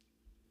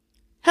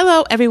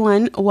Hello,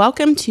 everyone.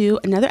 Welcome to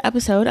another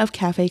episode of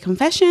Cafe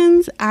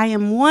Confessions. I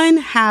am one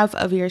half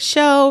of your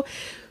show,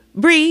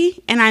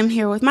 Bree, and I'm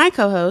here with my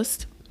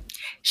co-host,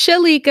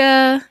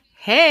 Shalika.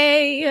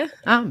 Hey,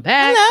 I'm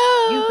back.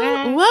 Hello. You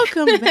back?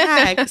 Welcome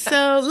back.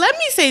 So let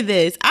me say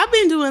this. I've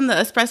been doing the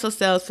espresso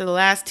sales for the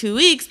last 2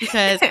 weeks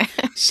because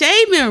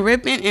Shay been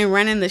ripping and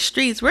running the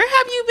streets. Where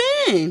have you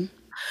been?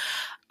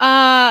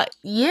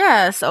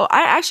 Yeah. So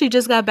I actually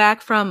just got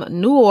back from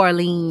New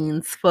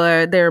Orleans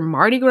for their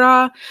Mardi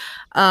Gras.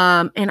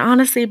 And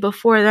honestly,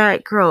 before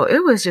that, girl,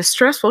 it was just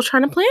stressful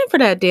trying to plan for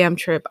that damn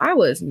trip. I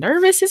was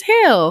nervous as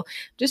hell,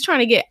 just trying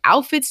to get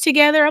outfits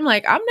together. I'm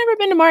like, I've never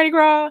been to Mardi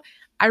Gras.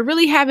 I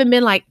really haven't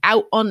been like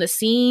out on the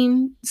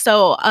scene.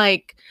 So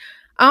like,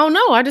 I don't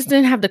know. I just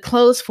didn't have the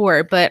clothes for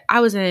it, but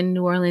I was in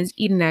New Orleans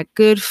eating that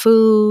good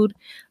food,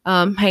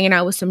 hanging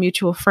out with some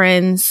mutual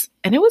friends,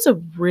 and it was a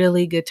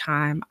really good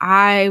time.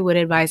 I would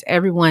advise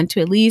everyone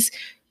to at least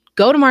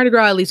go to Mardi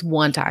Gras at least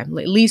one time,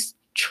 at least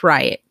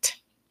try it.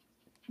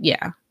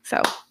 Yeah.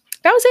 So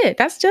that was it.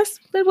 That's just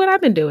what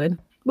I've been doing.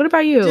 What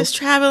about you? Just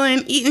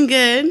traveling, eating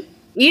good.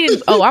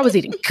 I was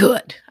eating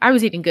good.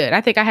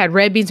 I think I had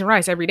red beans and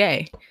rice every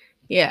day.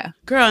 Yeah.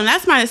 Girl, and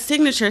that's my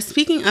signature.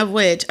 Speaking of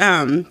which,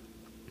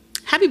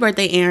 happy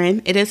birthday,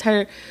 Erin. It is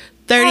her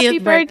 30th Happy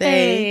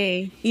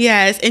birthday.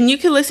 Yes, and you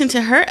can listen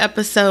to her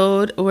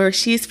episode where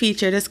she's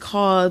featured. It's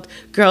called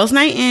Girls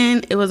Night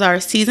In. It was our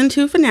season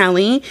 2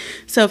 finale.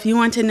 So if you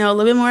want to know a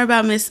little bit more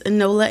about Miss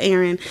Enola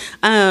Erin,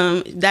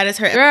 that is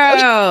her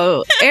episode.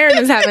 Girl, Erin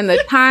is having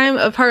the time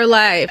of her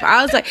life.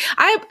 I was like,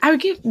 I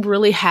get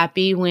really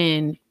happy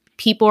when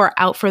people are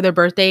out for their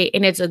birthday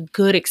and it's a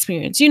good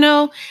experience. You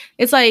know,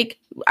 it's like,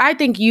 I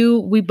think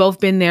we both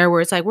been there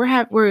where it's like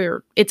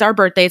it's our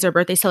birthday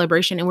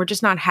celebration and we're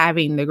just not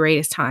having the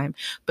greatest time.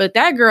 But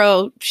that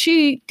girl,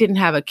 she didn't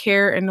have a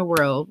care in the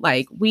world.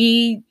 Like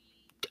we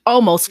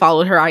almost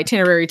followed her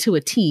itinerary to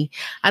a T.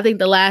 I think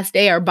the last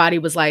day our body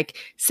was like,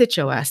 sit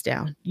your ass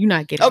down. You're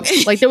not getting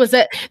it. Like there was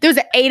an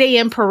 8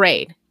 a.m.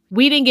 parade.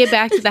 We didn't get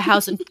back to the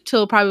house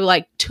until probably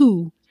like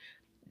 2.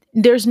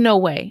 There's no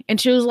way.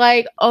 And she was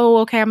like, oh,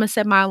 okay, I'm gonna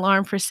set my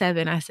alarm for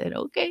 7. I said,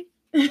 okay.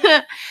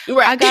 Right.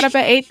 I got up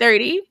at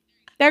 8:30.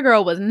 That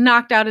girl was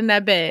knocked out in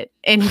that bed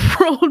and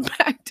rolled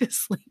back to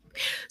sleep.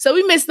 So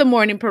we missed the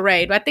morning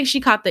parade. But I think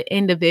she caught the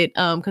end of it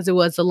because it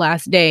was the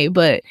last day.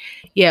 But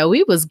yeah,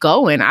 we was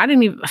going. I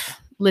didn't even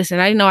listen.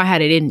 I didn't know I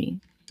had it in me.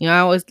 You know, I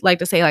always like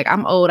to say like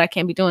I'm old. I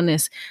can't be doing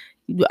this.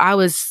 I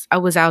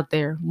was out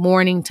there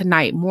morning to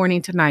night,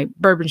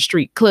 Bourbon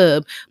Street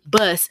Club,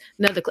 bus,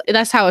 another club.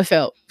 That's how it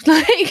felt.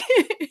 Like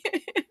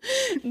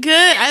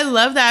good. I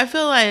love that. I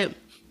feel like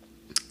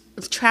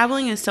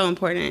traveling is so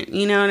important,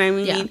 you know what I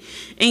mean? Yeah.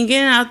 And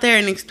getting out there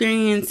and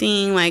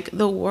experiencing like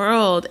the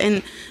world.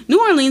 And New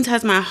Orleans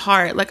has my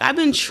heart. Like I've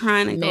been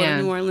trying to go to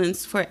New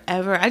Orleans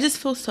forever. I just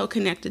feel so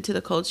connected to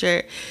the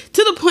culture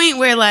to the point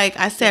where, like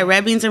I said,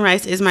 red beans and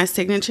rice is my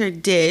signature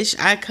dish.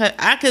 I've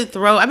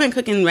been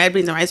cooking red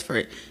beans and rice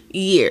for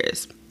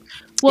years.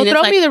 Well,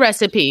 throw me the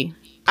recipe.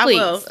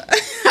 Please.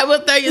 I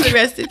will throw you the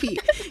recipe.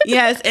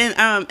 Yes.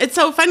 And it's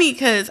so funny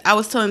because I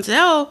was telling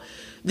Zell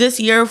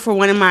this year for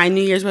one of my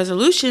New Year's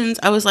resolutions,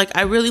 I was like,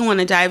 I really want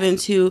to dive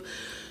into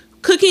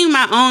cooking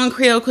my own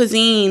Creole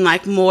cuisine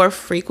like more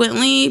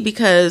frequently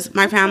because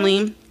my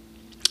family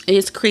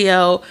is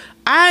Creole.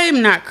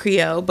 I'm not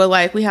Creole, but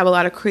like we have a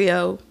lot of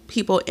Creole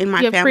people in my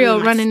family. You have Creole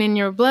running in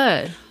your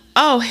blood.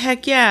 Oh,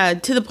 heck yeah.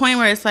 To the point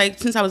where it's like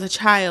since I was a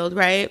child,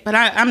 right? But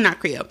I'm not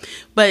Creole.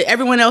 But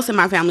everyone else in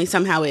my family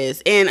somehow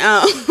is. And,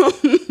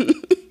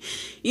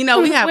 you know,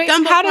 we have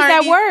gumbo How does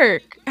parties. that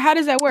work? How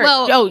does that work?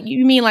 Well,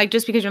 you mean like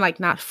just because you're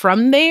like not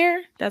from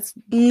there? That's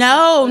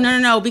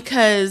No.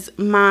 Because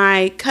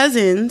my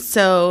cousin,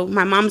 so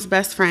my mom's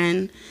best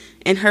friend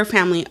and her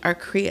family are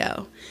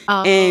Creole.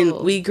 Oh.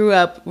 And we grew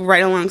up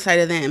right alongside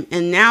of them.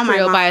 And now my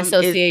mom by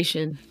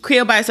association.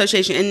 Creole by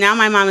association. And now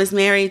my mom is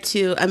married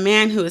to a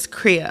man who is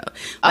Creole.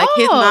 Like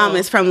his mom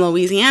is from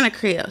Louisiana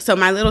Creole. So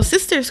my little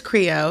sister's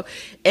Creole.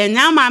 And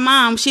now my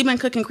mom, she's been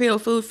cooking Creole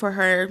food for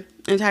her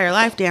entire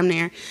life damn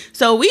near.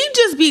 So we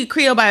just be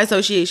Creole by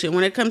association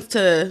when it comes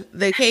to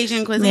the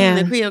Cajun cuisine,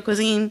 the Creole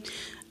cuisine.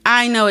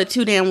 I know it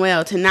too damn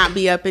well to not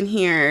be up in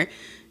here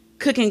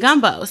cooking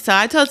gumbo. So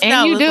I told Scott,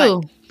 and you do.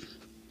 Like,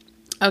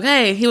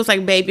 okay. He was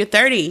like, babe, you're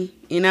 30.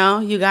 You know,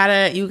 you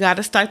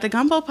gotta start the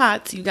gumbo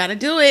pots. You gotta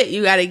do it.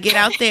 You gotta get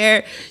out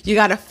there. You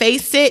gotta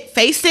face it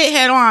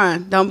head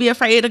on. Don't be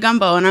afraid of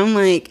gumbo. And I'm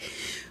like,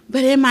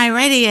 but am I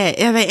ready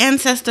yet? Are the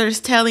ancestors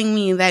telling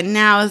me that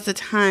now is the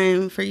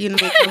time for you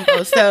to make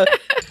gumbo? So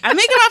I'm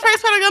making my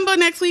first pot of gumbo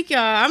next week, y'all.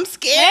 I'm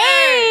scared.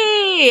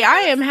 Hey,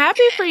 I am happy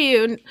for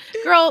you.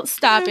 Girl,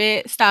 stop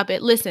it.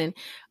 Listen,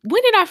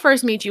 when did I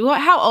first meet you?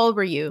 How old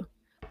were you?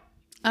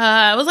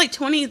 I was like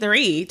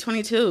 23,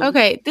 22.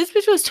 Okay, this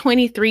bitch was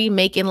 23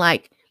 making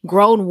like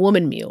grown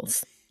woman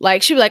meals.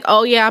 Like she was like,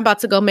 oh yeah, I'm about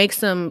to go make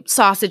some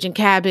sausage and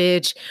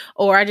cabbage,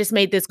 or I just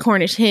made this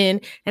Cornish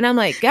hen. And I'm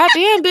like, God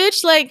damn,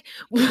 bitch, like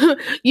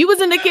you was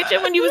in the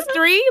kitchen when you was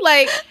 3?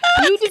 Like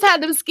you just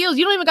had them skills.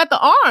 You don't even got the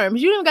arms.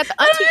 You don't even got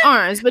the auntie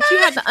arms, but you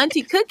had the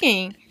auntie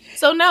cooking.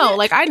 So no,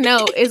 like I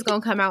know it's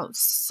gonna come out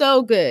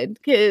so good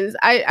because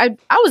I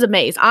was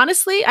amazed.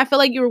 Honestly, I feel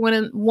like you were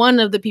one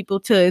of the people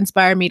to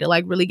inspire me to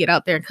like really get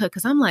out there and cook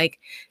because I'm like,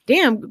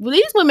 damn,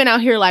 these women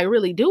out here like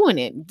really doing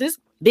it. This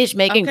bitch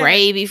making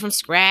gravy from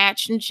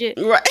scratch and shit.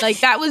 Right. Like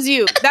that was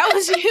you. That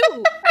was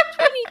you.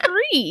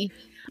 23.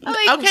 I'm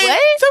like, okay.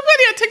 What?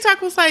 Somebody on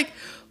TikTok was like,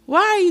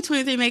 why are you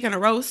 23 making a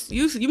roast?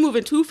 You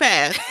moving too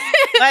fast.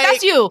 Like,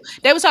 that's you.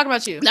 They was talking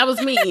about you. That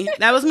was me.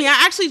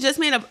 I actually just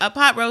made a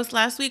pot roast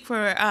last week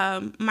for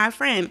my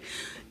friend.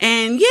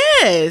 And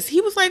yes,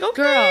 he was like,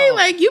 okay, girl,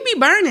 like you be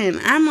burning.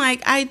 I'm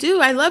like, I do.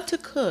 I love to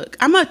cook.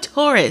 I'm a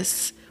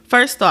Taurus,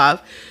 first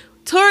off.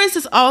 Taurus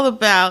is all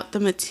about the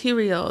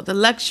material, the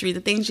luxury,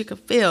 the things you can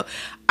feel.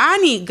 I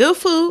need good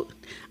food.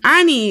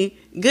 I need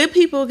good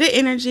people, good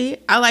energy.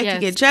 I like to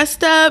get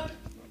dressed up.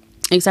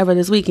 Except for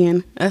this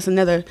weekend. That's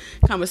another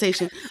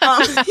conversation.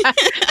 I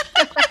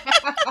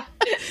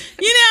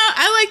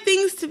like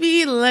things to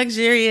be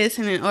luxurious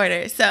and in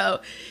order. So,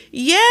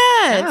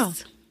 yes. Wow.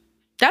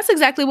 That's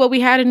exactly what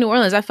we had in New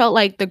Orleans. I felt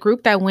like the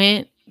group that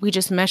went, we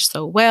just meshed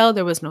so well.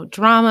 There was no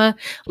drama.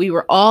 We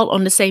were all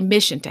on the same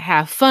mission to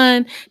have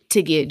fun,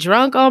 to get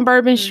drunk on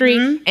Bourbon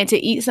Street, and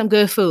to eat some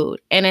good food.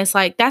 And it's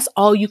like, that's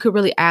all you could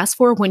really ask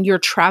for when you're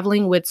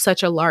traveling with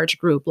such a large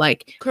group.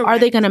 Like, Are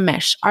they going to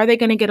mesh? Are they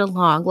going to get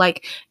along?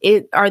 Like,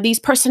 are these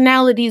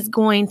personalities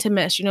going to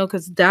mesh?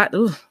 Because that,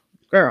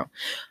 girl.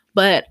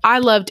 But I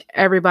loved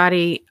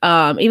everybody.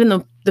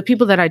 Even the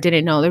people that I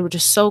didn't know, they were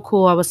just so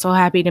cool. I was so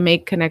happy to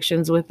make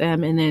connections with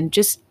them and then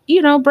just,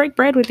 break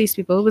bread with these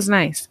people. It was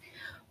nice.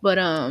 But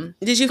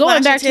did you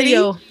going back to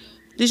your?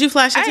 Did you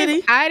flash a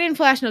titty? I didn't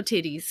flash no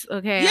titties.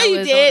 Okay. Yeah,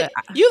 you did.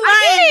 You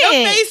lying.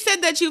 Your face said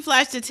that you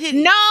flashed a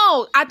titty. No,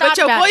 I thought. But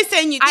your voice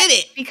saying you did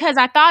it because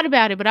I thought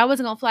about it, but I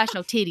wasn't gonna flash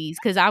no titties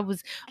because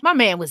my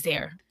man was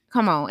there.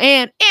 Come on,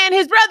 and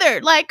his brother.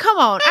 Like, come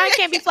on, I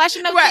can't be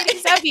flashing no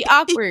titties. That'd be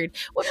awkward.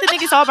 What if the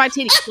niggas saw my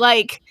titties?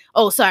 Like,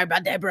 oh, sorry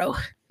about that, bro.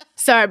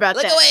 Sorry about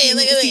that. Look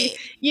away.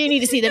 You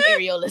need to see them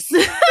areolas.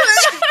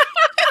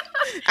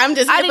 I'm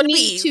just I didn't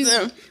need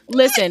to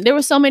listen. There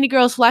were so many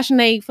girls flashing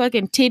their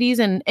fucking titties,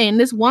 and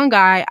this one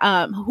guy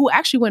who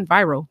actually went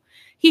viral.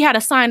 He had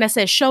a sign that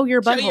said "Show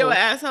your butthole." Show your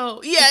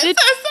asshole. Yes.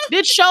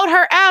 Bitch showed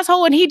her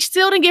asshole, and he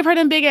still didn't give her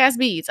them big ass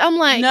beads. I'm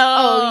like, no.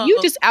 Oh,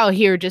 you just out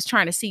here just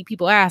trying to see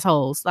people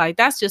assholes. Like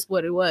that's just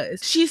what it was.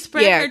 She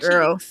spread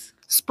her cheeks.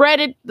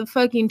 Spreaded the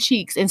fucking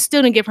cheeks, and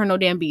still didn't give her no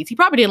damn beads. He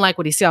probably didn't like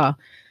what he saw.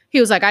 He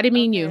was like, I didn't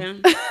mean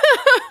you.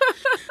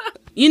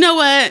 You know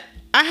what?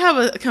 I have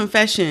a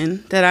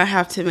confession that I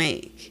have to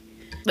make.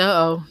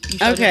 Uh-oh.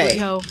 Okay.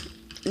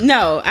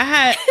 No, I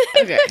had...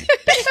 Okay.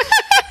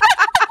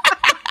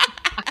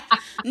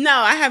 No,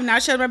 I have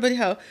not showed my booty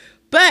hole.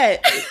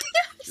 But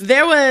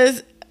there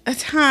was a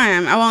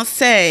time, I won't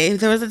say,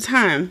 there was a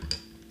time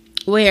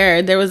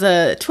where there was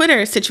a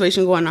Twitter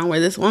situation going on where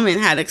this woman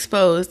had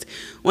exposed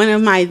one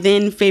of my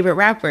then favorite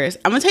rappers.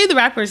 I'm going to tell you the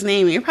rapper's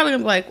name, and you're probably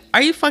going to be like,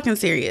 are you fucking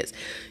serious?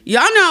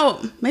 Y'all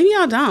know, maybe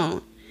y'all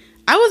don't.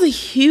 I was a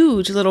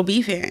huge Lil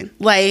B fan.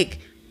 Like,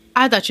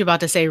 I thought you were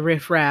about to say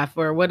Riff Raff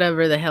or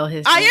whatever the hell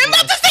his name I am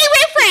about to say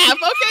Riff Raff.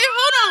 Okay,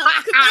 hold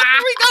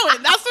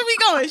on. That's where we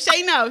going.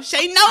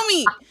 Shay know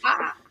me.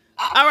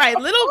 All right,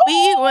 Lil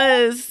B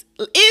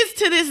is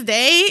to this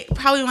day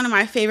probably one of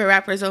my favorite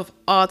rappers of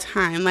all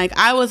time. Like,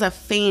 I was a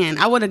fan.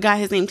 I would have got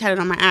his name tatted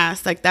on my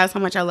ass. Like, that's how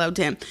much I loved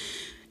him.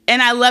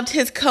 And I loved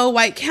his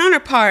co-white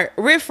counterpart,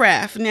 Riff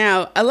Raff.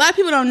 Now, a lot of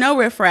people don't know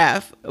Riff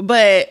Raff,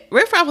 but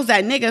Riff Raff was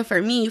that nigga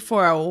for me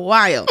for a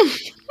while.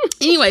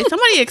 Anyway,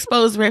 somebody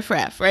exposed Riff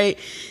Raff, right?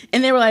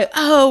 And they were like,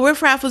 oh,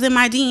 Riff Raff was in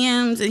my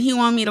DMs and he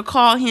wanted me to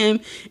call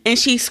him. And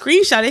she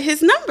screenshotted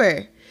his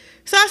number.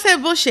 So I said,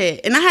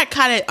 bullshit. And I had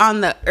caught it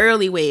on the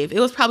early wave. It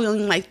was probably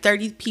only like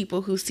 30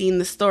 people who seen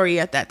the story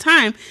at that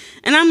time.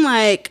 And I'm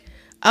like,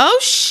 oh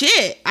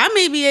shit, I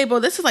may be able,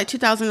 this is like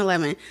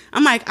 2011.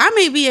 I'm like, I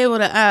may be able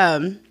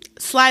to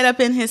slide up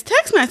in his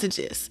text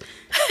messages.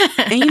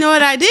 And you know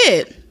what I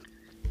did?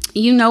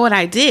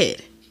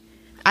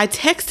 I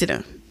texted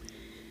him.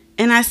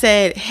 And I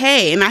said,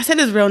 hey, and I said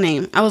his real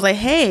name. I was like,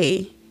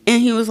 hey.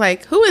 And he was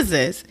like, who is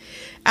this?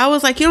 I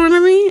was like, you don't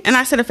remember me? And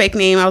I said a fake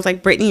name. I was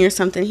like, Brittany or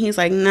something. He's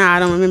like, nah, I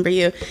don't remember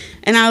you.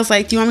 And I was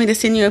like, do you want me to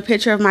send you a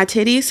picture of my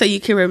titties so you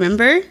can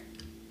remember?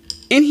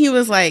 And he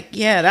was like,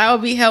 yeah, that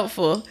would be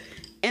helpful.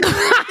 And I'm not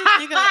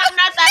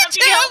that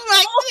helpful.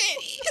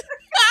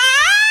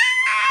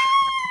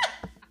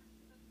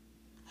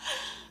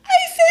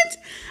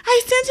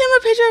 I sent him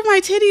a picture of my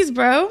titties,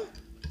 bro.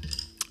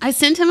 I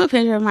sent him a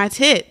picture of my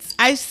tits.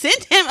 I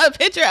sent him a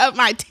picture of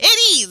my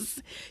titties.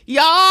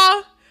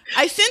 Y'all,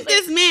 I sent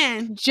this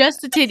man.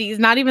 Just the titties,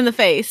 not even the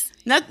face.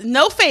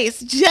 No face,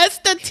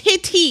 just the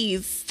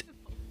titties.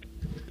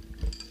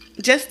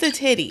 Just the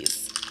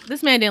titties.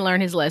 This man didn't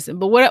learn his lesson,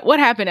 but what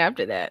happened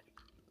after that?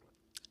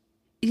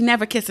 You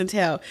never kiss and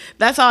tell.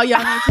 That's all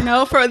y'all need to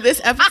know for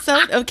this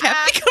episode of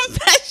Catholic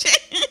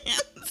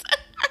Confessions.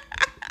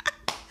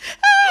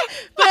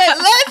 But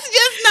let's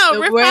just know,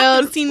 Riff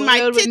Raff has seen my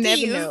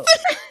titties.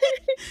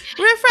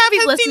 Riff Raff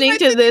is listening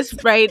to this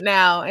right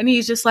now, and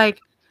he's just like,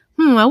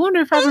 I wonder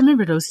if I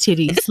remember those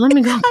titties. Let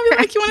me go. I'll be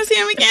like, you want to see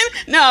them again?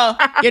 No,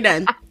 you're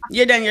done.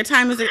 You're done. Your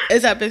time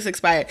is up. It's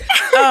expired.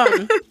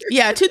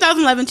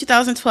 2011,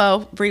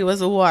 2012, Brie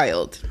was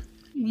wild.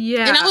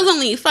 Yeah. And I was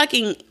only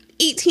fucking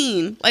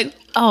 18. Like,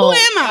 who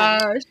am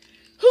I?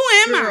 Who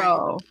am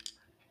I?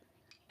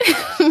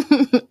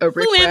 A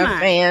Riff Raff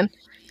fan.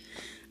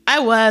 I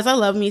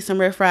love me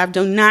some Riff Raff.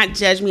 Do not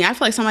judge me. I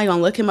feel like somebody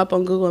gonna look him up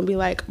on Google and be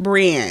like,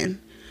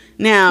 Brian.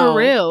 Now, for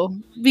real,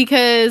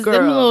 because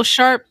them little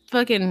sharp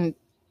fucking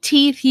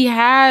teeth he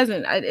has,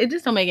 and it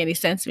just don't make any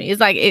sense to me. It's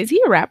like, is he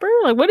a rapper?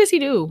 Like, what does he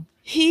do?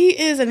 He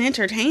is an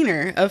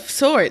entertainer of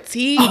sorts.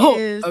 He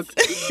is.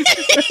 Okay.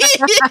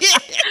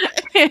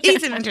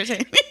 He's an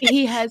entertainer.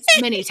 He has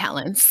many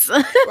talents.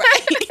 Right.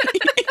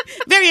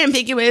 Very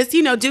ambiguous,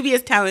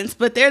 dubious talents,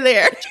 but they're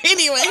there.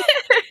 Anyway,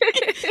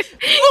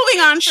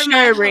 moving on from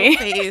that whole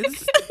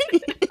phase.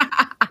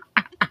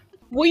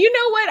 Well, you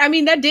know what? I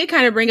mean, that did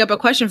kind of bring up a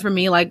question for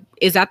me. Like,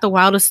 is that the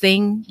wildest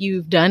thing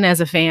you've done as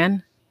a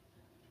fan?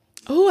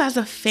 Oh, as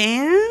a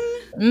fan?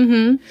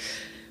 Mm-hmm.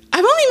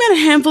 I've only met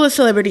a handful of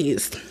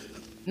celebrities.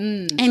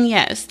 And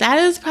yes, that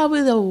is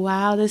probably the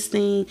wildest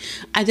thing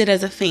I did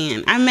as a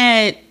fan. I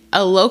met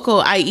a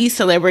local IE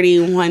celebrity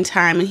one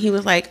time, and he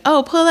was like,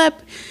 oh, pull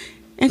up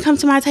and come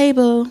to my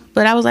table.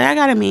 But I was like, I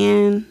got a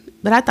man.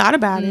 But I thought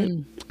about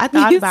it. I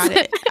thought about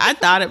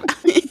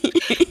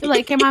it. You're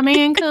like, can my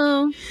man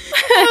come?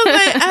 I was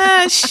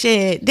like,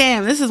 shit.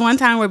 Damn, this is one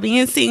time where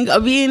being single,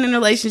 being in a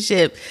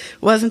relationship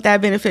wasn't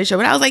that beneficial.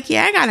 But I was like,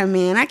 yeah, I got a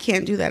man. I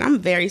can't do that. I'm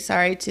very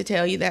sorry to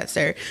tell you that,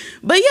 sir.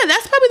 But yeah,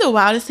 that's probably the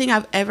wildest thing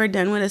I've ever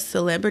done with a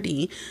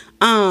celebrity.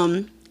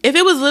 If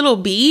it was Lil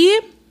B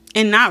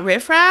and not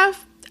Riff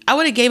Raff, I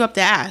would have gave up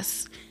the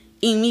ass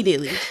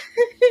immediately.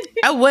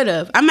 I would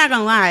have. I'm not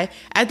gonna lie.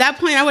 At that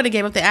point, I would have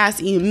gave up the ass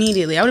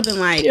immediately. I would have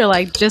been like, you're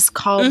like, just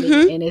call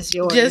me and it's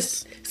yours.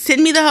 Just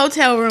send me the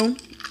hotel room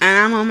and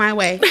I'm on my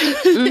way.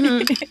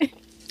 And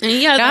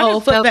he has a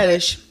whole foot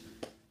fetish.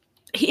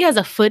 He has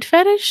a foot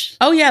fetish?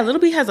 Oh yeah, Lil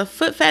B has a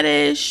foot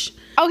fetish.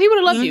 Oh, he would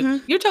have loved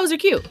you. Your toes are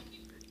cute.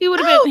 He would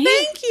have been.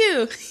 Thank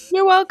you.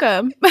 You're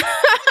welcome.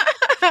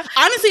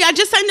 Honestly, I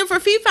just signed up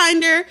for Feet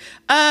Finder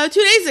 2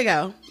 days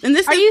ago. And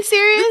Are you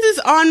serious? This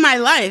is on my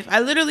life. I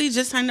literally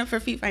just signed up for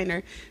Feet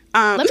Finder.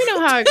 Let me know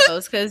how it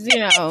goes, because I'm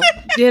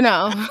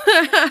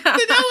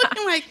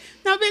like,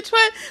 no, bitch,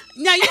 what?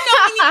 Now, you know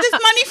we need this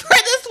money for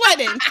this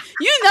wedding.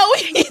 You know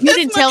we need this money. You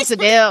didn't tell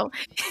Sadell.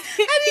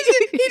 He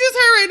just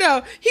heard right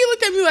now. He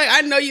looked at me like, I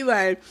know you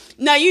lying.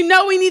 Now, you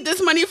know we need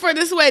this money for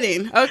this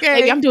wedding, okay?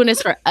 Baby, I'm doing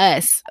this for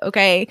us,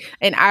 okay?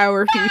 And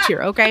our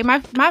future, okay? My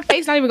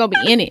face not even going to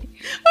be in it.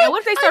 Now, what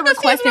if they start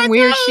requesting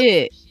weird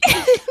shit?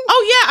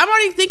 Oh, yeah. I'm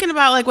already thinking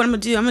about, like, what I'm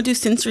going to do. I'm going to do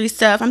sensory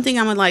stuff. I'm thinking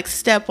I'm going to, like,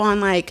 step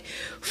on, like,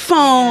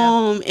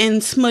 foam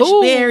and smush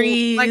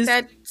berries. Like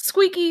that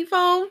squeaky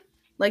foam?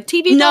 Like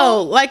TV foam?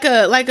 No, like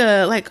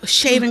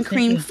shaving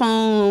cream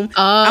foam.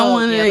 Oh, I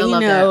want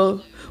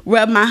to,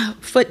 rub my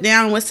foot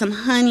down with some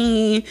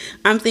honey.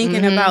 I'm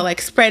thinking about,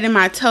 like, spreading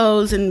my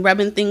toes and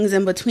rubbing things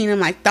in between them,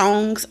 like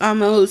thongs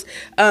almost.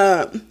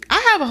 I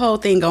have a whole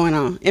thing going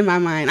on in my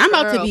mind. I'm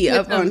about to be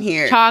up on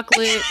here.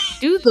 Chocolate.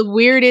 Do the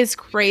weirdest,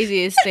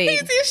 craziest thing.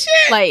 Craziest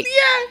shit. Like,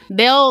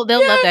 they'll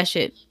love that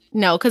shit.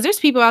 No, because there's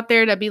people out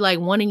there that be like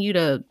wanting you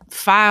to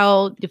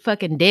file your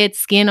fucking dead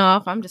skin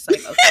off. I'm just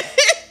like, okay.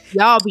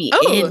 Y'all be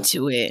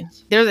into it.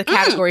 There's a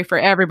category for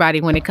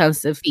everybody when it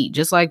comes to feet,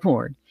 just like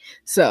porn.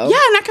 So yeah,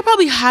 and I could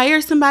probably hire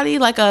somebody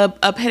like a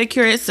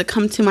pedicurist to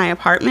come to my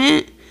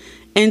apartment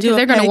and do.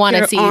 They're gonna want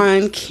to see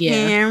on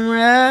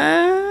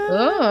camera.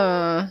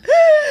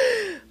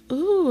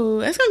 Ooh,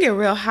 it's gonna get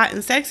real hot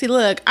and sexy.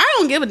 Look, I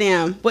don't give a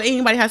damn what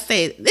anybody has to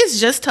say. It's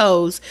just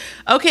toes.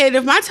 Okay, and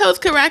if my toes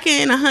could rack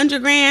in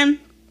 $100,000,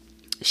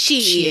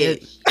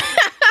 shit.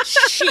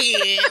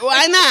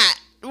 Why not?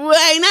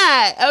 Why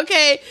not?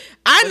 Okay.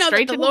 I know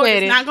that the Lord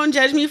is not going to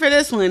judge me for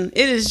this one.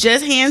 It is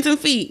just hands and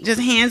feet.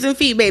 Just hands and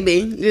feet,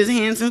 baby. Just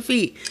hands and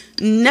feet.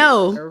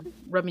 No.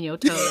 Rubbing your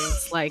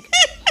toes. Like,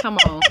 come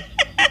on.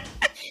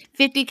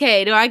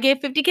 50K. Do I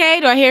get 50K?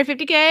 Do I hear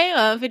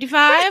 50K?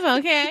 55?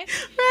 Okay.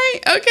 Right.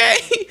 Okay.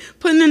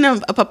 Putting in a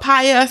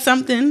papaya or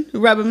something.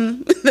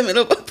 Rubbing the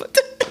middle of a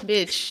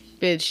Bitch.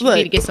 You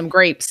need to get some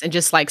grapes and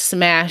just, like,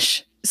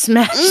 smash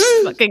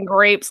fucking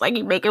grapes like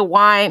you making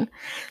wine.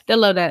 They'll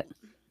love that.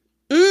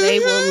 They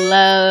will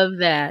love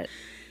that.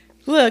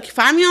 Look,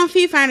 find me on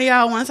Feet Finder,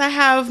 y'all. Once I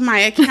have my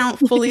account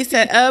fully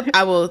set up,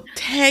 I will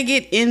tag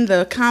it in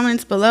the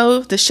comments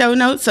below the show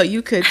notes so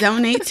you could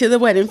donate to the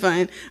wedding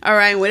fund. All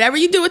right, whatever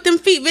you do with them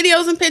feet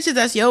videos and pictures,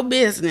 that's your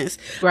business.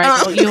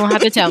 Right, you don't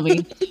have to tell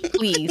me.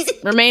 Please,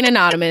 remain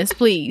anonymous,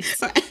 please.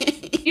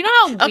 Right. You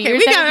know how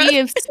weird that would be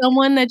if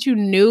someone that you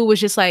knew was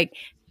just like,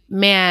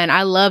 man,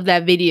 I love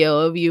that video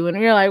of you. And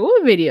you're like,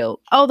 what video?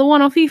 Oh, the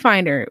one on Feet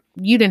Finder.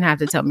 You didn't have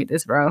to tell me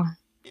this, bro.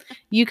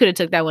 You could have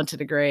took that one to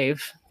the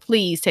grave.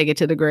 Please take it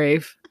to the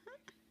grave.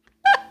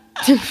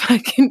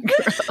 Fucking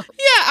girl.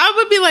 Yeah, I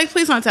would be like,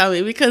 please don't tell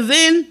me, because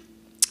then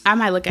I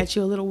might look at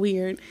you a little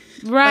weird.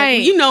 Right.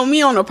 Like, you know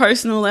me on a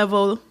personal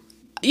level.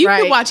 You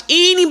can watch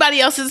anybody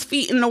else's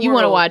feet in the world. You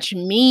want to watch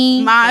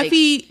me? My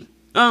feet?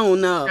 Oh,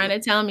 no. Trying to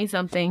tell me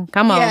something.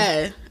 Come on.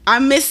 Yeah. I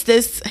missed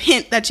this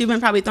hint that you've been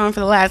probably throwing for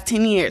the last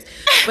 10 years.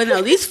 But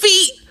no, these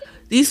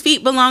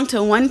feet belong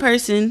to one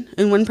person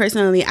and one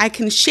person only. I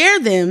can share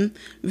them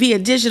via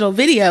digital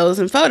videos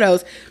and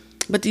photos,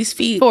 but these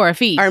feet are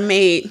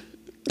made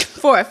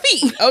for a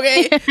feet,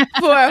 okay?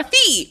 For a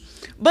feet.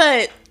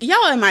 But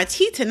y'all in my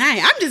tea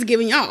tonight. I'm just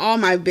giving y'all all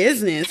my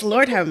business.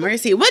 Lord have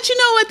mercy. But you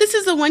know what? This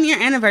is a 1-year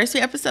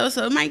anniversary episode,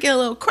 so it might get a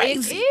little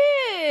crazy.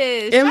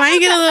 It is. It might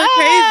get a little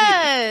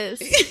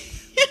crazy.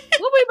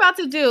 What we about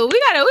to do?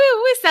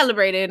 We're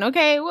celebrating,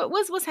 okay?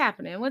 What's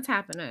happening? What's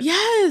happening?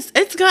 Yes,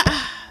 it's a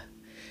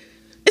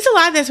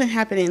lot that's been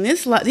happening.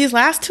 These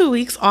last 2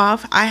 weeks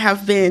off, I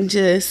have been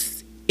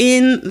just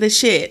in the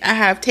shit. I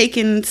have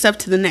taken stuff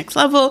to the next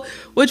level,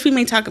 which we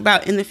may talk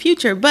about in the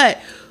future. But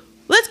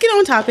let's get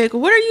on topic.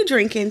 What are you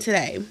drinking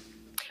today?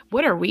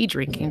 What are we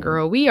drinking,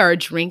 girl? We are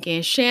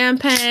drinking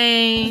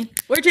champagne.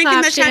 We're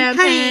drinking the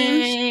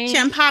champagne.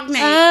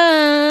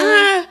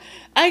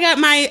 I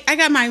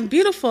got my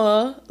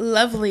beautiful,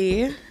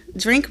 lovely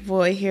drink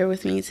boy here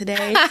with me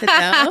today.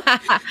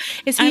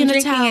 Is he in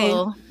a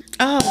towel?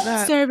 Oh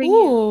God! Serving you.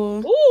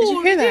 Ooh, did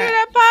you hear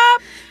that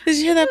pop? Did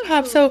you hear that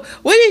pop? So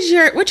what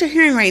you're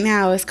hearing right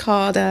now is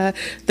called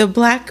the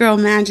Black Girl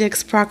Magic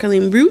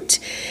Sparkling Root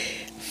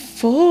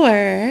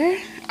for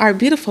our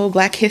beautiful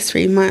Black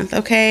History Month.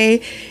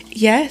 Okay.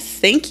 Yes.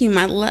 Thank you,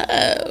 my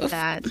love.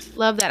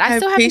 Love that. I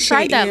still haven't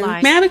tried that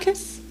line. May I have a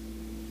kiss?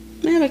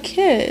 May I have a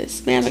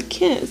kiss? May I have a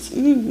kiss?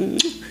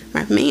 Mm-hmm.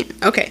 My man.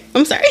 Okay.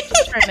 I'm sorry.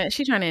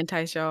 She's trying to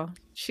entice y'all.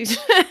 She's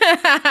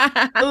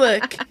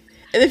Look.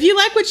 If you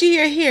like what you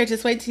hear here,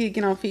 just wait till you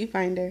get on Feet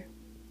Finder.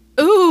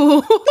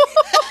 Ooh.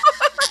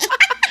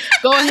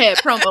 Go ahead.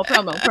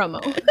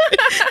 Promo.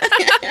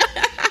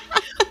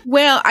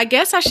 Well, I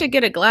guess I should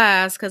get a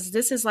glass because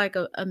this is like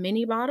a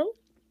mini bottle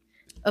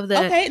of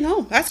the. Okay,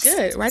 no, that's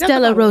good. Right,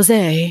 Stella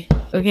Rosé.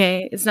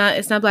 Okay, it's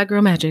not Black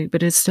Girl Magic,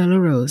 but it's Stella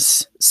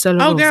Rose.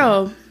 Oh,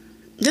 girl,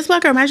 this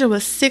Black Girl Magic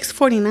was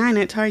 $6.49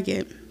 at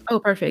Target. Oh,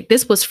 perfect.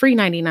 This was free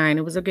 $99.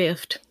 It was a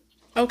gift.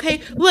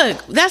 Okay,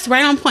 look, that's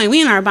right on point.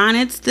 We in our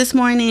bonnets this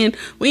morning.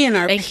 We in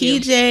our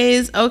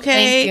PJs.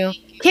 Okay. Thank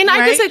you. Can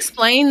I just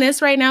explain this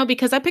right now?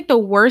 Because I picked the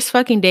worst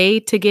fucking day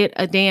to get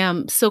a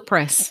damn silk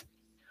press.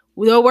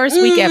 The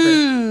worst week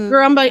ever.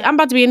 Girl, I'm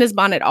about to be in this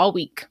bonnet all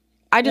week.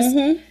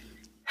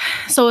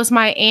 So it's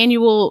my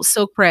annual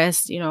silk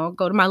press,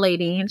 go to my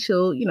lady and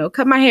she'll,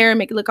 cut my hair and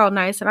make it look all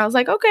nice. And I was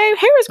like, okay,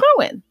 hair is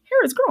growing.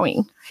 Hair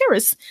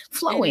is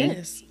flowing. It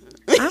is.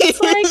 I was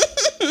like,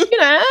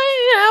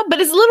 but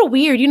it's a little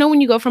weird.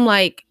 When you go from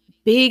like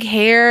big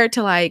hair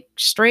to like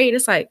straight,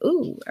 it's like,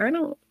 ooh,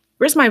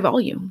 where's my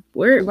volume?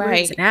 Where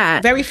is it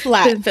at? Very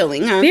flat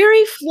feeling, huh?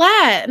 Very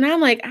flat. And I'm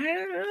like, I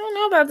don't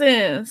know about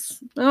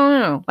this. I don't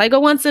know. Like a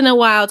once in a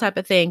while type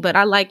of thing, but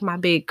I like my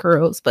big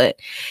curls. But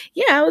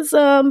yeah, I was,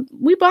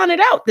 we bonded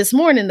out this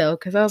morning though.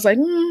 Cause I was like,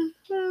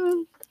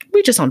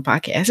 we just on the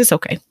podcast. It's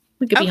okay.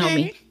 We could be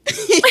homie.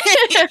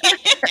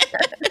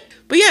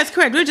 But yes,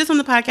 correct. We're just on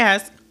the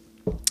podcast.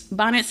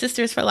 Bonnet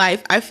Sisters for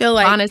Life. I feel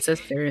like Bonnet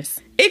Sisters.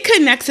 It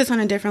connects us on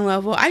a different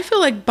level. I feel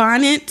like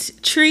bonnet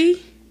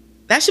tree,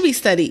 that should be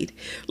studied.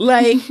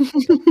 Like,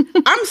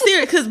 I'm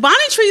serious, because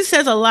bonnet tree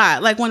says a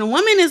lot. Like, when a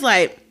woman is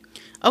like,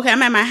 okay,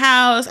 I'm at my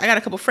house, I got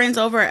a couple friends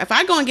over. If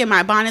I go and get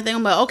my bonnet thing,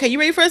 I'm like, okay, you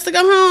ready for us to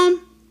go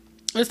home?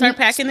 Let's start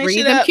packing this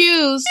shit up.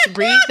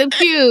 Read them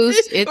cues.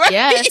 It's right.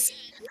 Yes.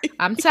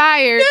 I'm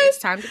tired. It's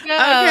time to go.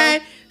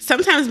 Okay.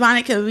 Sometimes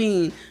bonnet can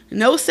mean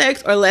no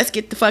sex or let's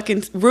get the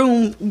fucking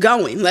room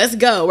going. Let's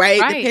go, right?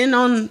 Depending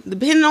on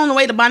the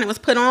way the bonnet was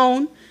put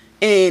on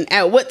and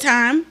at what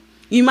time.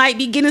 You might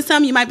be getting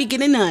some, you might be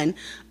getting none.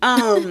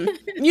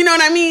 You know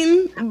what I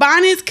mean?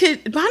 Bonnets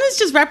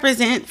just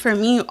represent for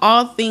me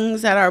all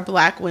things that are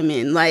Black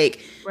women.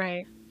 Like,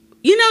 right.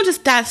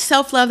 Just that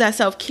self-love, that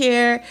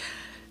self-care.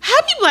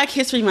 Happy Black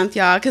History Month,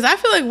 y'all. Because I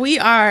feel like we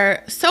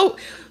are so...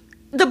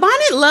 The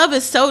bonnet love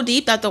is so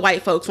deep that the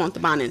white folks want the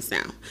bonnets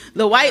now.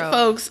 The white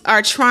folks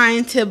are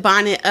trying to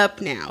bonnet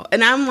up now.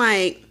 And I'm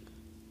like,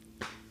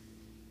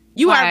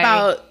 you are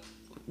about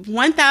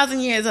 1,000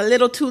 years a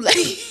little too late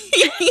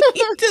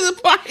to the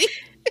party.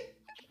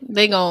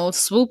 They gonna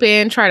swoop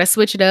in, try to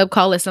switch it up,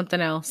 call it something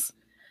else.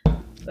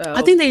 So.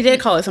 I think they did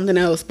call it something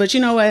else. But you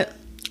know what?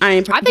 I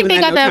think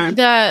they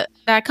got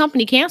that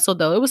company canceled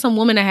though. It was some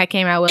woman that had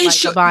came out with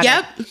like a bonnet.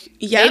 Yep.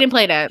 They didn't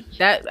play that.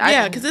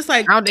 Because it's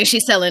like I don't think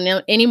she's selling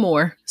them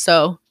anymore.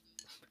 So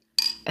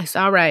it's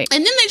all right.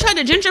 And then they tried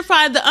to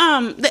gentrify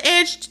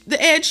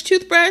the edge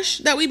toothbrush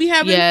that we be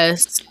having.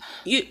 Yes.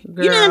 You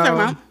know what I'm talking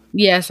about?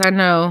 Yes, I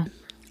know.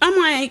 I'm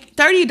like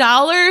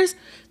 $30.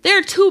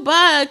 They're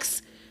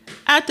 $2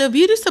 at the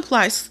beauty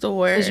supply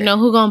store. Because you know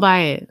who gonna buy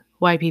it?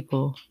 White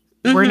people.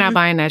 Mm-hmm. We're not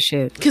buying that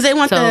shit because they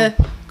want the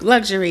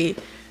luxury.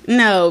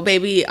 No,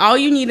 baby. All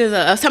you need is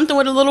a something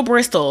with a little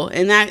bristle,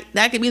 and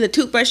that could be the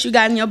toothbrush you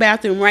got in your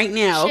bathroom right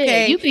now. Shit,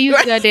 okay, you can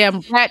use that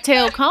damn rat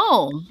tail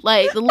comb,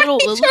 like the little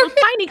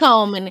tiny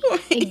comb, and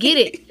get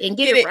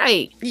it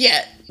right.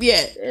 Yeah.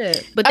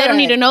 But they don't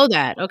need to know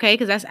that, okay?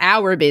 Because that's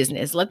our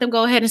business. Let them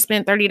go ahead and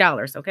spend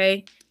 $30,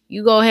 okay?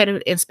 You go ahead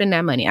and spend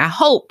that money. I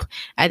hope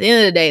at the end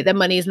of the day that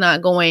money is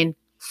not going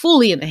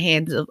fully in the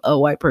hands of a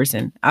white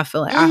person. I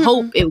feel like I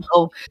hope it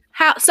will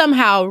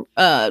somehow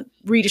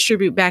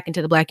redistribute back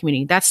into the Black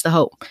community. That's the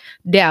hope.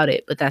 Doubt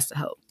it, but that's the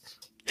hope.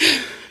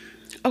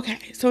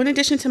 Okay, so in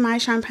addition to my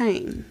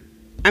champagne,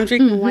 I'm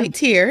drinking White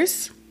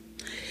Tears,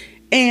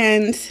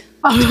 and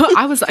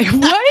I was like,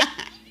 what?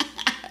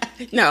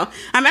 No,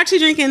 I'm actually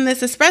drinking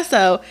this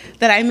espresso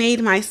that I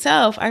made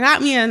myself. I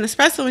got me an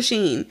espresso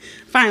machine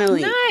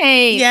finally.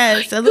 Nice.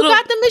 Yes, you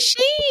got the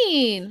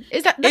machine.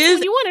 That's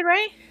what you wanted,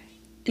 right?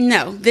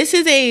 No, this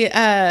is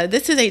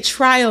a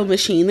trial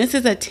machine. This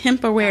is a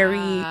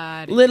temporary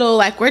little,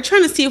 like, we're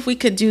trying to see if we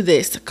could do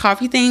this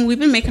coffee thing. We've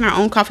been making our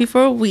own coffee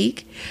for a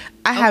week.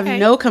 I have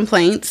no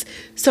complaints.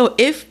 So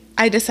if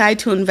I decide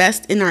to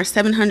invest in our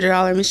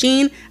 $700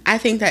 machine, I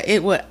think that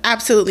it would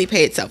absolutely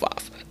pay itself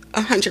off.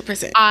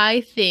 100%.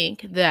 I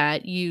think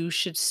that you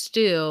should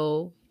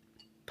still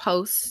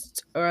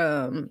post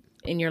in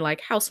your like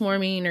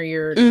housewarming or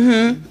your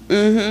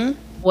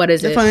what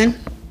is it?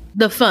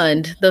 The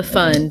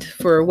fund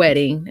for a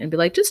wedding, and be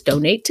like, just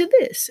donate to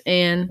this.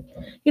 And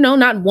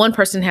not one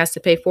person has to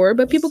pay for it,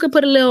 but people could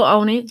put a little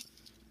on it.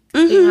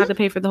 You don't have to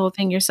pay for the whole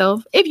thing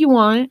yourself if you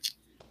want it.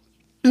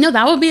 No,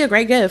 that would be a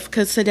great gift,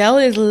 because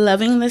Sadell is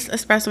loving this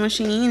espresso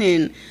machine,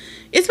 and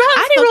it's about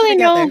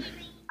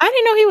I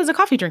didn't know he was a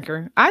coffee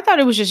drinker. I thought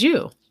it was just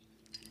you.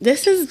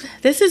 This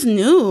is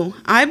new.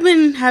 I've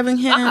been having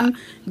him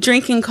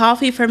drinking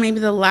coffee for maybe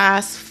the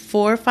last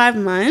 4 or 5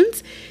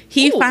 months.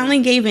 He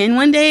finally gave in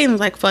one day and was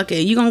like, fuck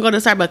it. You gonna go to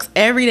Starbucks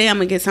every day, I'm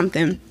gonna get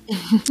something.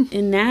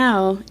 And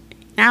now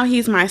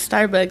he's my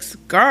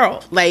Starbucks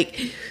girl.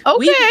 Like,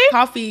 we get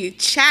coffee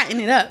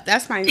chatting it up.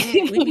 That's my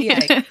name. We be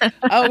like,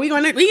 we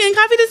getting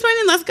coffee this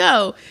morning? Let's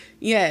go.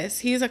 Yes,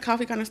 he's a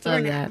coffee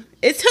connoisseur now.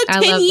 It took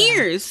 10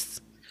 years.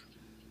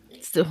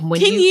 So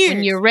when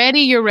you're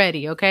ready, you're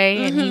ready,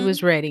 okay? And he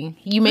was ready.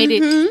 You made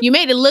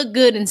it look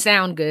good and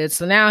sound good.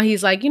 So now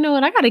he's like, you know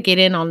what? I got to get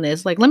in on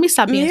this. Like, let me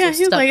stop being so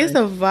he's like, it's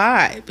a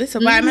vibe. It's a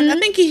vibe. I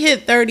think he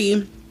hit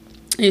 30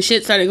 and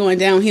shit started going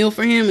downhill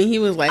for him. And he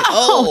was like,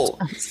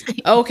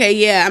 okay,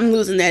 yeah, I'm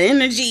losing that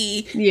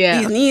energy. Yeah.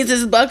 These knees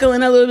is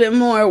buckling a little bit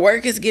more.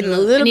 Work is getting a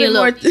little bit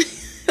more.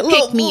 A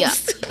little pick me up.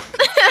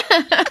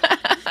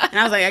 And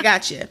I was like, I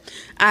got you.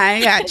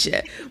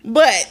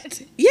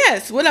 But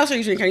yes, what else are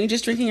you drinking? Are you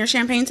just drinking your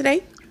champagne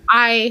today?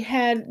 I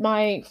had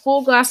my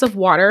full glass of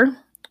water.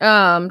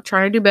 Trying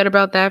to do better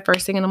about that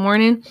first thing in the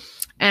morning.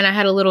 And I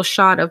had a little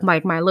shot of my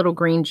little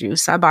green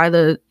juice. I buy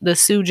the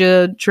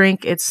Suja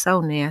drink. It's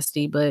so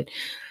nasty, but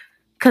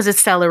because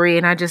it's celery,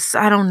 and I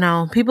don't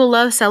know. People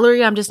love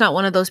celery. I'm just not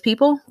one of those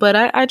people, but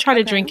I try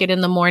to drink it in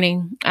the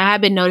morning. I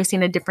have been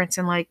noticing a difference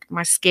in like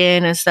my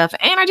skin and stuff,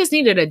 and I just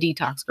needed a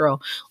detox,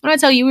 girl. When I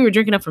tell you we were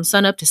drinking up from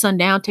sun up to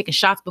sundown, taking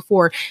shots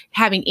before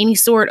having any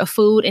sort of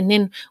food, and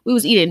then we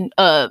was eating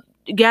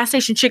gas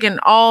station chicken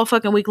all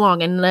fucking week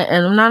long, and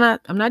I'm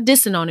not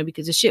dissing on it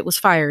because the shit was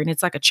fire, and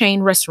it's like a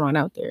chain restaurant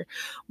out there.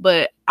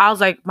 But I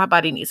was like, my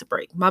body needs a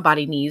break. My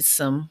body needs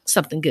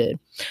something good.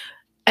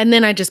 And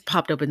then I just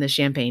popped open the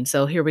champagne.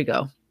 So here we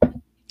go.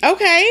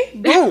 Okay.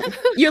 Boom.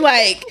 You're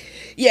like,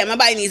 yeah, my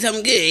body needs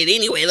something good.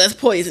 Anyway, let's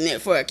poison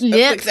it for a quick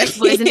second. Let's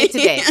poison it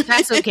today.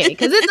 That's okay.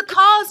 Because it's a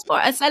cause for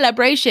a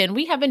celebration.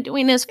 We have been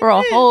doing this for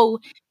a whole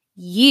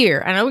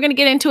year. I know we're going to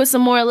get into it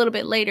some more a little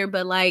bit later,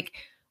 but like,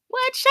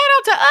 what? Shout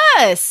out to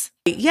us.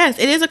 Yes,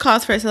 it is a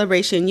cause for a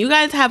celebration. You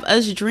guys have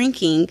us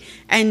drinking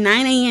at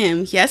 9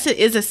 a.m. Yes, it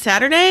is a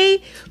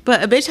Saturday,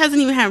 but a bitch hasn't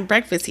even had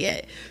breakfast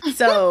yet.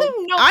 So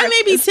I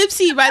may be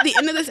tipsy by the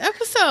end of this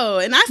episode,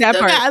 and I still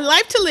got a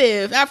life to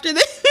live after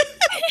this.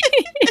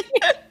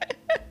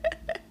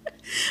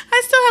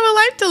 I still have a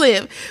life to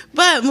live.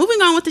 But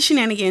moving on with the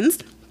shenanigans,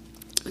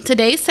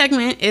 today's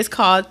segment is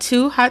called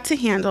Too Hot to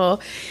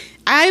Handle.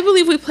 I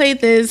believe we played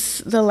this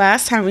the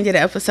last time we did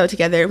an episode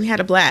together. We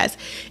had a blast.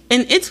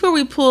 And it's where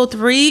we pull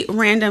 3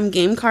 random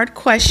game card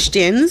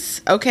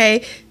questions.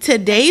 Okay.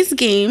 Today's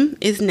game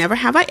is Never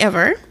Have I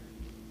Ever.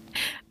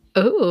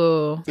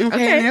 Ooh. Okay. And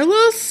they're a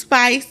little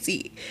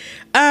spicy.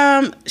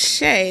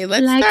 Shay,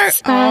 let's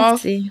start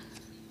off.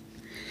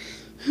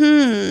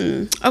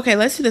 Okay,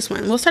 let's do this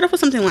one. We'll start off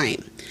with something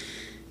light.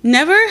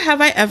 Never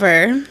have I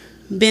ever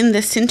been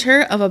the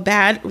center of a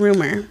bad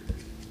rumor.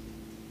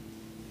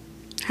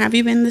 Have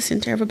you been the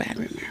center of a bad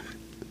rumor?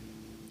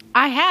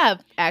 I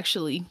have,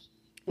 actually.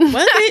 What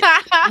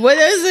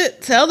is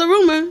it? Tell the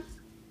rumor.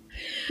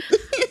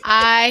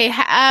 I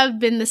have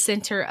been the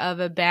center of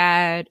a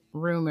bad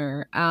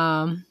rumor.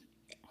 I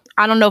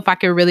don't know if I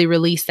could really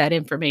release that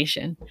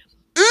information.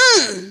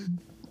 So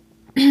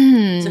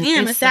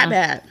damn, it's that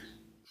bad.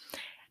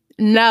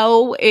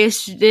 No,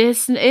 it's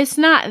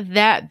not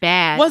that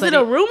bad. Was it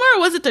a rumor or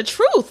was it the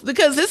truth?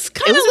 Because it's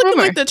kind of looking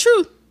like the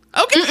truth.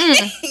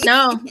 Okay.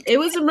 No, it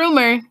was a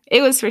rumor.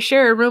 It was for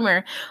sure a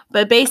rumor.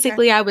 But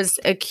basically, I was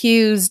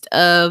accused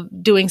of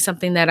doing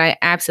something that I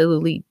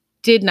absolutely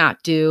did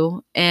not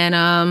do.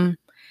 And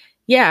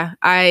yeah,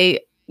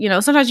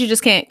 sometimes you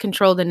just can't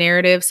control the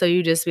narrative. So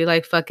you just be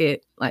like, fuck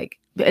it. Like,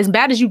 as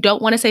bad as you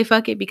don't want to say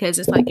fuck it, because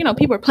it's like,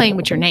 people are playing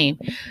with your name.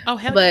 Oh,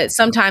 hell But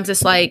sometimes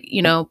it's like,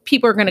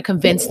 people are going to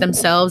convince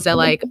themselves that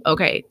like,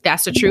 okay,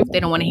 that's the truth. They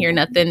don't want to hear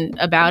nothing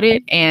about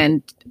it.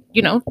 And,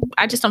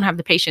 I just don't have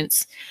the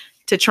patience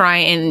to try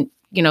and,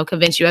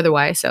 convince you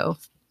otherwise. So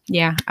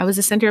yeah, I was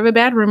the center of a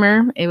bad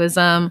rumor. It was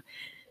some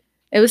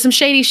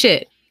shady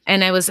shit,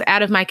 and it was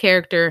out of my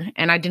character,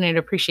 and I didn't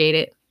appreciate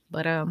it.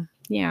 But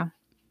yeah.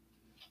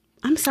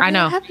 I'm sorry. I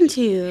know. What happened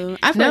to you?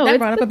 I feel like that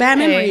brought up a bad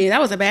memory. That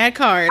was a bad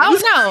card. Oh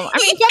no! I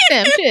mean, fuck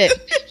them, shit.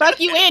 Fuck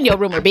you and your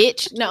rumor,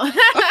 bitch. No.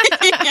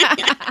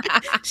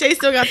 Shay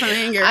still got some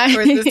anger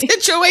for the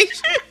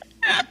situation.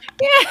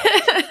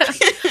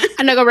 Yeah.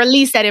 I'm not gonna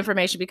release that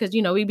information because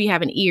we be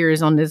having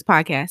ears on this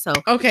podcast. So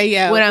okay,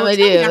 yeah. What I'm gonna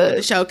do after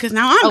the show, because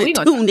now I'm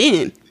tuned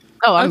in.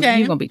 Oh, okay.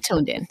 You're gonna be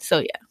tuned in. So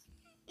yeah.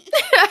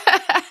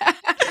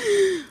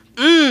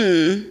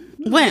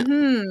 What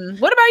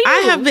about you?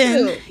 I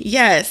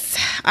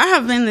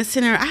have been the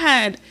center. I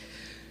had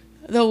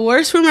the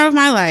worst rumor of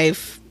my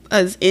life.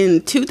 As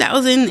in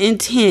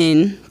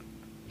 2010,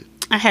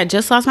 I had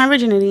just lost my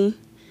virginity,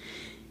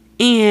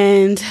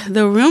 and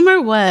the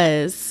rumor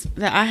was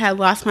that I had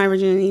lost my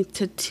virginity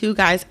to 2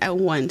 guys at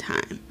one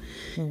time.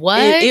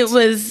 What? It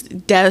was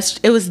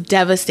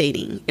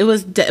devastating. It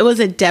was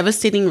a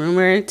devastating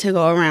rumor to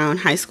go around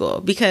high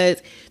school,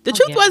 because the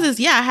truth was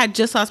I had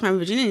just lost my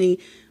virginity.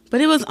 But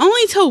it was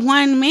only to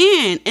one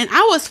man, and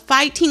I was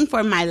fighting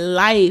for my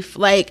life,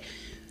 with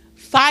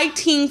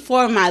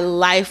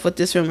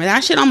this rumor.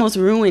 That shit almost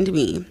ruined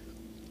me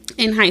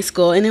in high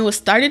school, and it was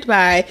started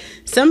by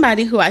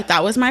somebody who I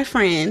thought was my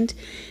friend,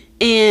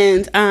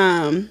 and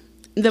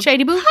the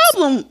Shady Boots?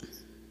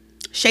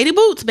 Shady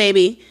Boots,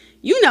 baby.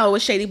 You know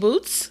what Shady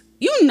Boots.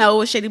 You know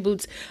what Shady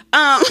Boots. You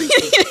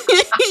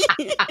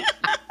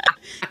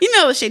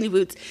know what Shady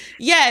Boots.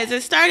 Yes,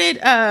 it started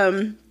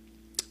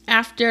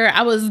after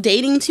I was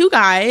dating 2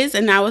 guys,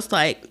 and I was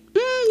like,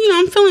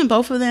 I'm feeling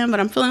both of them, but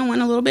I'm feeling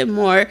one a little bit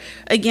more.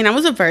 Again, I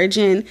was a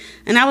virgin,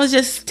 and I was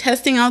just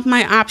testing out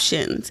my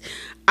options.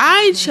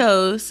 I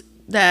chose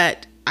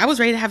that I was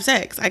ready to have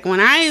sex. Like, when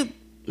I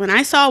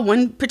saw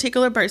one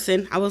particular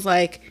person, I was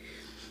like,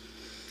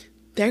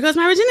 there goes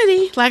my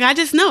virginity. Like, I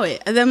just know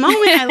it. The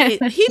moment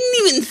he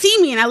didn't even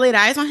see me, and I laid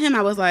eyes on him,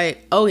 I was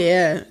like, oh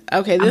yeah,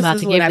 okay, this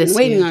is what I've been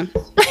waiting on.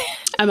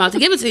 I'm about to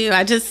give it to you.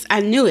 I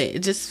knew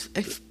it.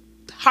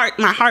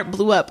 My heart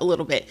blew up a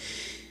little bit,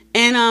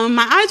 and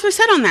my eyes were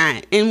set on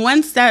that. And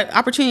once that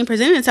opportunity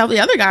presented itself, the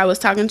other guy I was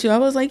talking to, I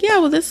was like, yeah,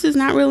 well, this is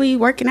not really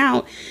working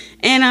out.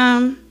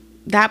 And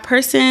that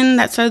person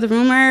that started the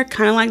rumor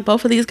kind of liked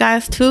both of these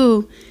guys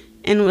too,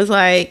 and was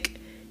like,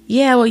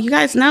 yeah, well, you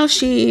guys know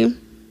she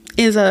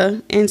is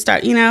and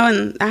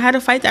I had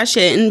to fight that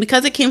shit. And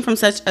because it came from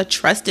such a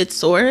trusted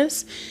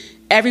source,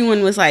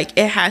 everyone was like,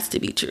 it has to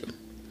be true.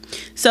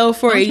 So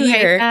for a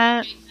year,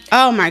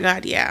 oh my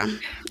God, yeah.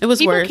 It was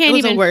worse.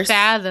 People can't even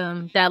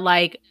fathom that,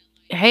 like,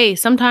 hey,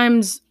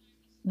 sometimes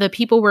the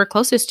people we're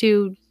closest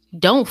to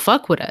don't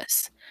fuck with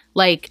us.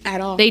 Like, at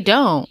all. They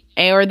don't.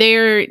 Or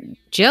they're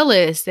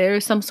jealous.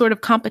 There's some sort of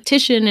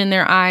competition in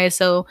their eyes.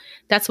 So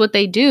that's what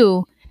they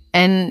do.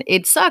 And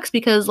it sucks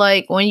because,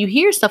 like, when you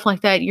hear stuff like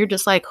that, you're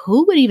just like,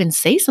 who would even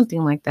say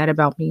something like that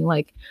about me?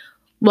 Like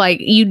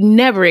you'd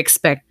never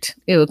expect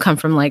it would come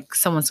from, like,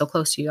 someone so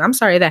close to you. I'm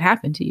sorry that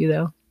happened to you,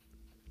 though.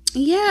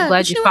 Yeah. I'm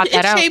glad you fought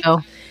that out,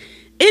 though.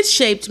 It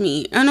shaped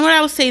me. And what I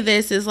will say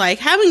this is, like,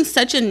 having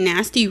such a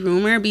nasty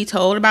rumor be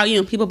told about you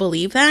and people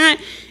believe that,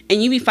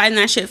 and you be fighting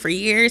that shit for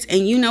years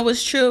and you know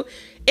it's true,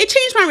 it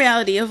changed my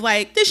reality of,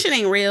 like, this shit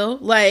ain't real.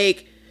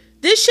 Like,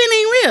 this shit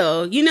ain't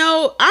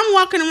real. I'm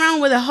walking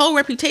around with a whole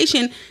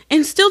reputation,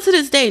 and still to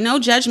this day, no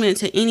judgment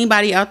to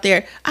anybody out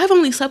there. I've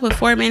only slept with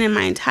 4 men in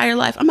my entire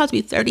life. I'm about to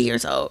be 30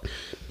 years old.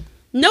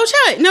 No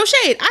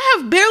shade. I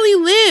have barely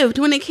lived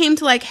when it came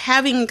to, like,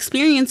 having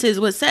experiences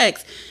with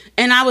sex.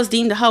 And I was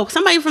deemed a hoe.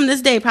 Somebody from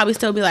this day probably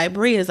still be like,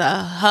 Brie is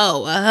a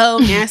hoe,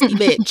 nasty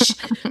bitch.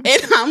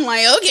 And I'm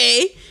like,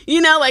 okay,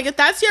 if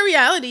that's your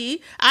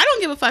reality, I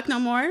don't give a fuck no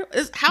more.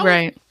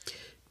 Right.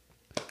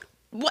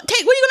 What are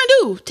you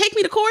gonna do? Take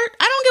me to court?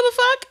 I don't give a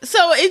fuck.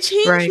 So it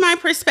changed my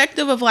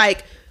perspective of,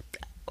 like,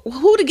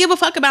 who to give a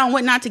fuck about and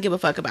what not to give a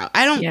fuck about.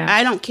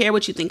 I don't care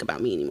what you think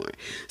about me anymore.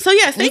 So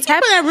yes, thank you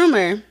for that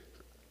rumor.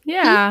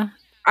 Yeah.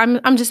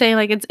 I'm just saying,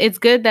 like, it's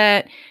good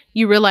that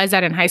you realize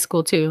that in high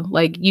school too.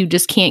 Like, you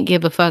just can't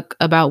give a fuck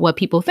about what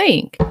people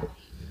think.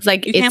 It's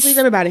like, you can't please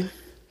everybody.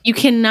 You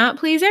cannot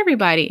please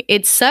everybody.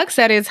 It sucks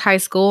that it's high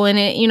school, and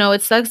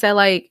it sucks that,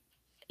 like,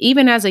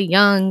 even as a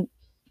young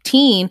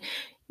teen,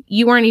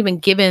 you weren't even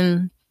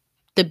given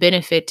the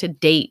benefit to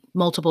date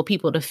multiple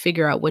people to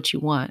figure out what you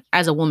want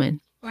as a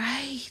woman.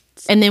 Right.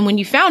 And then when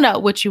you found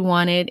out what you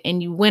wanted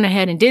and you went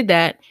ahead and did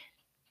that,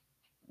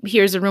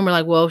 here's a rumor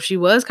like, well, she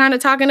was kind of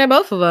talking to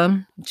both of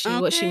them. She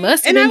must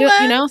have been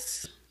doing,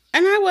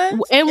 And I was.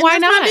 And why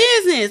that's not?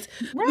 My business.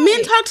 Right.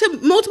 Men talk to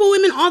multiple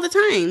women all the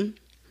time.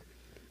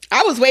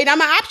 I was weighing out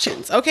my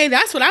options. Okay,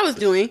 that's what I was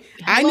doing.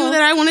 I knew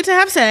that I wanted to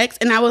have sex,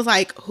 and I was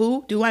like,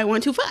 who do I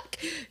want to fuck?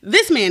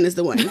 This man is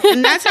the one.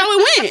 And that's how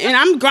it went. And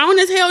I'm grown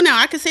as hell now.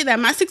 I can say that.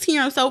 My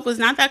 16-year-old self was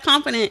not that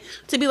confident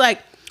to be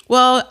like,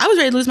 well, I was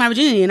ready to lose my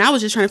virginity, and I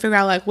was just trying to figure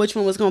out like which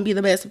one was going to be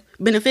the best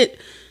benefit.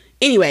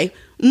 Anyway,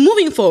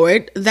 moving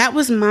forward, that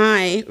was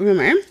my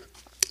rumor.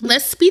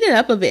 Let's speed it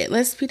up a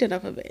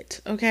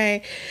bit.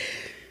 Okay.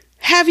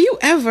 Have you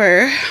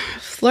ever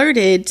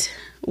flirted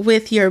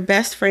with your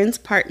best friend's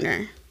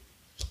partner?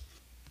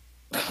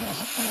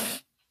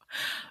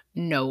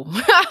 No.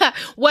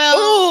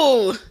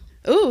 Well,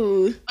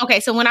 ooh. Okay,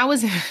 so when I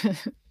was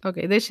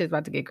okay, this shit's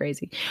about to get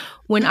crazy.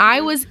 When I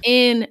was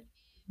in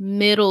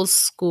middle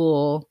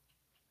school,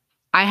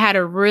 I had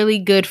a really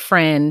good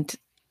friend,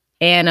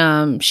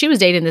 and she was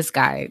dating this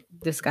guy.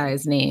 This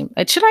guy's name.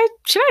 Should I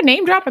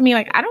name drop? I mean,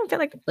 like, I don't feel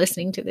like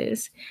listening to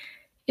this.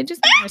 It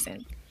just makes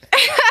sense.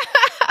 Okay.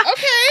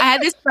 I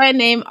had this friend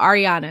named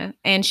Ariana,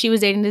 and she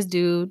was dating this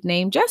dude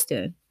named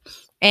Justin.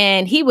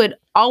 And he would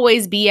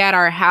always be at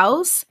our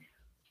house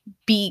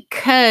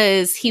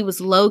because he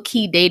was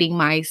low-key dating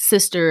my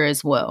sister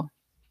as well.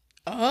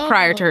 Oh.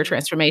 Prior to her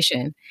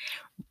transformation.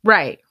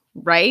 Right.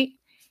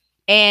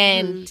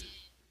 And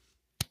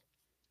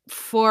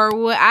for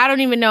what, I don't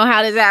even know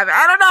how this happened.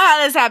 I don't know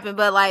how this happened,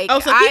 but like, oh,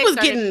 so he was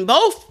getting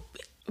both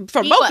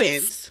from both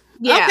ends.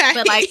 Yeah, okay.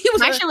 But like,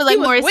 my shit was like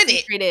more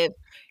secretive.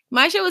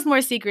 My shit was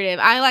more secretive.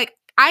 I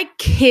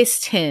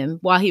kissed him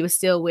while he was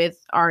still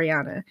with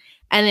Ariana.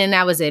 And then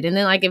that was it. And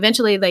then like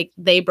eventually like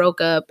they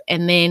broke up,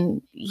 and then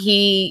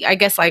I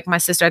guess like my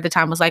sister at the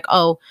time was like,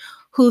 oh,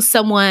 who's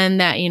someone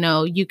that, you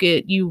know,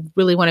 you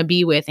really want to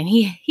be with? And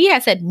he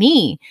had said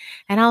me.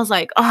 And I was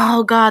like,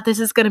 oh God, this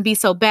is going to be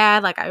so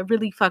bad. Like I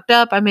really fucked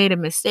up. I made a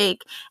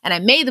mistake. And I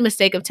made the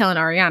mistake of telling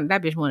Ariana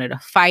that bitch wanted to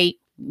fight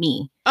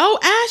me. Oh,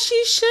 as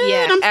she should.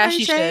 Yeah, as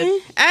she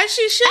should. As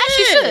she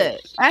should.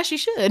 As she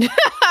should.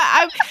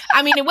 I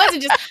mean, it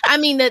wasn't just, I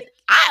mean, that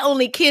I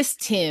only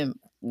kissed him.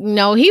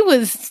 No, he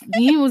was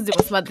doing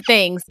some other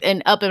things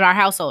and up in our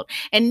household.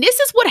 And this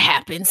is what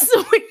happens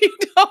when you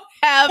don't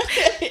have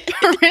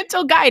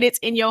parental guidance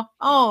in your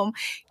home.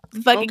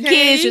 The fucking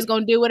kids just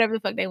gonna do whatever the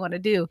fuck they want to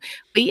do.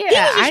 But yeah, he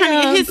was just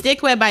trying to get his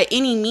dick wet by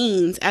any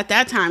means at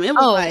that time. It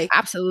was like,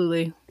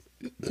 absolutely.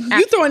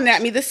 You throwing it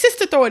at me, the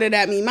sister throwing it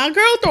at me, my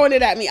girl throwing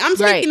it at me. I'm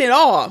taking it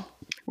all.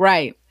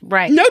 Right.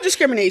 No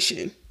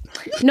discrimination.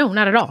 No,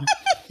 not at all.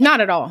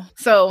 Not at all.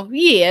 So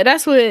yeah,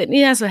 that's what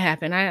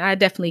happened. I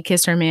definitely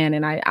kissed her man,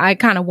 and I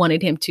kind of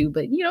wanted him to,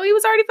 but you know, he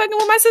was already fucking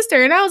with my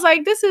sister, and I was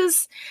like, this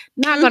is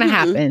not gonna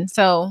happen.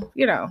 So,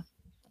 you know,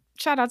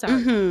 shout out to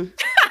her.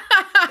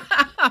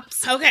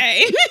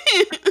 Okay.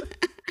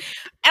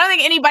 I don't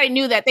think anybody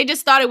knew that. They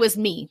just thought it was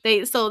me.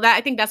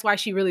 I think that's why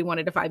she really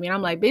wanted to fight me. And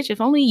I'm like, bitch, if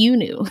only you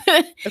knew.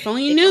 If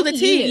only you knew the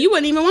tea, you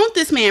wouldn't even want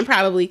this man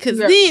probably, because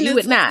then you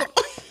would not.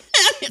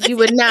 You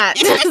would not.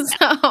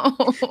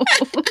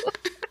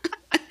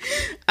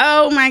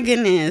 Oh my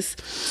goodness.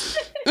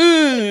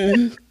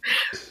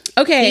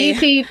 Okay.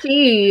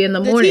 Tea in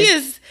the morning.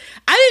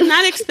 I did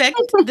not expect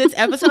this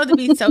episode to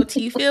be so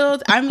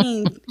tea-filled. I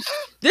mean,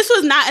 this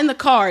was not in the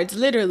cards,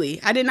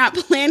 literally. I did not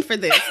plan for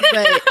this.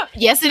 But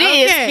yes, it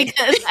is,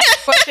 because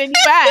that's the question you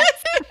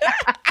asked.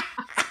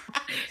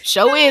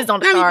 Show is on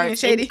the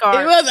cards. It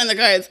was on the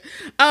cards.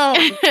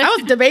 I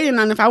was debating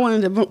on if I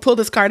wanted to pull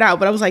this card out,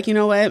 but I was like, you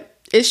know what?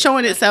 It's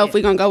showing itself.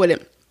 We're going to go with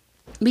it.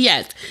 But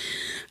yes,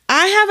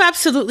 I have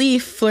absolutely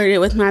flirted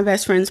with my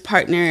best friend's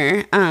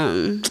partner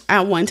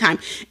at one time.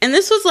 And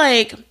this was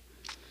like...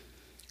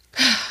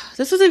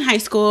 This was in high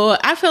school.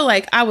 I feel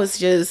like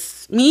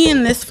me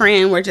and this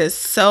friend were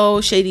just so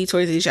shady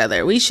towards each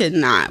other. We should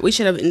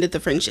have ended the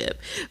friendship.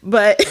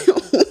 But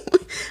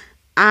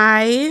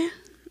I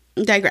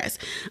digress.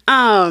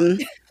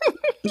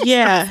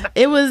 Yeah,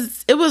 it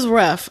was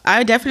rough.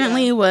 I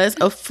definitely was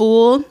a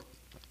fool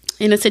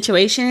in a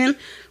situation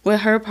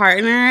with her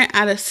partner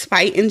out of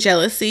spite and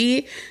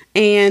jealousy.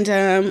 And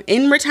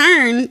in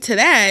return to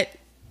that,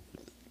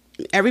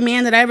 every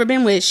man that I ever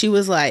been with, she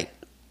was like,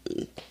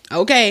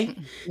 okay,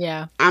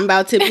 yeah, I'm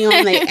about to be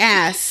on their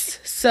ass.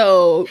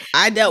 So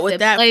I dealt with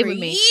that for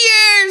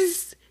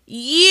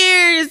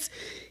years.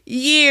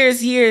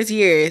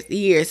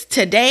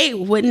 Today,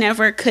 would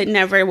never, could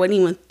never, wouldn't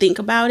even think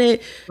about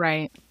it.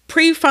 Right.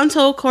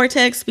 Prefrontal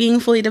cortex being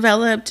fully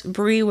developed,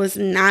 Bree was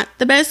not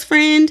the best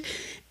friend,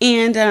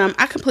 and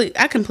I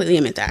completely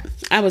admit that.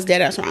 I was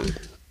dead ass wrong.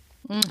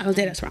 I was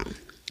dead ass wrong.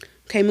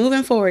 Okay,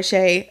 moving forward,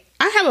 Shay.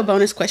 I have a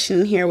bonus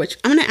question in here, which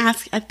I'm going to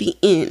ask at the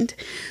end.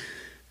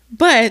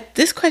 But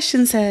this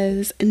question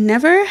says,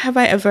 never have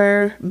I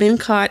ever been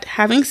caught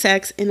having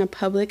sex in a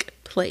public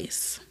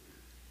place.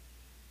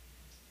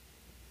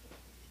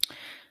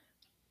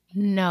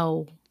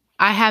 No,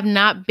 I have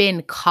not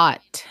been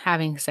caught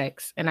having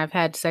sex, and I've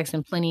had sex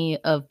in plenty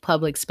of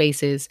public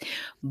spaces.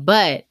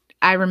 But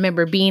I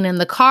remember being in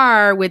the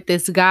car with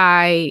this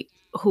guy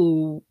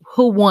who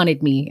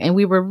wanted me, and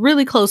we were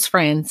really close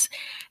friends.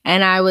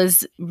 And I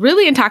was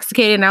really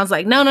intoxicated. And I was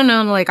like, no,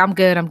 like, I'm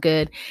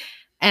good.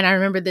 And I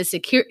remember the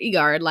security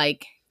guard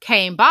like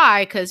came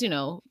by because, you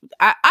know,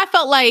 I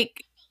felt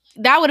like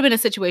that would have been a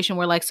situation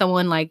where like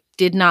someone like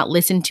did not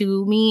listen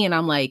to me. And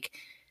I'm like,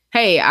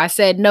 hey, I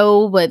said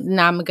no, but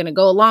now I'm going to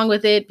go along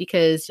with it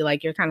because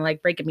you're kind of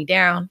like breaking me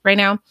down right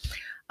now.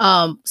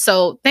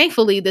 So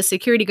thankfully the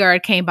security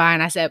guard came by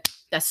and I said,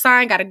 that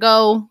sign got to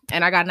go.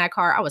 And I got in that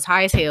car. I was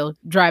high as hell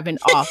driving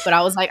off, but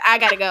I was like, I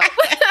got to go.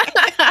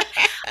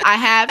 I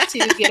have to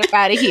get up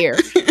out of here.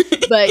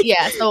 But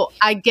yeah, so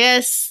I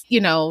guess,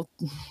 you know,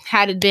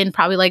 had it been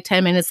probably like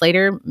 10 minutes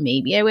later,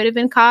 maybe I would have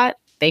been caught.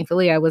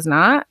 Thankfully I was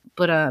not,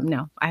 but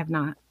no, I have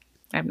not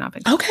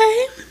been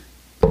caught.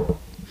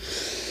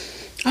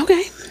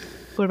 Okay.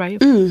 What about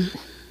you?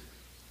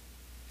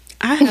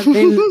 I have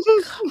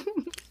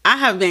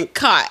been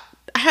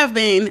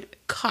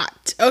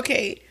caught.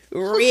 Okay.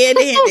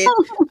 Red-handed.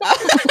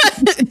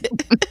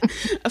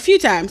 A few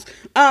times.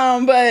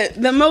 But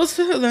the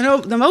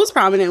most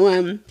prominent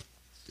one,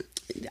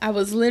 I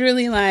was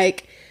literally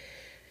like,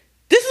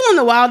 this is one of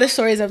the wildest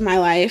stories of my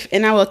life,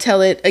 and I will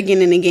tell it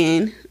again and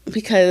again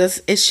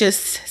because it's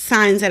just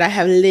signs that I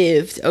have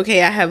lived.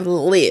 Okay, I have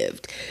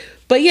lived.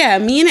 But yeah,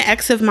 me and an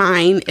ex of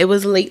mine, it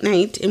was late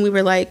night, and we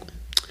were like,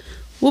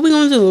 what we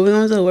gonna do?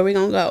 Where we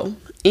gonna go?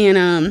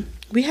 And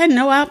we had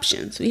no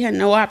options.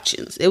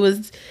 It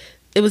was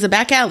a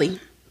back alley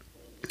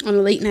on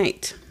a late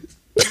night.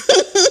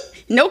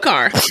 No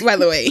car, by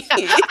the way.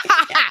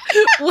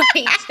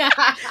 Wait.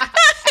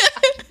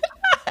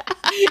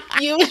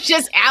 You was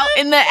just out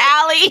in the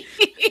alley?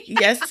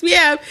 Yes, we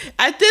have.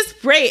 At this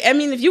rate, I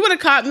mean, if you would have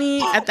caught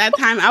me at that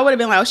time, I would have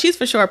been like, oh, she's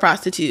for sure a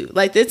prostitute.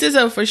 Like, this is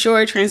a for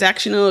sure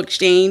transactional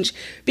exchange.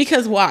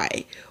 Because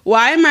why?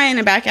 Why am I in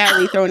a back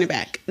alley throwing it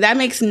back? That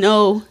makes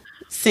no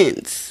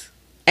sense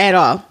at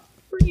all.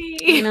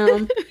 You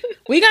know,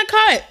 we got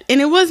caught.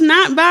 And it was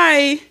not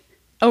by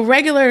a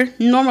regular,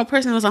 normal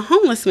person. It was a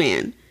homeless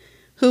man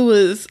who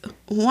was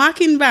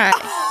walking by.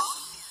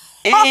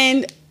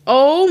 And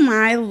oh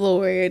my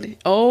lord,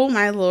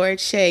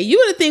 Shay, you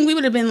would have think we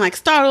would have been like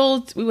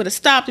startled. We would have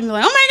stopped and be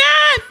like, oh my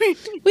God,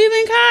 we've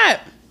been caught.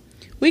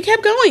 We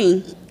kept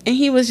going. And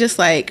he was just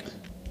like,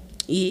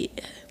 yeah.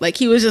 Like,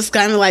 he was just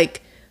kind of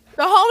like,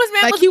 the homeless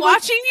man like was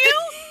watching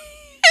you?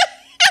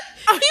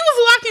 He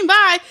was walking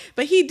by,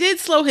 but he did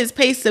slow his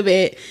pace a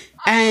bit.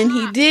 And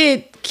he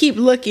did keep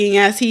looking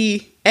as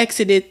he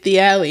exited the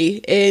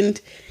alley.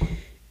 And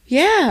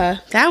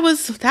yeah, that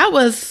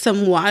was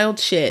some wild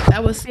shit.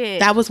 That was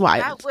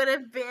wild. That would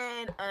have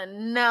been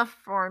enough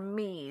for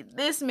me.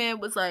 This man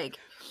was like,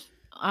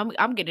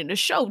 I'm getting a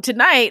show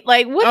tonight.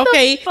 Like, what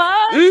the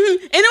fuck?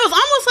 Mm-hmm. And it was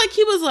almost like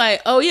he was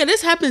like, oh yeah,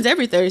 this happens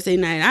every Thursday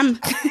night. I'm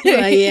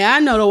like, yeah, I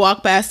know to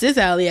walk past this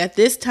alley at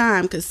this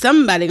time because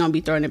somebody gonna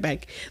be throwing it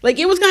back. Like,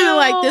 it was kind of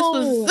like this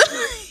was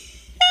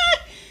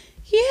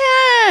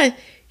yeah.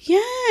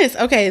 Yes.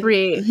 Okay.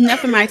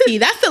 Enough of my tea.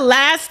 That's the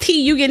last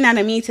tea you getting out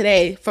of me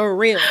today. For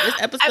real.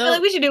 This episode. I feel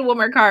like we should do one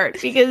more card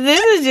because this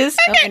is just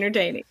so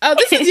entertaining. Oh,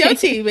 this is your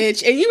tea,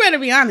 bitch. And you better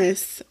be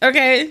honest.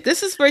 Okay.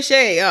 This is for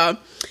Shay, y'all.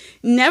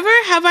 Never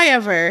have I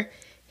ever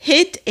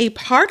hit a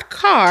parked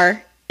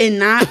car and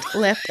not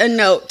left a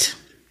note.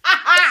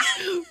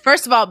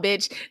 First of all,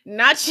 bitch,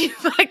 not you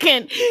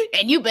fucking,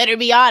 and you better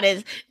be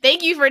honest.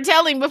 Thank you for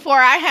telling before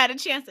I had a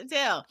chance to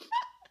tell.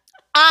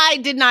 I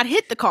did not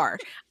hit the car.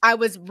 I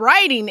was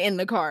riding in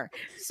the car.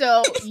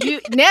 So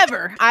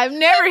I've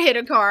never hit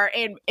a car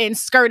and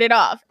skirted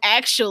off.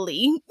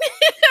 Actually,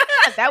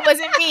 that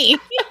wasn't me.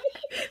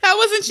 That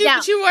wasn't you,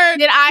 but you were.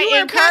 Did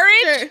I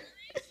encourage?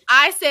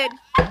 I said,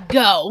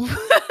 go.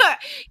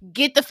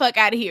 Get the fuck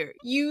out of here.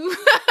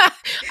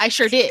 I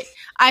sure did.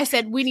 I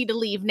said, we need to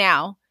leave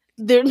now.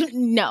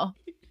 No.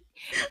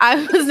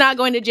 I was not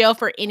going to jail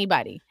for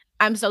anybody.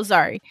 I'm so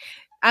sorry.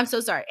 And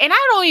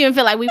I don't even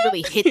feel like we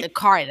really hit the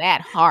car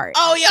that hard.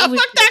 Oh, yeah, fuck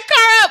that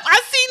car up.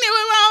 I seen it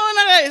with my own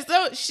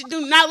eyes. So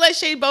do not let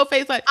Shade both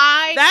face like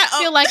I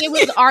feel like it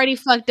was already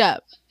fucked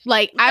up.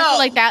 Like, no. I feel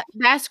like that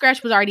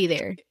scratch was already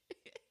there.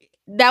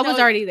 That was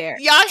already there.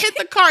 Y'all hit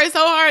the car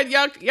so hard,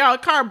 y'all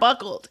car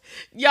buckled.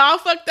 Y'all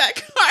fucked that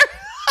car up.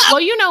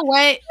 Well, you know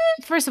what?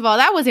 First of all,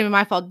 that wasn't even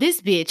my fault.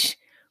 This bitch,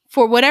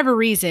 for whatever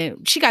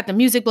reason, she got the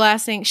music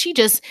blasting. She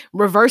just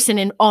reversing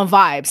on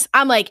vibes.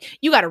 I'm like,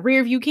 you got a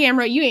rear view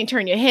camera. You ain't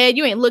turn your head.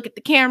 You ain't look at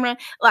the camera.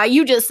 Like,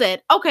 you just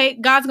said, okay,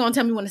 God's going to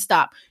tell me when to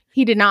stop.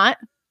 He did not.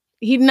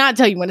 He did not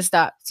tell you when to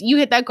stop. So you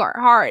hit that car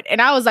hard.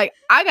 And I was like,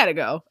 I got to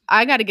go.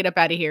 I got to get up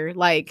out of here.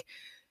 Like,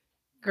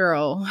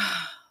 girl,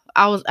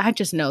 I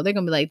just know they're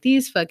going to be like,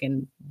 these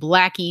fucking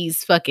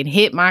blackies fucking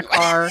hit my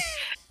car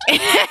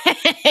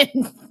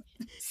and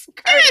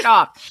skirted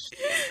off.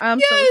 I'm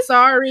so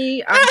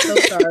sorry.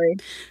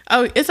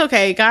 Oh, it's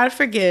okay. God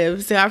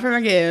forgives.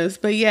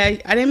 But yeah,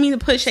 I didn't mean to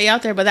put Shay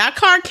out there, but that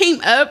car came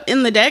up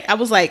in the deck. I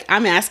was like,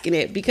 I'm asking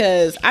it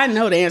because I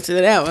know the answer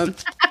to that one.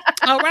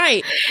 All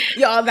right,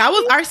 y'all, that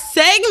was our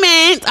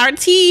segment, our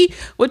tea,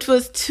 which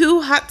was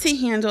too hot to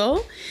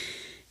handle.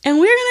 And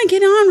we're going to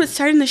get on with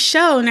starting the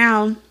show.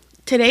 Now,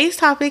 today's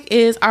topic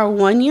is our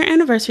 1-year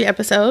anniversary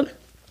episode.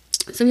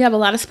 So we have a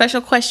lot of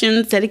special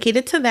questions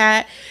dedicated to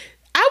that.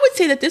 I would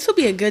say that this will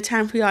be a good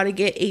time for y'all to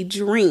get a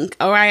drink.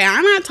 All right.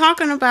 I'm not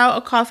talking about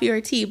a coffee or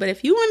a tea, but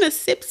if you want to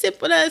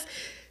sip with us,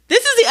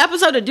 this is the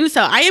episode to do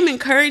so. I am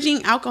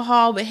encouraging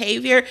alcohol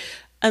behavior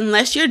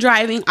unless you're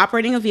driving,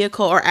 operating a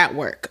vehicle, or at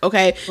work.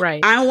 Okay.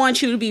 Right. I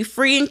want you to be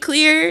free and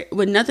clear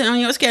with nothing on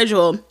your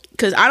schedule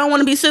because I don't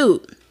want to be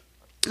sued.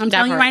 I'm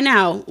telling you right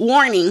now.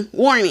 Warning. With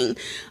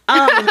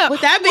that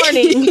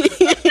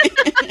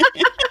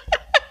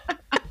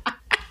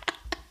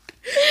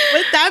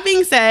with that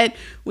being said,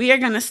 we are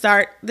going to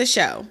start the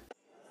show.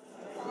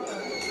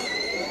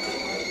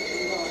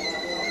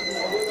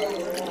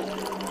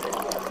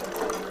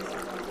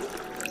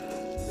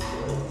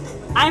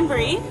 I'm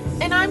Bree.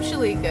 And I'm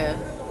Shalika.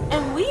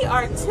 And we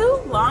are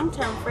two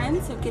long-term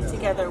friends who get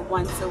together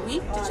once a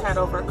week to chat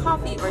over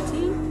coffee or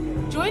tea.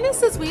 Join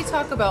us as we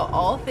talk about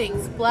all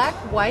things black,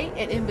 white,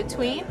 and in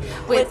between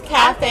with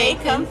Cafe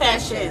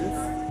Confessions.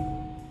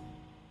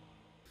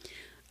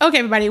 Okay,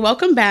 everybody,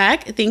 welcome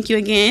back. Thank you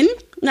again.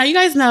 Now, you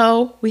guys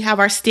know we have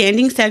our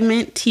standing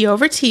segment, Tea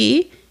Over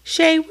Tea.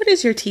 Shay, what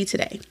is your tea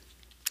today?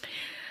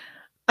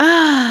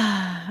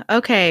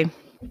 Okay.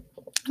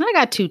 I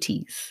got two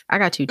teas.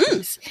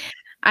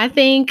 I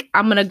think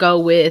I'm going to go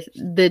with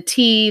the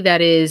tea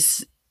that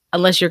is,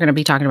 unless you're going to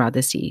be talking about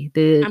this tea,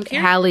 the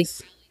Hallie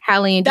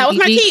and DDG. That was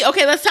my tea.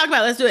 Okay, let's talk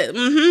about it. Let's do it.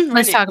 Mm-hmm.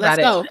 Let's talk about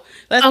it.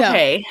 Let's go.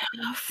 Okay.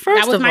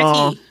 First of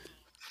all,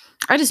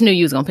 I just knew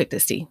you was going to pick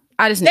this tea.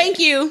 Thank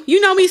you. You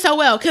know me so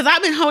well because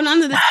I've been holding on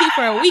to this tea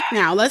for a week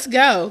now. Let's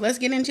go. Let's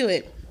get into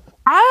it.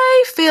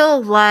 I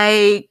feel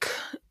like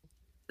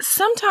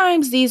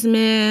sometimes these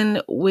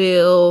men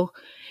will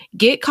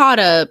get caught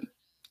up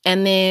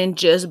and then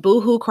just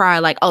boohoo cry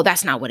like, oh,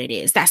 that's not what it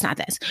is. That's not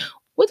this.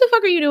 What the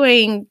fuck are you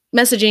doing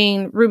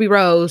messaging Ruby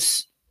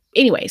Rose?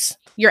 Anyways,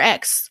 your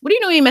ex. What are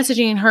you doing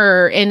messaging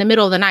her in the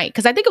middle of the night?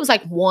 Because I think it was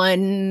like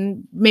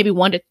 1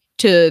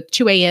 to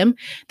 2 a.m.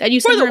 that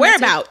you sent her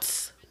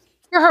whereabouts.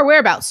 For her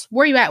whereabouts.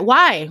 Where are you at?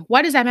 Why?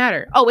 Why does that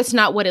matter? Oh, it's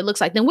not what it looks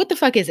like. Then what the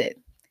fuck is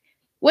it?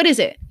 What is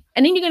it?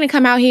 And then you're going to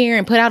come out here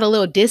and put out a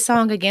little diss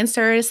song against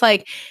her. It's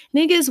like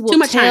niggas will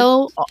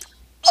tell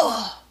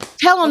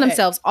on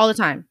themselves all the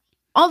time.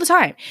 All the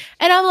time.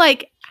 And I'm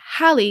like,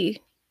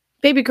 Hallie,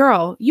 baby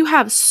girl, you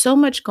have so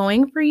much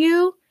going for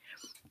you.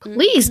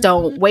 Please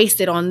don't waste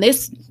it on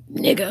this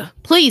nigga.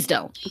 Please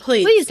don't.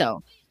 Please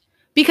don't.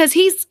 Because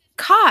he's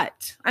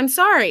caught. I'm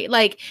sorry.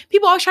 Like,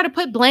 people always try to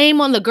put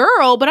blame on the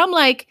girl, but I'm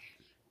like,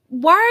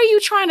 why are you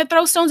trying to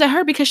throw stones at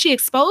her because she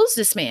exposed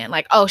this man?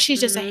 Like, oh,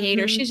 she's just a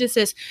hater. She's just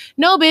this.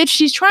 No, bitch,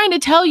 she's trying to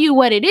tell you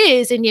what it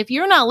is. And if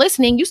you're not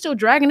listening, you still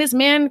dragging this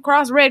man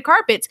across red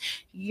carpets.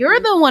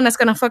 You're the one that's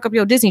going to fuck up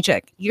your Disney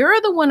check.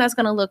 You're the one that's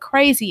going to look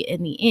crazy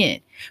in the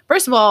end.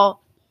 First of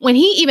all, when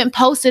he even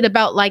posted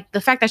about like the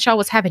fact that y'all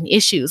was having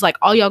issues, like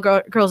all y'all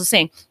girls are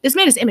saying, this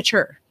man is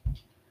immature.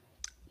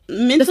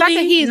 Mentally, the fact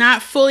that he's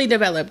not fully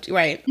developed,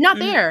 right? Not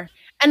there.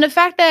 And the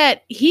fact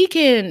that he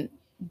can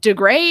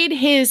degrade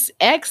his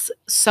ex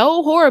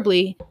so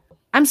horribly,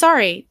 I'm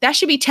sorry, that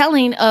should be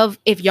telling of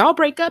if y'all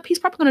break up, he's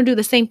probably going to do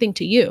the same thing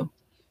to you.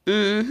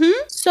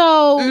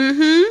 So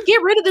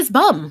get rid of this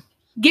bum.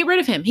 Get rid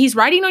of him. He's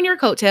riding on your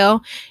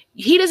coattail.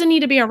 He doesn't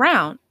need to be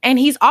around. And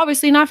he's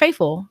obviously not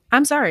faithful.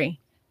 I'm sorry.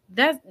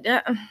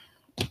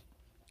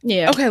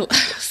 Yeah. Okay.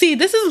 See,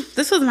 this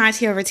was my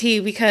tea over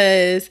tea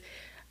because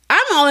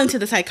I'm all into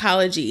the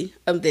psychology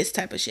of this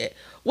type of shit.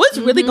 What's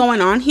really going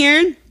on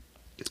here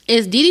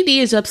is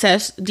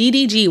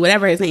DDG,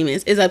 whatever his name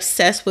is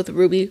obsessed with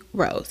Ruby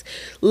Rose.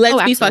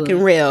 Let's be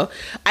fucking real.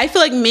 I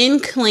feel like men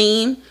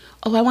claim,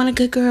 oh, I want a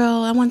good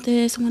girl. I want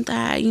this. I want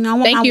that. You know, I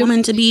want my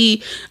woman to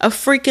be a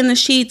freak in the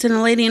sheets and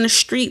a lady in the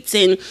streets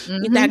and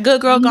that good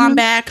girl gone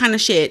bad kind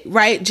of shit.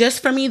 Right?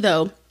 Just for me,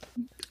 though.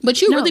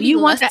 But you really be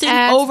lusting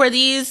over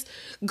these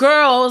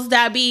girls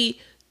that be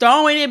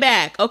throwing it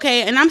back.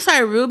 Okay? And I'm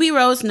sorry, Ruby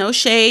Rose, no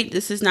shade.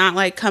 This is not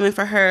like coming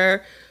for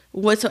her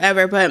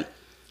whatsoever. But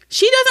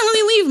she doesn't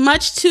really leave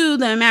much to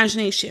the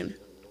imagination.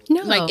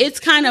 No. Like, it's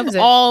kind of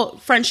all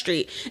Front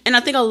Street. And I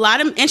think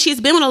and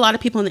she's been with a lot of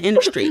people in the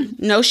industry.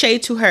 No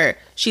shade to her.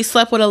 She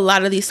slept with a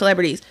lot of these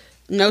celebrities.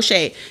 No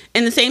shade.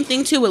 And the same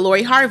thing, too, with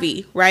Lori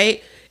Harvey,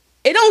 right?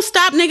 It don't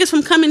stop niggas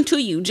from coming to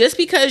you. Just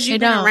because you've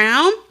been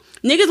around,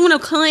 niggas want to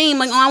claim,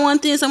 like, oh, I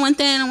want this, I want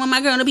that, I want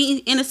my girl to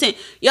be innocent.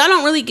 Y'all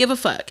don't really give a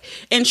fuck.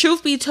 And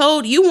truth be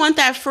told, you want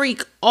that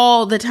freak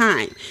all the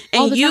time.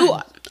 And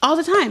all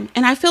the time.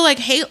 And I feel like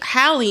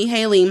Hallie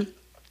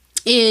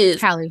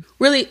is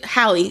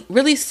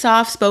really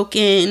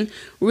soft-spoken,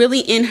 really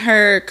in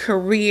her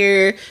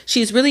career.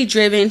 She's really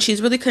driven. She's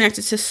really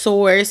connected to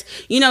source.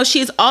 You know,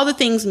 she's all the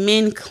things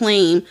men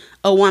claim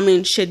a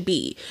woman should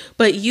be.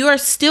 But you are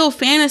still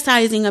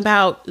fantasizing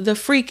about the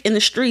freak in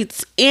the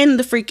streets and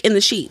the freak in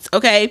the sheets,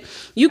 okay?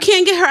 You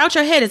can't get her out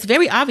your head. It's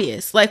very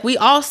obvious. Like, we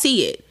all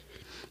see it.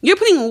 You're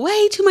putting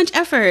way too much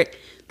effort.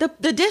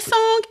 The diss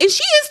song, and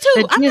she is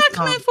too. I'm not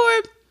coming for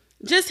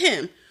just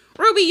him.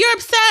 Ruby, you're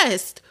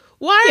obsessed.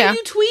 Why are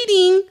you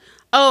tweeting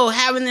oh,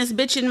 having this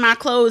bitch in my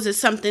clothes is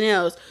something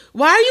else.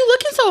 Why are you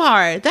looking so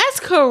hard? That's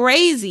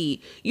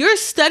crazy. You're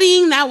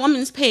studying that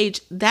woman's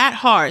page that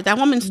hard, that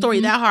woman's story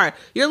that hard.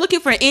 You're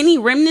looking for any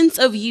remnants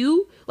of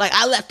you. Like,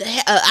 I left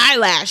an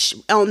eyelash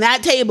on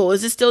that table.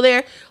 Is it still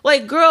there?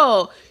 Like,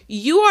 girl,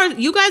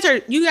 you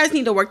guys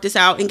need to work this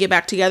out and get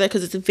back together,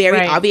 because it's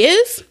very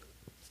obvious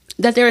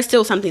that there is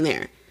still something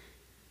there.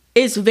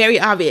 It's very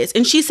obvious.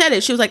 And she said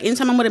it. She was like,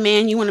 anytime I'm with a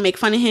man, you want to make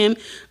fun of him.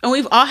 And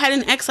we've all had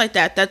an ex like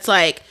that. That's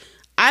like,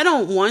 I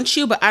don't want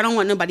you, but I don't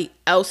want nobody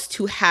else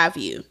to have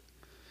you.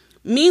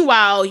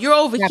 Meanwhile, you're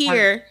over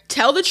here,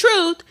 tell the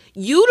truth,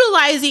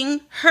 utilizing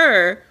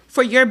her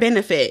for your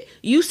benefit.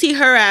 You see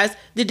her as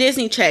the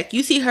Disney check.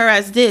 You see her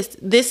as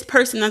this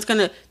person that's going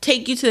to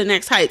take you to the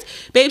next heights.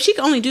 Babe, she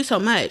can only do so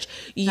much.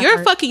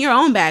 You're fucking your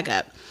own bag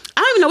up.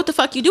 I don't even know what the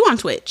fuck you do on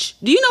Twitch.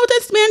 Do you know what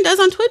this man does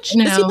on Twitch?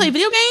 No. Does he play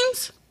video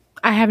games?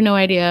 I have no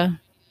idea.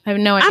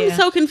 I'm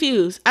so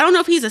confused. I don't know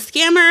if he's a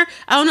scammer.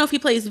 I don't know if he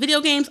plays video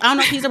games. I don't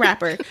know if he's a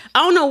rapper. I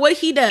don't know what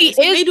he does. He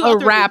is a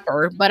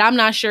rapper, but I'm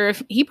not sure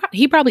if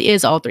he probably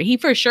is all three. He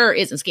for sure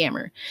is a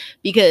scammer,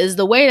 because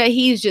the way that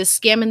he's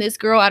just scamming this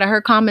girl out of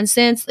her common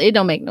sense, it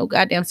don't make no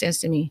goddamn sense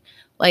to me.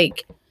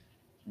 Like,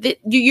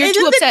 you're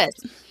too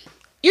obsessed.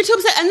 You're too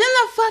upset. And then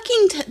the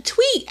fucking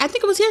tweet, I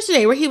think it was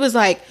yesterday, where he was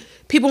like,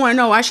 people want to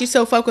know why she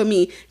so fuck with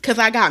me, because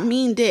I got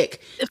mean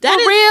dick. That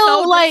is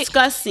so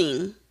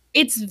disgusting.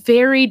 It's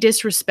very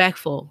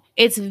disrespectful.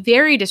 It's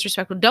very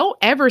disrespectful. Don't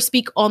ever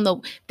speak on the...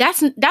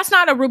 That's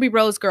not a Ruby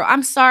Rose girl.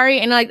 I'm sorry.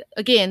 And like,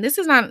 again, this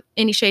is not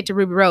any shade to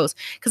Ruby Rose,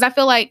 because I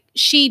feel like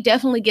she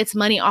definitely gets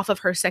money off of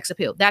her sex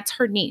appeal. That's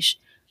her niche.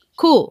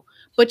 Cool.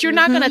 But you're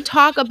not going to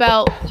talk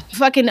about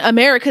fucking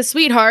America's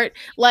sweetheart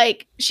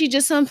like she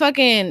just some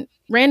fucking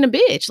random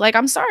bitch. Like,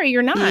 I'm sorry,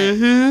 you're not.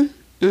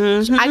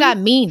 I got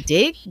mean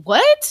dick.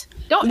 What?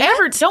 Don't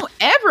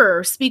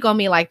ever speak on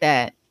me like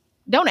that.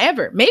 Don't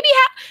ever. Maybe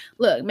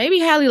maybe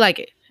Hallie like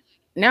it.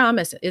 Now I'm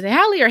messing. Is it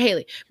Hallie or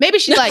Haley? Maybe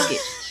she like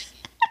it.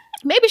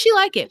 Maybe she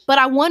like it. But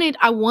I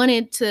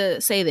wanted to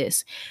say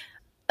this.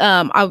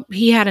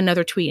 He had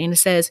another tweet, and it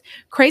says,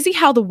 "Crazy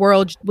how the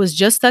world was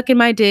just stuck in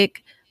my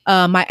dick,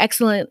 my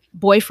excellent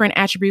boyfriend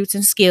attributes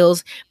and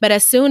skills, but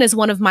as soon as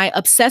one of my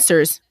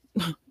obsessors,"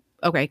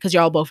 okay, because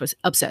y'all both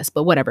obsessed,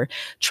 but whatever,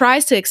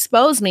 "tries to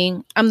expose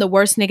me, I'm the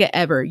worst nigga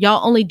ever.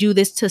 Y'all only do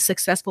this to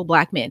successful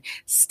black men."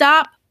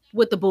 Stop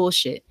with the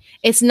bullshit.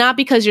 It's not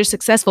because you're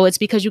successful. It's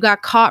because you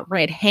got caught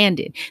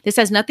red-handed. This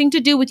has nothing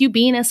to do with you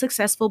being a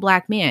successful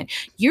black man.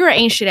 You're an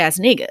ain't shit ass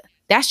nigga.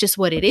 That's just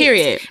what it is.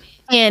 Period.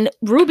 And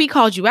Ruby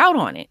called you out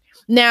on it.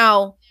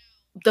 Now,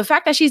 the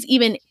fact that she's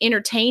even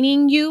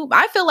entertaining you,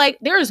 I feel like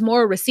there's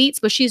more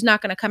receipts, but she's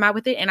not going to come out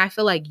with it. And I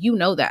feel like you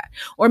know that.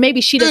 Or maybe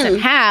she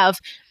doesn't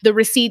have the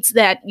receipts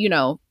that,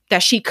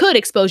 that she could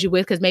expose you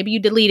with, because maybe you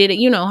deleted it.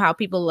 You know how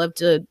people love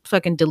to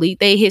fucking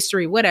delete their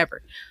history,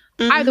 whatever.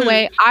 Either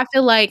way, I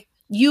feel like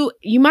you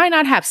might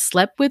not have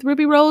slept with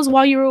Ruby Rose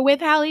while you were with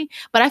Hallie,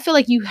 but I feel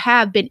like you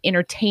have been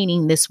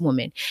entertaining this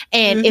woman.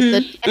 And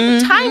if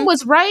the time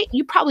was right,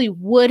 you probably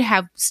would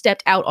have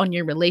stepped out on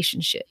your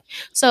relationship.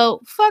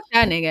 So fuck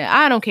that nigga.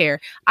 I don't care.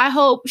 I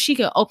hope she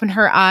can open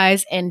her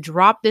eyes and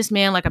drop this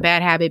man like a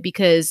bad habit,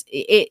 because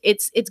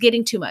it's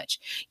getting too much.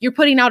 You're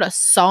putting out a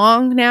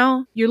song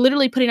now. You're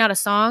literally putting out a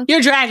song. You're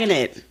dragging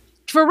it.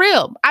 For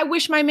real. I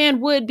wish my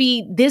man would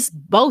be this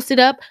boasted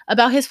up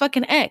about his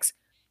fucking ex.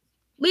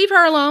 Leave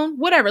her alone.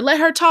 Whatever. Let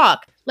her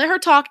talk.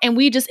 And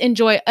we just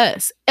enjoy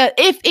us.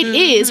 If it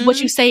is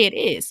what you say it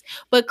is.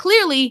 But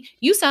clearly,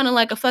 you sounding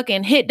like a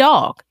fucking hit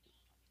dog.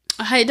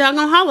 A hit dog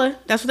gonna holler.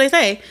 That's what they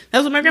say.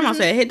 That's what my grandma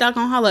said. Hit dog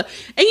gonna holler.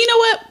 And you know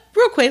what?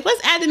 Real quick,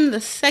 let's add in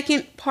the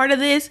second part of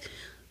this.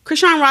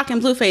 Krishan Rock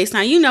and Blueface.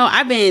 Now,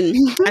 I've been,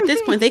 at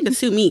this point, they could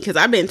sue me, because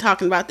I've been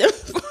talking about them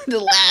for the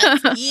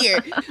last year.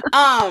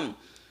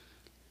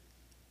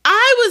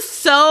 I was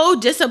so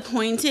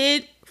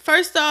disappointed.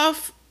 First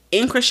off,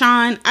 in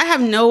Krishan, I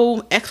have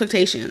no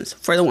expectations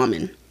for the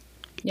woman.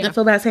 Yeah. I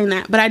feel bad saying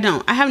that, but I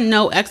don't. I have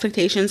no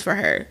expectations for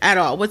her at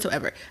all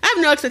whatsoever. I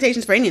have no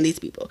expectations for any of these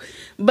people.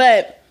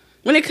 But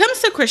when it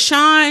comes to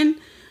Krishan,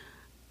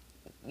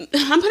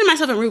 I'm putting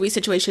myself in Ruby's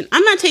situation.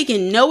 I'm not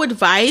taking no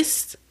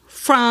advice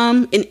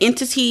from an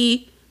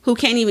entity who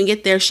can't even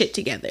get their shit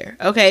together.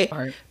 Okay?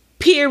 Right.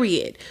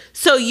 Period.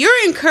 So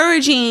you're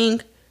encouraging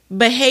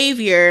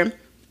behavior.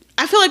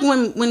 I feel like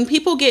when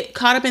people get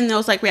caught up in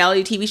those like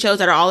reality TV shows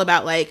that are all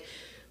about like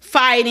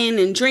fighting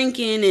and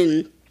drinking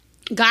and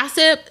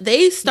gossip,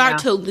 they start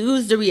to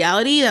lose the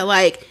reality that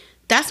like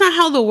that's not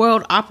how the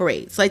world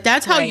operates. Like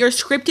that's how your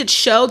scripted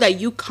show that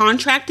you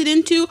contracted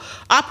into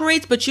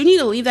operates, but you need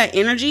to leave that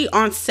energy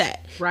on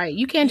set. Right.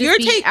 You can't just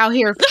be out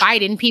here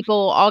fighting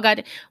people all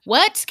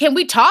what? Can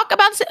we talk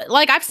about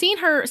like I've seen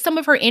some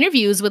of her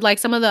interviews with like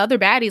some of the other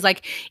baddies.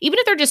 Like even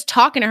if they're just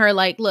talking to her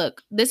like,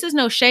 look, this is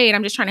no shade.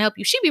 I'm just trying to help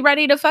you. She'd be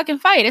ready to fucking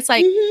fight. It's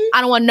like, I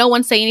don't want no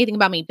one say anything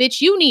about me.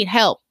 Bitch, you need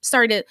help.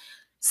 Sorry to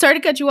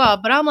cut you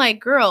off, but I'm like,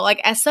 girl,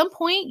 like at some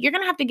point you're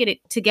going to have to get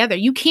it together.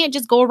 You can't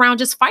just go around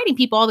just fighting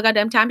people all the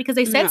goddamn time because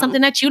they said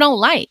something that you don't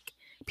like.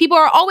 People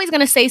are always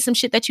going to say some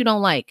shit that you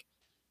don't like.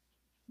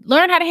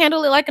 learn how to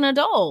handle it like an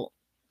adult.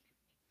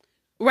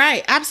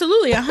 Right.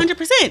 Absolutely.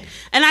 100%.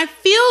 And I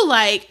feel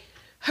like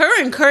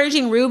her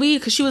encouraging Ruby,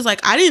 because she was like,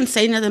 I didn't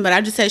say nothing, but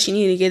I just said she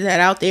needed to get that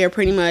out there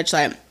pretty much.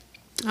 Like,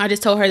 I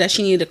just told her that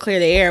she needed to clear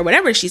the air,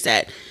 whatever she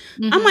said.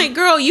 Mm-hmm. I'm like,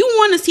 girl, you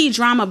want to see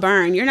drama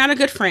burn. You're not a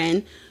good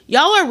friend.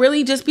 Y'all are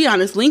really, just be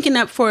honest, linking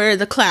up for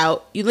the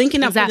clout. You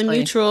linking up for the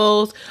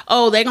mutuals.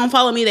 Oh, they gonna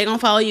follow me. They gonna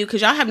follow you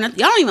because y'all have nothing.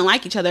 Y'all don't even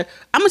like each other.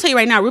 I'm gonna tell you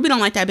right now, Ruby don't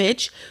like that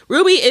bitch.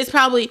 Ruby is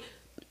probably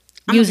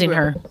using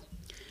her.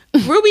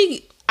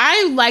 Ruby,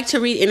 I like to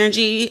read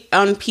energy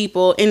on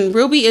people, and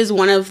Ruby is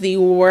one of the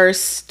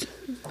worst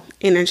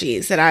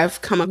energies that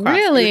I've come across.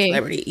 Really? In a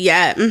celebrity.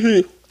 Yeah.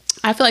 Mm-hmm.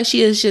 I feel like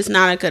she is just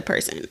not a good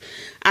person.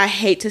 I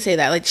hate to say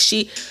that. Like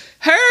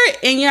her,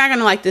 and you're not going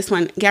to like this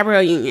one,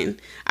 Gabrielle Union.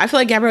 I feel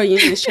like Gabrielle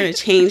Union is trying to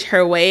change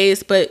her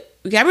ways, but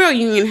Gabrielle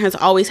Union has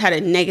always had a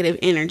negative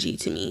energy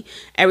to me.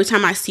 Every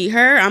time I see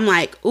her, I'm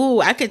like, ooh,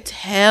 I could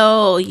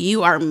tell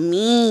you are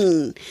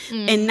mean.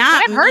 And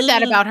not I've heard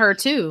that about her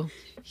too.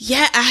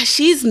 Yeah,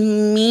 she's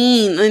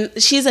mean.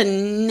 And she's a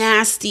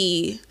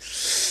nasty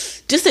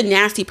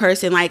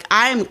person. Like,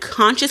 I'm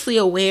consciously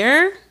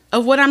aware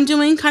of what I'm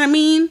doing kind of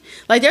mean.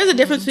 Like, there's a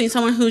difference between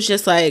someone who's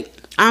just like,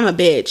 I'm a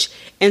bitch,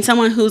 and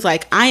someone who's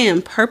like, I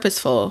am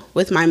purposeful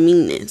with my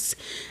meanness.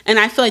 And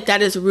I feel like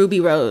that is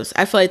Ruby Rose.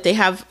 I feel like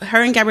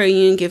her and Gabrielle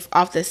Union give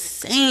off the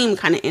same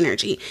kind of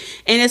energy.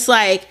 And it's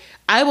like,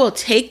 I will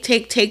take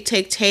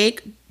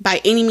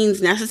by any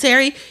means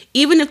necessary,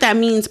 even if that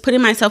means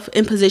putting myself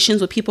in positions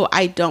with people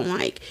I don't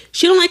like.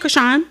 She don't like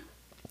Krishan.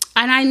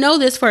 And I know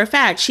this for a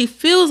fact. She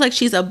feels like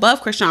she's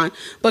above Krishan,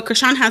 but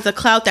Krishan has a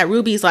clout that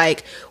Ruby's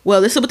like,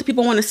 well, this is what the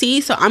people want to see,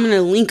 so I'm going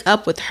to link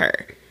up with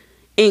her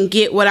and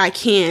get what I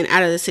can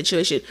out of the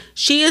situation.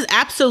 She is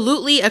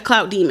absolutely a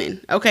clout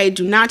demon. Okay,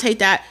 do not take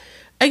that.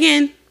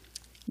 Again,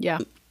 yeah.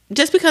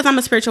 Just because I'm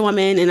a spiritual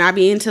woman and I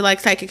be into like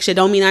psychic shit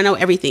don't mean I know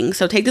everything.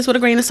 So take this with a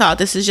grain of salt.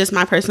 This is just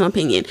my personal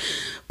opinion.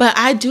 But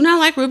I do not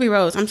like Ruby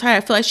Rose. I'm sorry.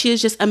 I feel like she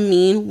is just a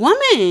mean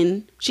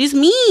woman. She's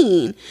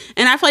mean.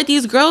 And I feel like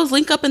these girls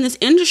link up in this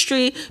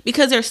industry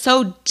because they're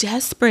so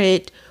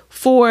desperate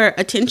for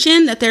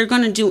attention that they're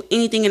going to do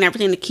anything and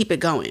everything to keep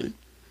it going.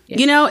 Yeah.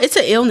 You know, it's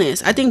an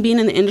illness. I think being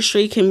in the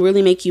industry can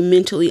really make you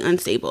mentally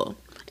unstable.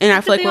 And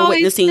I feel like we're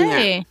witnessing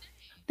that.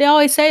 They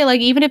always say,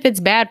 like, even if it's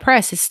bad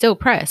press, it's still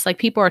press. Like,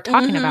 people are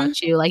talking about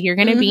you. Like, you're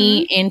going to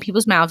be in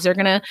people's mouths. They're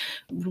going to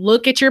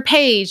look at your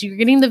page. You're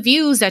getting the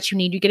views that you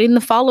need. You're getting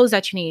the follows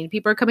that you need.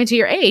 People are coming to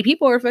your aid.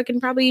 People are fucking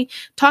probably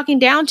talking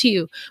down to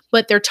you,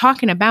 but they're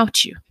talking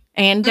about you.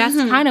 And that's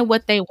kind of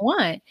what they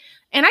want.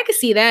 And I could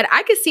see that.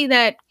 I could see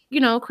that, you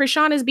know,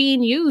 Krishan is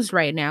being used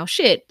right now.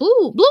 Shit,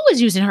 Blue is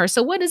using her.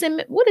 So what does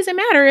it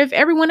matter if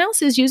everyone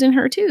else is using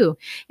her too?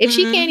 If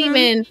she can't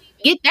even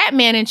get that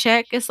man in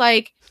check, it's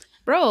like,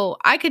 bro,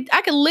 I could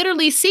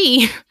literally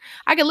see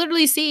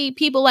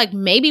people like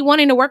maybe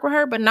wanting to work with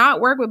her, but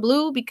not work with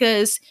Blue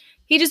because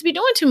he just be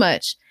doing too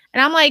much.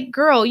 And I'm like,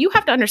 girl, you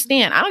have to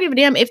understand. I don't give a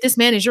damn if this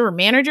man is your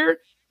manager.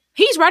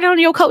 He's right on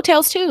your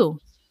coattails too.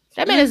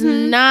 That man is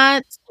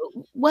not.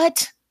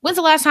 What? When's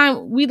the last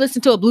time we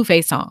listened to a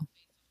Blueface song?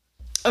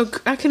 Oh,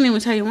 I couldn't even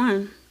tell you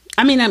one.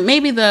 I mean,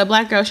 maybe the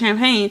Black Girl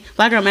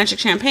Magic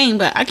Champagne,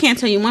 but I can't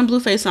tell you one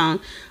Blueface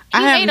song.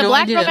 I have no idea.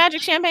 Black Girl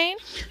Magic Champagne?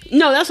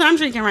 No, that's what I'm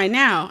drinking right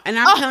now. And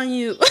I'm telling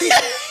you.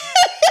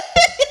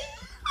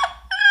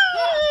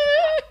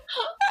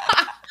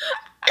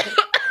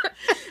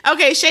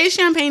 Okay, Shay's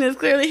champagne is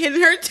clearly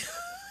hitting her too.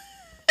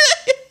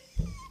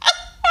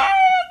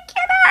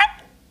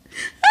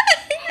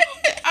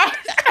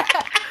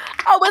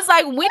 I was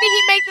like, when did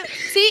he make this?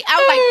 See, I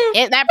was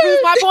like, that proves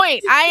my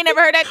point. I ain't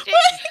never heard that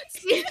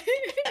shit.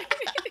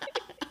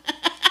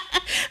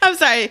 I'm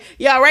sorry,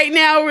 y'all. Right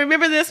now,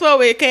 remember this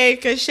moment, okay?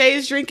 Because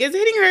Shay's drink is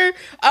hitting her.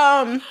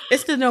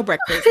 It's the no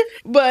breakfast,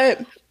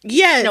 but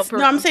yes, no,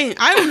 I'm saying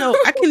I don't know.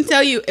 I can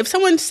tell you if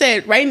someone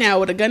said right now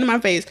with a gun in my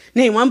face,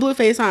 name one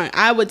Blueface song,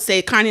 I would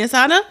say Carne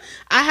Asada.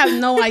 I have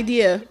no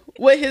idea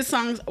what his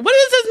songs. What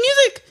is this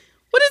music?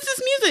 What is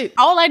this music?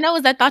 All I know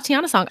is that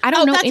Tatiana song. I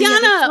don't know any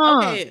other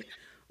song. Okay.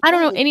 I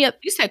don't know any other.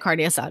 You said Carne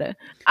Asada.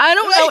 I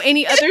don't know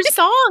any other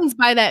songs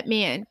by that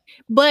man.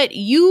 But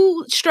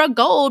you struck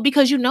gold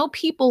because you know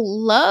people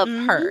love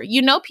her.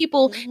 You know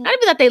people, not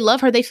even that they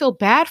love her, they feel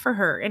bad for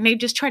her. And they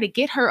just try to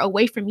get her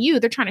away from you.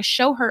 They're trying to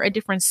show her a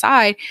different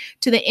side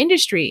to the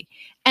industry.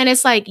 And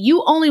it's like,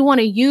 you only want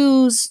to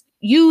use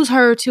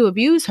her to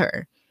abuse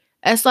her.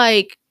 It's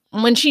like,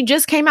 when she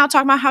just came out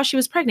talking about how she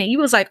was pregnant, you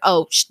was like,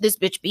 oh, this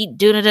bitch be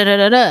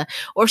da-da-da-da-da.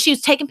 Or she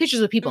was taking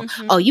pictures with people.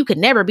 Oh, you could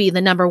never be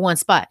the number one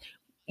spot.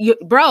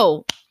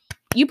 Bro,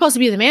 you're supposed to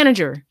be the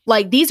manager.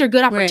 Like, these are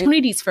good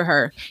opportunities for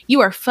her.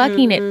 You are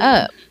fucking it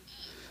up.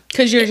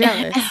 Because you're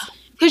jealous.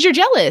 Because you're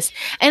jealous.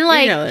 And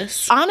like,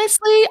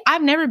 honestly,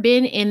 I've never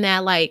been in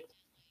that like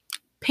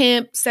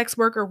pimp sex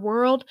worker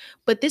world,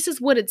 but this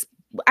is what it's,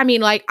 I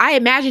mean, like, I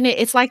imagine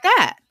it's like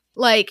that.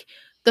 Like,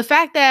 the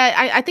fact that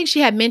I think she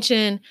had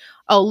mentioned,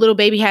 oh, Lil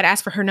Baby had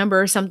asked for her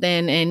number or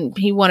something and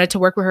he wanted to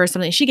work with her or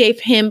something. She gave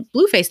him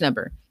Blueface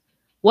number.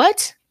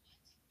 What?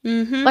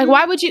 Mm-hmm. Like,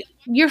 why would you?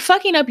 You're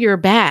fucking up your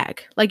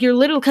bag. Like, you're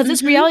literally, because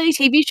this reality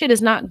TV shit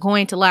is not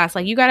going to last.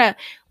 Like, you gotta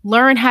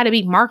learn how to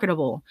be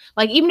marketable.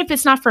 Like, even if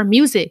it's not for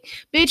music,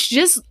 bitch,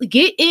 just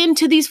get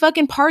into these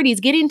fucking parties.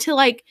 Get into,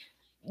 like,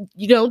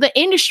 the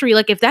industry.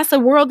 Like, if that's the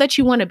world that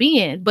you want to be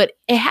in, but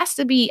it has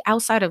to be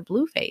outside of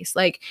Blueface.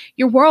 Like,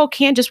 your world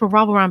can't just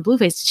revolve around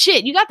Blueface.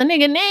 Shit, you got the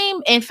nigga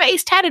name and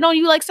face tatted on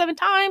you like 7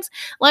 times.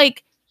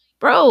 Like,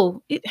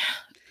 bro.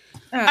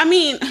 I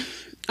mean,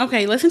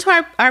 okay, listen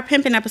to our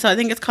pimping episode. I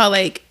think it's called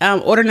like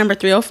Order Number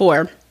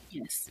 304.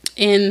 Yes.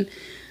 And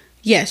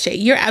yes, Shay,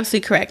 you're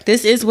absolutely correct.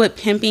 This is what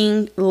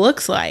pimping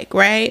looks like,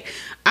 right?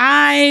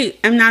 I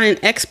am not an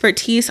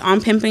expertise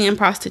on pimping and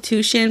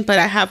prostitution, but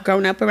I have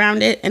grown up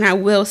around it. And I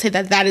will say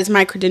that that is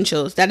my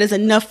credentials. That is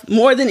enough,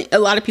 more than a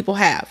lot of people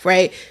have,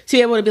 right? To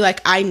be able to be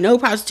like, I know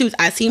prostitutes.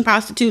 I've seen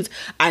prostitutes.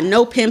 I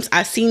know pimps.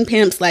 I've seen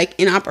pimps like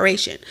in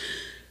operation.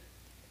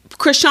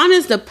 Chrisean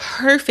is the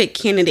perfect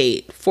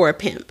candidate for a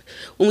pimp.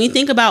 When we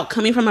think about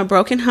coming from a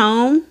broken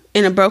home,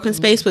 in a broken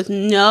space with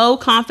no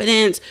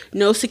confidence,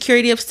 no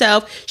security of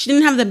self, she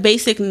didn't have the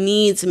basic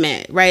needs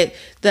met, right?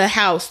 The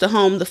house, the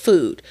home, the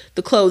food,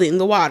 the clothing,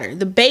 the water,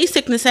 the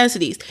basic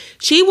necessities.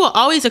 She will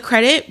always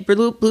accredit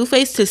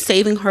Blueface to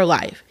saving her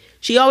life.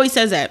 She always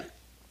says that.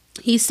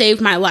 He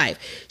saved my life.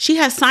 She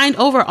has signed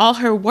over all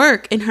her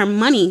work and her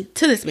money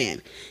to this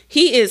man.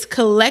 He is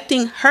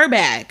collecting her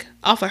bag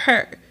off of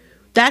her.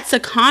 That's a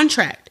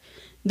contract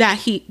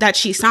that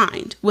she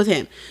signed with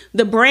him.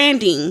 The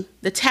branding,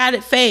 the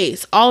tatted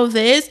face, all of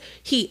this,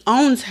 he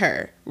owns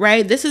her,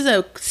 right? This is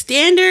a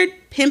standard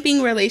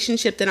pimping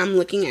relationship that I'm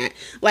looking at.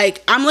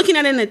 Like, I'm looking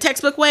at it in a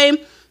textbook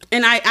way,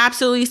 and I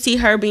absolutely see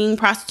her being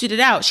prostituted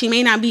out. She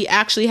may not be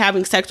actually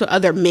having sex with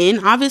other men,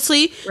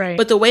 obviously, right,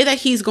 but the way that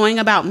he's going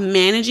about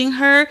managing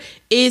her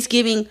is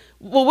giving,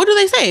 well, what do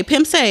they say?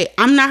 Pimps say,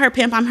 I'm not her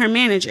pimp, I'm her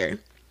manager.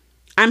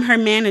 I'm her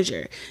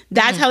manager.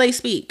 That's how they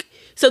speak.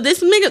 So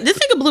this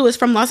nigga Blue is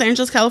from Los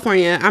Angeles,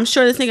 California. I'm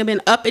sure this nigga been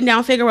up and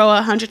down Figueroa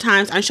 100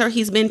 times. I'm sure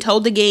he's been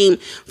told the game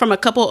from a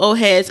couple old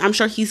heads. I'm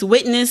sure he's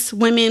witnessed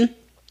women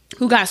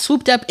who got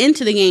swooped up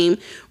into the game,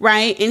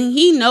 right? And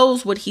he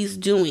knows what he's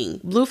doing.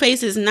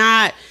 Blueface is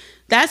not,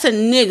 that's a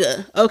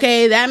nigga,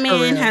 okay? That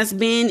man has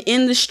been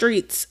in the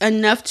streets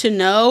enough to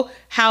know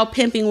how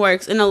pimping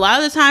works. And a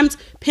lot of the times,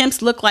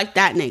 pimps look like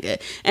that nigga.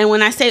 And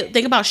when I say,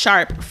 think about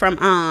Sharp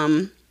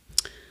from,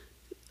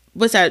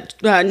 what's that,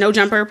 No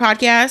Jumper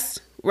podcast,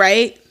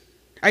 right?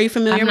 Are you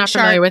familiar I'm not with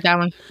Sharp? familiar with that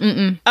one.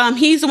 Mm-mm.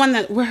 He's the one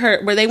that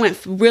where they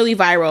went really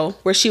viral,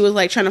 where she was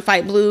like trying to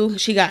fight Blue.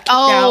 She got kicked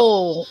out.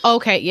 Oh,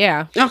 okay,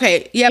 yeah.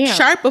 Okay, yep. Yeah.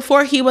 Sharp,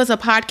 before he was a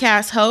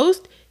podcast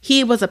host,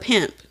 he was a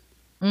pimp.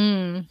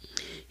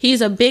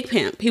 He's a big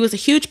pimp. He was a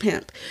huge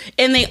pimp.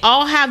 And they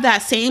all have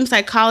that same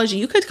psychology.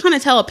 You could kind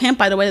of tell a pimp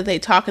by the way that they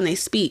talk and they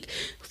speak.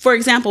 For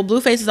example,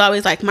 Blueface is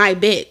always like, my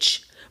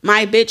bitch.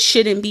 My bitch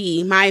shouldn't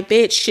be. My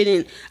bitch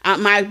shouldn't.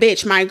 My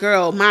bitch, my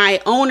girl,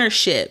 my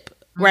ownership.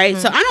 Right?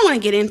 So I don't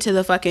want to get into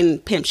the fucking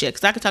pimp shit,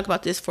 because I could talk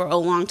about this for a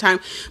long time.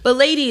 But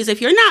ladies,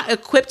 if you're not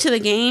equipped to the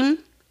game,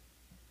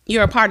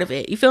 you're a part of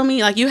it. You feel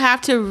me? Like, you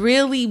have to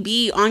really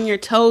be on your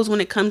toes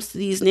when it comes to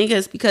these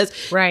niggas, because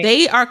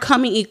they are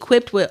coming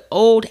equipped with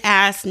old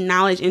ass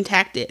knowledge and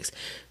tactics.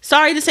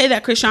 Sorry to say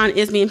that Chrisean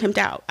is being pimped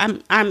out.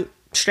 I'm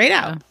straight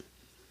out.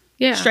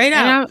 Yeah. Straight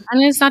out.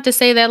 And it's not to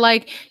say that,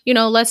 like,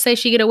 let's say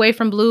she get away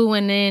from Blue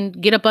and then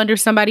get up under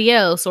somebody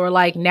else, or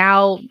like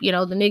now, the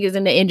niggas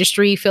in the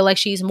industry feel like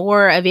she's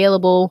more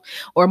available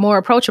or more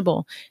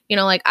approachable.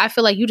 Like, I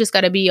feel like you just got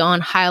to be on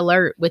high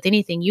alert with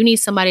anything. You need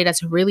somebody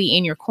that's really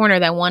in your corner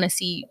that wants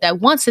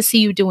to see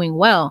you doing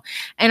well.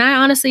 And I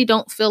honestly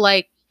don't feel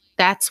like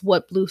that's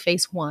what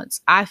Blueface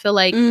wants. I feel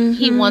like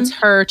he wants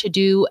her to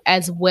do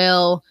as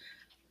well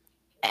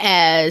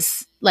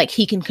as like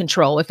he can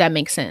control, if that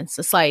makes sense.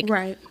 It's like,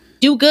 right.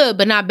 Do good,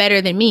 but not better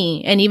than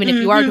me. And even if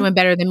you are doing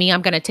better than me,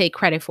 I'm going to take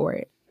credit for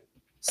it.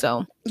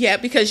 So. Yeah,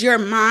 because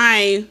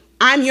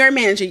I'm your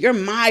manager. You're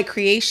my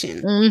creation.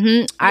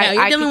 Yeah,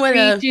 I could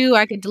create you.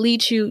 I could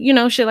delete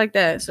you, shit like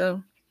that.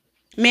 So.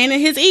 Man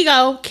and his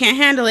ego can't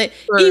handle it.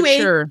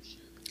 Anyway,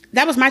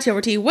 that was my T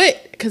over T.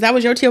 What? Because that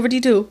was your T over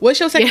T too.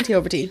 What's your second T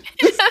over T?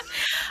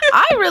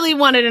 I really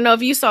wanted to know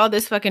if you saw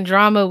this fucking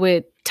drama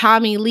with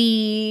Tommy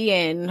Lee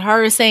and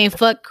her saying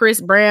fuck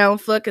Chris Brown,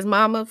 fuck his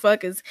mama,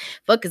 fuck his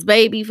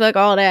baby, fuck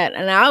all that.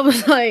 And I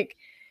was like,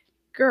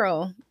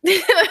 girl, I'm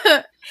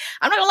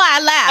not gonna lie,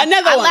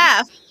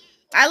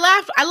 I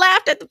laughed. I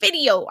laughed at the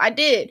video. I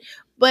did.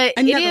 But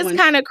it is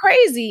kind of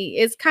crazy.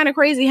 It's kind of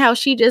crazy how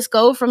she just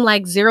go from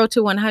like 0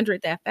 to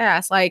 100 that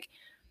fast. Like,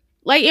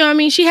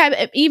 she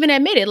had even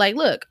admitted, like,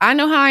 look, I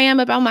know how I am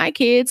about my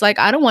kids. Like,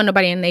 I don't want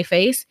nobody in their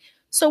face.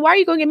 So why are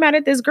you going to get mad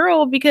at this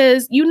girl?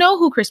 Because you know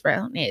who Chris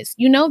Brown is.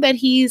 You know that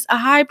he's a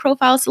high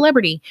profile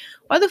celebrity.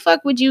 Why the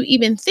fuck would you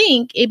even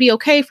think it'd be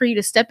okay for you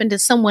to step into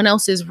someone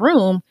else's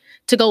room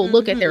to go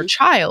look at their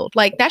child?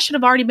 Like, that should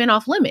have already been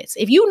off limits.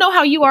 If you know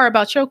how you are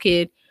about your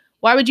kid,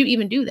 why would you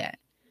even do that?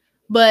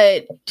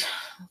 But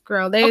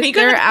girl, they're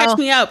out. Catch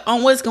me up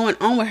on what's going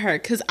on with her.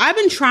 Because I've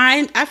been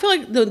trying. I feel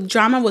like the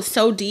drama was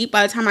so deep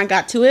by the time I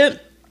got to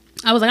it.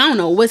 I was like, I don't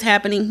know what's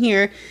happening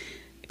here.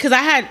 Because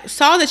I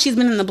saw that she's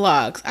been in the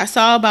blogs. I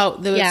saw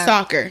about the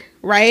stalker,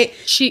 right?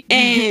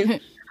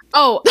 And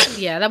oh,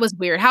 yeah, that was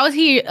weird. How is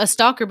he a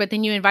stalker, but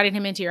then you invited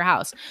him into your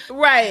house?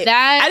 Right.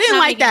 I didn't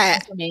like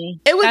that.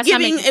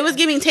 It was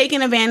giving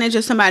taking advantage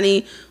of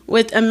somebody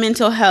with a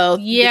mental health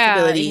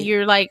disability.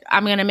 You're like,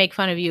 I'm going to make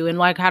fun of you. And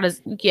like, I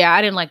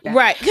didn't like that.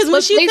 Right. Because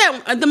when she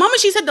said, the moment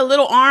she said the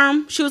little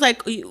arm, she was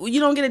like, you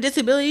don't get a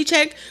disability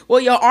check?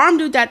 Well, your arm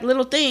do that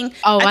little thing.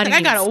 Oh,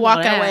 I got to walk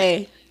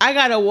away.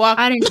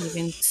 I didn't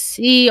even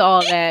see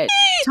all that.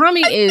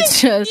 Tommy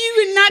is just. You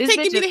would not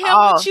taking me to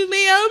hell with you,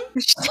 ma'am.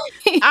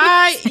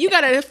 You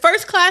got a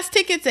first class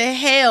ticket to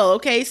hell,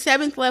 okay?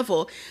 7th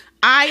level.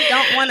 I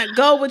don't want to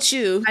go with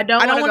you. I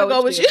don't want to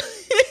go with you.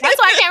 That's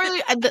why I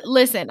can't really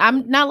listen.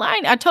 I'm not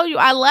lying. I told you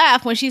I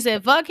laughed when she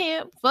said "fuck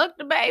him, fuck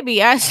the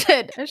baby." I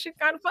said that shit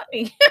kind of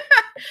funny.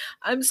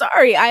 I'm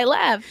sorry, I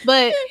laughed,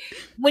 but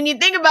when you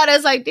think about it,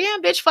 it's like,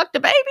 damn, bitch, fuck the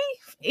baby.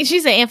 And she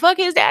said, and fuck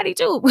his daddy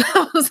too.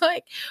 I was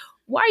like,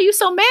 why are you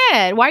so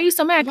mad? Why are you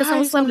so mad? Because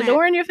someone slammed the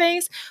door in your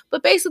face?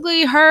 But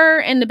basically,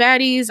 her and the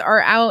baddies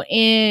are out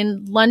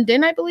in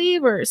London, I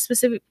believe, or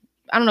specific.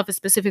 I don't know if it's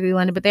specifically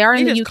London, but they are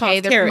in the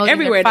UK. They're promoting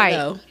everywhere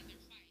their fight.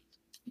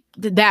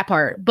 That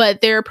part.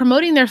 But they're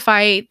promoting their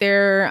fight.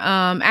 They're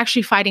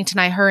actually fighting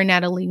tonight, her and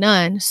Natalie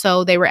Nunn.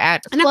 So they were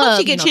at the club. I hope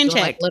she get chin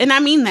checked. And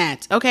I mean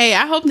that. Okay.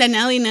 I hope that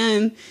Natalie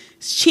Nunn's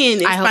chin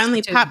is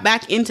finally popped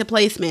back into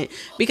placement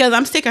because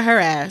I'm sick of her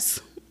ass.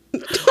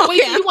 Wait,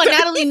 you want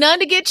Natalie Nunn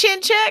to get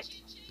chin checked?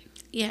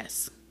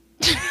 Yes.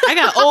 I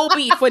got old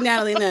beef with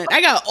Natalie Nunn. I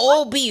got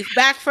old beef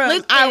back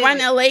from I Run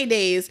LA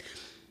days.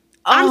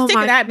 I'm sick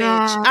of that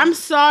bitch. I'm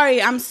sorry.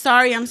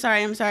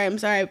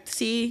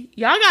 See,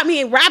 y'all got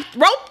me roped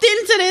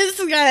into this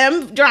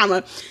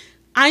drama.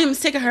 I am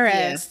sick of her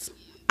ass.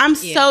 I'm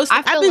so sick.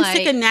 I've been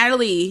sick of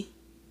Natalie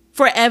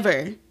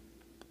forever.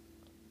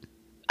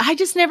 I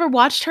just never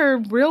watched her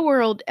Real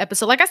World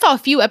episode. Like, I saw a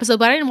few episodes,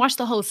 but I didn't watch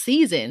the whole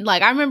season.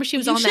 Like, I remember she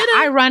was on that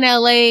I Run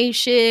LA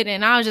shit,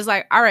 and I was just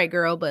like, all right,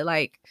 girl, but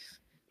like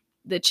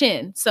the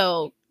chin.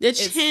 So the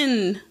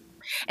chin.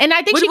 And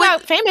I think she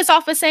got famous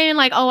off of saying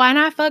like, oh, and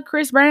I fuck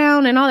Chris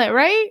Brown and all that,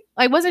 right?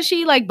 Like, wasn't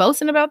she like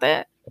boasting about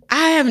that?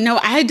 I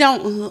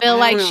don't feel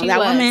like that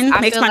woman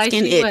makes my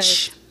skin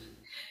itch.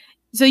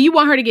 So you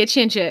want her to get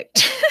chin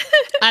checked?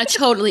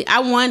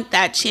 I want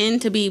that chin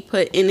to be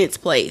put in its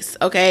place.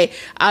 Okay.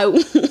 I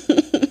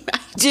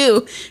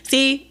do.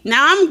 See,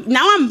 now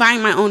I'm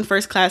buying my own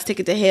first class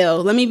ticket to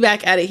hell. Let me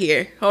back out of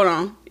here. Hold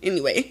on.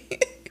 Anyway,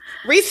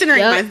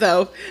 recentering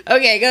myself.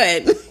 Okay, go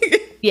ahead.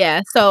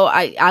 Yeah, so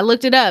I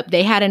looked it up.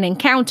 They had an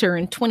encounter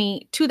in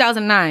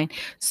 2009.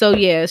 So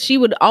yeah, she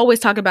would always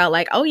talk about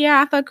like, oh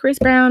yeah, I fuck Chris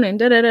Brown and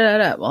da da da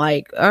da.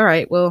 Like, all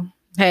right, well,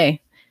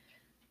 hey,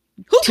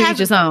 who has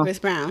Chris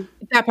Brown?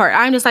 That part,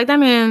 I'm just like, that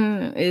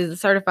man is a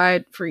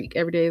certified freak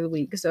every day of the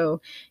week.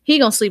 So he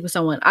gonna sleep with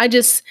someone. I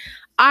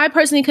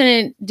personally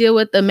couldn't deal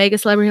with the mega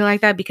celebrity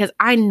like that because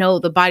I know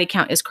the body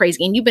count is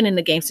crazy. And you've been in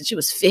the game since you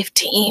was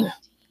 15.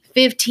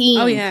 15.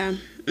 Oh yeah.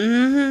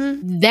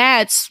 Mm-hmm.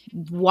 That's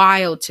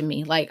wild to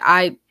me. Like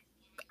I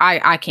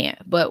can't,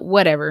 but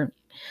whatever.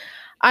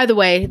 Either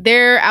way,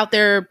 they're out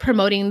there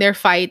promoting their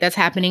fight that's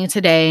happening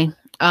today.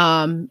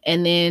 And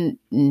then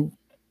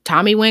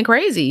Tommy went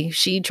crazy.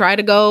 She tried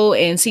to go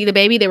and see the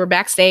baby. They were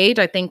backstage.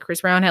 I think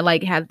Chris Brown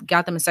had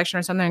got them a section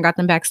or something and got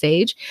them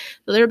backstage.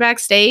 So they were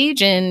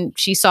backstage and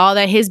she saw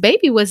that his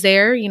baby was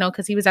there,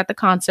 because he was at the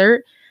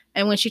concert.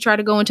 And when she tried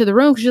to go into the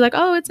room, she's like,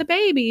 oh, it's a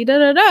baby, da,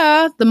 da,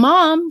 da. The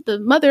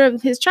mother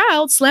of his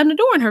child slammed the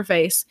door in her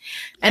face.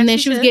 And then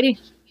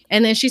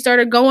and then she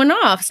started going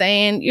off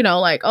saying,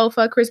 like, oh,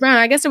 fuck Chris Brown.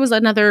 I guess there was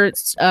another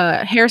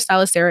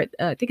hairstylist there.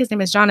 I think his name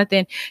is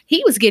Jonathan.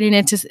 He was getting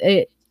I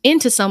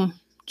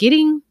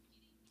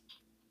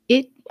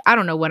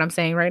don't know what I'm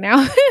saying right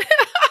now.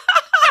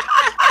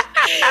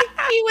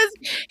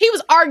 He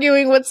was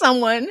arguing with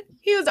someone.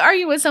 He was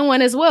arguing with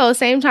someone as well,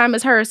 same time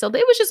as her. So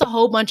it was just a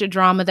whole bunch of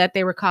drama that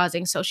they were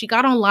causing. So she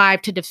got on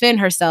live to defend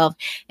herself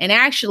and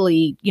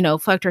actually,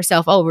 fucked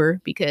herself over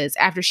because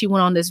after she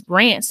went on this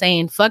rant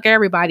saying, fuck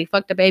everybody,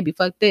 fuck the baby,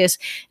 fuck this.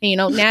 And,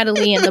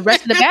 Natalie and the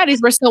rest of the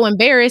baddies were so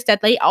embarrassed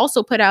that they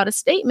also put out a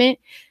statement.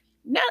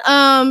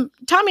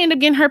 Tommy ended up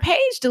getting her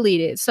page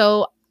deleted.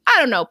 So I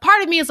don't know.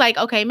 Part of me is like,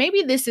 okay,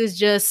 maybe this is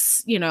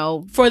just,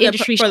 for the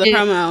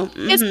promo.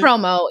 Mm-hmm. It's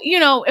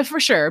promo, for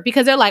sure.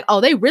 Because they're like,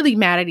 oh, they really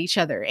mad at each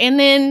other. And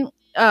then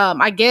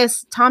I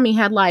guess Tommy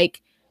had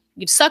like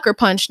sucker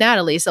punched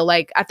Natalie. So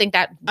like, I think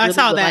that really I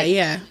saw that.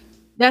 Yeah.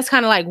 That's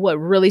kind of like what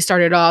really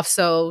started off.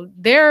 So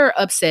they're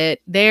upset.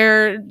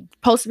 They're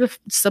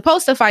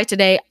supposed to fight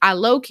today. I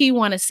low key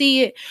want to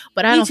see it,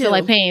 but I don't feel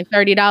like paying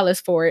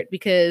 $30 for it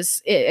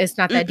because it's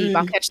not that deep.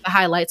 I'll catch the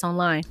highlights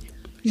online.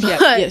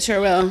 Yeah,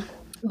 sure will.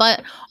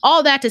 But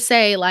all that to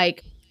say,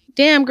 like,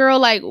 damn, girl,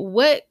 like,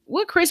 what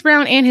Chris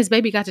Brown and his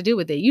baby got to do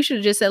with it? You should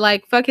have just said,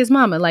 like, fuck his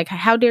mama. Like,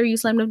 how dare you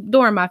slam the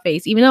door in my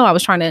face, even though I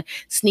was trying to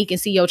sneak and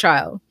see your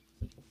child.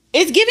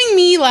 It's giving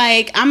me,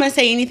 like, I'm going to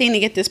say anything to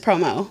get this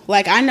promo.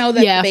 Like, I know that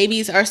the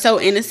babies are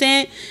so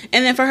innocent.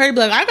 And then for her to be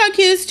like, I got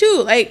kids,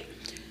 too. Like,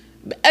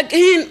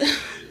 again,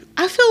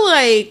 I feel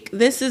like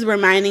this is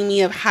reminding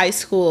me of high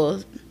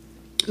school.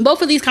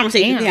 Both of these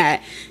conversations we had,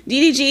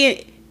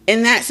 DDG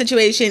in that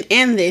situation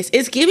and this,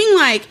 it's giving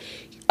like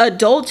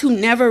adults who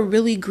never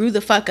really grew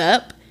the fuck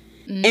up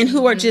and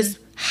who are just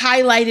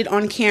highlighted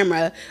on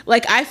camera.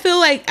 Like, I feel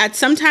like at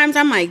sometimes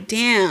I'm like,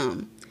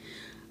 damn,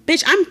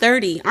 bitch, I'm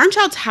 30. Aren't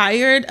y'all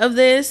tired of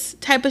this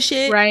type of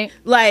shit? Right.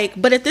 Like,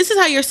 but if this is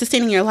how you're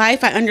sustaining your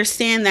life, I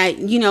understand that,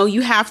 you know,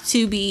 you have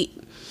to be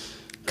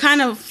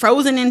kind of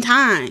frozen in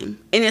time.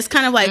 And it's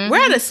kind of like,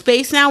 we're at a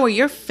space now where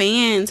your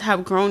fans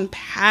have grown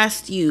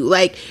past you.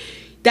 Like,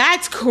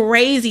 that's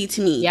crazy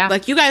to me. Yeah.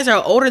 Like, you guys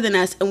are older than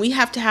us and we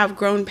have to have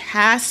grown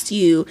past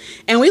you.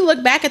 And we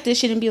look back at this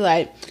shit and be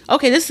like,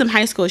 okay, this is some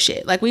high school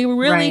shit. Like, we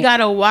really got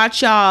to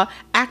watch y'all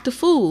act a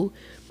fool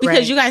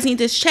because you guys need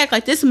this check.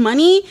 Like, this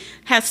money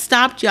has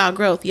stopped y'all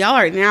growth. Y'all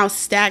are now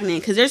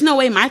stagnant because there's no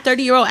way my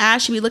 30-year-old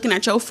ass should be looking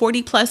at your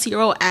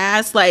 40-plus-year-old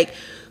ass. Like,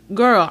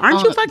 girl,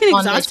 aren't you fucking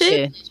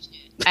exhausted?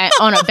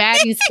 On a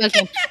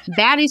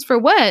baddies for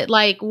what?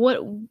 Like,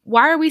 what?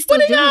 Why are we still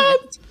doing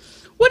it?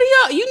 What are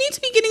y'all? You need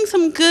to be getting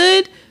some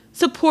good,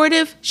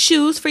 supportive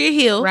shoes for your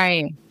heels.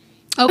 Right.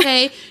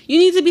 Okay. You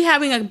need to be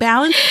having a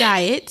balanced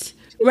diet.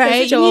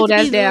 Right. You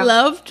need to be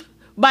loved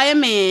by a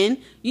man.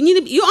 You need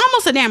to be, you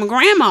almost a damn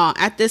grandma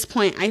at this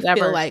point, I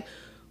feel like.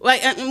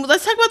 Like,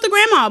 let's talk about the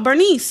grandma,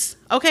 Bernice.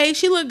 Okay.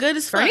 She looked good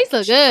as fuck. Bernice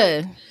looked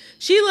good.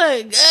 She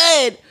looked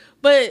good.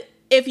 But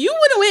if you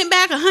would have went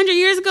back 100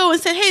 years ago and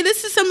said, hey,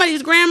 this is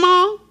somebody's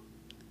grandma,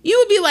 you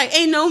would be like,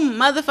 ain't no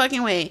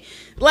motherfucking way.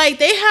 Like,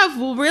 they have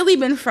really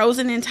been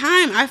frozen in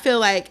time, I feel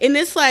like. And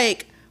it's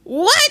like,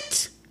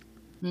 what?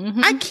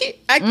 I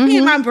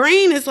can't. My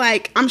brain is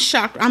like, I'm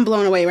shocked. I'm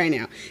blown away right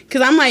now.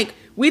 Because I'm like,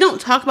 we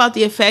don't talk about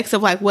the effects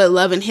of like what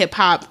love and hip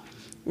hop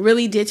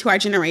really did to our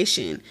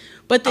generation.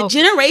 But the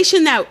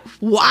generation that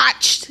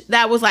watched,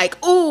 that was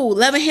like, ooh,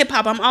 love and hip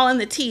hop, I'm all in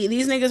the tea.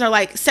 These niggas are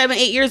like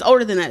 7-8 years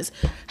older than us,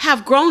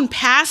 have grown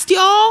past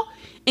y'all,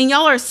 and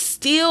y'all are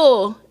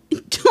still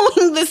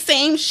doing the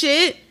same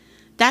shit.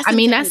 That's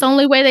the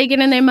only way they get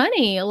in their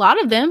money. A lot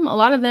of them,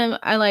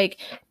 I like,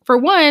 for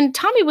one,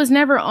 Tommy was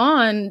never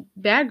on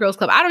Bad Girls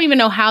Club. I don't even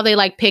know how they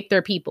like pick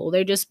their people.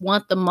 They just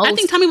want the most. I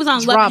think Tommy was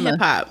on drama. Love and Hip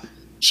Hop.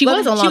 She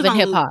was on Love and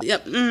Hip Hop.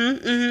 Yep. But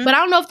I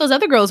don't know if those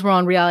other girls were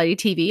on reality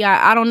TV.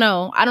 I don't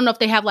know. I don't know if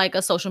they have like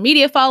a social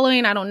media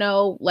following. I don't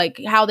know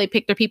like how they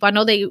pick their people. I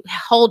know they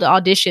hold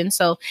auditions,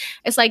 so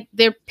it's like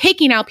they're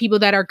picking out people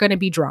that are going to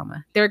be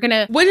drama. They're going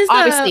to what is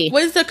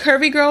the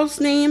curvy girl's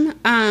name?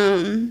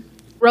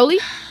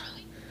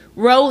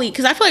 Rolly,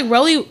 because I feel like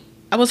Rolly,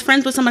 I was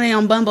friends with somebody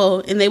on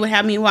Bumble and they would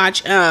have me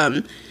watch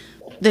Real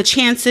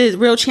Chance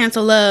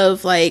of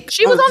Love. Like,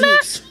 she was on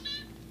that?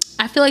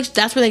 I feel like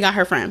that's where they got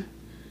her from.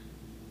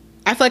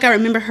 I feel like I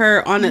remember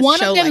her on a show like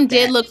that. One of them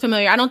did look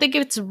familiar. I don't think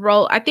it's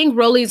I think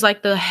Rolly's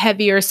like the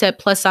heavier set,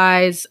 plus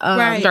size,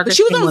 right. darker But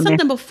she was on woman.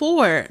 Something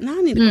before. Now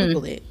I need to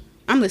Google it.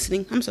 I'm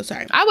listening. I'm so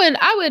sorry.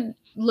 I would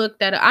look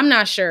that up. I'm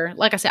not sure.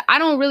 Like I said, I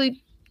don't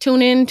really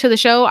tune in to the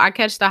show. I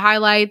catch the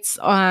highlights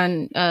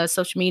on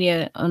social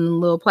media on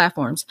little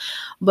platforms.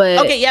 But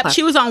okay, yep,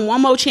 she was on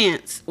One More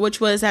Chance,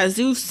 which was at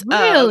Zeus.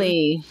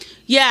 Really?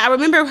 Yeah, I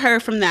remember her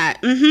from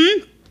that.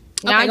 Mm-hmm.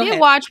 Now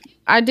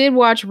I did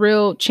watch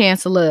Real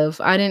Chance of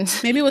Love. I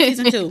didn't. Maybe it was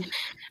season 2.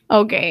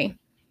 Okay.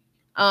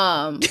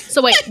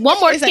 So wait, One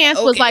More Chance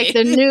was like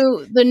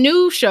the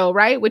new show,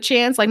 right? With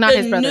Chance, like not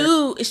his brother.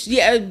 New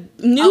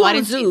I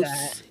didn't Zeus. See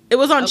that. It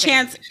was on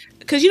Chance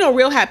because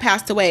Real had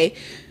passed away.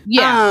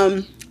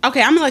 Yeah.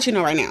 Okay, I'm gonna let you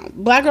know right now.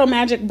 Black Girl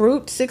Magic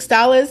Brute,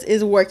 $6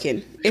 is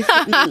working. It's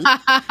me.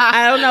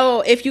 I don't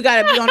know if you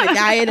gotta be on a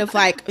diet of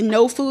like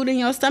no food in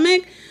your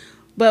stomach,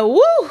 but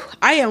woo,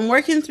 I am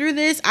working through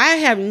this. I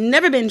have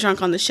never been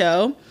drunk on the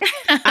show.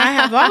 I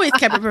have always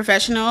kept it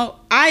professional.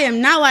 I am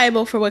not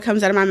liable for what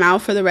comes out of my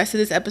mouth for the rest of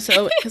this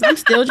episode because I'm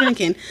still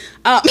drinking.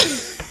 I'm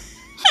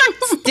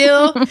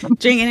still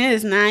drinking. It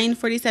is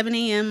 9:47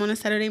 a.m. on a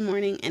Saturday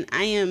morning, and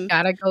I am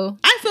gotta go.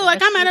 I feel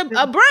like I'm at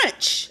a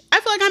brunch. I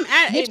feel like I'm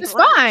at which is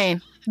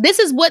fine. This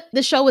is what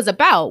the show is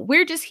about.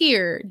 We're just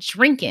here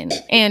drinking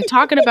and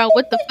talking about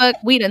what the fuck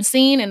we done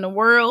seen in the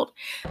world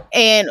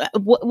and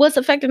what's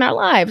affecting our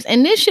lives.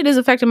 And this shit is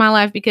affecting my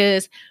life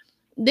because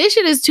this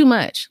shit is too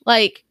much.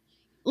 Like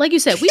you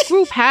said, we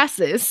grew past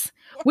this.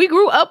 We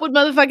grew up with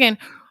motherfucking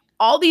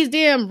all these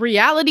damn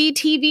reality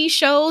TV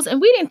shows, and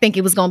we didn't think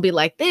it was going to be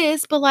like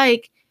this, but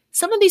like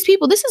some of these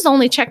people, this is the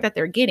only check that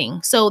they're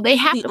getting. So they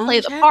have to play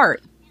the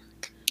part.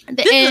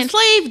 This is a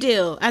slave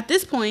deal at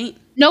this point.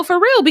 No, for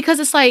real, because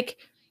it's like,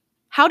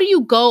 how do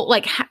you go,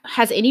 like,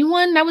 has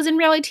anyone that was in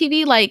reality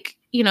TV, like,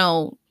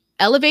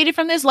 elevated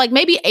from this? Like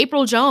maybe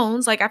April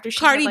Jones, like after she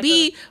Cardi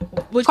B.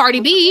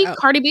 Cardi B.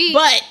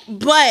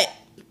 But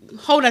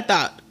hold that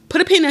thought.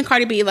 Put a pin in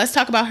Cardi B. Let's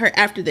talk about her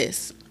after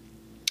this.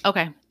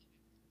 Okay.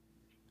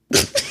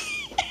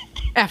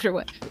 After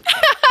what? After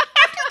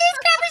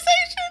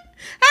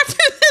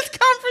this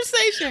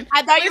conversation.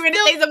 I thought you were going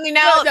to say something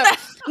else.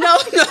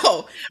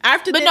 No.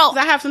 After this,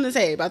 I have something to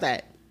say about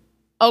that.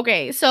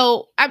 Okay,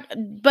 so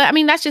but I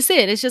mean that's just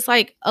it. It's just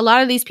like a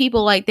lot of these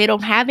people, like they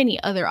don't have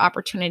any other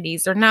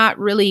opportunities. They're not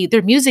really,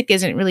 their music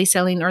isn't really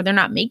selling, or they're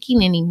not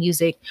making any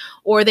music,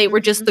 or they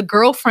were just the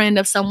girlfriend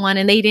of someone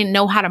and they didn't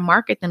know how to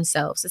market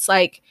themselves. It's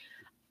like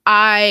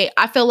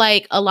I feel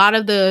like a lot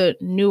of the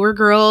newer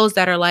girls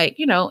that are like,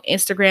 you know,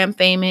 Instagram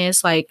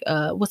famous, like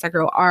what's that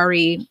girl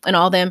Ari and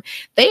all them,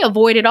 they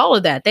avoided all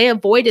of that. They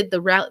avoided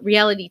the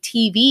reality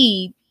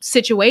TV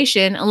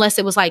situation unless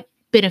it was like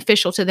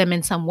beneficial to them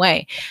in some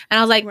way. And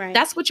I was like,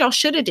 that's what y'all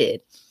should have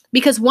did.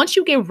 Because once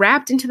you get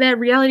wrapped into that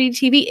reality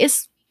TV,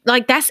 it's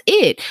like, that's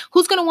it.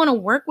 Who's going to want to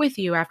work with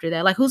you after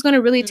that? Like, who's going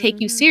to really take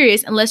you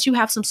serious unless you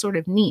have some sort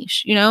of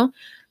niche, you know?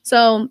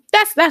 So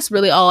that's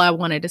really all I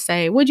wanted to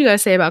say. What'd you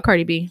guys say about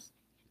Cardi B?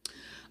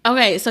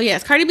 Okay, so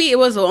yes, Cardi B, it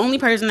was the only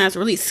person that's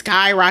really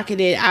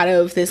skyrocketed out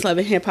of this Love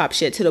and Hip Hop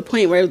shit to the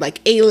point where it was like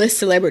A-list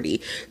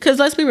celebrity. Because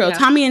let's be real,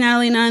 Tommy and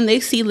Natalie Nunn,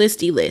 they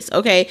C-list, list,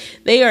 okay?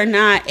 They are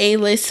not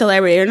A-list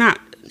celebrity. They're not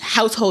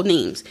household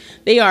names.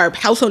 They are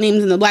household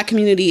names in the Black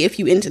community if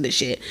you into the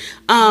shit.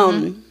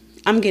 I'm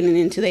getting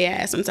into their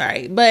ass, I'm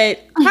sorry. But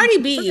Cardi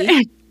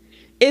B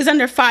is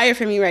under fire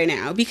for me right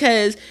now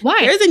because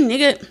there's a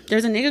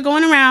nigga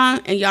going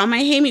around, and y'all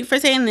might hate me for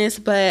saying this,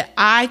 but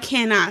I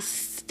cannot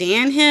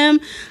stand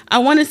him. I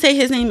want to say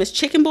his name is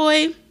Chicken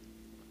Boy.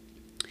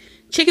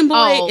 Chicken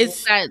Boy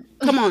is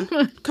come on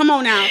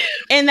now.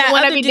 And that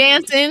want to be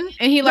dancing,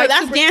 and he like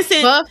that's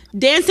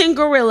Dancing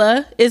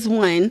Gorilla is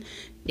one.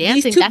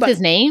 Dancing, that's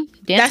his name.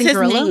 Dancing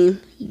Gorilla. His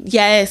name.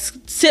 Yes,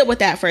 sit with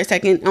that for a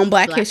second on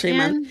Black History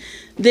Month.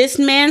 This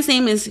man's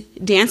name is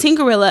Dancing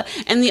Gorilla,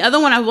 and the other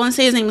one I want to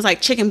say his name is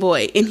like Chicken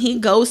Boy, and he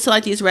goes to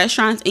like these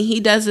restaurants and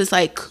he does this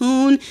like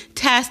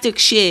coon-tastic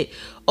shit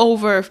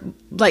over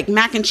like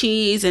mac and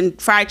cheese and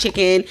fried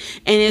chicken,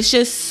 and it's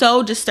just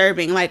so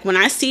disturbing. Like when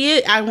I see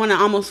it, I want to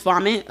almost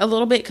vomit a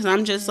little bit because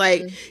I'm just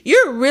like,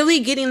 you're really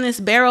getting this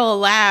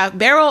barrel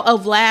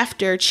of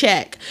laughter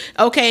check,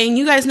 okay? And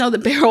you guys know the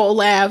barrel of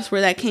laughs,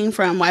 where that came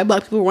from, why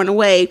Black people run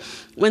away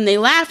when they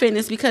laughing,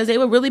 is because they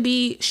would really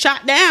be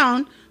shot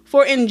down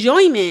for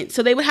enjoyment.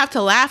 So they would have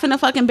to laugh in a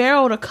fucking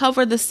barrel to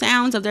cover the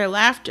sounds of their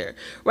laughter,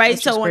 right?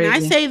 So when I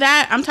say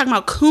that, I'm talking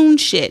about coon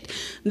shit.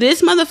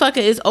 This motherfucker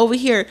is over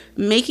here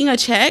making a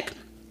check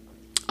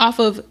off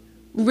of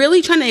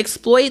really trying to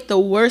exploit the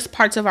worst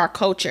parts of our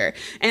culture.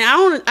 And I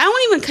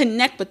don't even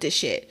connect with this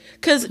shit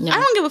because I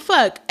don't give a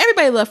fuck.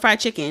 Everybody love fried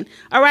chicken,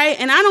 all right?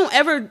 And I don't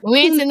ever we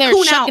ain't in there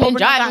shucking and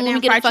jiving when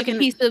we get a fucking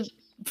piece of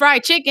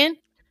fried chicken.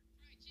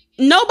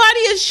 Nobody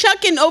is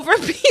shucking over a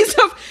piece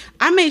of...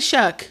 I may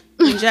shuck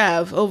and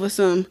jive over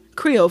some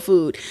Creole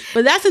food,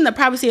 but that's in the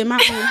privacy of my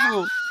own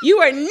home. You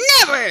are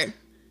never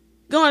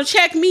gonna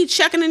check me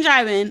shucking and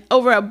jiving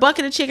over a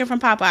bucket of chicken from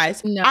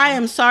Popeyes. No. I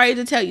am sorry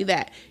to tell you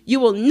that.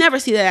 You will never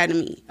see that out of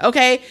me,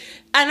 okay?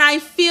 And I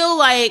feel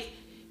like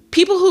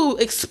people who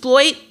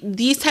exploit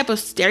these type of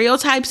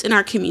stereotypes in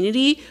our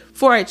community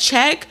for a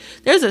check,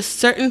 there's a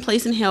certain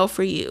place in hell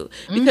for you,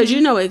 because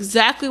you know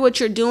exactly what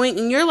you're doing,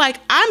 and you're like,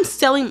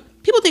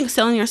 people think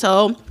selling your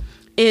soul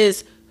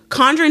is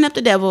conjuring up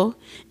the devil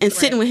and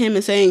sitting with him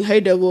and saying, hey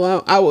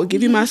devil, I will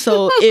give you my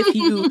soul if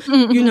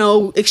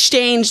you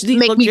exchange these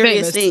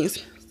luxurious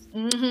things.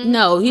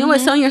 No, you know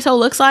what selling your soul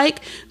looks like?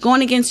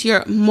 Going against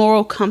your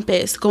moral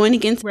compass, going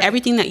against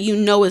everything that you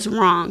know is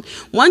wrong.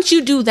 Once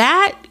you do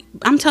that,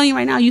 I'm telling you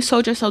right now, you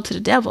sold your soul to the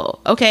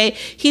devil, okay?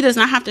 He does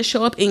not have to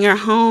show up in your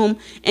home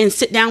and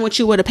sit down with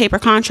you with a paper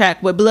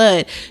contract with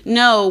blood.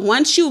 No,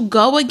 once you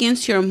go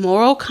against your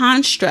moral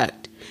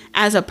construct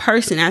as a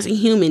person, as a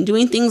human,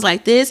 doing things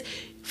like this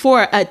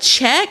for a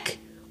check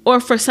or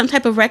for some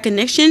type of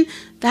recognition,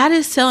 that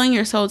is selling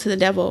your soul to the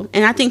devil.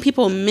 And I think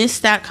people miss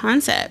that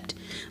concept.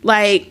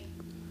 Like,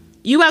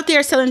 you out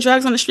there selling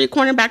drugs on the street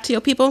corner back to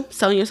your people,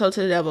 selling your soul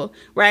to the devil,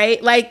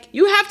 right? Like,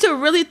 you have to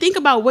really think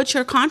about what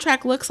your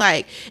contract looks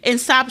like and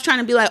stop trying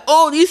to be like,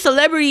 oh, these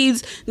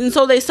celebrities, and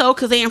so they sold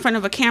because they in front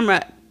of a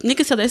camera.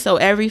 Niggas sell their soul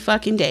every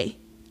fucking day.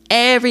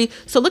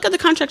 So look at the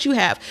contract you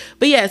have.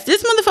 But yes,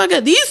 these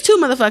two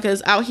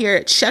motherfuckers out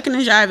here shucking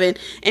and jiving,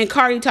 and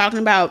Cardi talking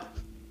about,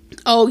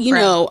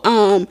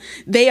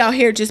 they out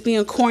here just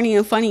being corny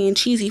and funny and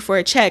cheesy for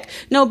a check.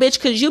 No, bitch,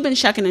 because you've been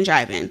shucking and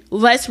jiving.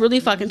 Let's really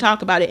fucking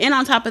talk about it. And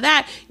on top of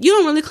that, you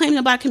don't really claim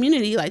the Black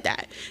community like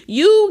that.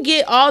 You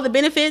get all the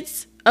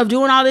benefits of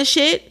doing all this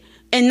shit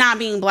and not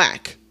being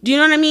Black. Do you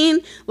know what I mean?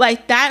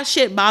 Like, that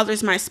shit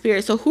bothers my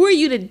spirit. So who are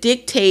you to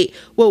dictate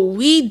what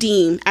we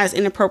deem as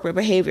inappropriate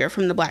behavior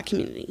from the Black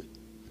community?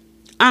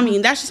 I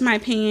mean, that's just my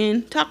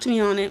opinion. Talk to me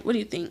on it. What do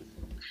you think?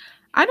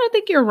 I don't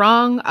think you're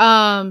wrong.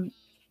 I've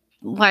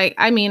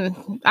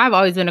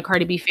always been a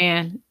Cardi B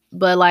fan,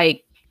 but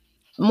like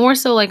more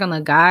so like on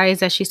the guys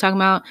that she's talking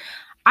about,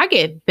 I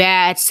get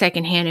bad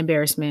secondhand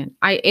embarrassment.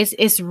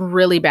 It's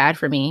really bad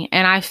for me.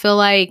 And I feel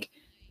like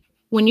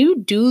when you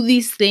do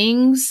these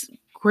things,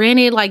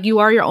 granted, like you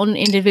are your own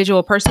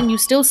individual person, you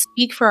still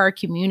speak for our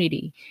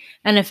community.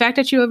 And the fact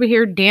that you over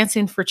here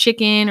dancing for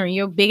chicken, or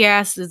your big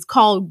ass is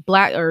called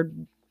Black, or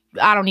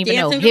I don't even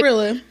know. Dancing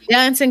Gorilla.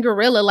 Dancing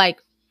Gorilla.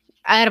 Like,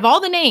 out of all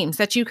the names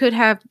that you could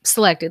have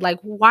selected, like,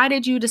 why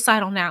did you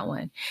decide on that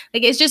one?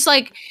 Like, it's just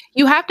like,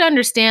 you have to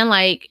understand,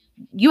 like,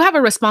 you have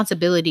a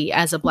responsibility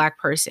as a Black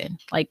person.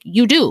 Like,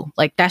 you do.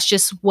 Like, that's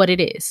just what it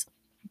is.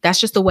 That's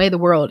just the way the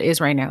world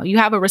is right now. You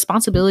have a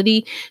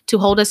responsibility to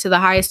hold us to the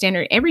highest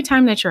standard every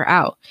time that you're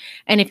out.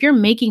 And if you're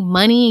making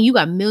money, you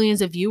got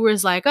millions of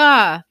viewers like,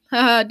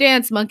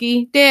 dance,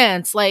 monkey,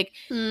 dance. Like,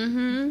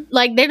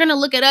 like, they're going to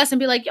look at us and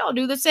be like, y'all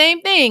do the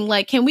same thing.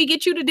 Like, can we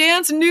get you to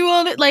dance and do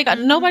all that? Like,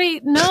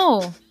 nobody,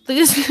 no.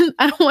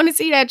 I don't want to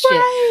see that shit.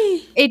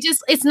 Right.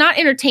 It's not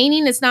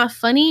entertaining. It's not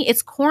funny.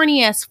 It's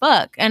corny as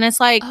fuck. And it's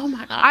like, oh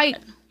my God.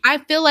 I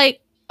feel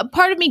like a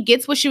part of me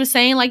gets what she was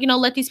saying, like,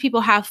 let these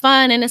people have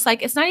fun. And it's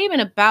like, it's not even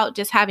about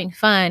just having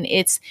fun.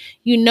 It's,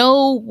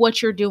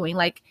 what you're doing.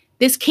 Like,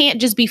 this can't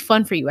just be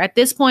fun for you. At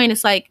this point,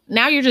 it's like,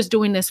 now you're just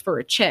doing this for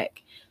a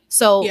check.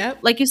 So,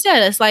 like you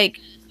said, it's like,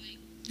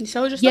 you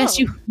sold your soul. Yes,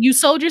 you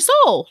sold your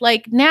soul.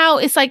 Like, now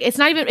it's like, it's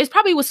not even, it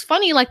probably was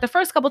funny like the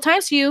first couple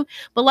times to you,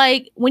 but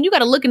like, when you got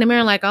to look in the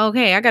mirror like,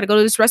 okay, I got to go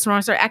to this restaurant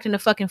and start acting a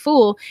fucking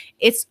fool,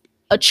 it's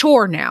a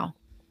chore now.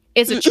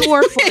 It's a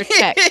chore for a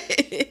check.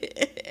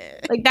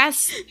 Like,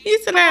 that's... You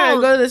said I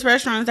gotta go to this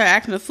restaurant and start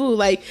acting a fool.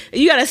 Like,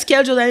 you gotta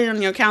schedule that in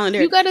on your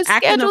calendar. You gotta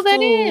schedule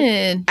that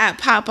in. At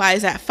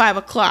Popeyes at 5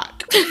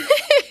 o'clock.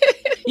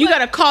 You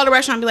gotta call the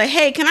restaurant and be like,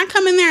 hey, can I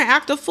come in there and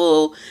act a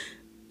fool?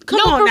 Come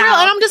on for now. real.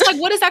 And I'm just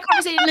like, what is that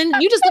conversation? And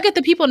then you just look at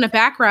the people in the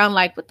background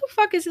like, what the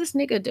fuck is this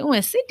nigga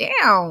doing? Sit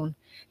down.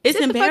 It's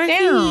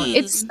embarrassing.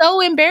 It's so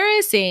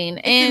embarrassing.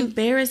 It's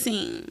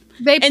embarrassing.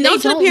 They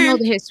don't know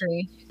the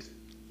history.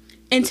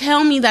 And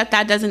tell me that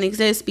doesn't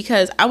exist,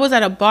 because I was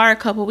at a bar a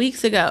couple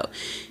weeks ago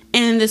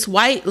and this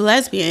white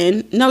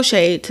lesbian, no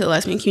shade to the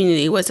lesbian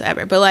community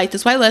whatsoever, but like,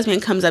 this white lesbian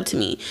comes up to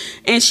me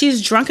and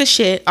she's drunk as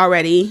shit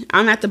already.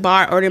 I'm at the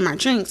bar ordering my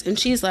drinks and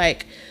she's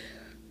like,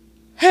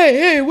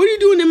 hey, what are you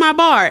doing in my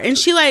bar? And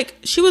she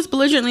was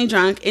belligerently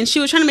drunk and she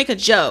was trying to make a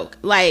joke.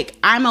 Like,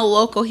 I'm a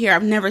local here.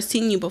 I've never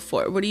seen you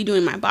before. What are you doing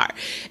in my bar?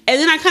 And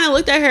then I kind of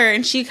looked at her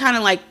and she kind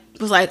of like,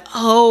 was like,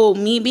 oh,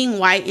 me being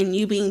white and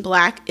you being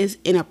Black is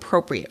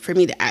inappropriate for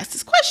me to ask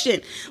this question.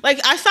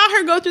 Like, I saw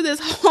her go through this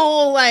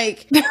whole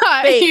like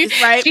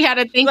phase, right? She had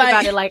to think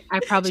about it. Like, I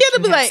probably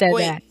shouldn't have said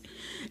that.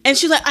 And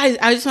she's like,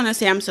 I just want to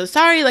say I'm so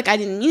sorry. Like, I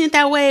didn't mean it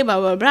that way, blah,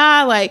 blah,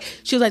 blah. Like,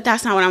 she was like,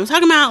 that's not what I was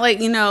talking about.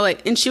 Like,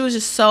 like, and she was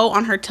just so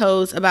on her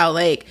toes about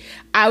like,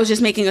 I was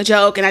just making a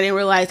joke and I didn't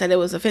realize that it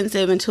was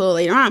offensive until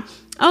later on.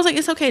 I was like,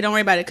 it's okay, don't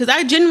worry about it. Because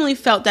I genuinely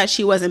felt that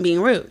she wasn't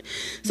being rude.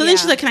 So then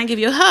she's like, can I give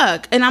you a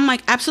hug? And I'm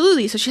like,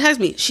 absolutely. So she hugs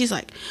me. She's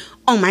like,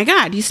 oh my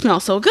God, you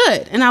smell so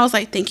good. And I was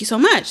like, thank you so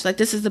much. Like,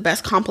 this is the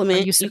best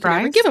compliment you can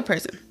ever give a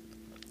person.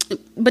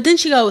 But then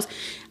she goes,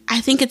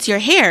 I think it's your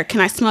hair.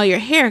 Can I smell your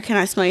hair? Can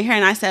I smell your hair?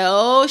 And I said,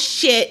 oh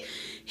shit,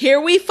 here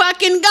we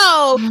fucking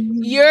go.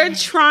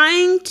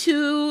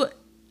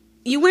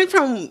 You went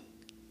from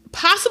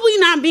possibly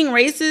not being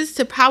racist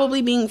to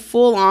probably being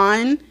full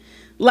on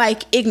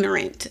like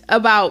ignorant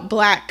about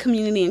Black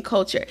community and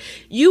culture.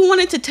 You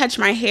wanted to touch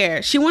my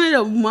hair. She wanted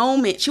a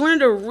moment. She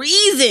wanted a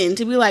reason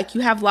to be like,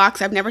 you have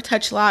locks. I've never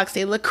touched locks.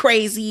 They look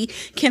crazy.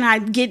 Can I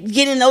get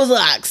in those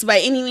locks by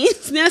any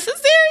means necessary?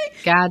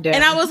 God damn.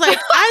 And I was like,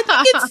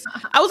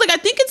 I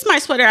think it's my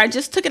sweater. I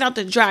just took it out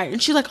the dryer.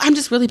 And she's like, I'm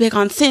just really big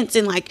on scents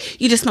and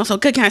like, you just smell so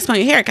good. Can I smell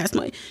your hair? Can I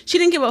smell it? She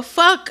didn't give a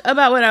fuck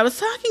about what I was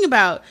talking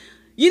about.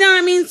 You know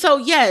what I mean? So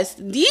yes,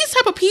 these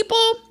type of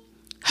people,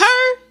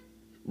 her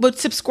would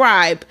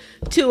subscribe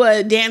to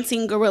a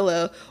dancing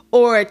gorilla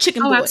or a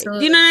chicken boy.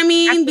 Absolutely. You know what I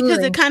mean? Absolutely.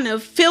 Because it kind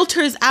of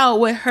filters out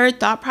what her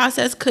thought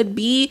process could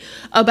be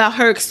about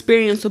her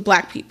experience with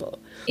Black people.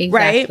 Exactly.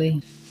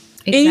 Right? Exactly.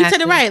 And you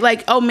said it right.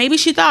 Like, oh, maybe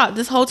she thought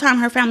this whole time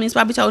her family's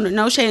probably told her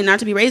no shade and not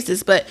to be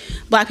racist, but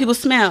Black people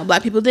smell,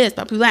 Black people this,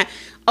 Black people that.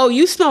 Oh,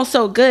 you smell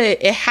so good.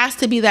 It has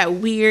to be that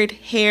weird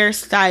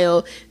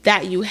hairstyle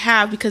that you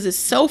have because it's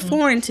so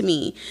foreign to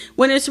me.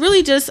 When it's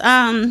really just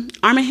Arm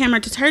 & Hammer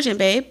detergent,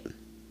 babe.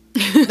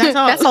 That's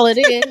all. That's all it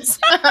is.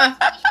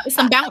 It's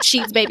some bounce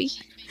sheets, baby.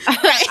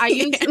 Right. I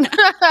use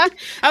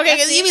okay,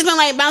 because you be smelling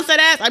like bounce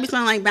that ass. I be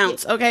smelling like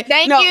bounce. Okay.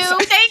 Thank you.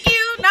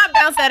 Not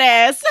bounce that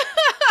ass.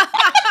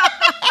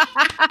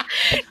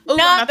 Ooh,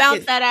 not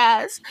bounce that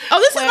ass. Oh,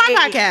 this is my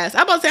podcast.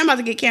 I'm about to say I'm about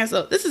to get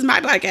canceled. This is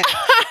my podcast.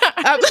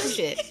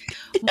 Shit.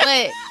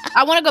 But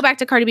I want to go back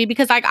to Cardi B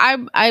because like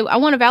I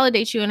want to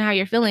validate you and how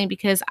you're feeling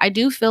because I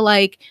do feel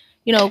like,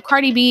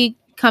 Cardi B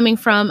coming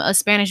from a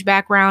Spanish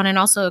background and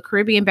also a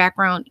Caribbean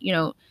background,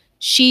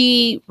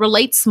 she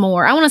relates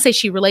more. I want to say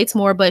she relates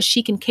more, but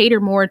she can cater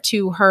more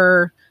to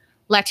her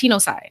Latino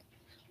side.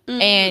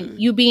 Mm-hmm. And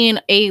you being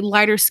a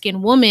lighter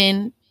skinned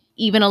woman,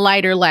 even a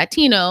lighter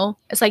Latino,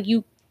 it's like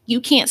you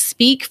can't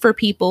speak for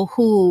people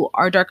who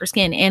are darker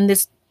skinned. And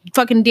this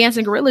fucking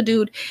dancing gorilla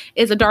dude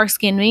is a dark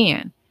skinned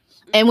man.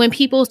 And when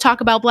people talk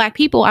about Black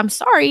people, I'm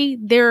sorry,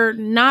 they're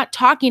not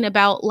talking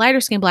about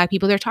lighter skinned Black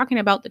people. They're talking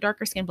about the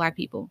darker skinned Black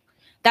people.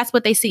 That's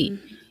what they see.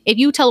 Mm-hmm. If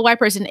you tell a white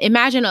person,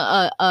 imagine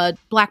a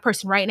Black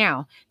person right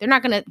now, they're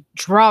not going to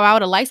draw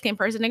out a light skinned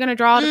person. They're going to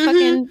draw out a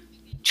fucking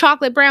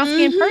chocolate brown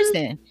skinned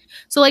person.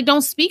 So like,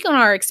 don't speak on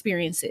our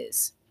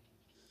experiences.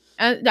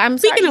 I'm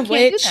Speaking sorry, of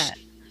which,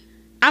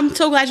 I'm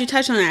so glad you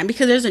touched on that,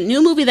 because there's a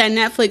new movie that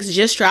Netflix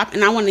just dropped,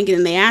 and I want to get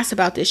in the ass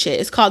about this shit.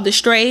 It's called The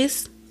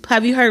Strays.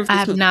 Have you heard of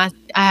this movie? I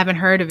haven't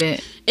heard of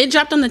it. It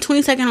dropped on the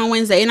 22nd on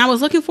Wednesday, and I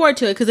was looking forward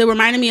to it because it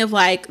reminded me of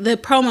like the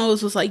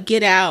promos was like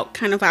Get Out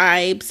kind of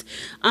vibes.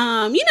 You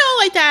know,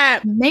 like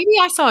that. Maybe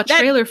I saw a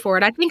trailer for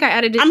it. I think I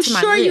added it to my list.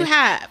 I'm sure you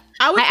have.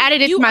 I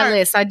added it to my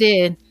list. I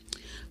did.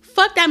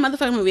 Fuck that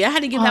motherfucking movie. I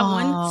had to give that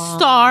 1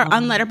 star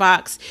on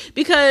Letterboxd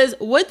because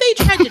what they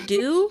tried to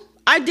do,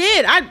 I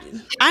did.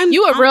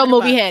 You a real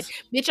movie head.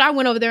 Bitch, I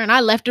went over there and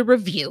I left a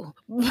review.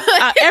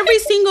 Every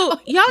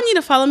single, y'all need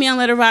to follow me on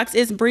Letterboxd.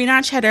 It's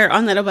Brina Cheddar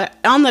on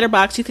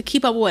Letterboxd. You could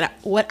keep up with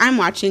what I'm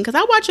watching, because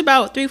I watch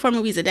about 3-4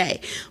 movies a day.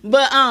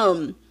 But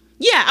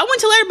yeah, I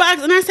went to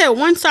Letterboxd and I said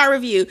 1 star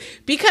review,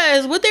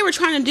 because what they were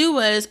trying to do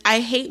was,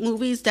 I hate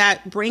movies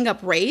that bring up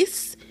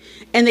race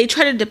and they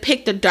try to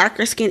depict the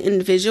darker skinned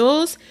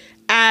individuals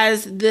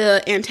as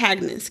the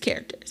antagonist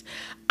characters.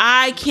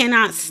 I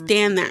cannot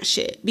stand that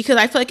shit, because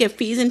I feel like it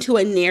feeds into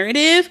a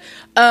narrative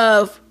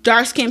of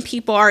dark-skinned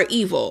people are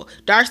evil.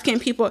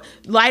 Dark-skinned people,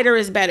 lighter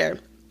is better.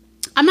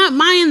 I'm not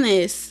buying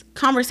this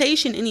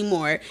conversation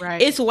anymore. Right.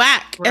 It's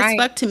whack as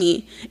fuck to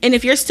me. And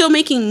if you're still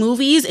making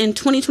movies in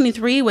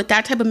 2023 with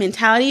that type of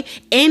mentality,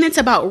 and it's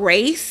about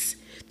race,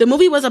 the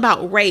movie was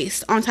about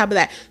race on top of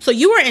that. So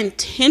you were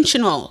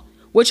intentional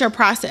with your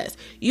process.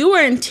 You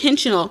were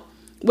intentional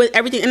with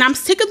everything. And I'm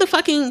sick of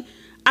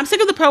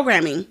the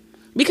programming.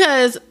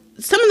 Because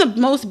some of the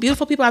most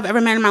beautiful people I've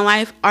ever met in my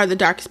life are the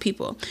darkest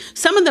people.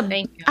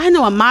 I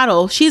know a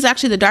model. She's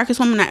actually the darkest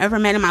woman I ever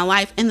met in my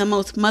life, and the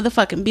most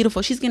motherfucking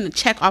beautiful. She's getting a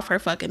check off her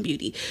fucking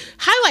beauty.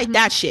 Highlight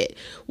that shit.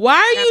 Why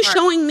are you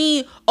showing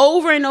me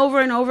over and over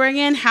and over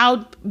again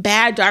how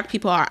bad dark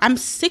people are? I'm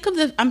sick of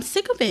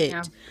it.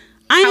 Yeah.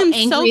 How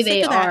angry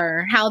they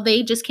are, how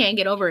they just can't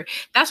get over it.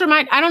 That's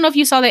I don't know if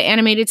you saw the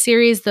animated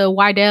series, the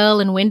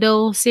Wydell and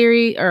Wendell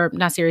series, or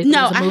not series.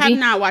 No, I have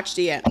not watched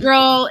it yet.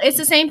 Girl, it's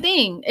the same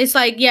thing. It's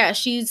like, yeah,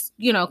 she's,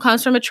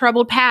 comes from a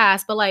troubled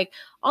past, but like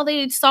all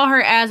they saw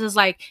her as is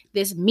like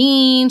this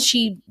mean,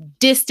 she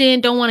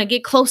distant, don't want to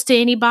get close to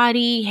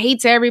anybody,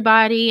 hates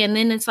everybody. And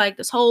then it's like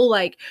this whole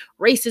like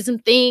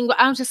racism thing. But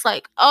I'm just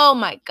like, oh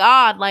my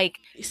God, like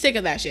sick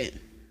of that shit.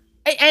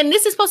 And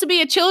this is supposed to be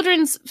a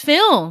children's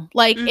film,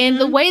 like, and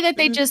the way that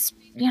they just,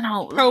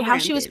 how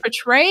she was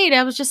portrayed,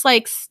 I was just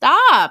like,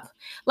 stop.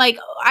 Like,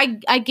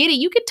 I get it.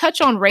 You could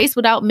touch on race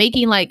without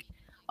making like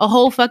a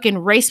whole fucking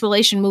race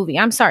relation movie.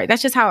 I'm sorry.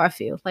 That's just how I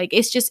feel. Like,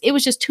 it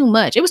was just too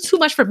much. It was too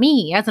much for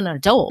me as an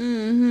adult,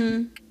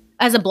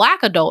 as a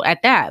Black adult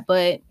at that.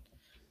 But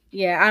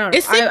yeah, I don't know.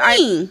 It's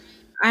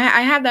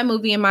I have that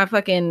movie in my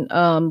fucking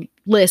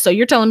list. So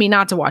you're telling me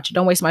not to watch it.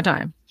 Don't waste my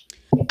time.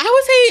 I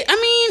would say,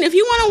 if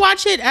you want to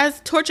watch it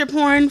as torture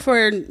porn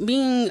for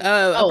being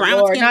a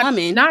brown-skinned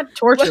woman. Not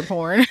torture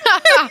porn.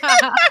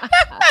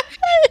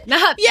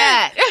 Not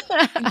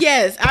that.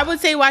 Yes, I would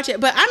say watch it.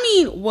 But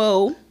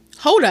whoa,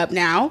 hold up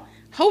now.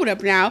 We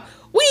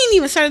ain't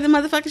even started the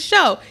motherfucking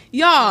show.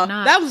 Y'all,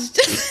 that was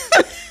just...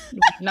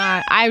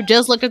 I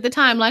just looked at the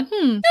time like,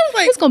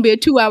 it's going to be a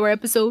 2-hour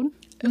episode.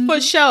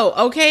 For sure,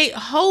 okay?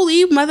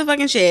 Holy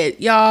motherfucking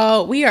shit.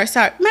 Y'all, we are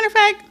sorry. Matter of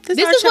fact, this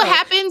is what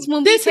happens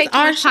when we take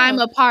our time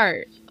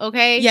apart,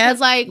 okay?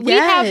 Yes. Like,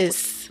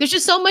 there's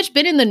just so much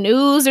been in the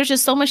news. There's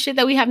just so much shit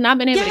that we have not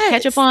been able to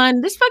catch up on.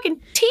 This fucking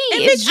tea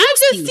is juicy. I've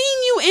just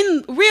seen you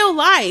in real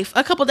life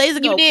a couple days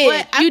ago. You did.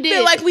 But I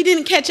feel like we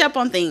didn't catch up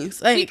on things.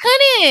 Like, we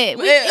couldn't.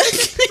 There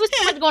was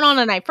too much going on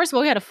tonight. First of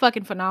all, we had a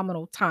fucking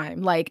phenomenal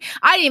time. Like,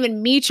 I didn't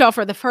even meet y'all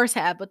for the first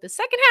half, but the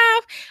second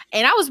half,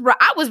 and I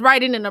was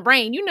riding in the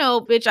rain.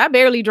 Bitch, I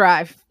barely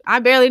drive. I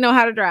barely know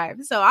how to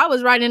drive. So I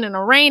was riding in the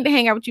rain to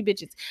hang out with you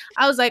bitches.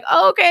 I was like,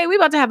 okay, we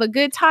about to have a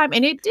good time.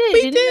 And it did.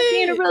 It ended up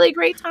being a really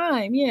great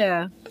time.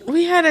 Yeah.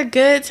 We had a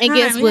good time. And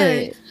guess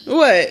what?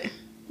 What?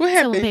 What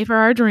happened? Someone paid for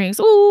our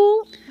drinks.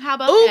 Ooh. How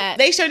about that?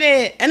 They sure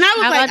did. And I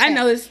was like, I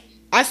know this.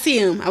 I see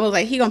him. I was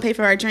like, he gonna pay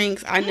for our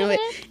drinks. I know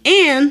it.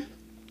 And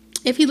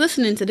if he's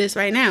listening to this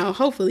right now,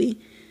 hopefully,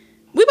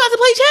 we about to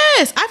play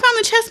chess. I found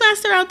a chess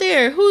master out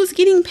there who's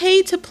getting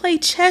paid to play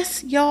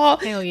chess, y'all.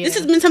 Hell yeah. This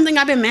has been something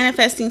I've been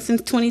manifesting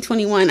since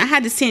 2021. I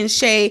had to send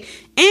Shay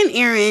and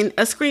Aaron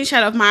a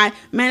screenshot of my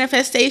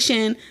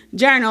manifestation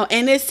journal,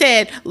 and it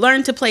said,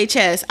 learn to play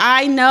chess.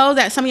 I know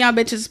that some of y'all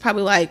bitches is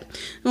probably like,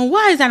 well,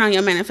 why is that on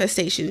your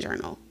manifestation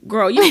journal?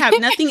 Girl, you have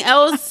nothing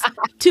else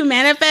to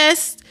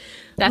manifest.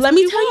 Let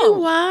me tell you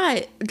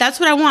why. That's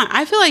what I want.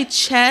 I feel like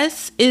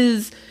chess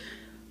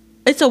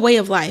it's a way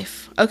of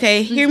life.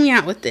 Okay, hear me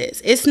out with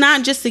this. It's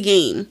not just a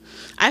game.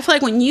 I feel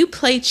like when you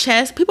play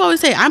chess, people always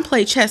say, I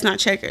play chess, not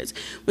checkers.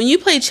 When you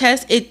play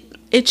chess,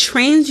 it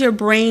trains your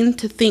brain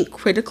to think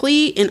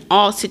critically in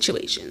all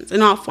situations,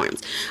 in all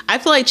forms. I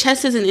feel like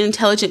chess is an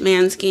intelligent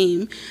man's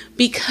game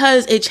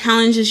because it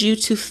challenges you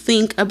to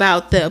think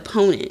about the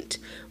opponent,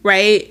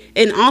 right?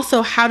 And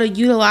also how to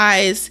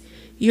utilize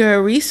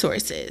your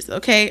resources.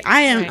 Okay,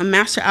 I am a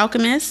master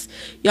alchemist.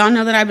 Y'all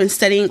know that I've been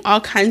studying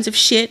all kinds of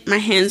shit. My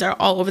hands are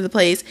all over the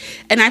place,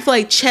 and I feel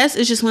like chess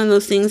is just one of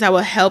those things that will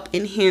help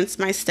enhance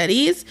my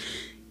studies.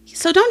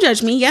 So don't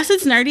judge me. Yes,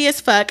 it's nerdy as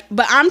fuck,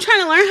 but I'm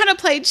trying to learn how to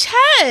play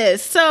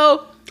chess.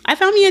 So I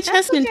found me a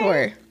chess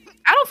mentor.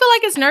 I don't feel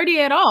like it's nerdy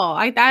at all.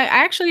 I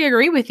actually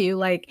agree with you.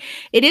 Like,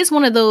 it is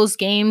one of those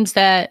games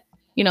that,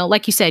 you know,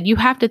 like you said, you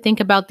have to think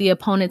about the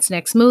opponent's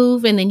next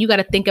move. And then you got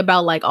to think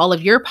about like all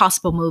of your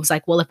possible moves.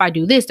 Like, well, if I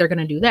do this, they're going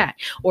to do that.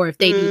 Or if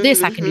they do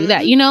this, I can do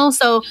that, you know?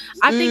 So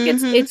I think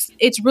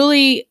it's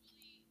really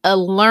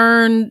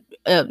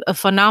a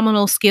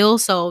phenomenal skill.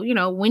 So, you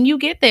know, when you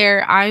get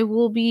there, I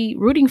will be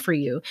rooting for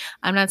you.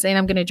 I'm not saying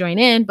I'm going to join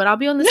in, but I'll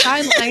be on the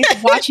sidelines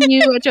watching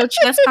you at your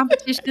chess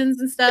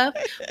competitions and stuff.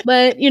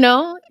 But, you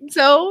know,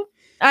 so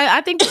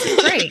I think this is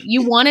great.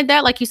 You wanted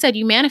that, like you said,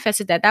 you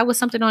manifested that. That was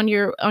something on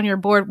your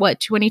board. What,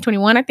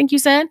 2021? I think you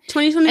said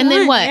 2021. And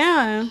then what?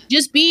 Yeah,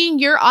 just being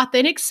your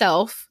authentic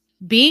self,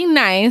 being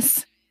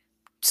nice,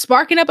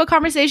 sparking up a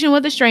conversation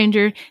with a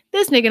stranger.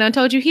 This nigga done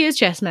told you he is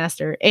chess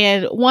master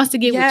and wants to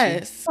get with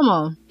you. Come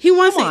on, he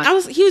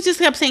wants. He was just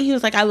kept saying, he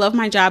was like, I love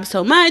my job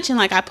so much, and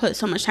like I put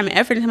so much time and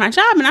effort into my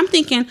job. And I'm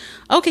thinking,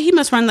 okay, he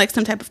must run like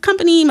some type of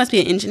company. He must be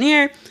an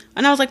engineer.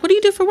 And I was like, what do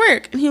you do for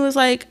work? And he was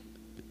like,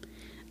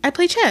 I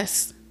play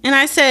chess. And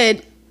I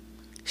said,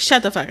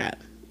 shut the fuck up.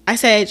 I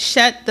said,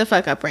 shut the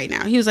fuck up right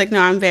now. He was like, no,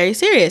 I'm very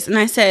serious. And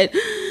I said,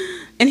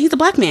 and he's a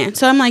black man.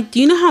 So I'm like, do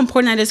you know how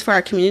important that is for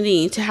our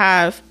community to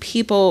have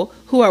people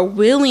who are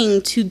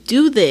willing to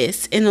do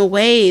this in a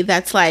way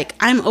that's like,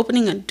 I'm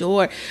opening a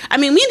door. I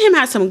mean, me and him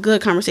had some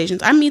good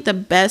conversations. I meet the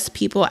best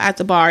people at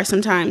the bar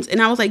sometimes.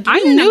 And I was like, I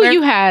knew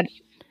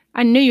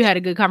you had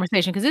a good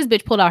conversation because this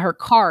bitch pulled out her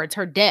cards,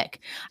 her deck.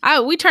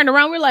 We turned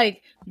around. We're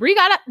like, Bree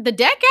got the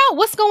deck out?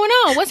 What's going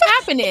on? What's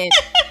happening?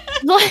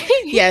 Like,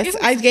 yes,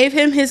 I gave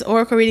him his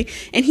oracle reading.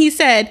 And he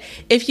said,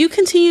 if you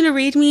continue to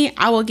read me,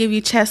 I will give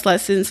you chess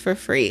lessons for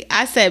free.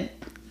 I said,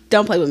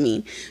 don't play with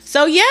me.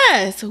 So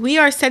yes, we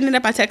are setting it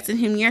up. I texted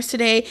him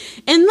yesterday.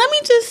 And let me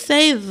just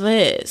say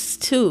this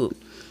too.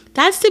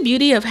 That's the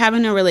beauty of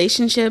having a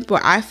relationship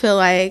where I feel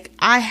like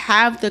I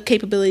have the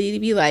capability to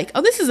be like,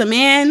 oh, this is a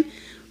man.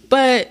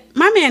 But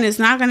my man is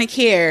not going to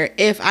care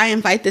if I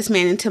invite this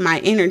man into my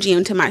energy,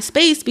 into my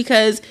space,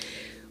 because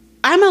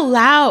I'm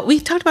allowed.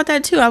 We talked about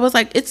that too. I was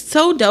like, it's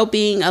so dope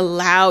being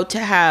allowed to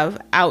have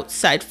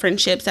outside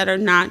friendships that are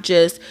not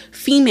just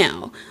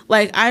female.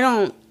 Like, I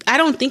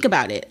don't think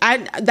about it.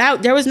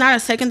 There was not a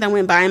second that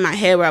went by in my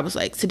head where I was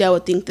like, Sadell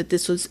would think that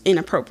this was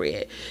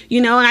inappropriate,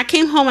 you know? And I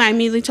came home and I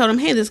immediately told him,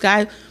 hey, this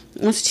guy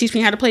wants to teach me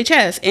how to play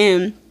chess.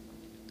 And,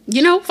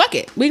 you know, fuck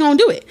it. We gonna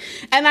do it.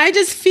 And I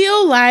just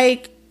feel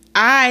like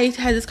I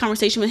had this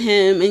conversation with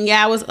him, and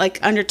yeah, I was like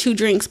under 2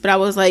 drinks, but I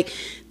was like,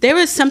 there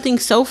was something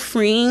so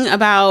freeing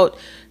about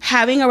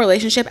having a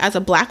relationship as a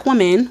black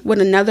woman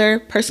with another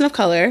person of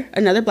color,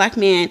 another black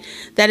man,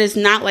 that is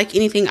not like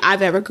anything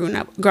I've ever grown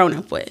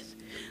up with.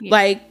 Yeah.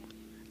 Like,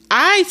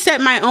 I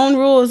set my own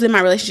rules in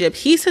my relationship.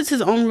 He sets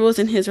his own rules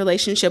in his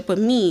relationship with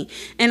me.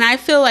 And I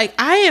feel like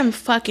I am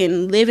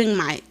fucking living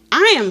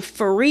I am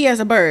free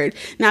as a bird.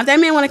 Now, if that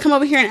man want to come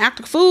over here and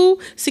act a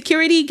fool,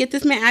 security, get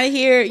this man out of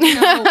here. You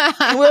know,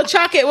 we'll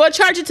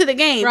charge it to the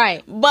game.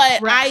 Right.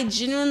 But I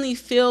genuinely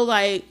feel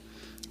like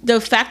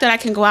the fact that I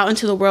can go out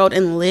into the world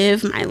and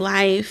live my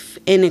life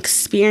and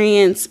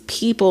experience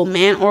people,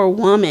 man or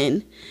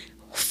woman,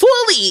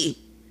 fully,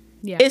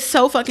 is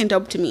so fucking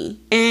dope to me.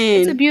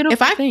 And it's a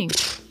beautiful thing.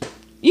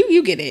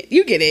 You get it.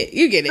 You get it.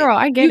 You get it. Girl,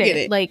 I get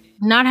it. Like,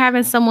 not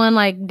having someone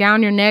like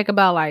down your neck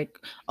about like,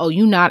 oh,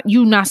 you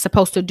not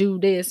supposed to do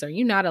this, or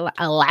you not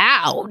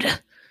allowed.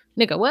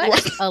 Nigga,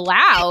 what?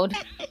 Allowed?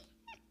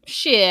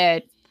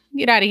 Shit.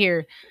 Get out of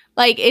here.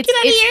 Like, it's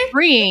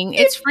freeing.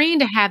 It's freeing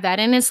to have that.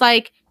 And it's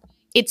like,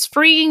 it's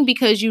freeing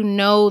because you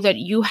know that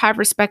you have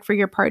respect for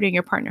your partner and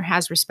your partner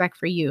has respect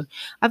for you.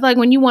 I feel like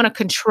when you want to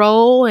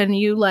control and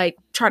you like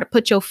try to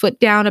put your foot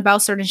down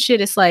about certain shit,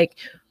 it's like,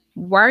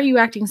 why are you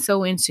acting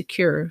so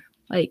insecure?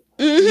 Like,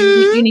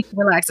 you need to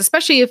relax,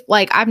 especially if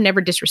like I've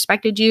never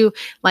disrespected you.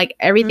 Like,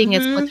 everything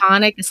is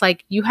platonic. It's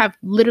like you have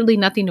literally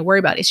nothing to worry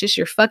about. It's just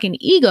your fucking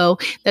ego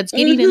that's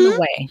getting in the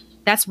way.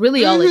 That's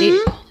really all it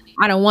is.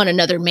 I don't want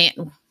another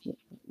man.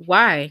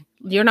 Why?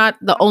 You're not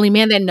the only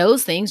man that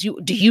knows things.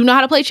 Do you know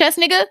how to play chess,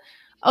 nigga?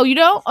 Oh, you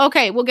don't?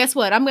 Okay, well, guess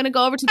what? I'm gonna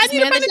go over to this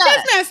man that does. I need to find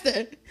a chess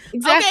master.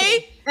 Exactly.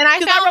 Okay? And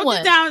I found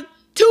one. It down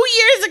 2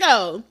 years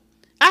ago.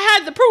 I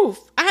had the proof.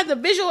 I had the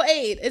visual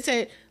aid. It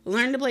said,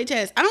 learn to play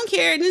chess. I don't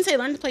care. It didn't say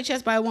learn to play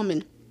chess by a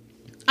woman.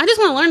 I just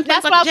want to learn to play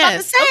chess. That's what I was about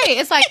to say.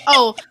 It's like,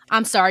 oh,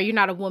 I'm sorry, you're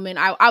not a woman.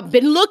 I've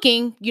been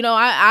looking. You know,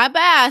 I've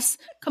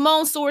asked. Come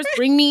on, Source,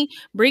 bring me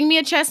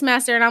a chess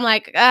master. And I'm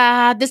like,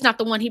 this is not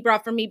the one he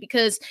brought for me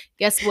because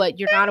guess what?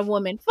 You're not a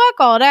woman. Fuck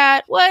all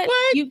that. What?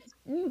 You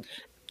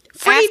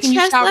free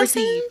chess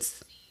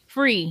lessons?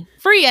 Free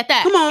at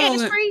that. Come on. And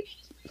it's free.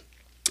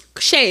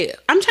 Shay,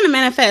 I'm trying to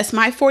manifest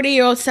my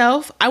 40-year-old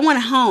self. I want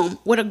a home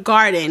with a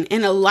garden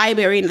and a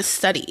library and a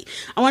study.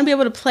 I want to be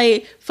able to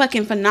play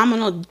fucking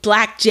phenomenal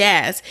black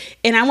jazz.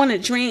 And I want to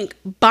drink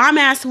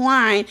bomb-ass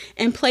wine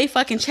and play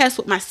fucking chess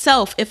with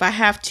myself if I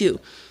have to.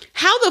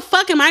 How the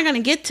fuck am I going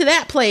to get to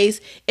that place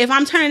if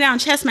I'm turning down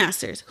chess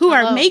masters who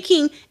are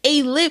making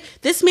a live?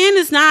 This man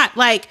is not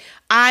like,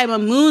 I'm a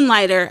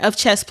moonlighter of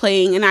chess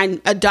playing and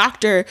I'm a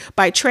doctor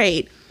by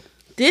trade.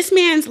 This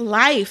man's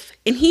life,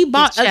 and he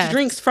bought us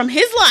drinks from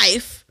his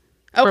life.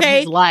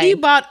 Okay? He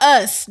bought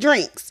us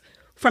drinks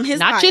from his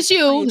life. Not just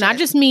you, not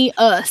just me,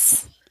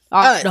 us.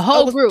 The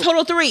whole group.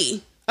 Total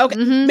 3. Okay.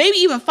 Mm-hmm. Maybe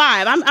even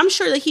 5. I'm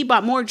sure that he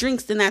bought more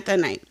drinks than that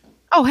night.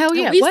 Oh, hell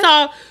yeah.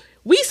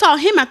 We saw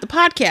him at the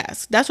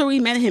podcast. That's where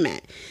we met him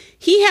at.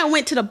 He had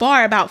went to the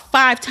bar about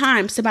 5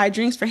 times to buy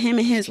drinks for him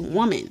and his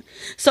woman.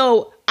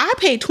 So I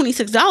paid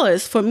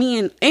 $26 for me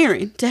and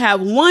Aaron to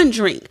have one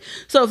drink.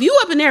 So if you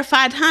up in there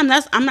 5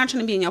 times, I'm not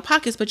trying to be in your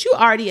pockets, but you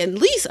already at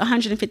least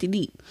 150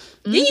 deep.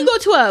 Mm-hmm. Then you go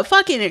to a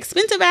fucking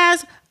expensive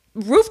ass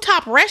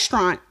rooftop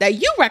restaurant that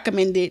you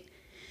recommended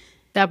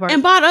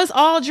and bought us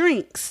all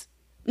drinks.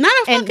 Not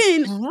a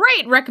fucking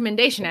great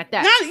recommendation at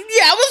that.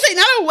 I would say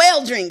not a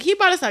whale drink. He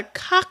bought us a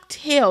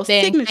cocktail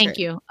signature. Thank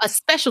you. A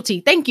specialty.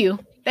 Thank you.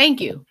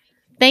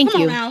 Come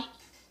on now.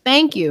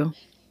 Thank you.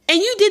 And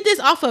you did this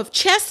off of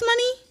chess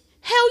money?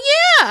 Hell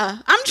yeah.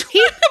 I'm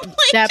trying to play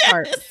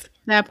chess.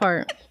 That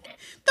part. The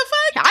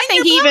fuck? I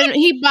think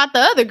he bought the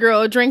other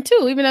girl a drink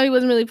too, even though he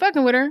wasn't really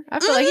fucking with her. I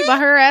feel like he bought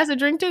her ass a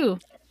drink too.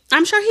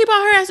 I'm sure he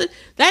bought her ass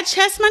that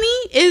chess money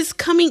is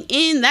coming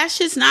in. That's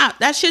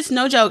just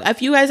no joke.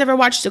 If you guys ever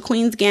watched The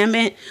Queen's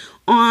Gambit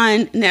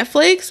on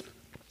Netflix,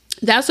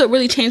 that's what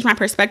really changed my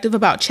perspective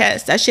about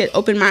chess. That shit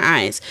opened my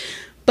eyes.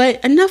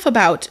 But enough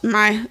about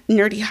my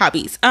nerdy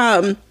hobbies.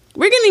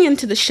 We're getting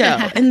into the show,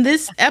 and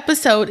this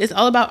episode is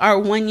all about our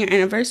 1-year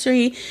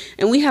anniversary,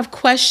 and we have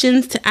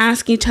questions to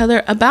ask each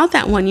other about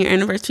that 1-year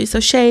anniversary. So,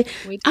 Shay,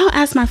 I'll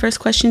ask my first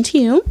question to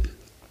you,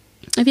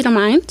 if you don't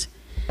mind.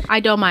 I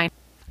don't mind.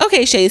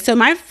 Okay, Shay, so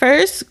my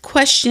first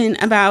question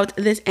about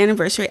this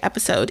anniversary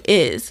episode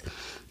is,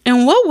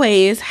 in what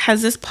ways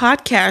has this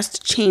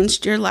podcast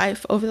changed your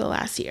life over the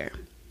last year?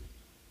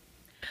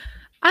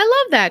 I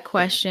love that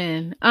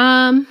question.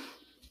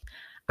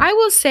 I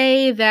will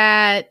say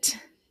that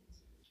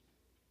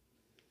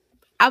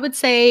I would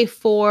say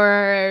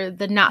for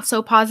the not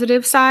so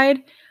positive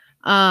side,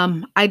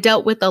 I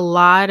dealt with a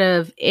lot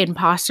of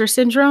imposter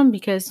syndrome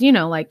because,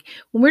 like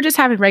when we're just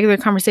having regular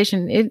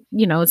conversation,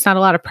 it's not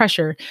a lot of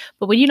pressure.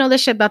 But when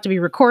this shit about to be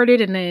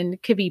recorded and then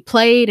it could be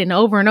played and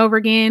over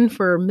again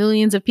for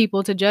millions of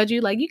people to judge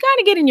you, like you got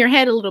to get in your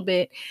head a little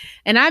bit.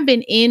 And I've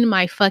been in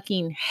my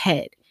fucking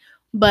head.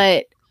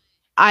 But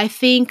I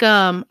think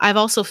I've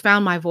also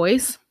found my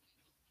voice.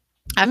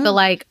 I feel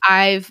like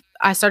I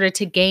started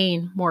to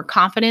gain more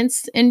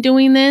confidence in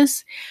doing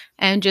this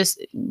and just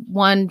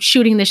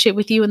shooting the shit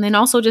with you. And then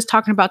also just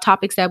talking about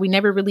topics that we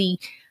never really,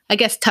 I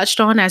guess, touched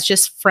on as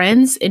just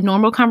friends in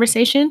normal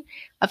conversation.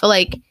 I feel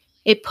like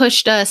it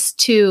pushed us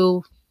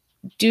to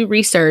do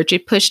research.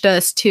 It pushed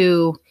us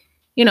to,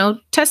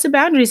 test the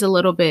boundaries a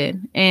little bit.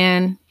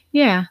 And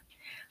yeah,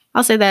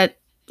 I'll say that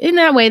in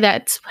that way,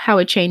 that's how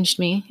it changed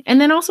me. And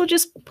then also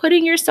just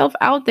putting yourself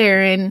out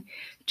there and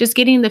just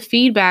getting the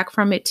feedback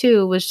from it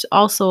too was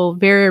also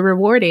very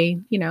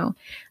rewarding,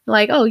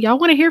 like, oh, y'all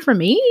want to hear from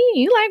me?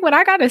 You like what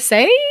I got to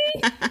say?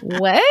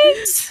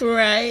 What?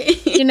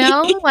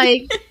 Right.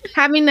 Like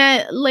having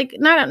that, like,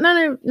 not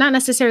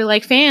necessarily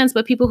like fans,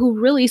 but people who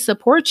really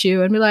support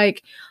you and be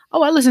like,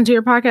 oh, I listen to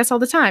your podcast all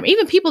the time.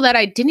 Even people that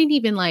I didn't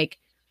even like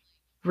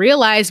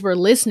realize were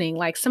listening.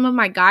 Like some of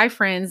my guy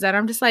friends that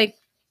I'm just like,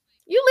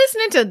 you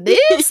listening to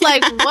this?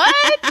 Like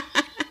what?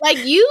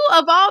 Like you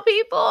of all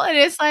people. And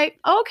it's like,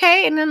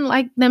 okay. And then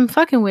like them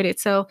fucking with it.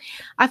 So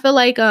I feel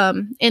like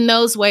in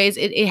those ways,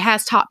 it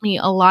has taught me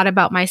a lot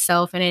about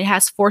myself and it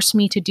has forced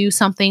me to do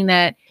something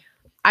that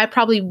I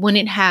probably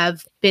wouldn't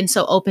have been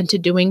so open to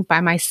doing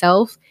by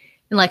myself.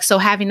 And like, so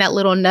having that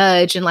little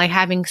nudge and like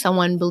having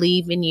someone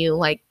believe in you,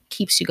 like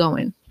keeps you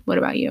going. What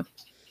about you?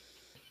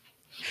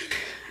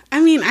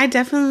 I mean, I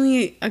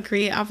definitely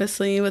agree,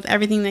 obviously, with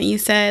everything that you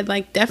said.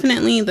 Like,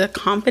 definitely the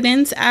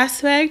confidence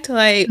aspect.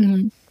 Like,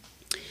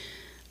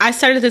 I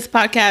started this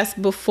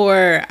podcast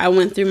before I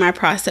went through my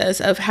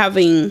process of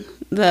having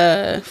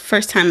the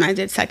first time I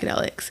did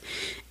psychedelics.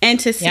 And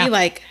to see,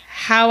 like,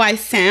 how I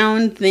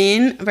sound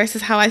then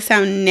versus how I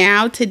sound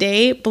now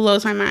today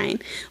blows my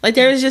mind. Like,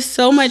 there was just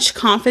so much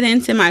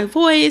confidence in my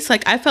voice.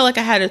 Like, I felt like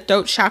I had a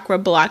throat chakra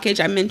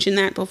blockage. I mentioned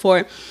that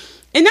before.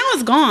 And now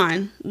it's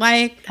gone.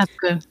 Like, that's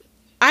good.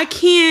 I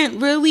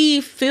can't really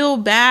feel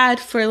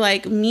bad for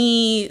like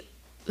me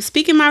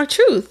speaking my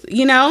truth,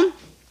 as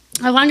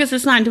long as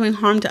it's not doing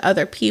harm to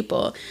other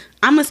people.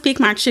 I'm going to speak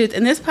my truth.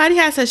 And this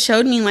podcast has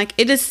showed me like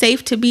it is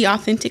safe to be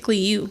authentically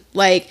you.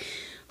 Like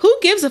who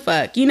gives a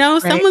fuck?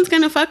 Right. Someone's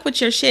going to fuck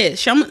with your shit.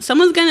 Someone's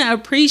going to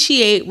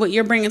appreciate what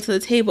you're bringing to the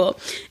table.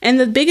 And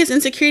the biggest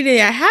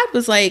insecurity I had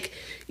was like,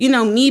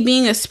 me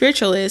being a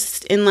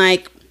spiritualist and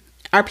like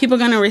Are people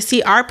going to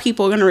receive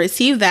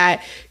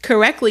that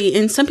correctly?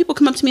 And some people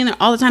come up to me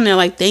all the time. They're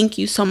like, thank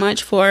you so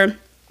much for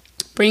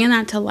bringing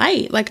that to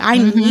light. Like, I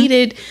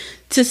needed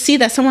to see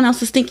that someone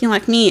else is thinking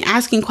like me,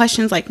 asking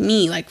questions like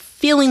me, like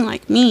feeling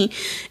like me.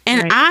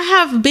 And I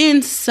have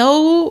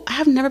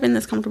never been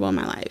this comfortable in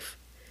my life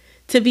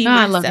to be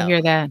myself. I love to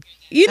hear that.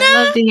 You know,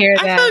 I love to hear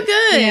that. I feel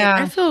good. Yeah.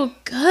 I feel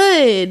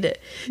good.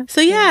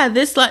 So yeah,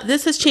 this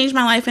has changed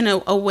my life in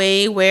a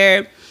way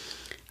where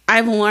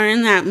I've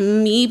learned that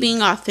me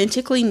being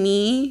authentically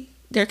me,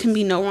 there can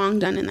be no wrong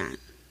done in that.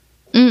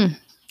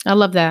 I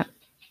love that.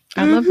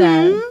 I love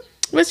that.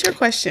 What's your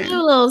question?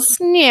 A little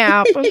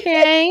snap,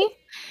 okay?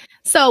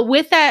 So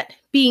with that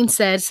being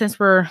said, since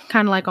we're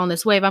kind of like on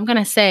this wave, I'm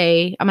going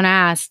to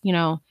ask,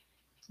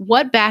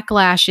 what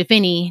backlash, if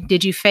any,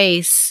 did you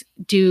face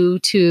due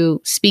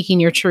to speaking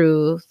your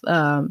truth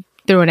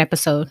through an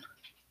episode?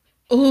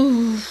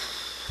 Ooh.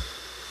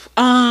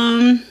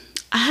 I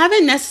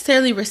haven't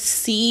necessarily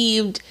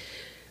received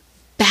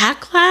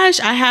backlash.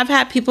 I have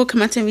had people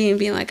come up to me and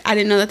be like, I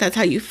didn't know that that's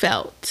how you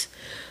felt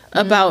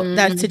about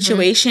that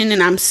situation,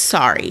 and I'm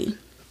sorry.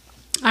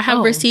 I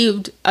have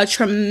received a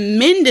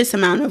tremendous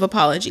amount of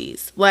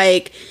apologies,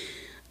 like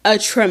a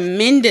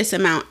tremendous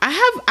amount.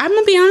 I'm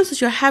gonna be honest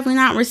with you, I have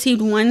not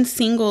received one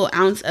single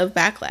ounce of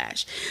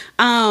backlash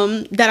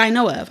that I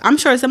know of. I'm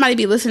sure somebody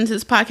be listening to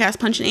this podcast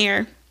punching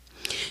air,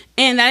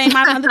 and that ain't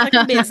my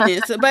motherfucking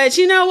business. But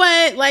you know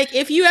what? Like,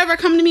 if you ever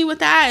come to me with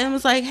that and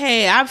was like,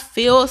 hey, I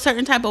feel a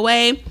certain type of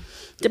way,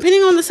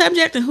 depending on the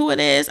subject and who it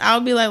is,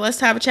 I'll be like, let's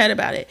have a chat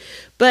about it.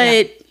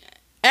 But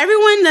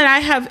everyone that I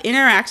have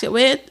interacted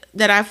with,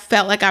 that I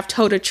felt like I've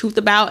told the truth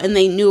about and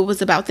they knew it was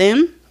about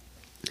them,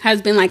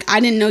 has been like, I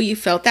didn't know you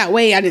felt that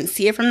way. I didn't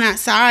see it from that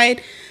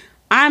side.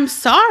 I'm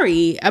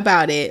sorry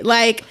about it.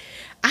 Like,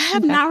 I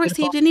have not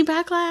received any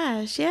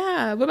backlash.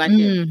 Yeah. What about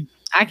you?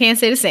 I can't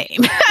say the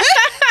same.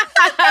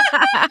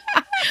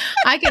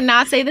 I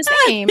cannot say the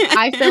same.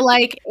 I feel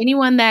like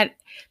anyone that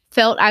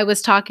felt I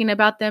was talking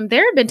about them,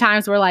 there have been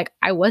times where like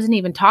I wasn't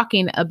even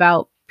talking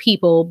about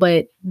people,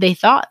 but they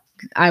thought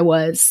I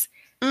was.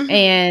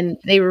 And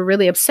they were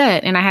really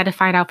upset, and I had to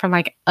find out from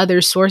like other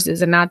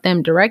sources and not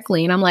them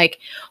directly. And I'm like,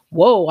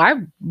 whoa, I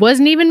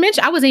wasn't even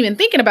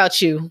thinking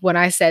about you when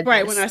I said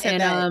right this. When I said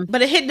that.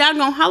 But it hit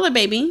doggone holler,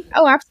 baby.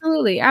 Oh,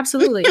 absolutely.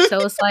 So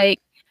it's like,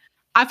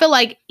 I feel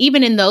like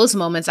even in those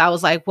moments, I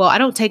was like, well, I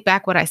don't take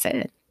back what I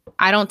said.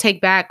 I don't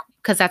take back,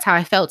 because that's how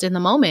I felt in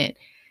the moment.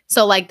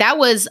 So like, that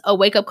was a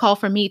wake up call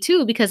for me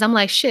too, because I'm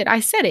like, shit,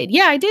 I said it.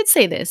 Yeah, I did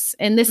say this,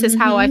 and this is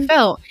how I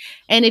felt.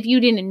 And if you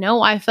didn't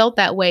know I felt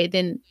that way,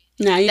 then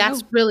now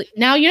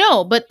you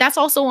know, but that's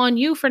also on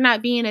you for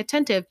not being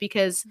attentive,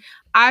 because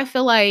I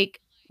feel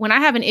like when I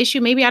have an issue,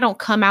 maybe I don't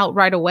come out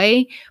right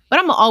away, but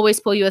I'm gonna always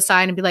pull you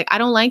aside and be like, I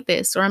don't like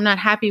this, or I'm not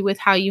happy with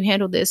how you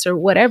handled this, or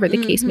whatever the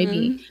case may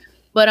be.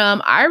 But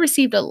I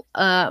received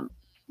a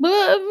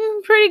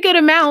pretty good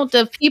amount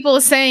of people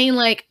saying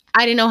like,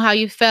 I didn't know how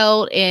you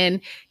felt, and,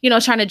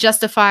 trying to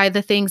justify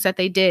the things that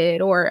they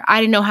did, or I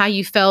didn't know how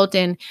you felt,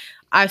 and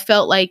I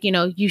felt like,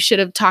 you should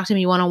have talked to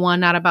me one-on-one,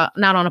 not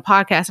on a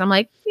podcast. I'm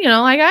like,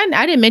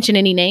 I didn't mention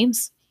any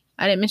names.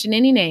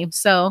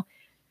 So,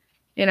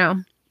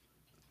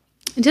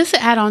 Just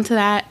to add on to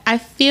that, I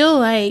feel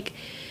like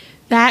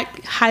that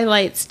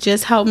highlights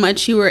just how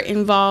much you were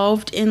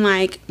involved in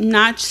like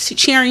not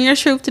sharing your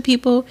truth to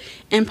people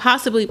and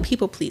possibly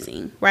people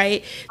pleasing,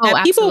 right?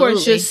 That people were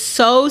just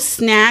so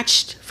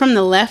snatched from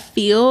the left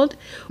field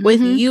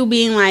with you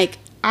being like,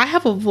 I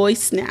have a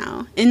voice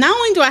now. And not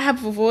only do I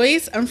have a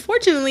voice,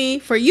 unfortunately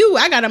for you,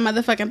 I got a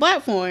motherfucking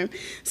platform.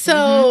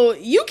 So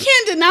you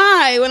can't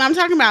deny what I'm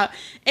talking about.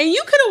 And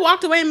you could have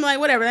walked away and be like,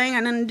 whatever, that ain't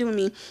got nothing to do with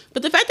me.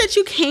 But the fact that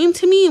you came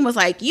to me and was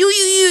like,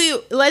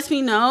 you lets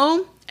me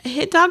know,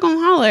 hit doggone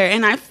holler.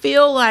 And I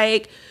feel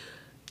like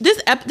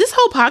this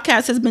whole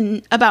podcast has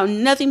been about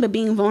nothing but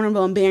being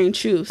vulnerable and bearing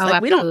truth.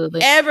 Like, we don't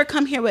ever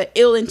come here with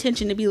ill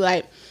intention to be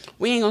like,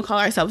 we ain't gonna call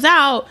ourselves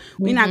out.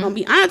 We're not gonna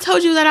be. I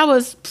told you that I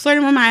was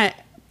flirting with my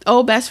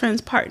old best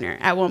friend's partner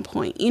at one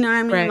point. You know what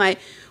I mean? Right. Like,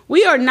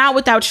 we are not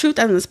without truth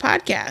on this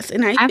podcast.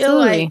 And I feel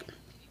like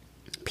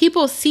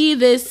people see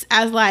this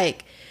as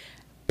like,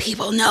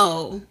 people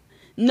know.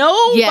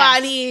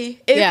 Nobody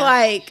is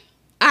like,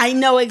 I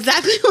know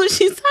exactly what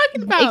she's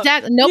talking about.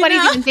 Exactly.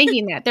 Nobody's even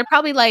thinking that. They're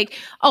probably like,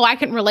 oh, I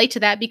can relate to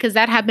that because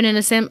that happened in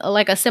a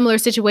similar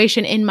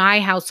situation in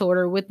my household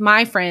or with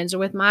my friends or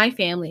with my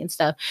family and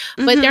stuff.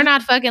 But they're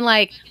not fucking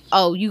like,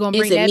 oh, you gonna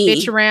bring that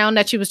bitch around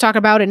that you was talking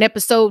about in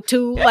episode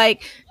 2?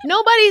 Like,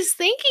 nobody's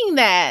thinking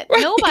that.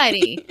 Right.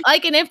 Nobody.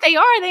 Like, and if they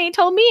are, they ain't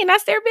told me, and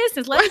that's their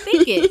business. Let them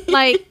think it.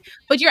 Like,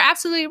 but you're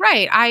absolutely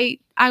right.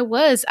 I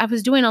was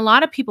doing a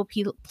lot of people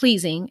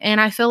pleasing, and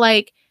I feel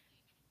like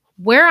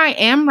where I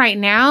am right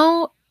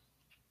now,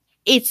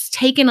 it's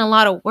taken a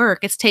lot of work.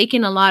 It's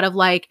taken a lot of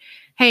like,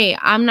 hey,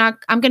 I'm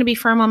going to be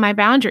firm on my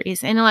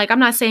boundaries. And like, I'm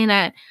not saying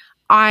that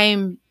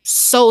I'm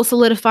so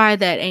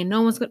solidified that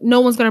no one's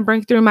going to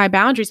break through my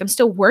boundaries. I'm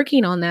still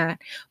working on that.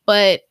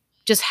 But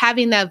just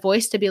having that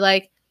voice to be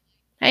like,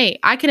 hey,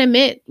 I can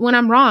admit when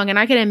I'm wrong, and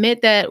I can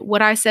admit that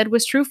what I said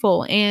was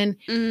truthful. And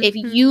if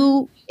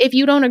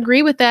you don't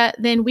agree with that,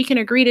 then we can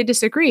agree to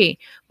disagree.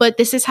 But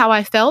this is how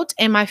I felt,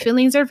 and my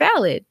feelings are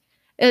valid.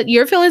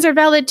 Your feelings are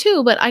valid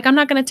too, but like I'm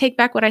not going to take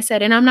back what I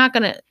said, and I'm not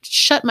going to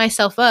shut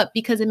myself up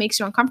because it makes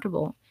you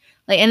uncomfortable.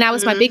 Like, and that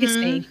was my biggest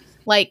thing.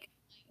 Like,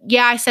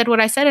 yeah, I said what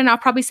I said, and I'll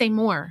probably say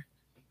more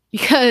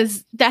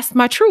because that's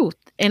my truth,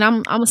 and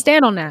I'm gonna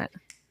stand on that.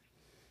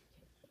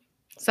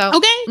 So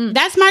okay,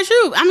 that's my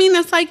truth. I mean,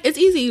 it's like it's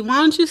easy. Why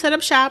don't you set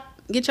up shop,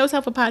 get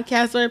yourself a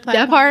podcast or a platform,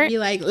 that part. And be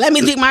like, let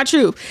me speak my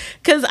truth,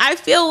 because I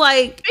feel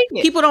like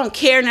people don't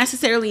care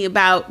necessarily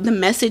about the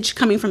message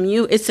coming from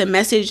you. It's a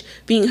message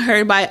being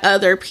heard by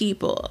other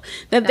people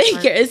that they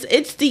care.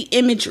 It's the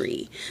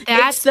imagery.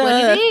 That's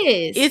what it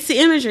is. It's the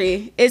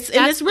imagery. It's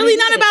really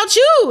not about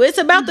you. It's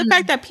about the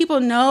fact that people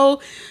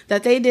know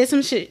that they did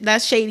some shit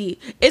that's shady.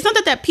 It's not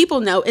that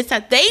people know. It's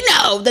that they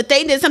know that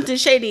they did something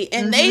shady,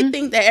 and they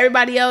think that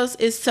everybody else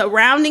is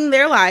surrounding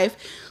their life.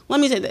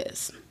 Let me say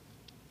this.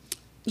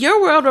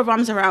 Your world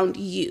revolves around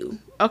you,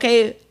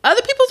 okay?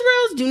 Other people's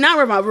worlds do not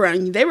revolve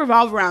around you. They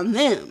revolve around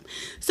them.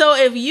 So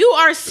if you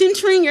are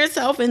centering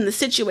yourself in the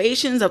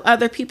situations of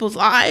other people's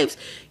lives,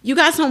 you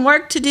got some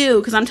work to do.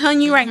 Because I'm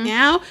telling you right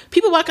now,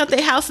 people walk out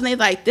their house and they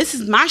like, this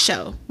is my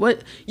show.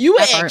 What? You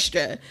an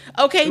extra.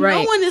 Okay? Right.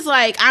 No one is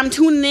like, I'm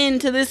tuning in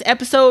to this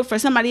episode for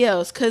somebody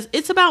else. Because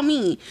it's about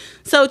me.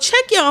 So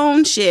check your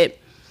own shit.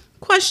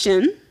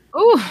 Question.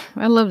 Ooh,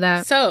 I love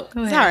that. So,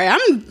 sorry,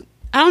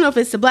 I don't know if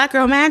it's the Black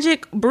Girl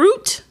Magic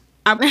Brute.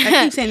 I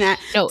keep saying that.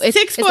 No, it's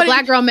the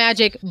Black Girl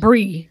Magic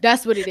Brie.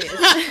 That's what it is.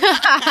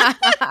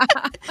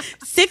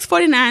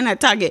 6:49 at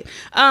Target.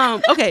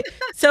 Okay,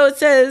 so it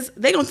says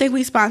they gonna think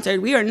we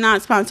sponsored. We are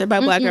not sponsored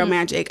by Black Girl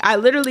Magic. I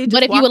literally just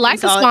but if you would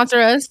like to sponsor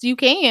us, you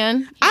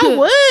can. I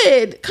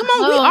would. Come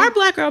on, we are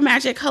Black Girl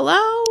Magic.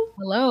 Hello.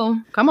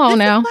 Come on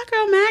now. Black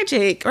Girl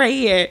Magic right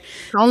here.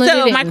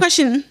 So my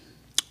question: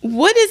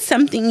 what is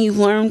something you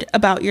learned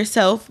about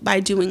yourself by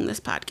doing this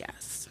podcast?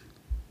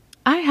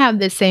 I have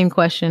the same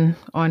question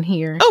on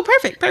here. Oh,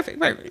 perfect.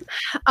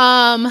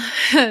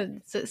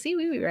 So see,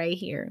 we be right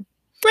here.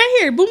 Right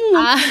here. Boom.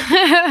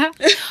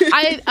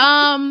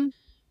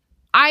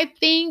 I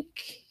think,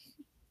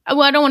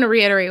 well, I don't want to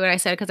reiterate what I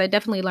said because I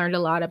definitely learned a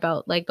lot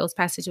about like those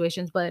past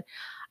situations, but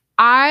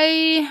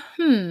let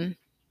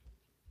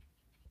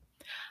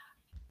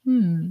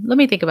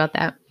me think about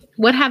that.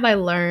 What have I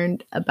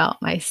learned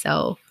about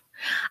myself?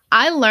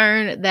 I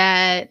learned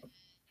that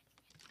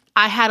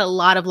I had a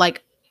lot of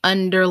like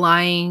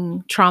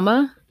underlying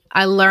trauma.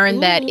 I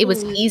learned that it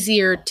was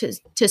easier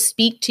to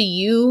speak to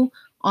you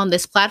on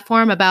this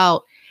platform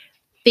about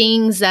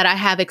things that I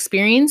have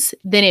experienced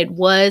than it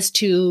was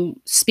to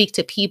speak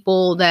to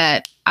people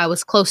that I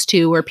was close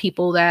to or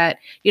people that,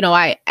 you know,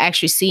 I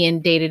actually see in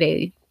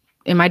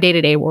my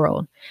day-to-day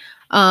world.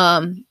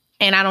 And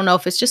I don't know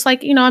if it's just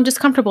like, you know, I'm just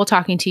comfortable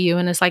talking to you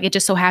and it's like, it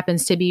just so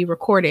happens to be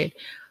recorded.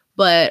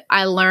 But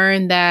I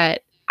learned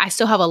that I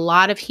still have a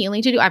lot of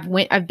healing to do.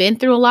 I've been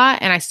through a lot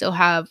and I still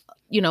have,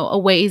 you know, a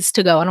ways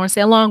to go. I don't want to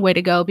say a long way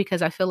to go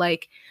because I feel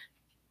like,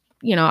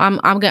 you know,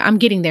 I'm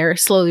getting there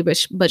slowly,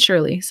 but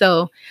surely.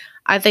 So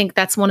I think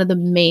that's one of the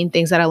main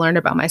things that I learned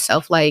about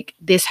myself. Like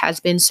this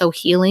has been so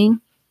healing,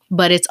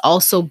 but it's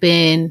also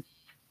been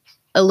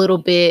a little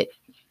bit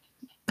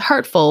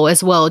hurtful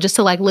as well, just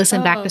to like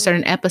listen back to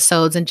certain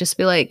episodes and just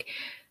be like,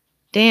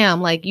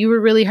 damn, like you were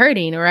really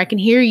hurting, or I can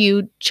hear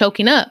you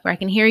choking up, or I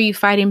can hear you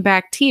fighting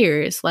back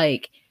tears,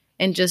 like,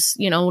 and just,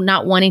 you know,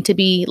 not wanting to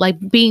be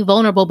like being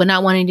vulnerable, but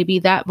not wanting to be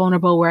that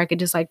vulnerable where I could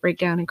just like break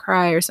down and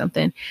cry or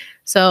something.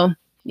 So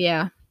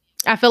yeah,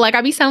 I feel like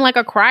I be sounding like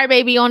a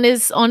crybaby on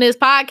this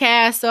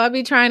podcast. So I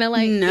be trying to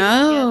like,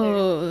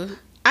 no,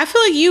 I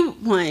feel like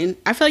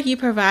you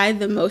provide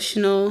the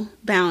emotional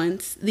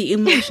balance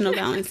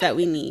that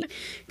we need.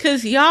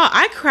 Cause y'all,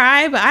 I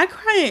cry, but I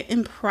cry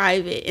in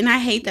private, and I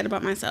hate that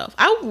about myself.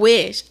 I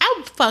would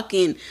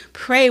fucking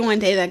pray one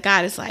day that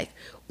God is like,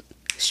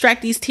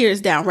 strike these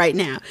tears down right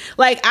now.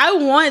 Like I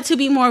want to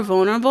be more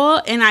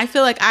vulnerable, and I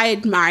feel like I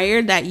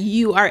admire that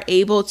you are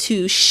able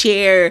to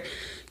share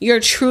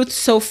your truth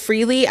so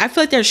freely. I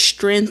feel like there's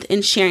strength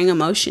in sharing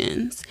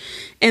emotions.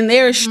 And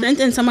there's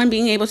strength in someone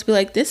being able to be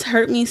like, this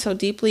hurt me so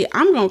deeply,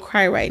 I'm going to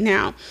cry right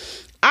now.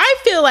 I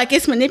feel like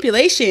it's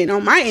manipulation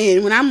on my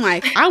end when I'm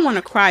like, I want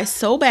to cry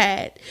so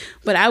bad,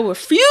 but I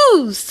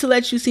refuse to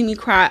let you see me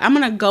cry. I'm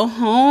going to go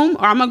home,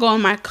 or I'm going to go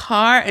in my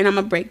car and I'm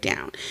going to break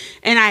down.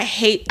 And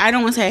I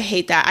don't want to say I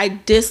hate that. I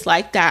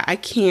dislike that. I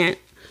can't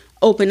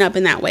open up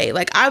in that way.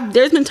 Like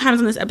there's been times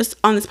on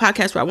this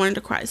podcast where I wanted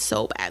to cry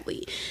so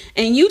badly,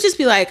 and you just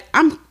be like,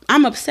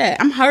 I'm upset,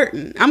 I'm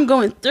hurting, I'm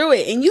going through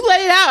it, and you let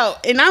it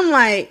out, and I'm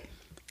like,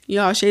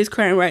 y'all, Shay's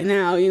crying right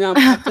now, you know,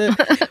 but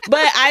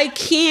I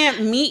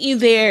can't meet you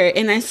there,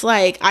 and it's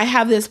like I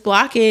have this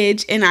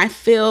blockage, and I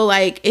feel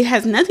like it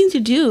has nothing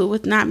to do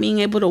with not being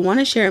able to want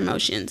to share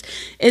emotions.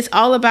 It's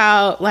all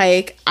about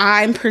like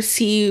I'm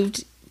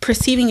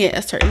perceiving it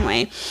a certain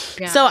way.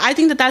 Yeah. So I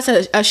think that that's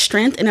a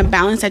strength and a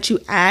balance that you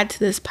add to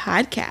this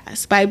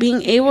podcast by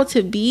being able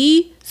to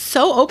be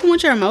so open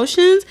with your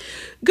emotions.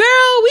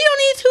 Girl, we don't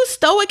need two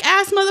stoic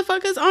ass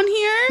motherfuckers on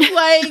here.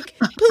 Like,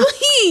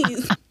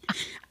 please.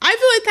 I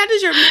feel like that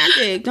is your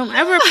magic. Don't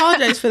ever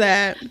apologize for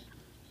that.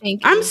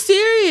 Thank you. I'm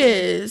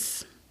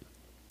serious.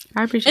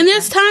 I appreciate And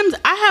there's that.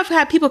 times I have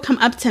had people come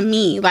up to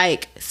me,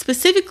 like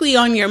specifically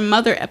on your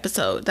mother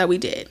episode that we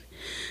did.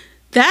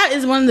 That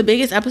is one of the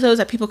biggest episodes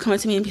that people come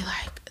up to me and be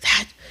like,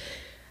 that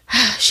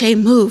Shay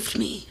moved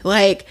me.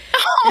 Like,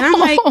 and I'm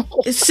like,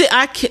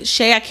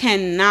 Shay, I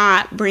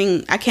cannot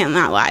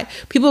lie.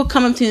 People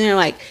come up to me and they're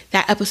like,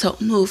 that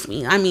episode moved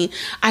me. I mean,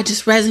 I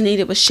just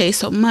resonated with Shay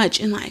so much.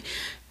 And like,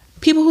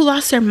 people who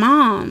lost their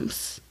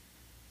moms,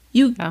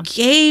 you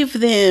gave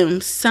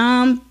them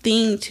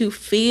something to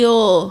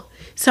feel,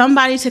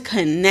 somebody to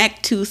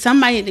connect to,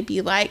 somebody to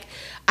be like,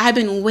 I've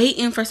been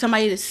waiting for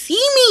somebody to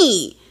see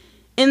me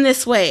in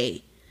this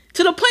way.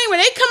 To the point where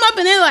they come up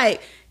and they're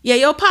like, yeah,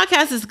 your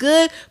podcast is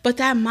good, but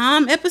that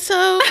mom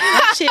episode,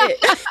 that shit.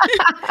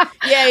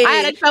 Yeah.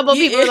 I had a couple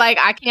people like,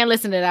 I can't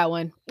listen to that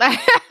one.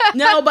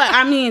 No, but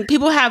I mean,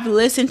 people have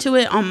listened to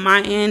it on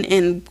my end.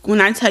 And when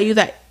I tell you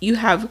that you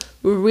have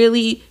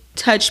really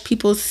touched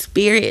people's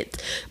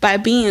spirits by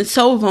being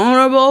so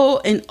vulnerable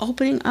and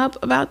opening up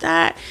about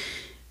that,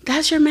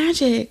 that's your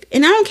magic.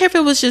 And I don't care if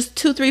it was just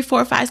 2, 3,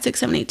 4, 5, 6,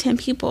 7, 8, 10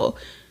 people.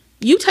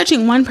 You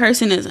touching one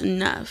person is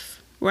enough.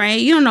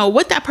 Right? You don't know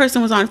what that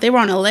person was on, if they were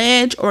on a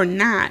ledge or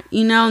not,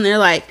 you know, and they're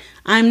like,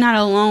 I'm not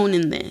alone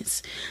in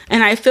this.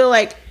 And I feel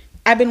like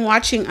I've been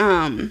watching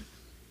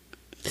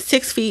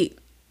 6 Feet.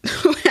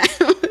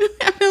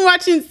 I've been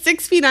watching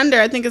 6 Feet Under,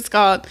 I think it's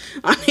called,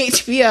 on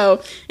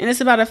HBO. And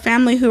it's about a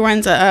family who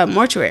runs a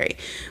mortuary.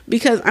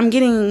 Because I'm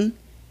getting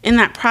in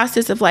that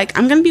process of like,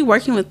 I'm going to be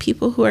working with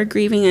people who are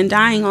grieving and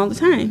dying all the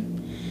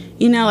time.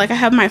 You know, like I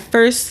have my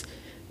first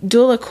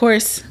doula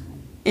course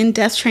in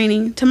death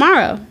training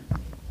tomorrow.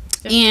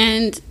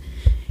 And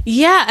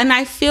yeah, and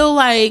I feel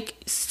like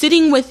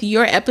sitting with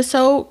your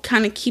episode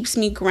kind of keeps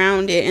me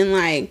grounded, and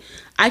like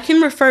I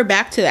can refer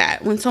back to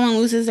that when someone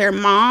loses their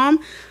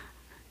mom,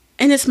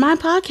 and it's my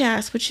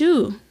podcast with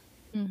you.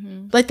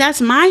 Mm-hmm. Like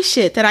that's my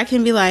shit that I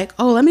can be like,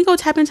 oh, let me go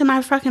tap into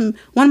my fucking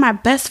one of my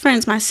best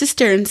friends, my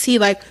sister, and see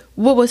like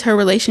what was her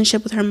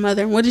relationship with her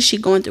mother and what is she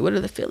going through, what are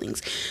the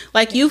feelings.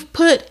 Like you've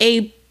put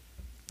a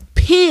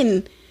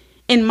pin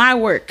in my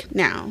work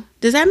now.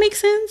 Does that make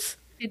sense?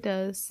 It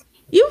does.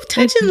 You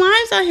touching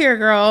lives out here,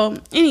 girl.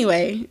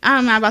 Anyway,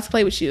 I'm not about to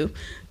play with you.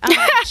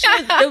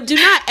 Do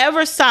not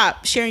ever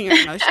stop sharing your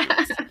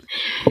emotions.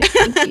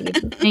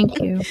 Thank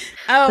you.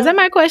 Was that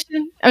my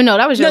question? Oh no,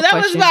 that was your question.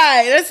 No, that was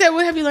mine. I said,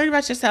 what have you learned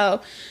about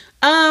yourself?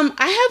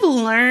 I have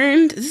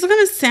learned, this is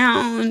going to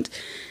sound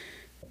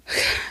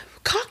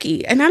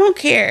cocky, and I don't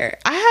care.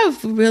 I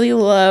have really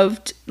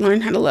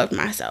learned how to love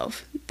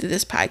myself through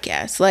this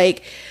podcast.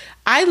 Like,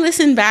 I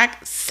listen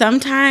back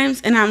sometimes,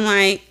 and I'm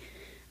like,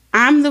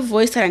 I'm the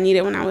voice that I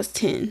needed when I was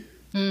 10,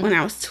 when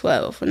I was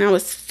 12, when I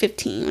was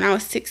 15, when I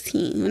was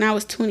 16, when I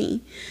was 20.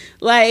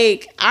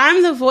 Like,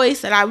 I'm the voice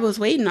that I was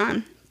waiting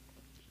on.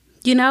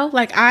 You know?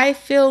 Like, I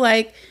feel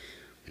like,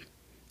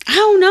 I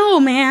don't know,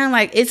 man.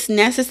 Like, it's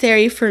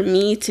necessary for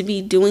me to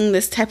be doing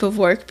this type of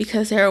work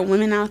because there are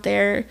women out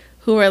there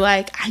who are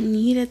like, I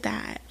needed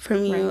that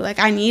from you. Right. Like,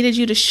 I needed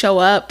you to show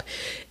up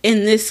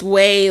in this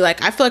way.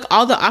 Like, I feel like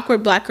all the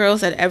awkward Black girls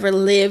that ever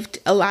lived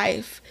a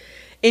life,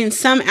 in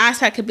some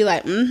aspect could be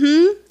like,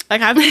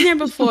 like I've been there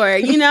before,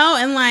 you know?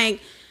 And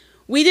like,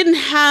 we didn't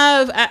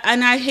have,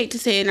 and I hate to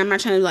say it, and I'm not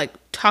trying to like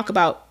talk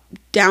about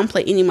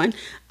downplay anyone.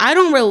 I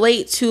don't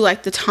relate to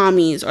like the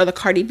Tommies or the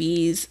Cardi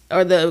B's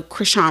or the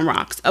Krishan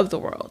Rocks of the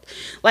world.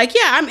 Like,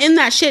 yeah, I'm in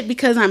that shit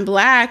because I'm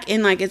Black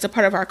and like it's a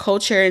part of our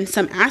culture in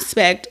some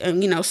aspect,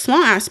 you know,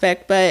 small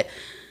aspect, but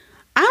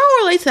I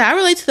don't relate to that. I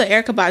relate to the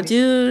Erykah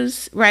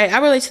Badu's, right? I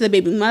relate to the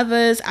Baby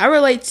Mothers. I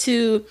relate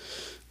to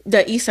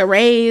the Issa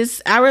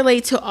Rae's. I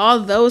relate to all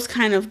those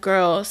kind of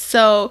girls.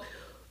 So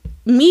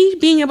me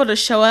being able to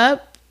show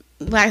up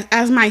like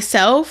as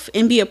myself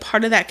and be a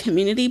part of that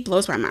community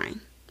blows my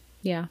mind.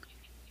 Yeah.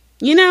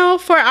 You know,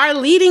 for our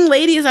leading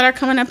ladies that are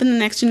coming up in the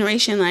next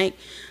generation, like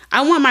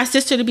I want my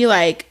sister to be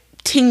like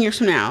 10 years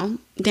from now,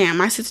 damn,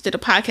 my sister did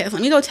a podcast.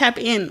 Let me go tap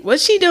in.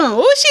 What's she doing? What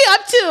was she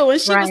up to when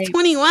she was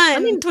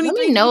 21, 23? Let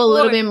me know a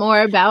little bit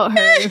more about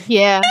her.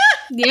 Yeah.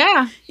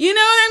 Yeah. You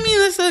know what I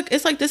mean?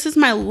 It's like, this is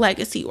my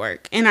legacy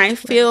work. And I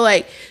feel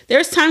like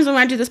there's times when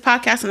I do this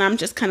podcast and I'm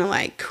just kind of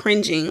like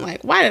cringing.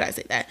 Like, why did I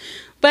say that?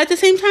 But at the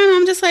same time,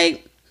 I'm just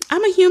like,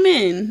 I'm a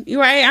human,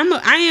 right?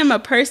 I am a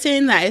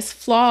person that is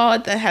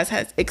flawed, that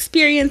has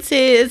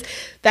experiences,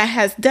 that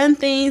has done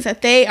things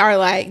that they are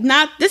like,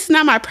 this is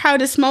not my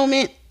proudest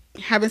moment,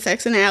 having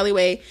sex in the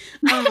alleyway,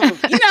 you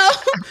know,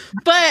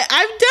 but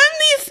I've done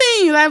these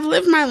things. I've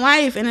lived my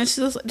life, and it's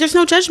just, there's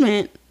no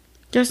judgment.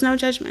 There's no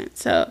judgment.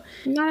 So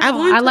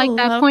I like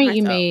that point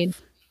you made.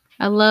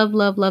 I love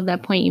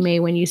that point you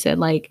made when you said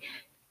like,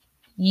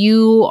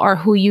 you are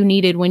who you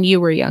needed when you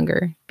were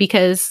younger,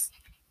 because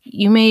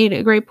you made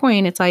a great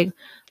point. It's like,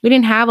 we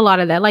didn't have a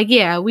lot of that. Like,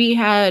 yeah, we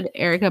had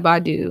Erykah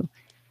Badu,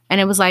 and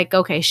it was like,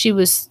 okay,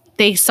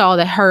 they saw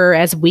that her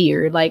as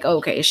weird. Like,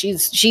 okay,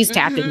 she's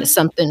tapped into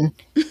something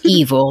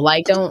evil.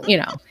 Like, don't, you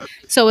know.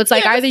 So it's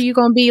like either you're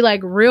gonna be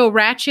like real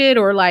ratchet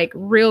or like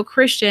real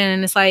Christian.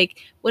 And it's like,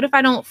 what if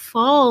I don't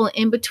fall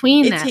in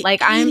between that?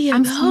 Like I'm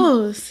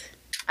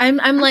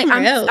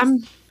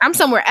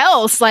somewhere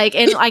else. Like,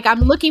 and like I'm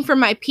looking for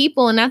my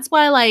people. And that's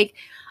why, like,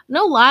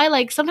 no lie,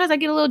 like sometimes I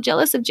get a little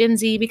jealous of Gen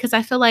Z because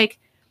I feel like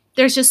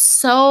there's just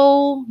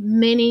so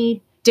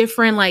many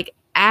different like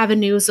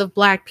avenues of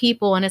Black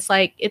people, and it's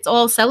like it's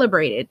all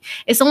celebrated.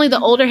 It's only the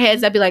older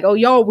heads that be like, oh,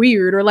 y'all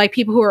weird, or like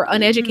people who are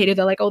uneducated,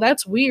 they're like, oh,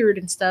 that's weird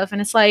and stuff.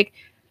 And it's like,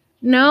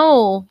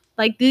 no,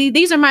 like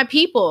these are my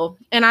people.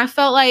 And I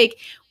felt like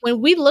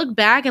when we look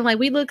back and like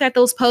we look at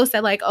those posts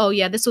that like, oh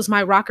yeah, this was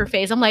my rocker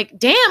phase, I'm like,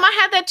 damn, I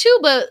had that too,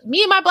 but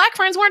me and my Black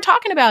friends weren't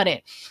talking about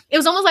it. It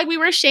was almost like we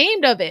were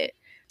ashamed of it.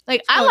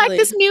 Like, I like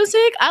this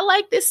music, I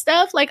like this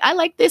stuff, like I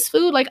like this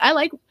food, like I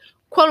like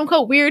quote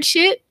unquote weird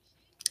shit.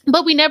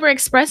 But we never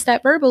expressed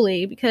that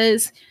verbally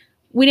because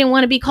we didn't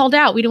want to be called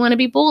out. We didn't want to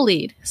be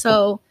bullied.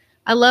 So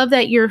I love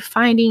that you're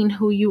finding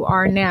who you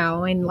are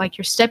now and like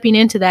you're stepping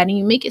into that and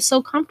you make it so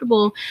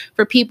comfortable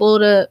for people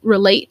to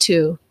relate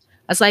to.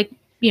 It's like,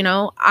 you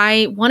know,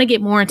 I want to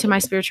get more into my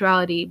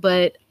spirituality,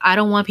 but I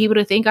don't want people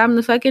to think I'm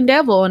the fucking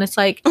devil. And it's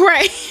like,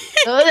 right.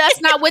 Oh,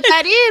 that's not what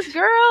that is,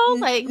 girl.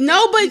 Like,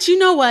 no, but you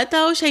know what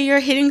though, Shay, you're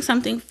hitting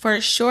something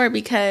for sure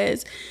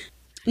because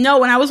no,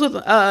 when I was with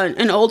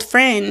an old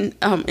friend,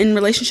 in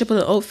relationship with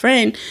an old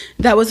friend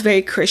that was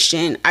very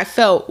Christian, I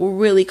felt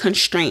really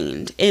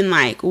constrained in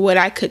like what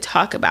I could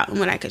talk about and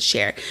what I could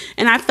share.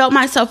 And I felt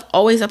myself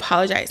always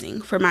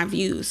apologizing for my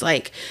views.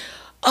 Like,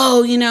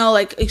 oh, you know,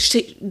 like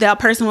that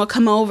person will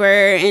come over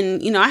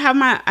and, you know,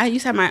 I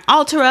used to have my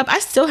altar up. I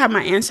still have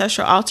my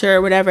ancestral altar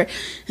or whatever.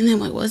 And then I'm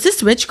like, well, is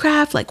this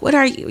witchcraft? Like, what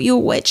are you? You're a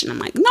witch. And I'm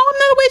like, no, I'm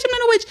not a witch. I'm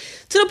not a witch.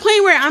 To the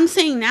point where I'm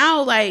saying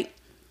now, like,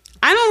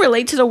 I don't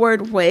relate to the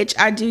word witch.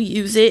 I do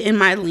use it in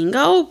my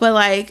lingo, but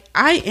like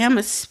I am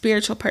a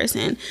spiritual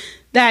person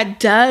that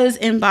does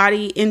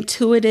embody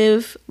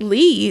intuitive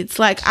leads.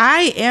 Like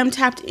I am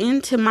tapped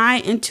into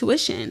my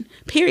intuition,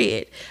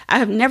 period. I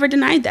have never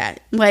denied that.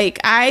 Like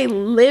I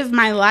live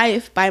my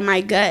life by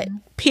my gut,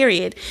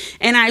 period.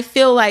 And I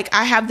feel like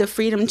I have the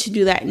freedom to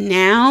do that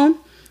now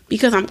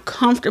because I'm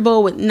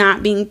comfortable with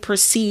not being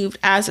perceived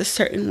as a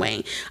certain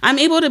way. I'm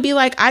able to be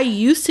like, I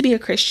used to be a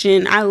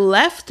Christian. I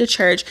left the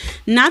church.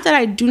 Not that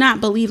I do not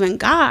believe in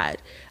God.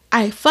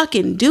 I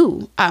fucking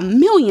do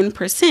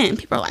 1,000,000%.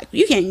 People are like,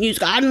 you can't use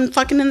God and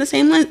fucking in the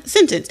same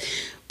sentence.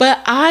 But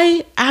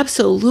I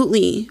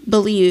absolutely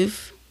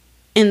believe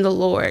in the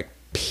Lord,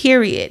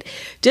 period.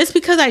 Just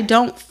because I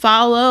don't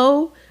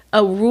follow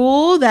a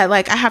rule that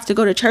like I have to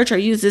go to church or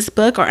use this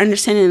book or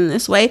understand it in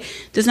this way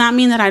does not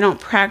mean that I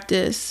don't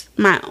practice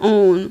my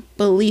own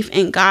belief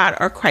in God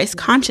or Christ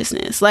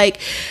consciousness.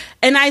 Like,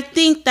 and I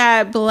think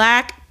that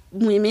Black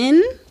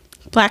women,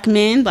 Black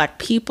men, Black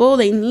people,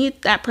 they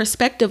need that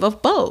perspective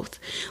of both.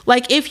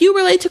 Like if you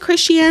relate to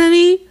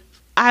Christianity,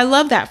 I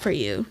love that for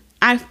you.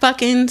 I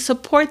fucking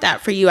support that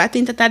for you. I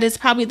think that that is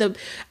probably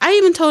I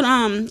even told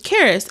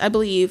Karis, I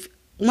believe,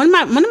 one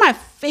of my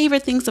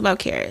favorite things about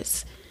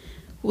Karis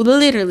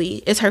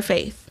literally is her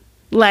faith.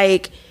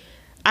 Like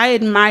I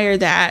admire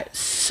that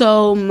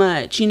so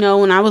much. You know,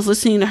 when I was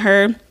listening to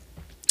her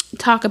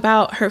talk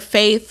about her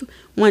faith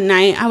one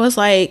night, I was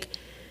like,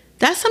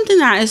 that's something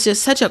that is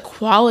just such a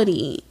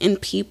quality in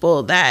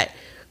people that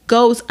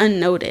goes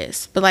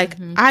unnoticed. But like,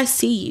 I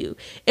see you.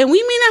 And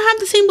we may not have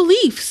the same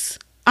beliefs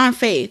on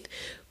faith,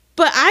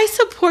 but I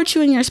support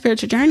you in your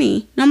spiritual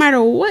journey, no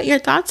matter what your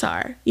thoughts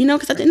are, you know,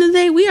 because at the end of the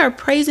day, we are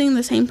praising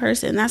the same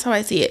person. That's how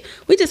I see it.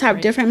 We just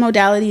have different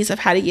modalities of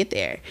how to get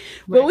there.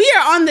 But we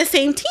are on the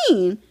same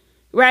team,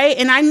 right?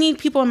 And I need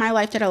people in my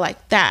life that are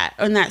like that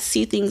and that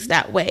see things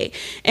that way.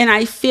 And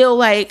I feel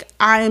like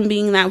I am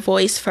being that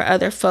voice for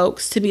other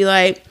folks to be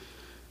like,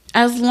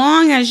 as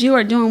long as you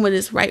are doing what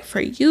is right for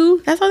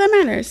you, that's all that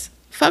matters.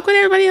 Fuck what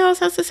everybody else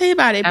has to say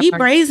about it. Be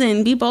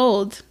brazen, be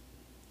bold.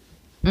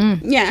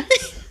 Yeah.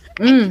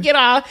 I can get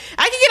all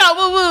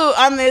woo-woo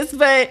on this,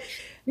 but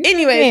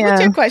anyway,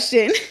 what's your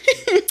question?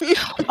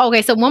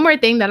 Okay, so one more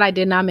thing that I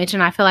did not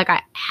mention. I feel like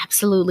I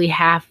absolutely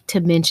have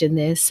to mention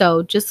this.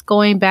 So just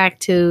going back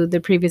to the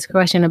previous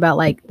question about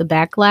like the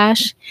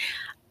backlash.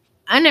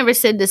 I never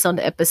said this on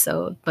the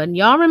episode, but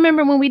y'all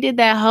remember when we did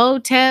that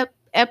Hotep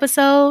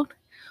episode?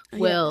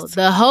 Well, yes.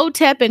 The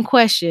Hotep in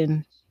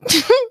question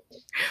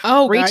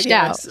reached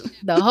out.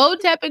 The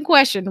Hotep in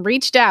question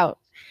reached out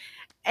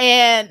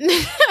and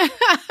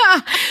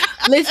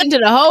listened to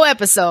the whole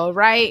episode,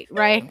 right?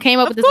 Came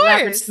up with this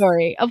elaborate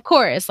story. Of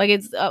course, like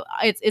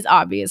it's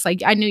obvious.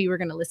 Like I knew you were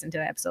going to listen to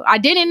that episode. I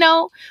didn't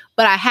know,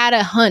 but I had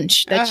a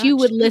hunch that you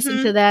would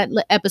listen to that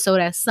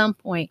episode at some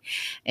point.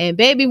 And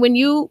baby, when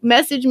you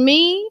messaged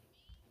me,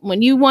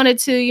 when you wanted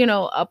to, you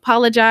know,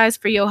 apologize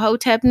for your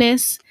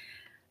Hotepness,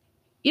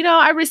 you know,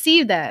 I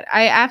received that.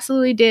 I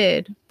absolutely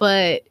did.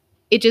 But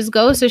it just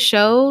goes to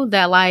show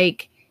that,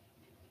 like,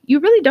 you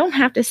really don't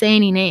have to say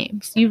any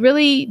names. You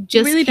really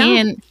just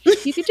can.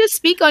 You could just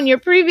speak on your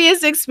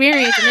previous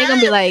experience, and they're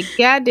gonna be like,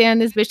 "God damn,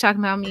 this bitch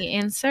talking about me."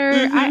 And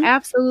sir, I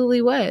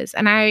absolutely was.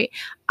 And I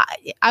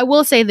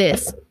will say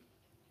this: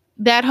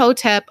 that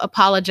Hotep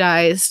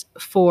apologized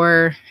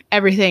for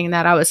everything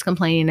that I was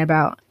complaining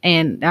about,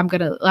 and I'm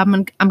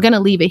gonna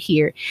leave it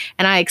here.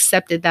 And I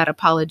accepted that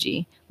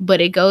apology. But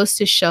it goes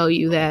to show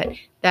you that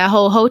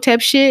whole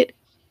Hotep shit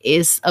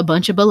is a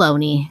bunch of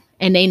baloney.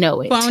 And they know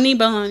it. Phony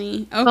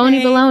baloney. Okay.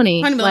 Phony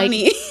baloney. Phony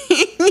baloney.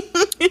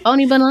 Like,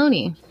 phony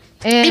baloney.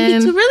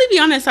 And to really be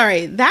honest,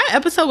 sorry, that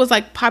episode was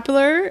like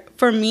popular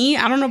for me.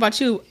 I don't know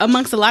about you,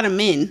 amongst a lot of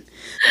men.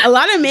 A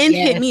lot of men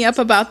hit me up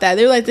about that.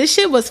 They were like, this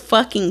shit was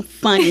fucking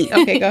funny.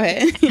 Okay, go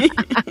ahead.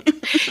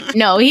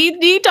 No,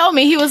 he told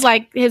me, he was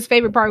like, his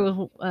favorite part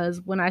was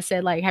when I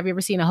said, like, have you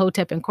ever seen a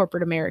Hotep in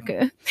corporate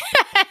America?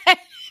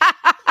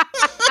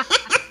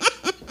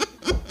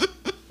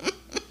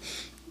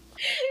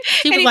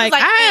 He was like,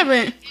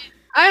 I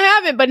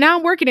haven't, but now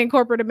I'm working in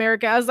corporate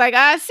America. I was like,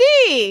 I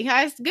see.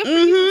 Good for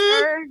you,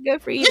 sir.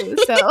 Good for you.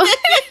 So,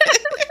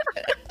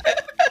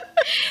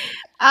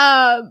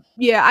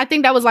 yeah, I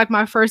think that was like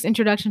my first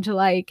introduction to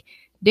like,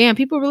 damn,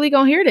 people really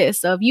gonna hear this.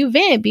 So if you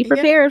vent, be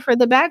prepared for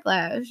the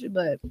backlash.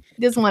 But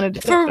just wanted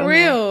to for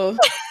real.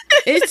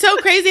 It's so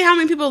crazy how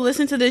many people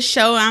listen to this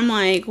show. I'm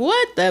like,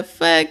 what the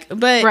fuck?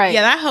 But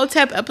yeah, that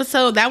Hotep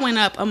episode that went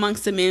up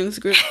amongst the men's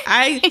group.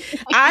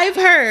 I've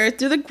heard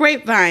through the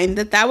grapevine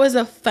that was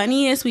the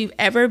funniest we've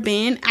ever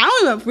been. I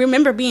don't even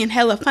remember being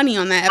hella funny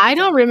on that episode. I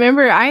don't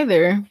remember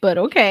either, but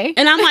okay.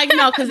 And I'm like,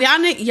 no, because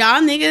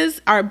y'all niggas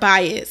are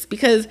biased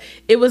because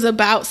it was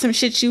about some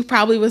shit you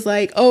probably was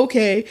like,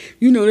 okay,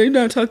 you know, they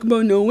not talking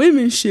about no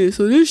women shit,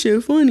 so this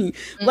shit funny.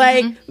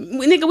 Like,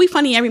 nigga, we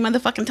funny every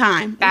motherfucking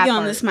time we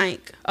on this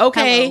mic.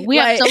 Okay, hello. We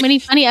have so many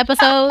funny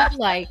episodes.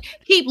 Like,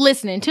 keep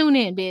listening. Tune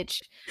in,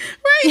 bitch.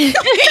 Right?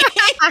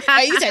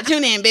 Hey, you said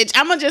tune in, bitch.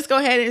 I'm gonna just go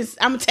ahead and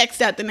I'm gonna text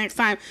that the next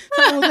time.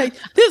 Someone was like,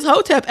 "This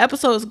Hotep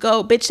episodes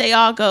go, bitch. They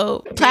all go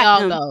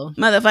platinum, they all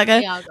go.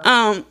 Motherfucker." They all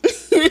go.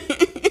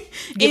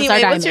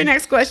 Anyway, what's your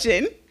next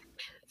question?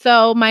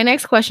 So my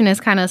next question is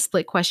kind of a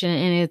split question,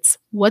 and it's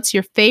what's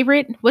your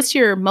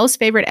most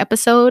favorite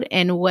episode,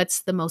 and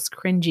what's the most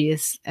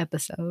cringiest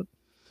episode?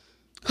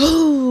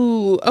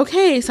 Ooh,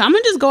 okay. So I'm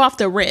gonna just go off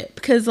the rip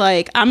because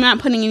like I'm not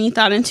putting any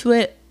thought into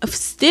it.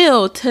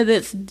 Still to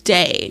this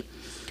day,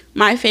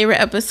 my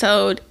favorite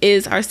episode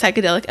is our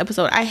psychedelic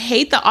episode. I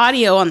hate the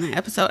audio on that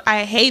episode.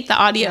 I hate the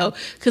audio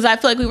because I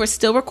feel like we were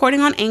still recording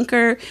on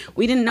Anchor.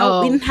 We didn't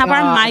know, we didn't have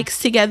our mics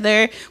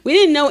together. We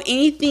didn't know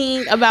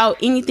anything about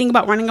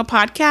running a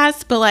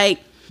podcast. But like,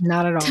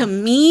 not at all. To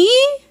me,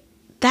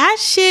 that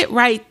shit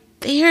right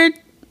there,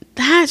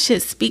 that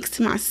shit speaks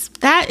to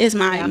that is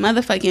my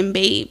motherfucking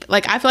babe.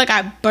 Like, I feel like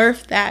I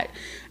birthed that.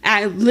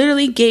 I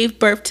literally gave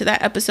birth to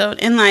that episode.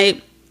 And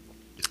like,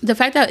 the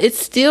fact that it's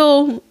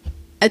still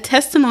a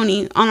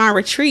testimony on our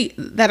retreat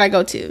that I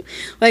go to.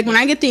 Like, when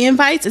I get the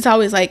invites, it's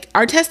always like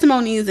our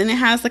testimonies, and it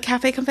has the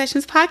Cafe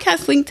Confessions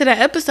podcast link to that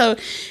episode.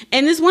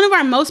 And it's one of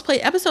our most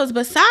played episodes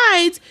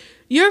besides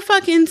your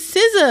fucking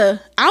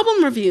SZA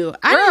album review.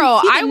 I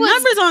didn't see the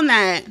numbers on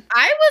that.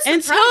 I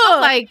was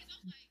surprised, like,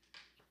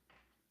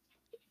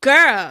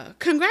 girl,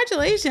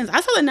 congratulations.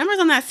 I saw the numbers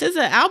on that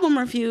SZA album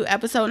review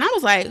episode, and I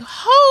was like,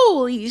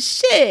 holy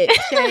shit,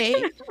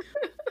 Shay.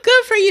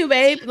 Good for you,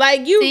 babe.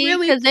 Like, you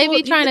really, because they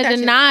be trying to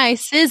deny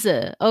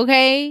SZA.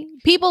 Okay,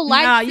 people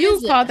like. Nah, you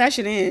called that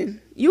shit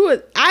in.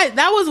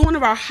 That was one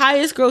of our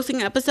highest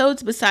grossing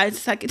episodes besides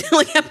the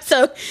psychedelic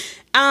episode.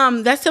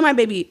 That's still my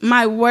baby.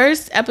 My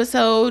worst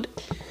episode.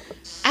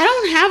 I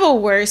don't have a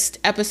worst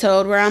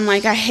episode where I'm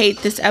like, I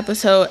hate this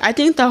episode. I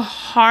think the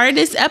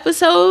hardest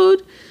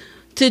episode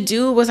to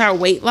do was our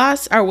weight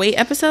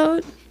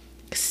episode.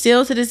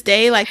 Still to this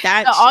day, like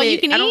that. All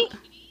you can eat.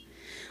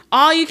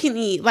 All you can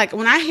eat. Like,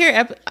 when I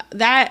hear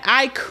that,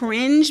 I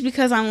cringe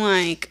because I'm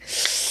like,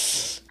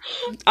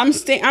 I'm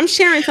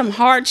sharing some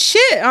hard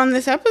shit on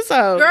this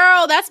episode.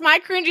 Girl, that's my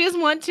cringiest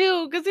one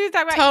too. Because he was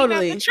talking about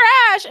eating out the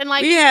trash and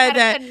like, we had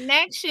that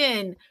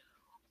connection.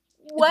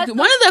 One of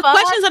the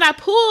questions that I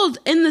pulled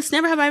in this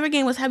Never Have I Ever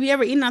game was, have you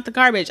ever eaten out the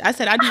garbage? I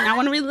said, I do not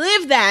want to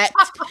relive that.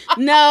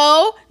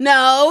 No.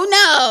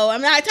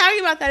 I'm not talking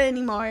about that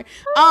anymore.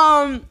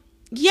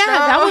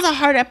 That was a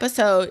hard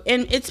episode.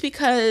 And it's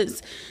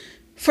because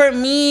for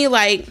me,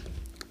 like,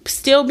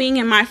 still being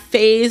in my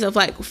phase of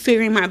like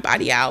figuring my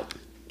body out.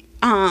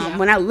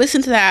 When I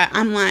listen to that,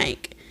 I'm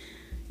like,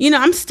 you know,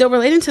 I'm still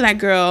relating to that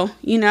girl,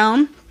 you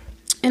know?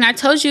 And I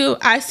told you,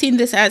 I seen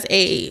this as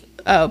a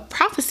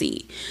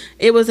prophecy.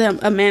 It was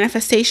a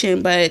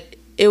manifestation, but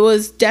it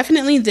was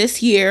definitely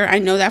this year. I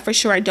know that for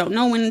sure. I don't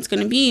know when it's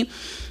going to be,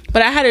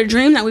 but I had a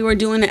dream that we were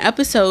doing an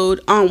episode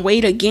on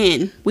weight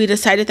again. We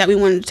decided that we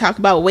wanted to talk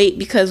about weight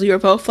because we were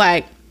both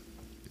like,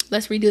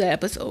 let's redo that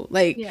episode.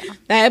 Like,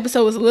 that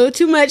episode was a little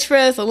too much for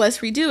us, so let's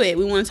redo it.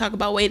 We want to talk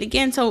about weight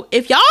again. So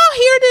if y'all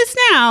hear this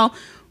now,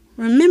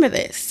 remember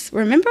this.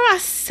 Remember I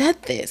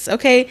said this,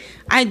 okay?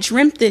 I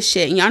dreamt this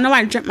shit. And y'all know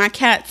I dreamt my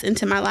cats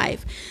into my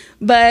life.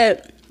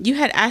 But you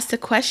had asked a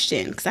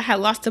question because I had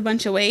lost a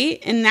bunch of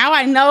weight, and now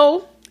I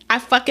know, I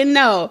fucking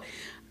know.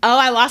 Oh,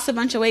 I lost a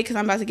bunch of weight because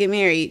I'm about to get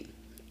married.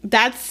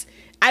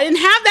 I didn't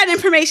have that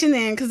information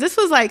then because this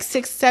was like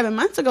 6-7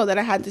 months ago that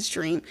I had this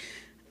dream.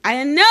 I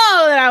didn't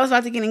know that I was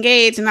about to get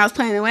engaged and I was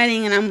planning a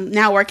wedding, and I'm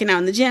now working out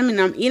in the gym and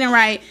I'm eating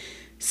right.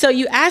 So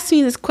you asked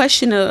me this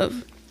question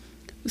of,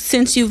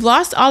 since you've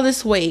lost all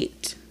this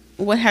weight,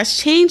 what has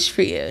changed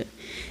for you?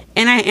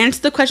 And I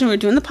answered the question. We were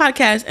doing the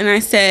podcast, and I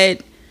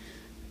said,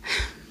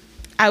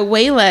 I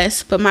weigh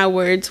less, but my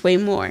words weigh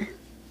more.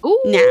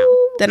 Ooh. Now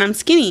that I'm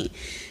skinny.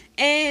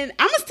 And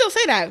I'm going to still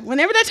say that.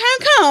 Whenever that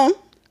time comes,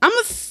 I'm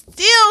going to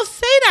still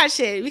say that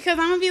shit because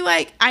I'm going to be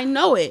like, I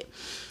know it.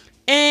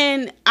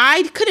 And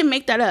I couldn't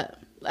make that up.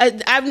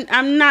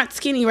 I'm not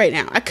skinny right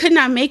now. I could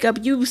not make up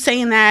you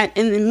saying that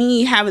and then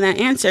me having that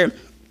answer.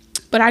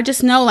 But I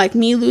just know, like,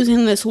 me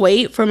losing this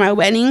weight for my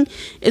wedding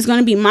is going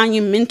to be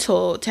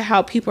monumental to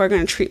how people are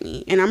going to treat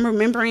me. And I'm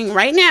remembering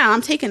right now,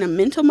 I'm taking a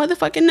mental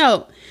motherfucking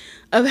note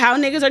of how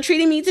niggas are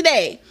treating me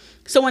today.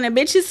 So when a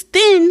bitch is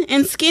thin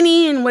and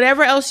skinny and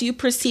whatever else you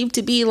perceive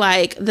to be,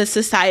 like, the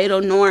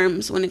societal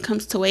norms when it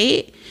comes to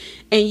weight,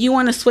 and you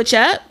want to switch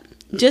up,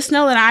 just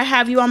know that I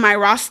have you on my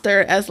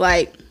roster as,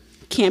 like,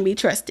 can't be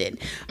trusted.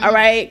 All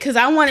right? Because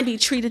I want to be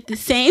treated the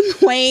same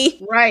way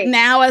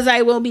now as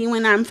I will be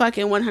when I'm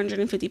fucking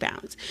 150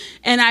 pounds.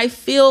 And I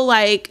feel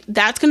like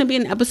that's going to be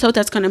an episode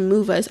that's going to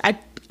move us.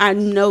 I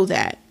know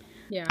that.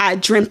 Yeah. I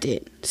dreamt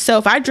it. So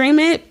if I dream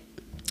it,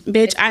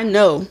 bitch, I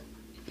know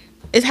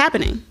it's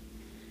happening.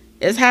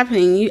 It's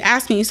happening. You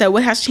asked me, you said,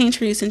 what has changed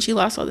for you since you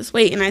lost all this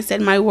weight? And I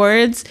said, my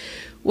words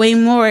weigh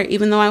more,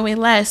 even though I weigh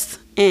less.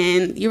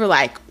 And you were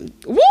like,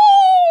 woo!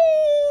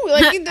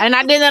 Like, and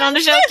I did that on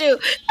the show too.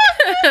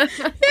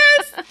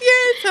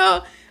 yes.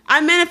 So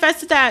I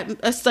manifested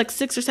that like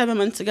 6 or 7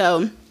 months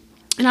ago.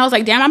 And I was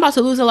like, damn, I'm about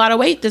to lose a lot of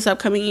weight this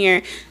upcoming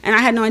year. And I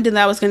had no idea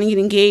that I was going to get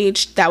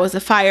engaged. That was a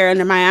fire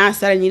under my ass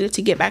that I needed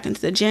to get back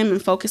into the gym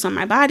and focus on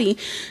my body.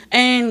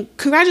 And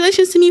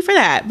congratulations to me for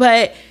that.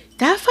 But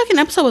that fucking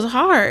episode was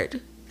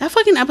hard. That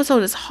fucking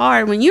episode is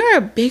hard. When you're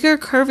a bigger,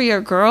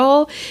 curvier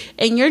girl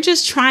and you're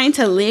just trying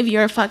to live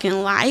your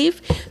fucking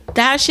life,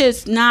 that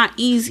shit's not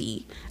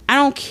easy. I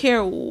don't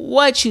care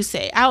what you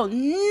say. I'll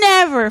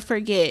never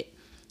forget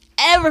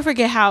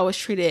how I was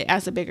treated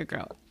as a bigger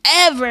girl.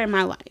 Ever in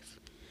my life.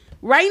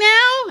 Right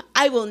now,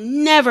 I will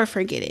never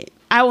forget it.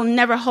 I will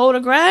never hold a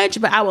grudge,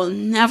 but I will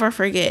never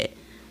forget.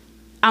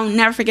 I'll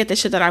never forget the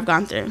shit that I've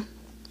gone through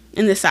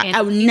in this side.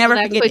 I will never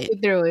forget it. You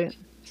through it.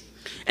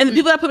 And the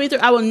people that put me through,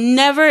 I will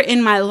never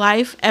in my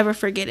life ever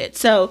forget it.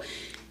 So,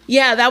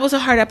 yeah, that was a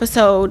hard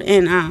episode,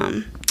 and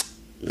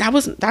that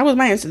was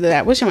my answer to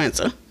that. What's your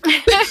answer?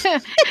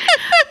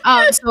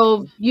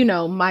 So, you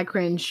know, my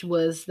cringe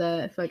was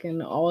the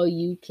fucking all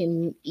you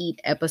can eat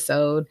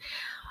episode.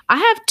 I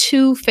have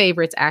 2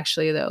 favorites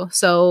actually though.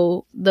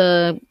 So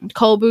the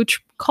cold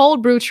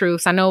brew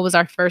truths. I know it was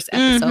our first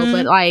episode,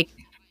 but like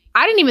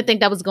I didn't even think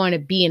that was going to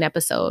be an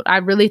episode. I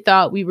really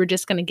thought we were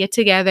just going to get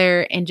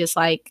together and just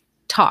like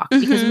talk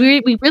because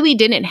we really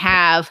didn't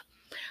have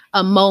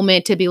a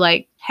moment to be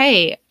like,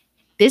 hey,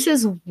 this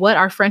is what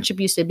our friendship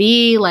used to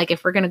be. Like,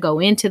 if we're going to go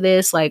into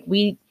this, like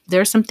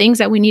there's some things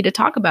that we need to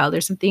talk about.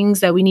 There's some things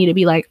that we need to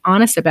be like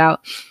honest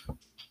about.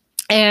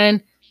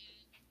 And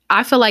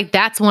I feel like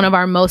that's one of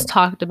our most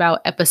talked about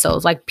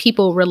episodes. Like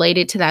people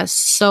related to that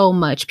so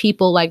much.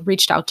 People like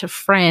reached out to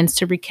friends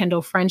to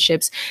rekindle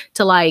friendships,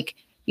 to like,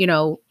 you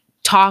know,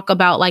 talk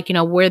about like, you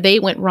know, where they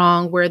went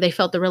wrong, where they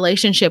felt the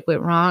relationship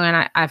went wrong.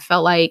 And I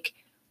felt like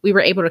we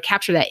were able to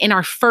capture that in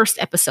our first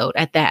episode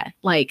at that,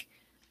 like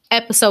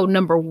episode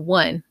number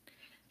 1.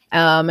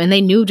 And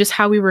they knew just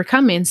how we were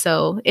coming.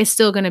 So it's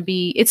still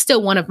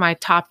one of my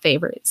top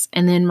favorites.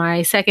 And then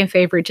my second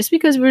favorite, just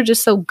because we were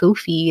just so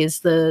goofy, is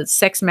the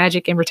sex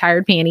magic and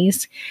retired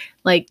panties.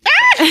 Like,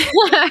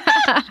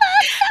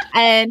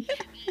 and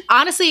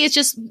honestly,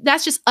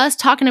 that's just us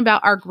talking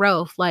about our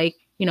growth. Like,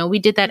 you know, we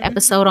did that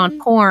episode on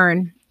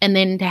porn, and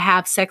then to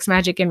have sex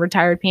magic and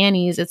retired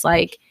panties, it's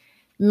like,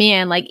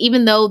 man, like,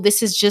 even though this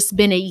has just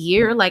been a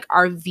year, like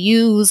our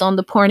views on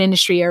the porn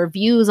industry, our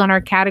views on our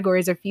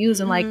categories, our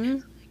views and like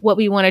what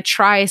we want to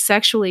try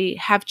sexually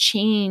have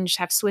changed,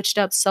 have switched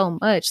up so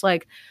much.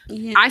 Like,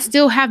 I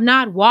still have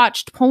not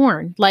watched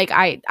porn. Like,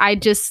 I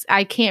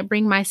can't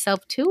bring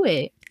myself to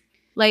it.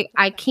 Like,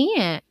 I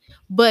can't.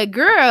 But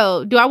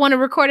girl, do I want to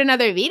record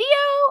another video?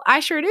 I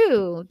sure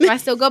do. Do I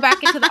still go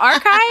back into the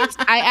archives?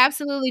 I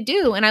absolutely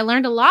do. And I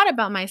learned a lot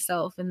about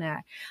myself in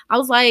that. I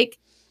was like,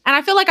 and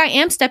I feel like I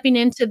am stepping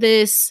into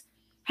this,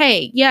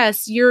 hey,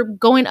 yes, you're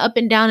going up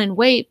and down in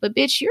weight, but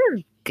bitch, you're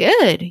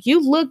good.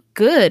 You look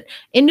good.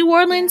 In New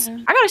Orleans,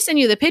 I gotta send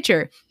you the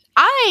picture.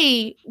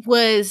 I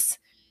was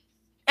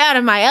out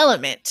of my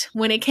element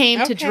when it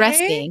came to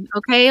dressing.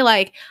 Okay.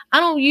 Like, I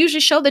don't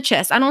usually show the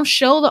chest. I don't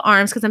show the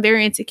arms because I'm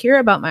very insecure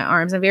about my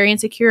arms. I'm very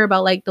insecure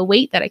about like the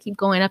weight that I keep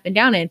going up and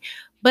down in.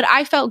 But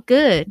I felt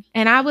good.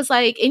 And I was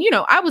like, and you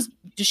know, I was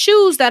the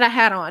shoes that I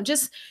had on,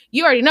 just,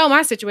 you already know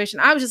my situation.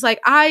 I was just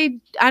like, I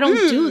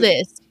don't do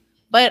this,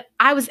 but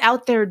I was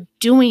out there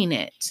doing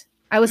it.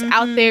 I was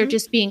out there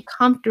just being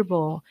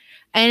comfortable.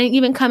 And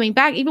even coming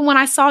back, even when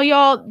I saw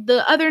y'all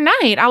the other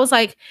night, I was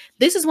like,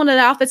 this is one of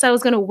the outfits I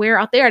was going to wear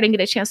out there. I didn't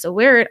get a chance to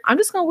wear it. I'm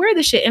just going to wear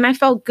this shit. And I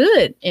felt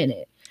good in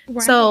it.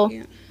 Right. So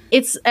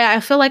I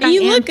feel like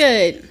you look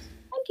good.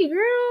 Thank you,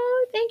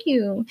 girl. Thank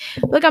you.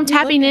 Look, I'm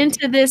tapping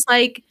into this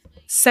like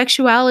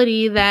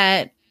sexuality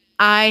that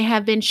I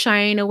have been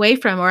shying away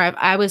from, or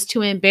I was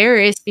too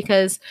embarrassed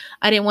because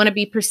I didn't want to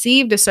be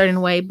perceived a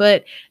certain way.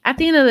 But at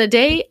the end of the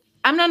day,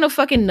 I'm not no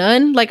fucking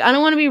nun. Like, I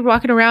don't want to be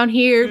walking around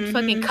here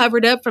fucking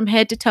covered up from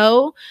head to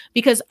toe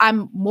because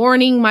I'm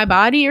mourning my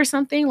body or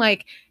something.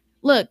 Like,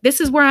 look, this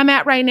is where I'm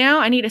at right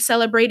now. I need to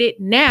celebrate it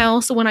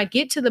now. So when I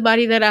get to the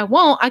body that I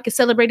want, I can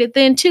celebrate it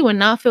then too and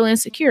not feel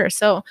insecure.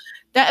 So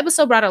that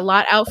episode brought a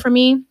lot out for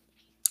me.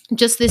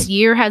 Just this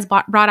year has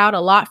brought out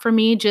a lot for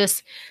me.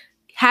 Just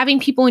having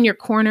people in your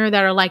corner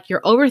that are like,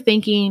 you're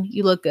overthinking,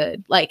 you look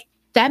good. Like,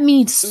 that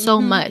means so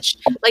much.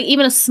 Like,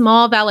 even a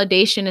small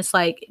validation, it's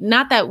like,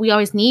 not that we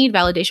always need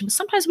validation, but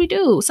sometimes we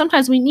do.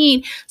 Sometimes we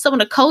need someone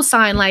to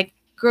co-sign, like,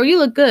 girl, you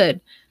look good.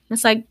 And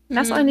it's like,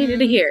 that's all I needed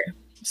to hear.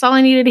 That's all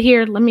I needed to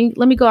hear. Let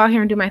me go out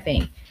here and do my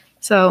thing.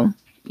 So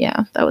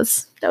yeah, that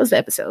was the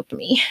episode for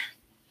me.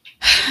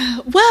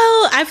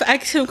 Well, I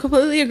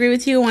completely agree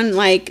with you on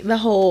like the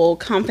whole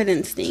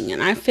confidence thing.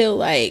 And I feel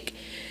like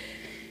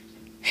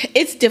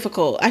it's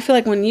difficult. I feel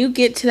like when you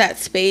get to that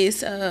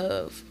space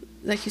of,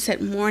 like you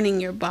said, mourning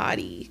your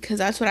body, because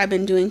that's what I've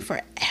been doing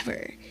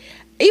forever.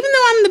 Even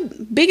though I'm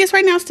the biggest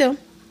right now still,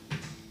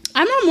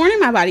 I'm not mourning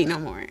my body no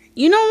more.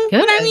 You know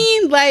what I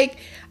mean? Like,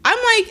 I'm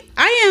like,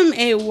 I am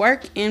a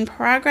work in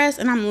progress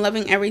and I'm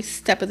loving every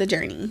step of the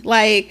journey.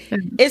 Like,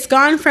 it's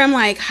gone from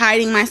like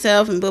hiding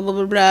myself and blah, blah,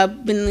 blah, blah,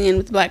 blending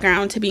with the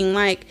background to being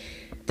like,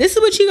 this is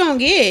what you're going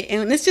to get.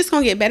 And it's just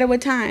going to get better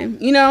with time,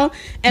 you know?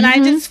 And I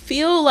just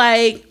feel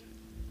like,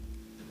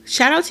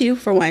 shout out to you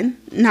for one,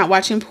 not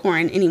watching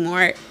porn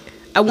anymore.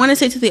 I want to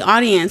say to the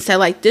audience that,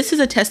 like, this is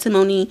a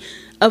testimony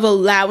of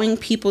allowing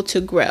people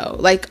to grow.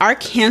 Like, our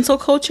cancel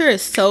culture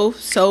is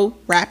so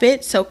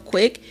rapid, so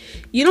quick.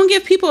 You don't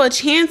give people a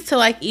chance to,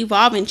 like,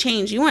 evolve and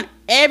change. You want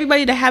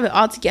everybody to have it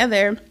all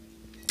together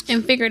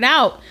and figured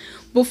out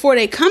before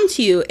they come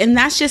to you. And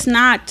that's just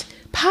not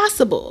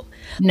possible.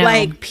 No.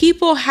 Like,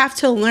 people have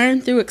to learn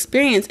through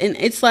experience. And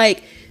it's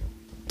like,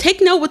 take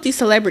note with these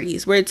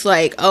celebrities where it's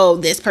like, oh,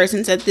 this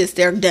person said this,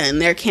 they're done,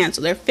 they're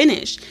canceled, they're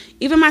finished.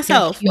 Even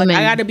myself, like,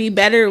 I got to be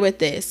better with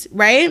this,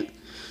 right?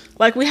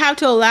 Like, we have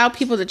to allow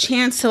people the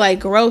chance to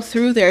like grow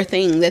through their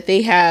thing that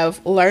they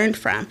have learned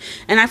from.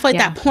 And I feel like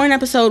that porn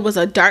episode was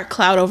a dark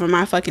cloud over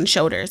my fucking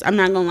shoulders. I'm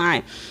not gonna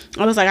lie.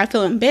 I was like, I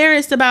feel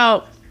embarrassed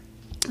about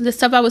the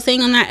stuff I was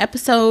saying on that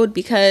episode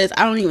because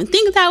I don't even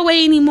think that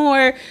way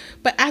anymore.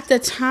 But at the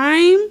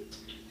time,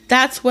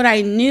 that's what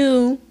I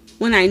knew.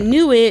 When I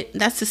knew it,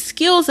 that's the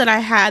skills that I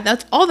had.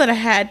 That's all that I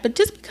had. But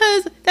just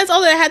because that's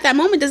all that I had that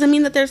moment doesn't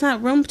mean that there's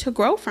not room to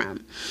grow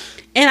from.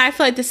 And I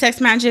feel like the Sex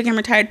Magic and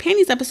Retired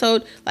Panties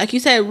episode, like you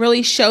said,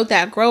 really showed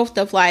that growth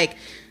of like,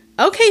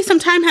 okay, some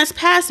time has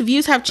passed,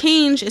 views have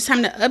changed, it's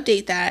time to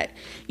update that,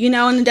 you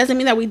know. And it doesn't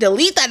mean that we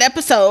delete that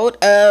episode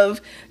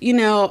of, you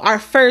know, our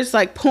first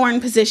like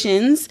porn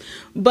positions,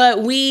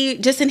 but we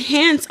just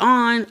enhance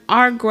on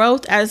our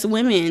growth as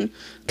women.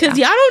 Because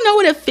y'all don't know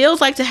what it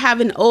feels like to have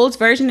an old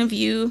version of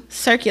you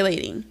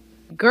circulating.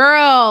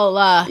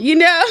 Girl. You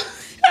know?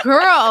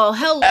 Girl,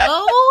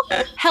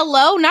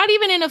 hello. Not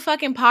even in a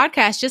fucking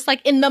podcast, just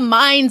like in the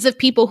minds of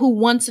people who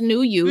once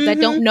knew you that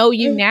don't know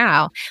you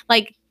now.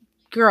 Like,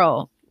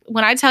 girl,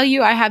 when I tell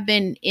you I have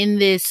been in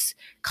this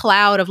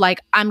cloud of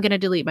like, I'm going to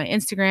delete my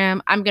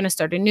Instagram. I'm going to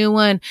start a new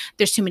one.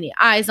 There's too many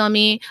eyes on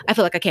me. I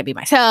feel like I can't be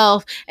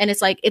myself. And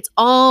it's like, it's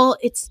all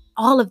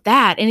of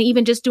that. And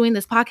even just doing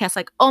this podcast,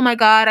 like, oh my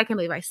God, I can't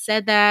believe I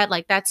said that.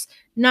 Like, that's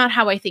not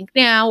how I think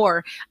now,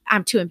 or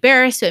I'm too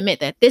embarrassed to admit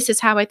that this is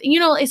how I think, you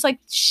know, it's like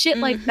shit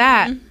like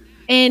that.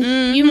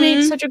 And you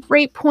made such a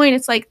great point.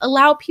 It's like,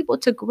 allow people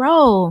to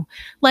grow.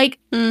 Like,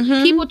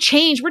 people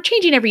change. We're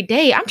changing every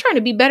day. I'm trying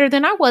to be better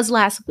than I was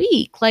last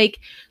week. Like,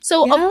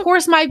 so of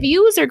course my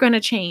views are going to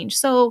change.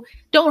 So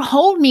don't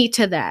hold me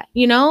to that,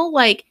 you know,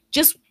 like,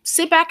 just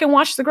sit back and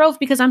watch the growth,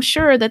 because I'm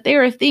sure that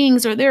there are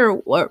things or there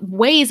are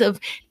ways of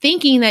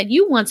thinking that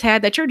you once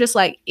had that you're just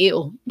like,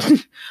 ew,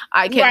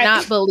 I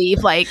cannot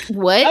believe, like,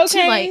 what?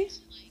 Okay. Like,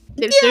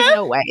 there's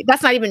no way.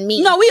 That's not even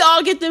me. No, we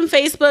all get them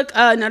Facebook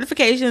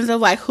notifications of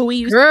like who we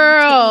used to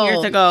be 10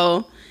 years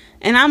ago.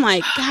 And I'm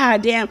like,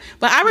 God damn.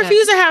 But I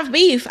refuse to have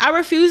beef. I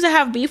refuse to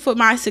have beef with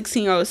my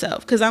 16-year-old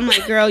self. Because I'm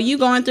like, girl, you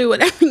going through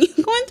whatever you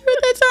going through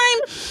at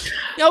that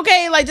time.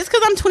 Okay, like, just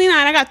because I'm 29,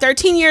 I got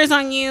 13 years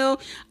on you.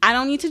 I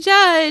don't need to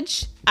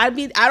judge. I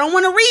don't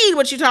want to read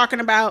what you're talking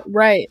about.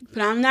 Right.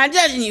 But I'm not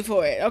judging you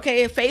for it.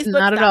 Okay, Facebook,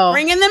 not at all.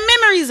 Bringing the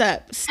memories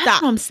up. Stop.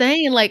 That's what I'm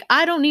saying. Like,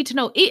 I don't need to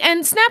know.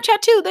 And Snapchat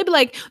too. They'd be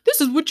like,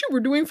 this is what you were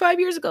doing 5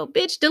 years ago.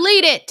 Bitch,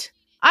 delete it.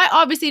 I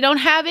obviously don't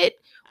have it.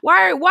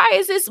 Why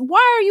is this?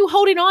 Why are you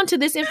holding on to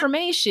this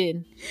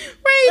information?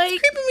 Right, like, it's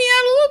creeping me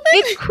out a little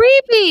bit. It's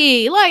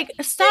creepy. Like,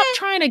 stop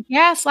trying to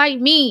gaslight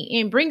me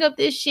and bring up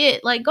this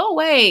shit. Like, go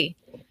away.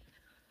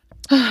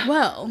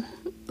 Well,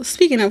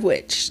 speaking of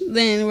which,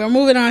 then we're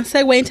moving on,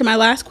 segue into my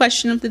last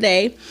question of the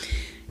day,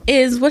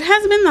 is what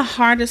has been the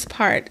hardest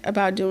part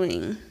about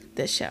doing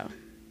this show?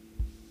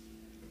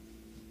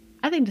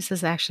 I think this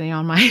is actually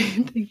on my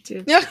thing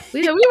too.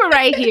 We were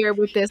right here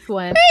with this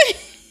one.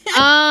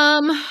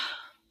 The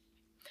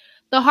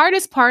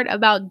hardest part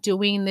about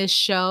doing this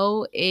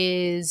show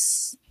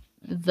is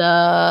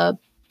the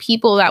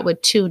people that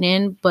would tune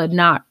in, but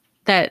not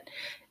that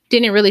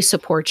didn't really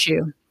support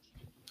you.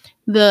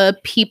 The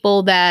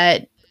people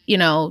that, you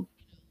know,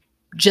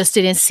 just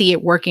didn't see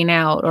it working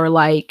out, or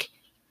like,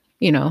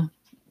 you know,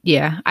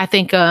 yeah, I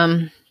think,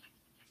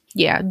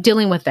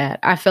 dealing with that.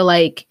 I feel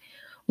like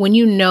when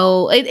you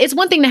know, it's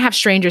one thing to have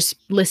strangers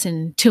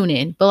tune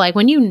in, but like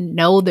when you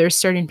know there's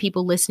certain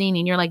people listening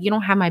and you're like, you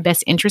don't have my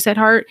best interest at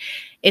heart,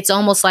 it's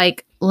almost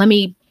like, let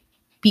me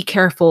be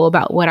careful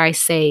about what I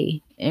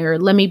say, or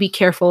let me be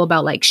careful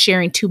about like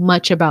sharing too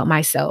much about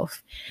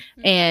myself.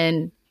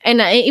 And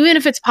even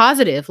if it's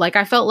positive, like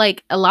I felt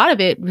like a lot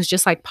of it was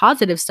just like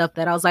positive stuff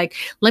that I was like,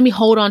 let me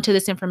hold on to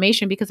this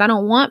information because I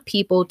don't want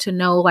people to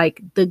know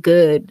like the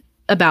good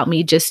about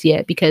me just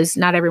yet, because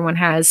not everyone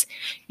has,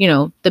 you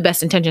know, the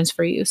best intentions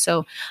for you.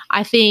 So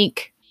I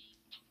think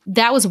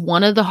that was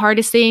one of the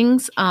hardest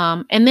things.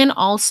 And then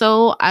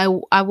also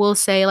I will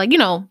say, like, you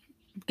know,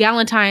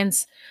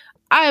 Galentine's,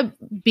 I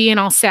being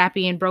all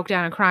sappy and broke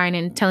down and crying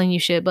and telling you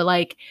shit, but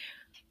like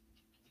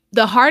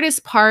the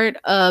hardest part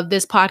of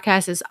this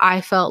podcast is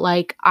I felt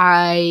like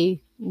I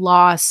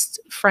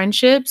lost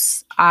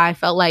friendships. I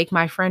felt like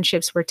my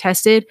friendships were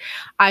tested.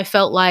 I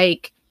felt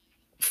like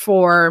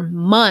for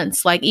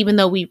months, like even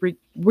though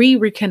we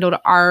rekindled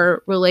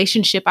our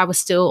relationship, I was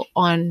still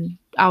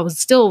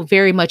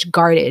very much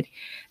guarded.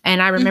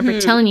 And I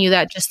remember telling you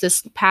that just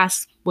this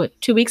past,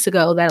 2 weeks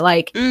ago, that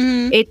like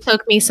it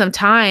took me some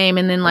time.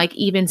 And then like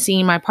even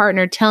seeing my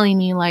partner telling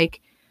me like,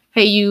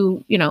 hey,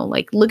 you know,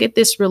 like look at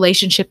this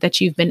relationship that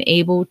you've been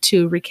able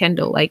to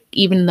rekindle. Like,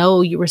 even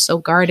though you were so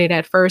guarded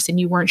at first and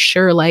you weren't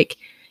sure, like,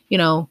 you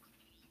know,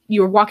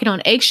 you were walking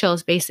on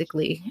eggshells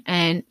basically.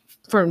 And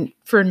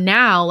for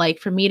now, like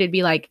for me to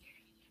be like,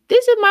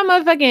 this is my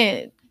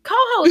motherfucking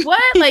co-host.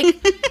 What? Like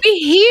we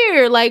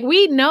here, like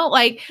we know,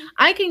 like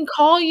I can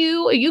call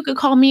you or you could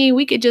call me.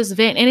 We could just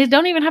vent, and it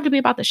don't even have to be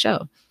about the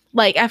show.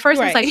 Like at first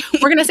it's like,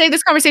 we're going to save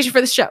this conversation for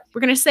the show.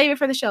 We're going to save it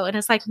for the show. And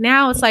it's like,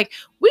 now it's like,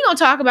 we're going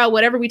to talk about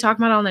whatever we talk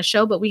about on the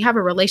show, but we have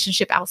a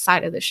relationship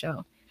outside of the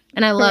show.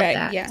 And I love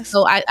that. Yes.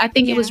 So I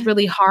think it was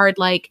really hard,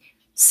 like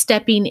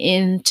stepping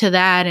into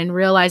that and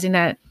realizing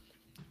that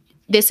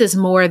this is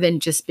more than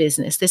just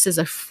business. This is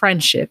a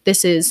friendship.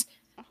 This is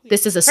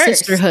a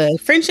sisterhood.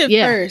 Friendship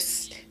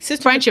first.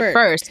 Friendship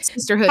first.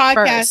 Sisterhood podcast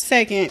first.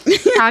 Second.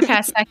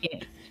 Podcast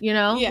second. You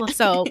know,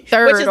 so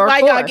third, which is or why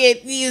fourth. Y'all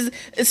get these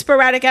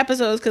sporadic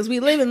episodes, because we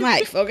live in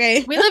life,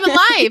 okay? We live in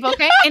life,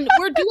 okay? And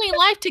we're doing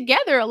life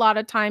together a lot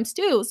of times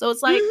too. So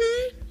it's like,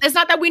 it's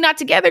not that we're not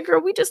together,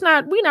 girl. We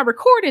not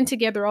recording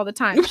together all the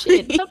time.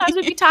 Shit. Sometimes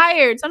we be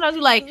tired. Sometimes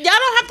we like, y'all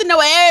don't have to know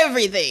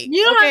everything.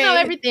 You don't have to know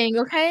everything,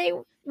 okay?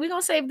 We're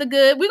gonna save the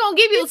good. We're gonna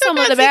give you some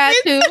of the bad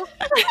too.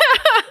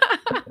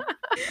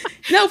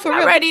 No, for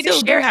real. I'm ready to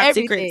share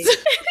everything.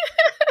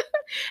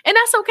 And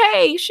that's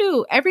okay.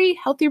 Shoot, every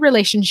healthy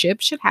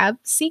relationship should have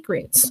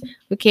secrets.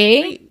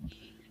 Okay. Right.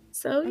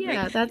 So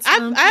yeah, that's.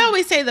 I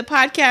always say the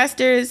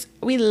podcasters,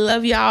 we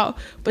love y'all,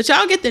 but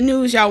y'all get the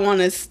news y'all want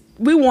us.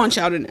 We want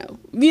y'all to know.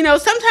 You know,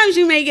 sometimes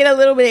you may get a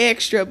little bit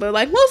extra, but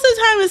like most of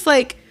the time, it's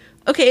like,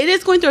 okay, it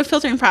is going through a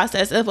filtering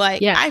process of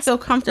like, I feel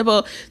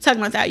comfortable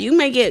talking about that. You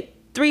may get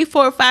 3,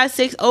 4, 5,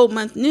 6 old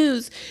month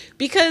news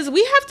because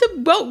we have to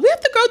go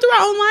through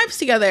our own lives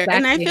together. Exactly.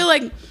 And I feel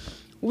like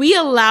we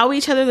allow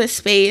each other the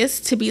space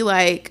to be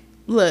like,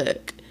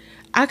 look,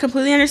 I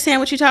completely understand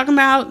what you're talking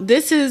about.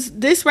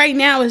 This right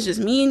now is just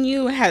me and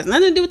you. It has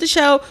nothing to do with the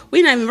show.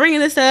 We're not even bringing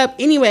this up.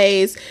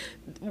 Anyways,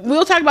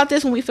 we'll talk about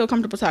this when we feel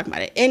comfortable talking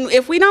about it. And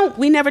if we don't,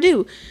 we never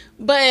do.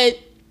 But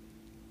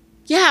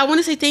yeah, I want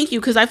to say thank you,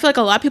 because I feel like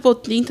a lot of people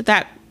think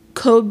that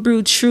Code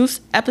Brew Truth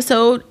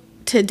episode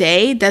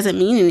today doesn't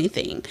mean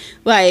anything.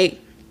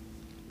 Like,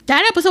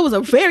 that episode was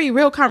a very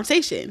real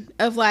conversation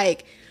of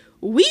like,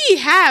 we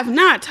have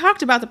not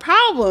talked about the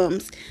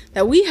problems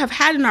that we have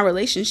had in our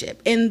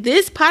relationship. And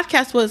this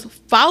podcast was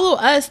follow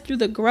us through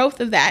the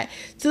growth of that,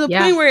 to the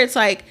point where it's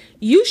like,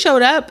 you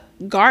showed up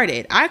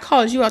guarded. I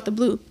called you out the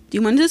blue. Do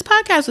you want to do this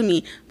podcast with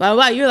me? Blah, blah,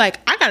 blah. You're like,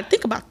 I got to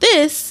think about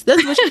this.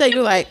 That's what you said.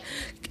 You're like,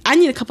 I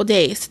need a couple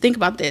days to think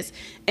about this.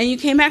 And you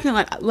came back and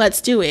like, let's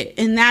do it.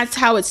 And that's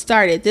how it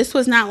started. This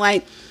was not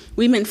like,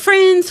 we've been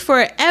friends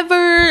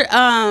forever.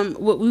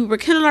 We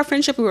rekindled our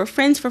friendship. We were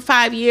friends for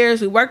 5 years.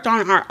 We worked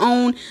on our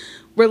own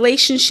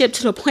relationship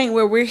to the point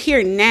where we're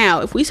here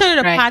now. If we started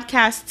a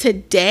podcast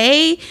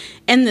today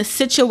and the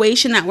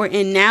situation that we're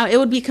in now, it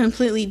would be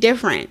completely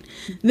different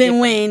than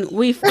when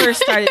we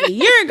first started a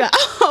year ago.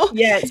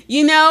 Yes.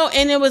 You know,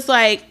 and it was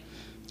like,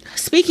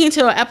 speaking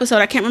to an episode,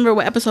 I can't remember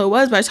what episode it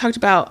was, but I talked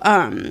about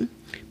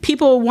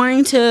people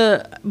wanting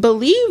to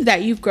believe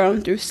that you've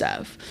grown through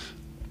stuff.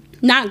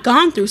 not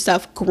gone through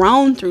stuff,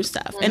 grown through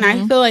stuff. And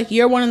I feel like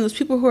you're one of those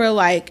people who are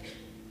like,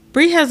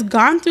 Brie has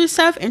gone through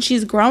stuff and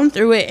she's grown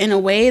through it in a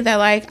way that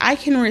like I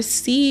can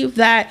receive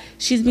that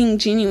she's being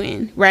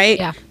genuine, right?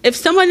 Yeah. If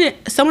someone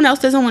else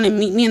doesn't want to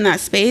meet me in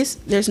that space,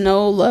 there's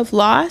no love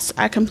lost.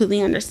 I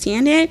completely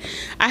understand it.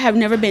 I have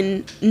never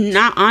been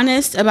not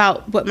honest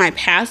about what my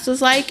past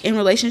was like in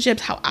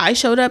relationships, how I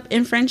showed up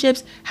in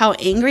friendships, how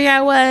angry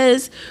I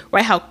was,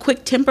 right? How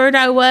quick-tempered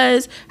I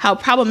was, how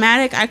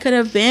problematic I could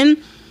have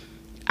been.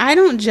 I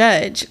don't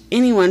judge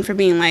anyone for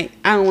being like,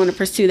 I don't want to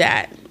pursue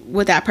that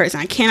with that person.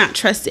 I cannot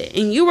trust it.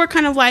 And you were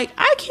kind of like,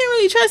 I can't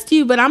really trust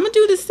you, but I'm gonna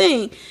do this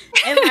thing.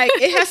 And like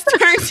it has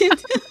turned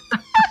into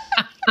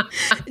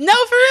no,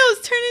 for real,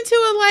 it's turned into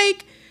a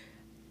like,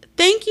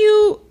 thank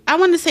you. I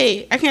want to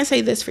say, I can't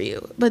say this for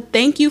you, but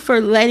thank you for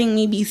letting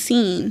me be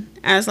seen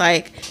as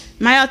like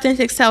my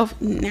authentic self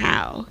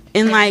now,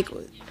 and like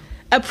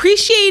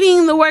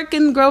appreciating the work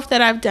and growth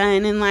that I've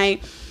done, and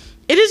like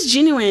it is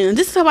genuine.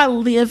 This is how I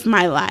live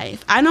my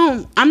life.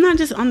 I'm not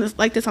just on this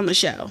like this on the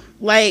show.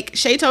 Like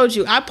Shay told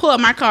you, I pull up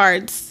my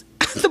cards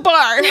at the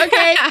bar,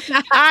 okay?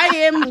 I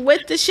am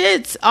with the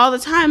shits all the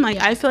time. Like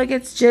I feel like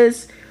it's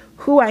just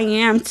who I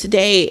am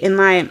today, and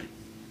like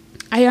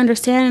I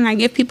understand and I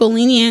give people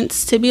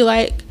lenience to be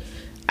like,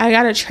 I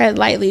gotta tread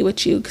lightly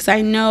with you because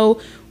I know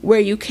where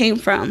you came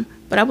from.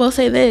 But I will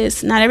say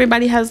this, not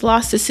everybody has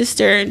lost a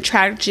sister and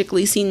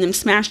tragically seen them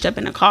smashed up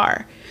in a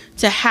car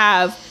to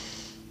have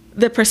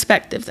the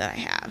perspective that I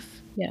have.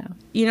 Yeah.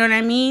 You know what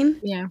I mean?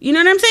 Yeah. You know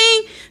what I'm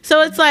saying?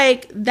 So it's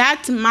like,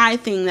 that's my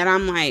thing that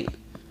I'm like,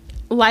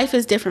 life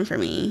is different for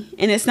me.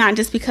 And it's not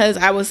just because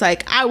I was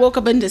like, I woke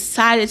up and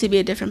decided to be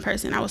a different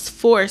person. I was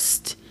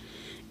forced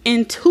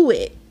into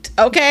it.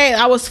 Okay?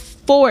 I was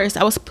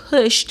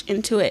pushed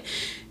into it.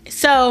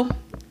 So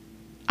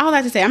all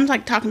that to say, I'm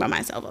like talking about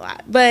myself a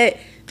lot. But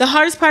the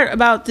hardest part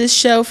about this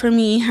show for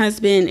me has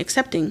been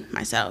accepting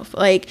myself.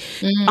 Like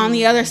on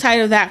the other side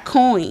of that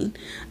coin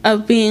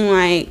of being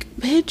like,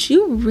 bitch,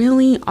 you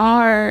really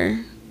are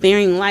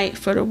bearing light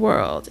for the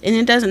world. And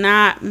it does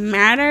not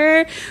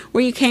matter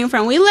where you came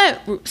from. We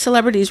let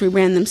celebrities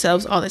rebrand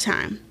themselves all the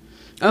time.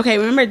 Okay,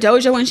 remember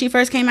Doja when she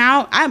first came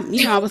out? I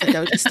was a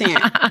Doja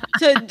stan.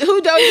 So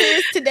who Doja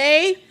is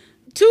today?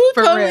 Two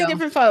For totally real.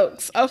 different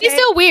folks. Okay, She's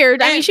still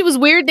weird. I mean, she was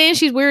weird then.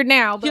 She's weird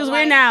now. But she was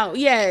weird now.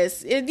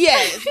 Yes,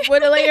 yes,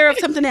 with a layer of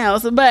something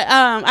else. But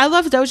I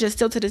love Doja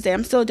still to this day.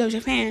 I'm still a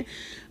Doja fan.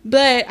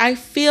 But I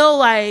feel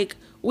like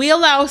we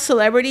allow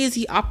celebrities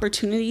the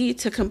opportunity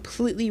to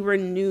completely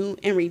renew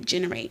and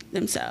regenerate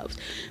themselves,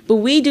 but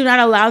we do not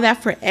allow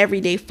that for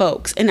everyday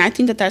folks. And I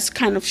think that that's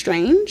kind of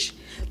strange.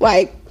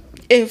 Like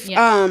if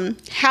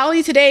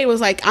Halle today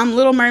was like, I'm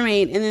Little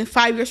Mermaid, and then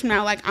 5 years from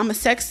now, like I'm a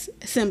sex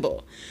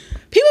symbol.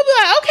 People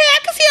be like, okay, I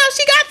can see how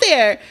she got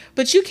there.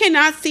 But you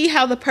cannot see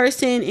how the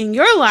person in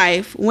your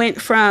life went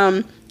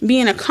from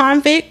being a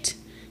convict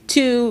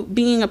to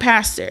being a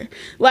pastor.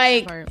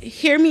 Like,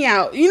 hear me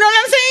out. You know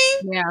what I'm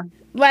saying? Yeah.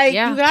 Like,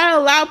 you gotta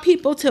allow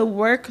people to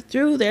work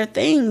through their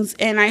things.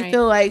 And I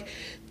feel like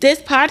this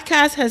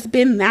podcast has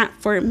been that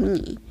for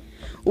me.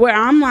 Where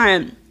I'm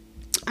like,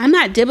 I'm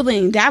not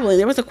dibbling and dabbling.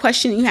 There was a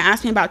question you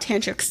asked me about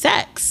tantric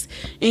sex.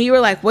 And you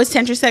were like, what's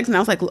tantric sex? And I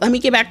was like, let me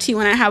get back to you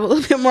when I have a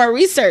little bit more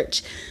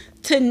research.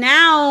 To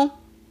now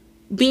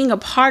being a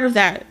part of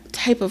that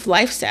type of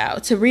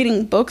lifestyle, to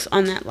reading books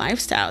on that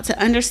lifestyle, to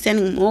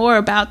understanding more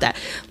about that.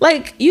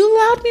 Like, you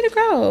allowed me to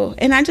grow.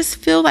 And I just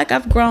feel like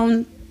I've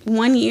grown.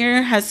 1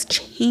 year has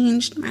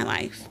changed my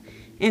life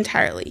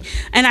entirely.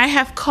 And I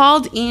have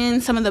called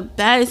in some of the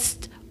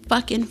best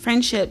fucking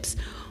friendships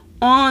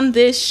on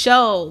this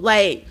show.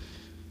 Like,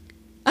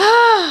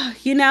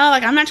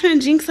 like I'm not trying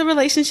to jinx a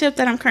relationship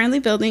that I'm currently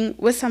building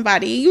with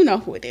somebody. You know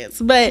who it is.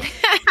 But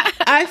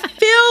I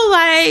feel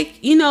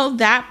like,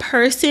 that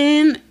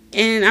person,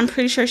 and I'm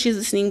pretty sure she's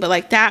listening, but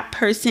like that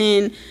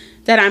person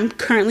that I'm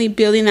currently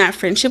building that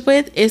friendship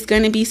with is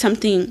going to be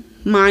something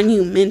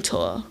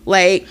monumental.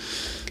 Like,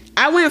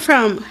 I went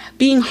from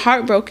being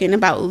heartbroken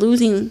about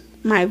losing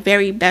my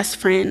very best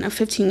friend of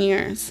 15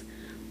 years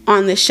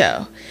on the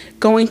show,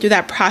 going through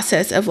that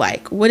process of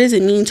like, what does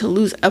it mean to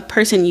lose a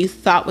person you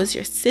thought was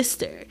your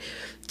sister,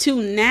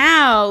 to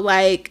now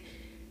like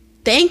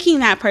thanking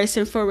that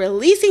person for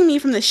releasing me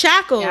from the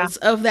shackles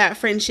of that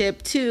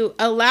friendship to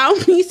allow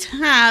me to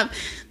have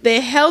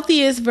the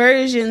healthiest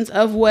versions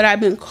of what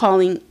I've been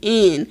calling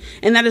in.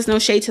 And that is no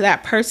shade to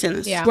that person.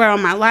 I swear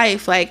on my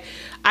life. Like,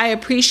 I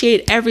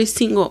appreciate every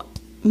single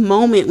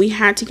moment we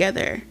had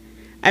together.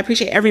 I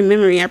appreciate every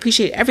memory. I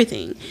appreciate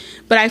everything.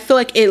 But I feel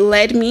like it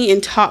led me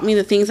and taught me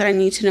the things that I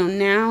need to know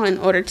now in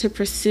order to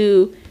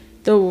pursue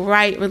the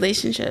right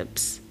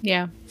relationships.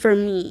 Yeah. For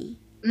me.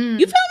 You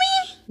feel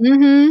me?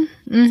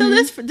 Mm-hmm. Mm-hmm. So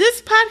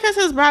this podcast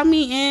has brought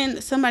me in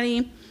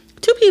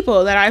two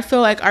people that I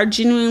feel like are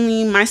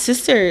genuinely my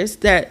sisters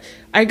that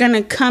are going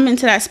to come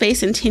into that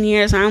space in 10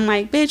 years. And I'm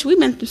like, bitch, we've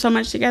been through so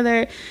much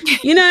together.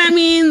 You know what I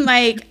mean?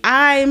 Like,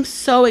 I'm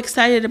so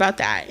excited about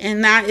that.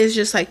 And that is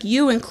just like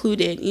you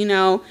included,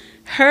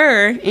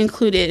 her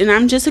included. And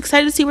I'm just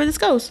excited to see where this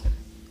goes.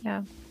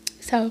 Yeah.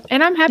 So,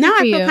 and I'm happy now for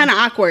I feel you. kind of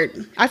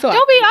awkward. I feel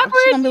Don't be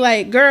awkward. She's gonna be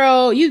like,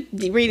 girl, you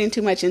reading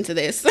too much into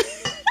this.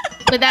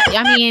 But that,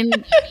 I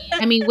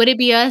mean, would it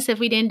be us if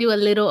we didn't do a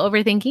little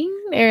overthinking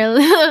or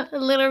a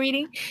little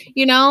reading,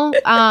 you know?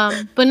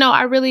 But no,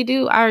 I really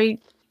do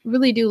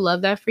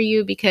love that for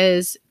you,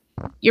 because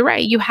you're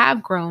right. You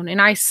have grown,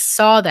 and I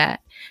saw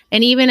that.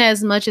 And even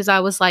as much as I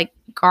was like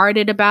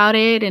guarded about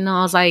it, and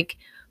I was like,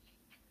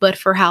 but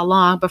for how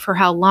long? But for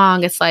how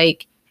long? It's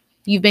like,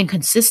 you've been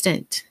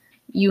consistent.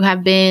 You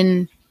have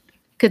been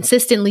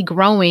consistently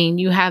growing.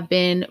 You have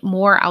been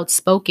more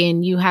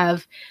outspoken. You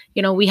have,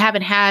 we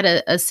haven't had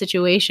a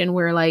situation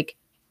where like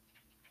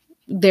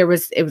it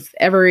was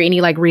ever any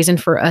like reason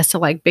for us to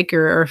like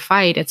bicker or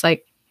fight. It's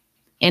like,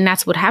 and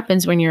that's what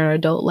happens when you're an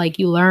adult. Like,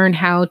 you learn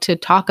how to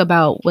talk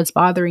about what's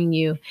bothering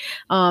you.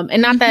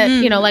 And not that,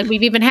 like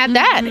we've even had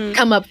that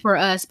come up for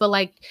us, but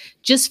like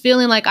just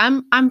feeling like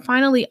I'm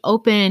finally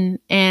open,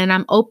 and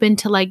I'm open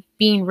to like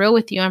being real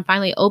with you. I'm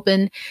finally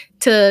open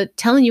to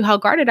telling you how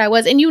guarded I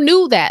was. And you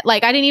knew that.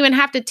 Like, I didn't even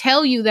have to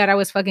tell you that I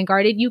was fucking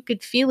guarded. You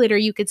could feel it, or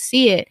you could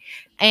see it.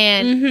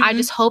 And I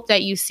just hope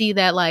that you see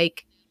that,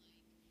 like,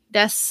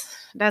 that's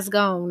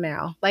gone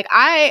now. Like,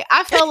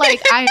 I felt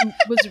like I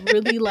was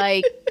really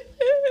like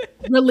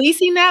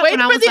releasing that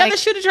when I was like,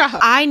 shoe to drop.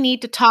 I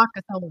need to talk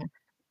to someone.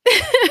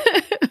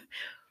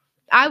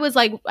 I was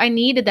like, I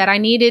needed that. I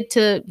needed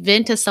to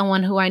vent to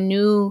someone who I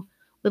knew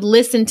would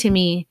listen to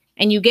me.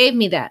 And you gave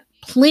me that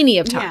plenty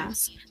of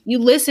times. Yeah. You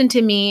listened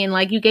to me, and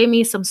like, you gave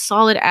me some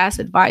solid ass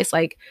advice.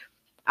 Like,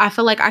 I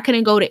feel like I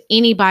couldn't go to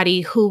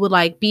anybody who would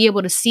like be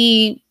able to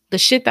see the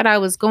shit that I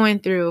was going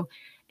through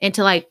and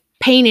to like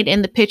paint it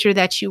in the picture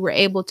that you were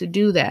able to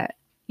do that.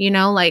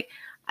 Like,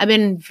 I've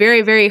been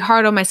very, very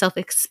hard on myself,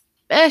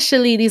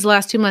 especially these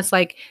last 2 months,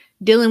 like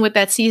dealing with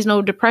that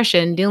seasonal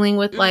depression, dealing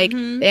with like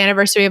the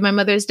anniversary of my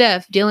mother's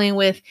death, dealing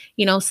with,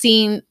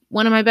 seeing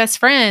one of my best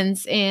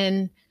friends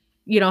and,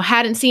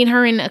 hadn't seen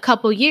her in a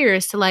couple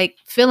years, to like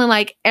feeling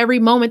like every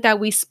moment that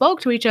we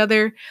spoke to each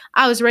other,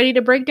 I was ready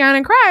to break down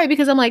and cry,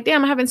 because I'm like,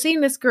 damn, I haven't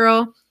seen this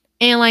girl.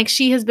 And like,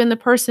 she has been the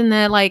person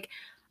that like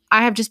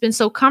I have just been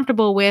so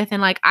comfortable with,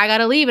 and like, I got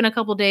to leave in a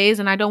couple days,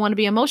 and I don't want to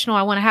be emotional.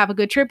 I want to have a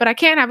good trip, but I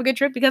can't have a good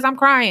trip because I'm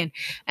crying.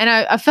 And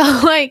I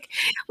felt like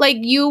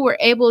you were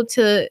able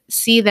to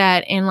see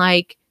that and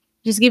like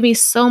just give me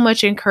so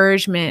much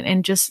encouragement,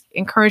 and just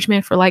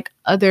encouragement for like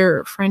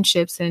other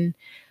friendships. And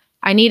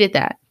I needed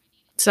that.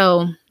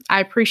 So I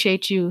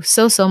appreciate you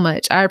so, so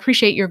much. I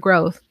appreciate your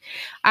growth.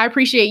 I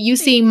appreciate you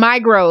seeing my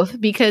growth,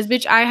 because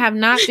bitch, I have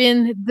not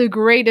been the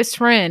greatest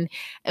friend,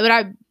 but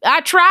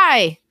I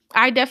try.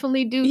 I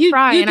definitely do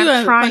try. You do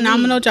a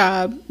phenomenal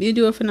job. You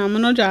do a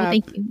phenomenal job.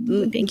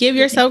 Well, thank you. Give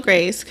yourself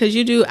grace, because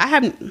you do. I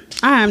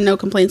have no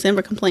complaints.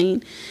 Never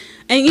complain.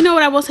 And you know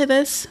what? I will say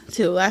this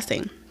too. Last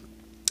thing.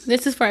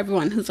 This is for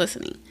everyone who's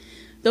listening.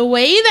 The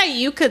way that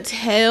you could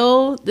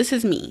tell, this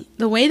is me.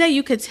 The way that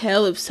you could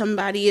tell if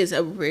somebody is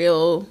a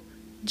real,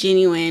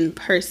 genuine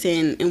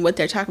person and what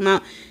they're talking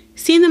about,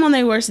 seeing them on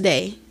their worst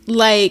day.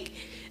 Like,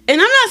 and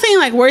I'm not saying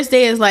like worst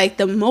day is like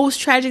the most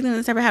tragic thing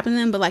that's ever happened to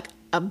them, but like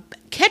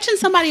catching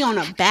somebody on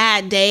a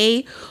bad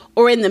day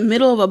or in the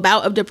middle of a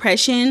bout of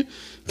depression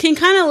can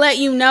kind of let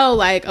you know,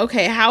 like,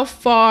 okay, how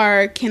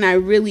far can I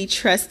really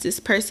trust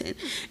this person?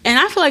 And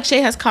I feel like Shay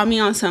has caught me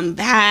on some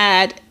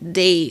bad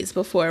days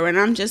before, when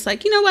I'm just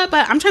like, you know what,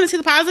 but I'm trying to see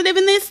the positive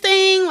in this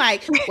thing.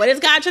 Like, what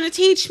is God trying to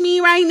teach me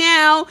right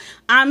now?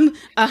 I'm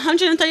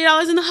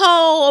 $130 in the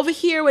hole over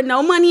here with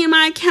no money in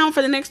my account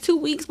for the next 2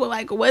 weeks, but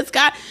like, what's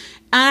God?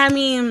 I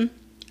mean,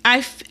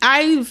 I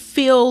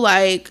feel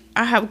like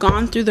I have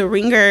gone through the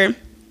ringer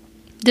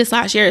this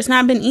last year. It's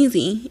not been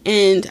easy.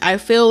 And I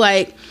feel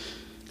like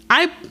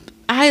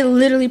I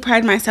literally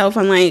pride myself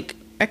on, like,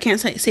 I can't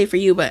say for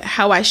you, but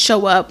how I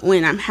show up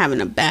when I'm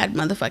having a bad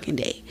motherfucking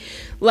day.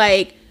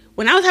 Like,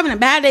 when I was having a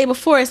bad day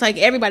before, it's like,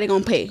 everybody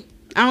gonna pay.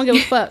 I don't give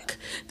a fuck.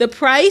 The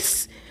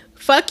price,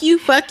 fuck you.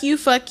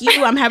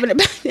 I'm having a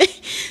bad day.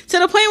 To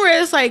the point where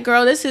it's like,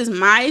 girl, this is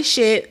my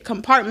shit.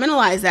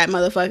 Compartmentalize that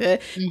motherfucker.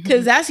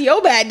 Because that's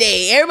your bad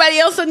day. Everybody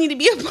else don't need to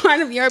be a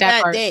part of your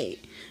bad day.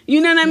 You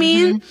know what I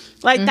mean?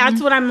 Like,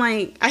 that's what I'm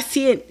like. I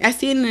see it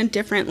in a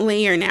different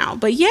layer now.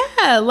 But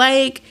yeah,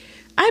 like,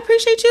 I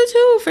appreciate you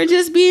too for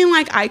just being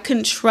like, I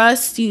can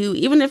trust you.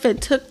 Even if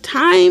it took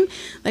time,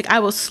 like, I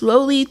will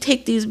slowly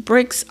take these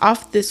bricks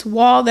off this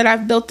wall that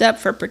I've built up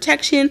for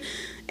protection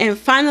and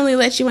finally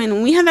let you in.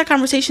 When we had that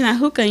conversation at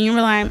Hookah, and you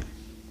were like,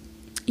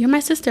 you're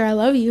my sister. I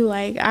love you.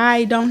 Like,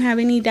 I don't have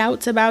any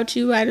doubts about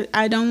you.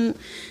 I don't,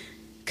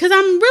 because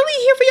I'm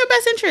really here for your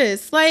best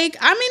interest. Like,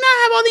 I may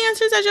not have all the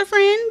answers as your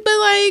friend, but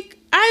like,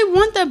 I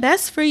want the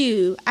best for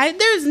you.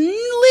 There's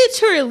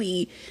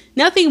literally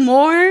nothing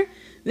more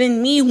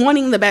than me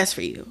wanting the best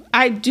for you.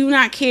 I do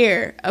not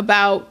care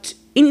about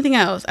anything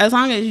else. As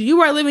long as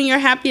you are living your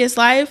happiest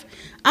life,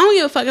 I don't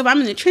give a fuck if I'm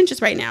in the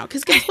trenches right now.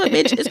 Because guess what,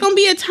 bitch? It's going to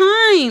be a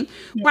time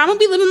where I'm going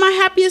to be living my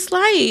happiest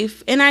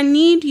life. And I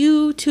need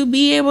you to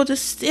be able to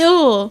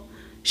still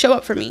show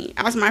up for me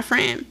as my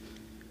friend.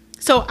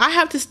 So I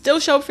have to still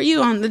show up for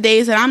you on the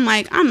days that I'm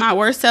like, I'm my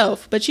worst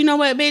self. But you know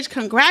what, bitch?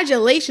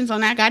 Congratulations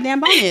on that goddamn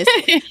bonus.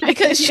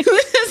 Because you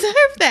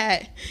deserve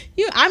that.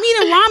 I'm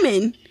eating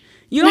ramen.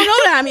 You don't know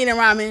that I'm eating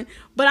ramen.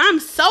 But I'm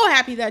so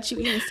happy that you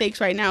eating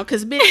steaks right now.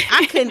 Because, bitch,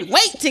 I couldn't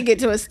wait to get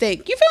to a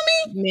steak. You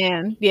feel me?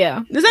 Man,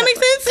 yeah. Does that make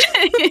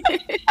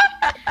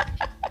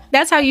sense?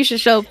 That's how you should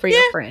show up for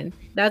your friend.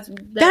 That's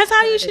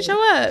how you should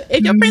show up.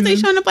 If your friends ain't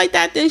showing up like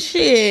that, then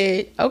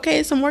shit. Okay,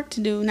 it's some work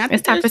to do.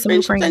 It's time for some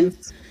new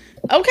friends.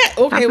 Okay.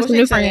 What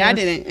you say? I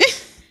didn't.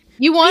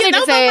 You wanted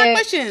to say my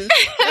questions.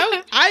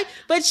 I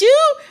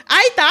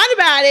thought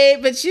about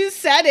it, but you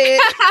said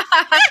it.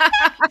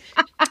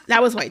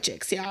 That was White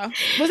Chicks, y'all.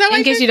 Was that White Chicks?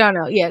 In case you don't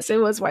know, yes, it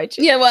was White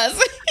Chicks. Yeah, it was.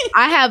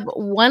 I have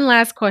one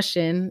last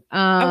question.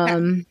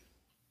 Okay.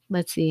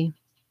 Let's see.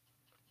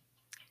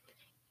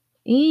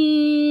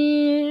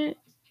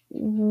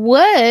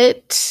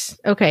 What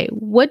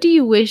do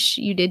you wish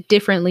you did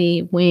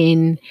differently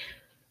when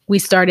we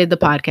started the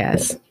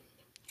podcast?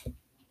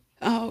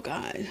 Oh,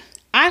 God.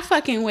 I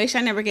fucking wish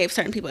I never gave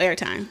certain people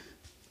airtime.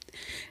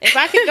 If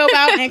I could go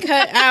out and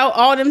cut out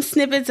all them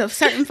snippets of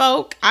certain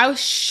folk, I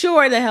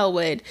sure the hell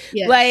would.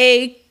 Yes.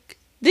 Like,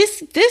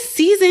 this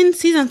season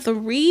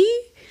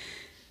 3,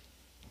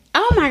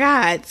 oh my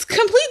God, it's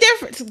completely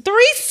different.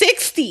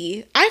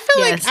 360. I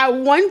feel like at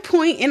one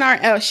point in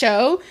our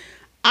show,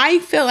 I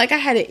feel like I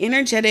had an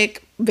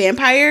energetic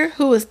vampire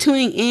who was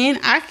tuning in.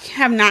 I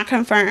have not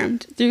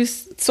confirmed through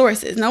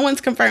sources. No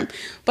one's confirmed.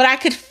 But I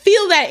could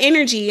feel that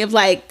energy of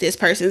like, this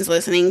person's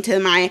listening to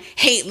my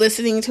hate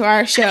listening to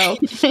our show.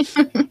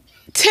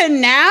 To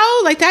now,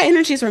 like that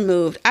energy's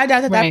removed. I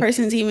doubt that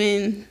person's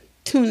even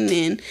tuning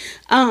in.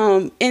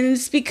 And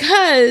it's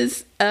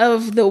because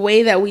of the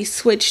way that we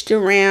switched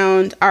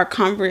around our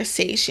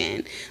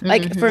conversation.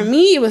 Like for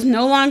me, it was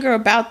no longer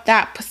about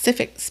that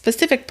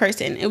specific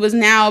person. It was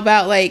now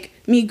about like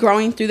me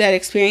growing through that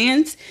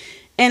experience.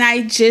 And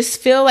I just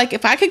feel like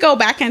if I could go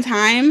back in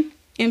time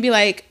and be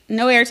like,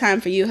 no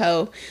airtime for you,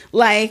 ho.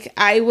 Like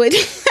I would,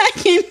 I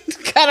can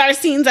cut our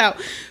scenes out.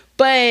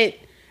 But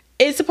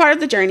it's a part of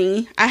the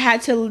journey. I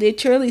had to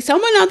literally,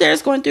 someone out there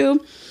is going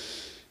through,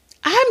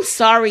 I'm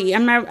sorry,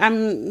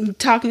 I'm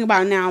talking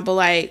about now, but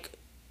like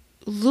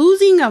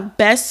losing a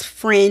best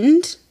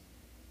friend,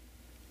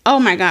 oh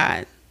my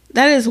God,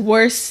 that is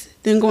worse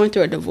than going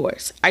through a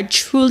divorce. I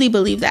truly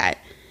believe that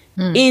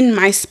in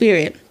my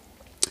spirit,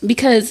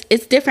 because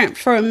it's different.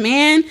 For a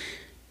man,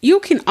 you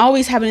can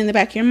always have it in the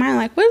back of your mind,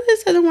 like, what if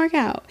this doesn't work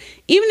out?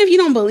 Even if you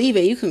don't believe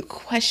it, you can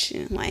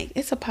question, like,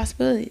 it's a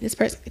possibility. This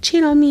person could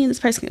cheat on me, this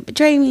person could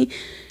betray me.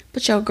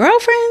 But your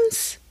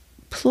girlfriends,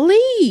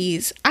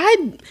 please,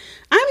 I'm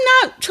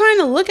not trying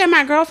to look at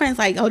my girlfriends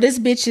like, oh, this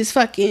bitch is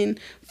fucking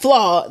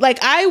flawed.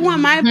 Like, I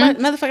want my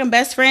motherfucking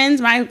best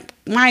friends, my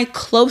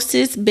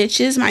closest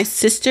bitches, my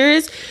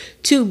sisters,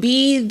 to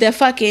be the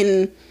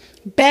fucking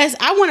best.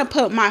 I want to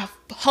put my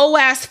whole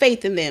ass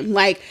faith in them.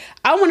 Like,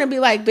 I want to be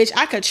like, bitch,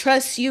 I could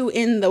trust you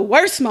in the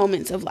worst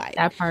moments of life.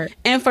 That part.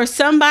 And for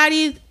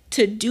somebody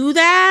to do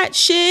that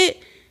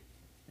shit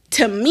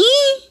to me,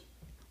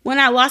 when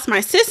I lost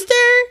my sister,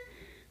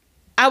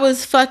 I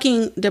was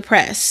fucking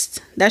depressed.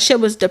 That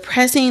shit was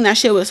depressing. That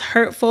shit was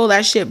hurtful.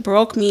 That shit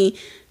broke me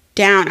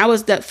down.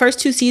 The first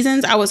 2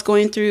 seasons, I was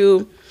going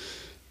through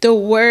the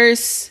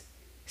worst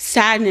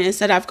sadness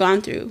that I've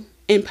gone through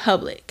in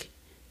public.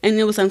 And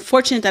it was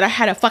unfortunate that I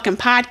had a fucking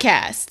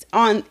podcast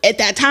on at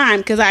that time,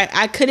 because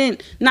I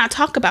couldn't not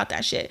talk about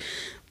that shit.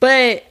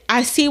 But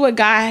I see what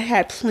God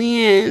had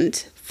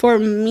planned for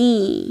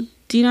me.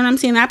 Do you know what I'm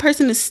saying? That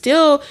person is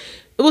still,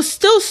 it was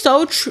still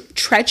so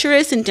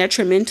treacherous and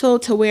detrimental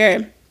to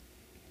where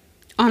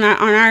on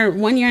our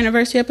 1 year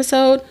anniversary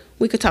episode,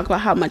 we could talk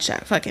about how much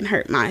that fucking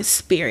hurt my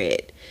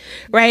spirit.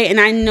 Right? And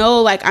I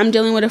know, like, I'm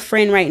dealing with a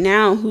friend right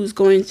now who's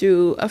going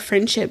through a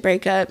friendship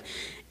breakup.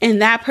 And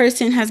that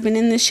person has been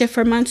in this shit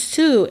for months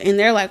too. And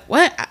they're like,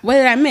 what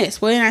did I miss?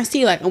 What did I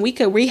see? Like, and we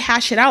could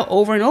rehash it out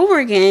over and over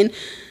again,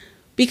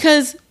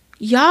 because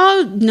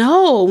y'all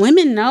know,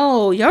 women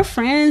know, your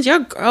friends, your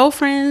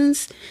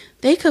girlfriends,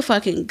 they could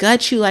fucking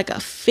gut you like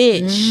a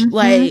fish.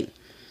 Like,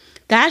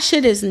 that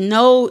shit is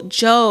no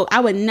joke.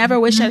 I would never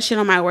wish that shit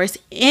on my worst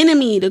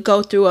enemy, to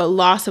go through a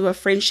loss of a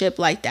friendship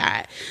like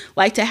that.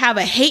 Like, to have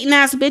a hating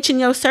ass bitch in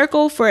your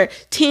circle for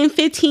 10,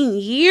 15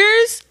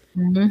 years.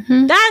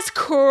 That's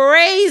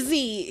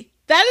crazy.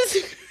 That is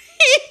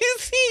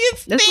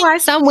crazy. That's why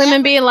some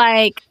women be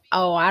like,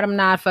 oh, I'm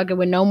not fucking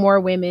with no more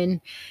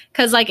women.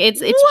 Because, like,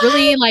 it's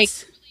really, like,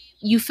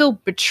 you feel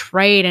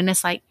betrayed. And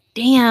it's like,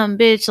 damn,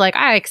 bitch. Like,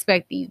 I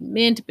expect these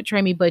men to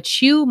betray me.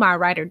 But you, my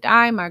ride or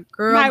die, my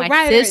girl,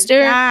 my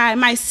sister.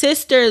 My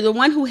sister, the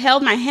one who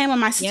held my hand when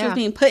my sister was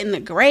being put in the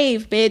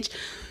grave, bitch.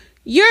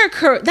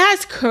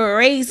 That's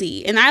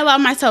crazy. And I allow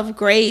myself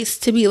grace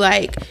to be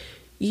like,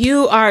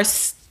 you are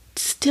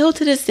still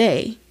to this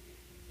day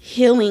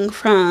healing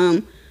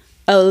from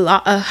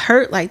a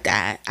hurt like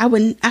that.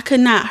 I could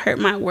not hurt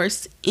my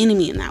worst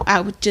enemy, and I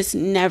would just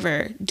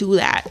never do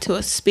that to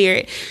a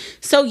spirit.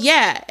 So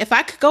yeah, if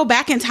I could go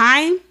back in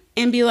time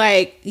and be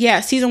like, yeah,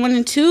 season 1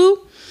 and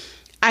 2,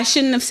 I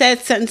shouldn't have said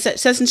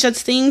such and such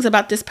things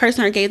about this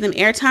person or gave them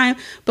airtime.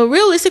 But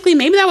realistically,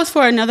 maybe that was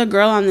for another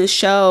girl on this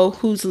show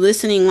who's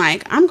listening.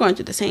 Like, I'm going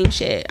through the same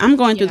shit. I'm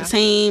going through the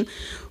same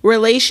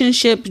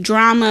relationship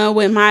drama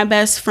with my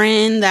best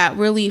friend that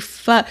really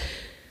that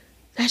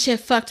shit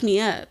fucked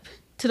me up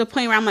to the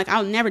point where I'm like,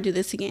 I'll never do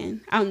this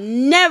again. I'll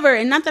never.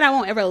 And not that I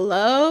won't ever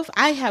love.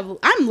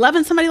 I'm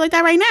loving somebody like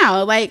that right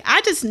now. Like,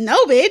 I just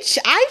know, bitch.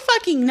 I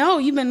fucking know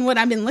you've been what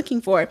I've been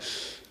looking for.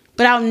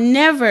 But I'll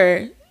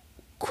never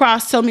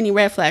cross so many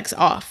red flags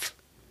off.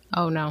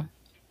 Oh no.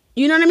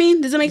 You know what I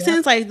mean? Does it make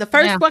sense? Like, the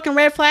first fucking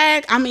red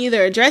flag, I'm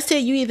either address it,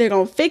 you either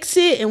gonna fix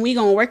it and we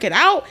gonna work it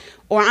out,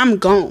 or I'm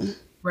gone.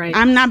 Right.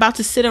 I'm not about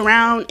to sit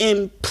around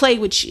and play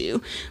with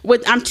you.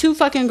 I'm too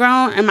fucking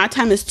grown and my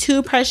time is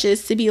too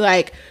precious to be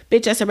like,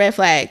 bitch, that's a red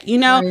flag, you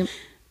know? Right.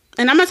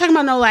 And I'm not talking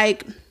about no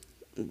like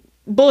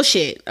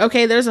bullshit.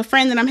 Okay, there's a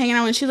friend that I'm hanging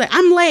out with and she's like,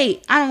 I'm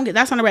late.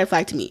 That's not a red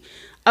flag to me.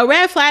 A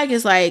red flag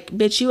is like,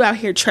 bitch, you out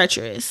here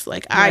treacherous.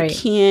 Like, right. I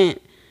can't.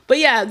 But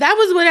yeah, that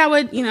was what I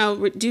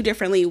would, do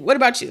differently. What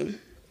about you?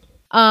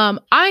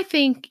 I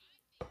think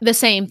the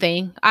same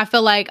thing. I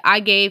feel like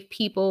I gave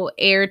people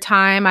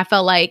airtime. I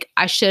felt like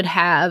I should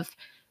have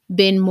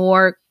been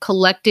more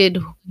collected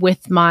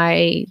with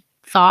my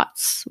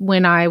thoughts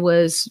when I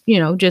was,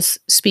 just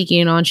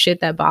speaking on shit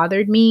that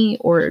bothered me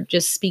or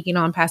just speaking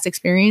on past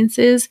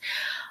experiences.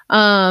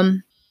 Yeah,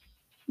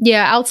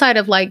 outside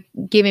of like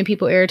giving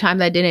people airtime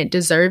that didn't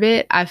deserve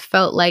it, I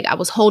felt like I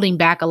was holding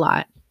back a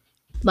lot.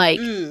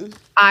 Like,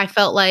 I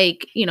felt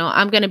like,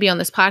 I'm going to be on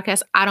this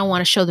podcast. I don't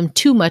want to show them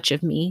too much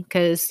of me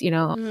because,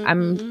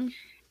 I'm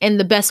in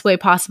the best way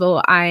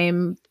possible.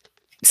 I'm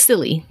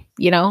silly,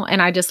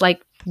 and I just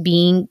like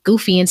being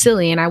goofy and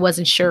silly. And I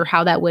wasn't sure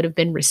how that would have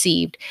been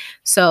received.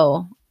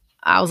 So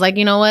I was like,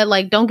 you know what?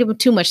 Like, don't give them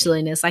too much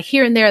silliness. Like,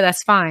 here and there,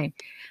 that's fine.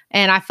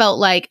 And I felt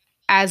like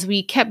as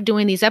we kept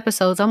doing these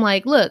episodes, I'm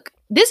like, look,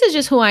 this is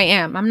just who I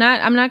am. I'm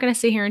not going to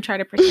sit here and try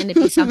to pretend to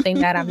be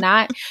something that I'm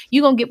not.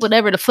 You're going to get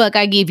whatever the fuck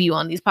I give you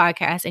on these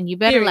podcasts and you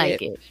better like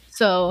it.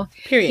 So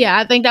yeah,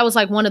 I think that was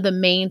like one of the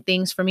main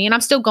things for me. And I'm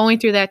still going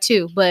through that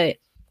too, but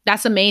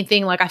that's the main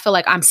thing. Like, I feel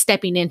like I'm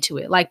stepping into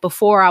it. Like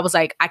before I was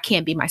like, I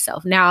can't be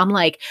myself. Now I'm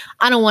like,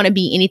 I don't want to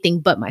be anything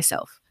but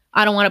myself.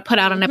 I don't want to put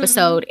out an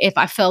episode if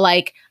I feel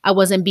like I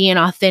wasn't being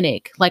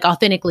authentic, like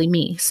authentically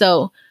me.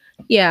 So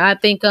yeah, I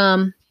think,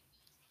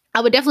 I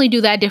would definitely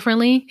do that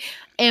differently.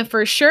 And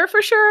for sure,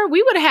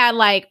 we would have had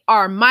like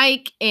our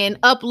mic and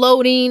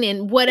uploading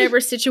and whatever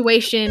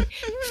situation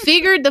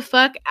figured the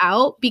fuck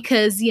out,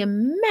 because the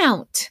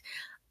amount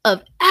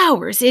of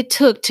hours it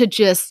took to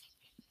just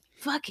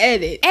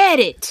fucking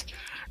edit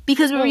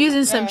because we were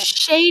using some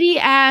shady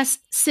ass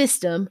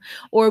system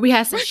or we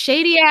had some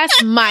shady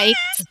ass mics.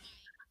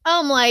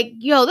 I'm like,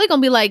 yo, they're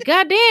going to be like,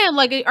 God damn,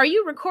 like, are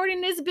you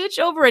recording this bitch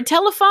over a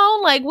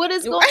telephone? Like, what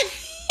is going on?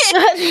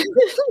 It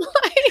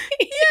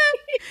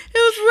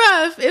was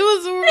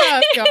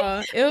rough,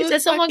 y'all. It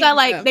was someone got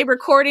like rough. They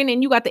recording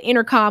and you got the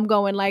intercom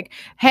going like,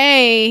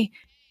 hey,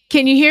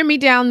 can you hear me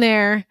down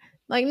there?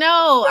 Like,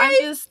 no,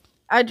 right?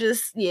 I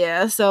just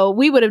yeah. So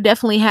we would have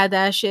definitely had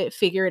that shit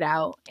figured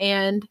out.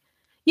 And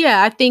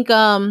yeah, I think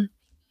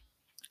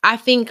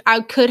I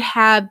could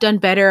have done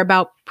better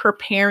about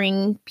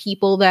preparing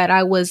people that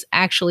I was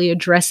actually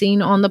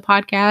addressing on the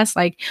podcast,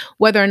 like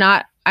whether or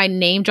not I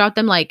name dropped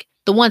them, like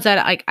the ones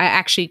that like I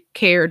actually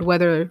cared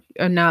whether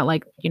or not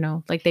like,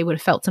 like they would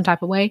have felt some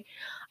type of way.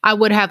 I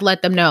would have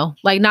let them know,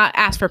 like not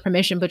ask for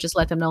permission, but just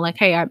let them know like,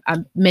 hey, I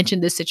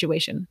mentioned this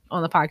situation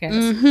on the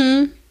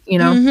podcast,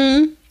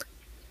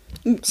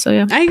 So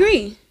yeah, I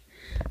agree.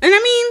 And I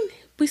mean,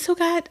 we still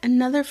got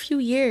another few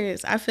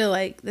years. I feel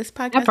like this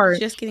podcast is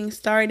just getting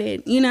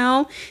started,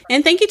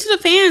 and thank you to the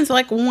fans,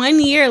 like 1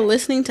 year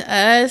listening to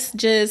us,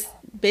 just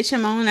bitch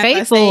and moan, as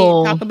I say,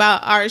 talk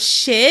about our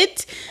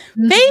shit.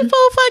 Faithful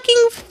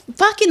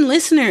fucking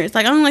listeners.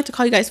 Like, I don't like to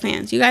call you guys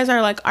fans. You guys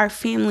are like our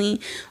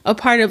family, a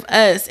part of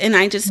us. And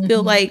I just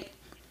feel like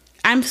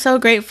I'm so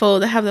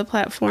grateful to have the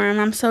platform.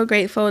 I'm so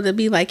grateful to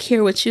be like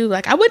here with you.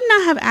 Like, I would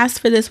not have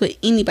asked for this with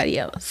anybody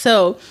else.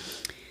 So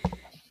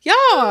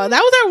y'all, that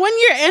was our 1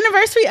 year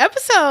anniversary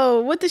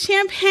episode with the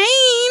champagne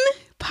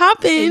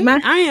popping.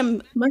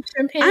 I'm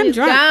drunk.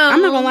 Down.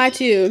 I'm not gonna lie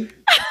to you.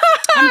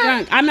 I'm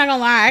drunk. I'm not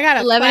gonna lie. I got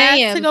a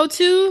class to go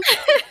to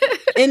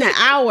in an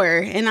hour,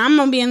 and I'm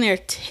gonna be in there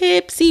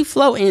tipsy,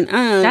 floating.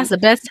 That's the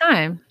best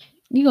time.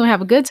 You're gonna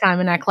have a good time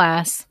in that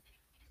class.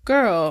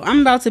 Girl,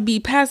 I'm about to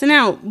be passing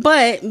out.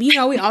 But, we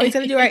always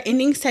have to do our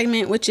ending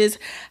segment, which is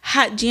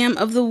Hot Jam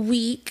of the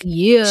Week.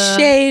 Yeah.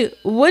 Shay,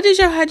 what is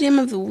your Hot Jam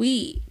of the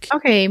Week?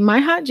 Okay, my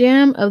Hot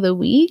Jam of the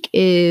Week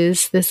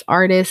is this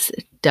artist,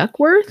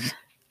 Duckworth.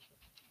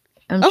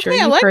 I'm sure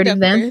you've heard of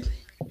them.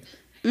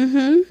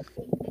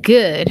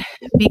 Good,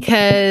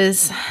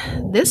 because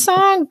this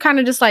song kind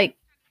of just like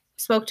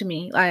spoke to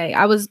me. Like,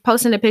 I was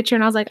posting a picture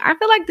and I was like, I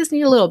feel like this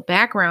needs a little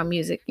background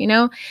music,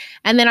 and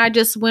then I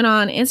just went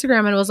on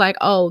Instagram and was like,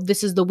 oh,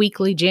 this is the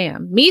weekly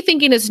jam, me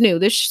thinking it's new.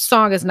 This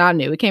song is not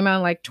new. It came out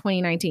in like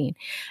 2019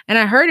 and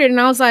I heard it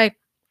and I was like,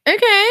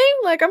 Okay,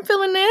 like I'm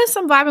feeling this.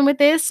 I'm vibing with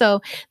this.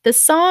 So the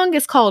song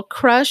is called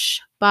Crush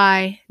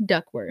by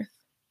Duckworth.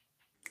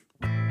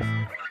 I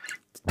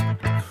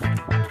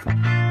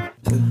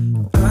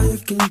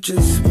can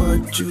just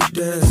watch you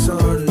dance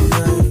all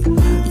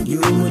night.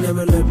 You will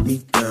never let me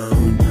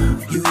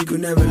down. You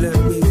could never let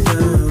me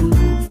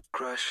down.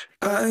 Crush.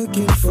 I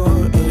can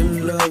fall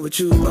in love with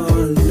you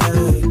all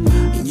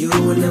night. You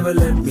will never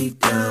let me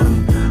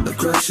down. A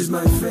crush is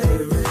my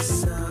favorite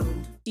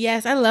sound.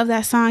 Yes, I love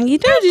that song.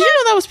 Did you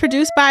know that was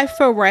produced by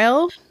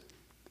Pharrell?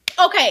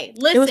 Okay,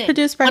 listen. It was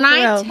produced by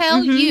Pharrell. I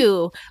tell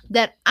you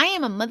that I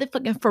am a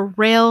motherfucking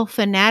Pharrell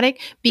fanatic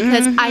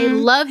because I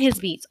love his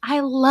beats. I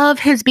love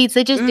his beats.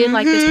 They just did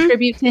like this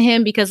tribute to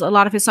him because a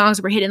lot of his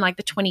songs were hitting like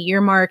the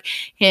 20-year mark,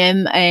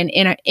 him and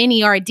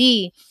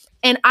NERD.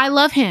 And I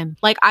love him.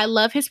 Like, I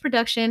love his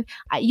production.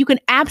 You can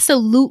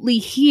absolutely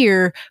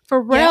hear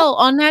Pharrell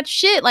on that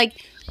shit. Like,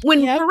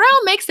 when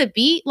Pharrell makes a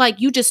beat, like,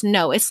 you just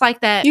know. It's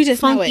like that you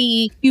just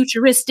funky,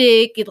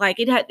 futuristic. It's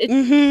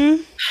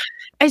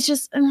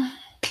just...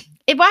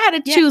 if I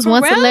had to choose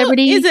one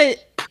celebrity, he's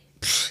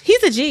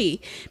a G.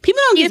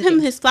 People don't give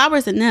him his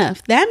flowers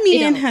enough. That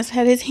man has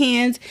had his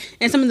hands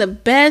in some of the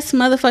best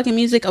motherfucking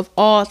music of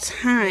all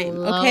time.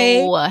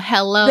 Okay,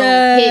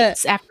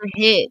 hits after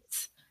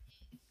hits,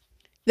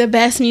 the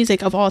best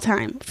music of all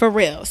time, for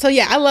real. So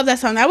yeah, I love that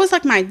song. That was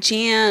like my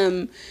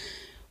jam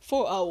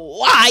for a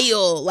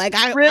while. Like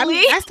I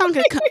mean, that song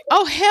could come.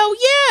 Oh hell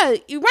yeah! Right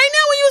now when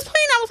you was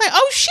playing, I was like,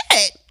 oh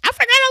shit. I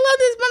forgot I love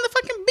this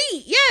motherfucking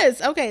beat.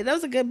 Yes. Okay. That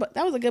was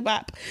a good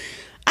bop.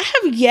 I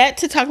have yet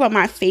to talk about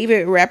my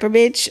favorite rapper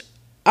bitch.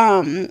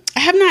 I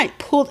have not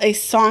pulled a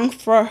song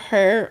for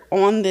her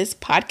on this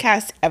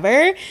podcast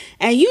ever.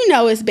 And you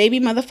know it's Baby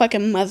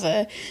Motherfucking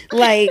Mother.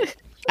 Like,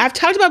 I've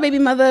talked about Baby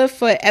Mother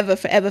forever.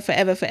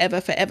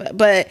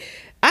 But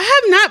I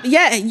have not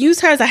yet used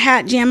her as a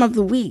hat jam of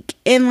the week.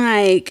 And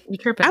like,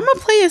 I'm gonna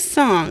play a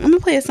song.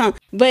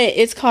 But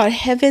it's called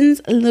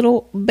Heaven's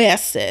Little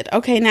Bastard.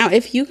 Okay, now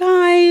if you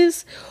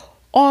guys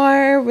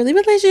are really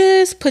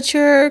religious, put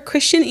your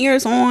Christian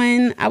ears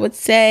on. I would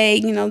say,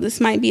 this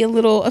might be a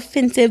little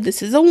offensive.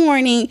 This is a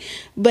warning,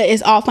 but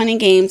it's all fun and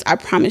games. I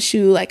promise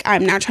you, like,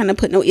 I'm not trying to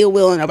put no ill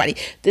will on nobody.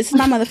 This is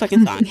my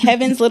motherfucking song,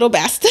 Heaven's Little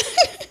Bastard.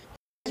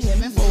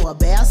 For a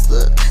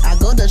bastard. I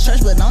go to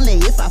church, but only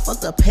if I fuck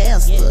the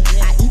pastor.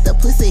 I eat the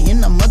pussy in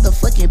the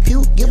motherfucking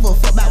pew. Give a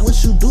fuck about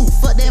what you do.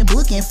 Fuck that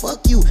book and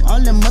fuck you.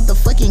 Only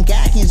motherfucking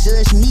guy can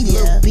judge me.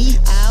 Little bitch,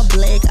 all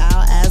black,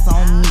 all eyes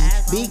on me.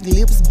 Big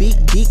lips, big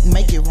dick,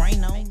 make it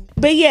rain on me.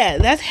 But yeah,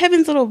 that's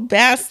Heaven's Little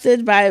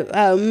Bastard by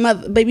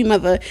Baby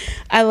Mother.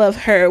 I love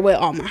her with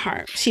all my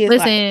heart. She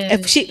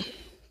is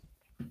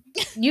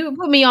you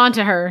put me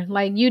onto her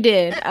like you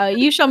did.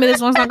 You showed me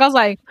this one song. I was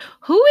like,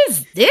 who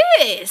is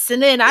this?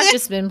 And then I've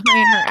just been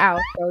playing her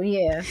out. So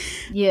yeah.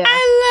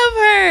 I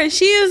love her.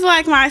 She is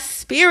like my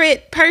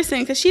spirit person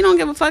because she don't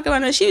give a fuck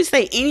about her. She would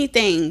say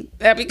anything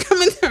that be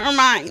coming to her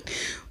mind.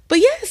 But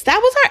yes, that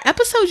was our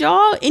episode,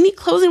 y'all. Any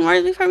closing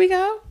words before we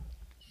go?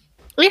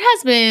 It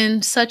has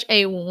been such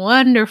a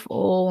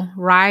wonderful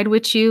ride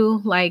with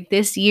you. Like,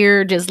 this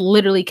year just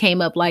literally came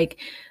up like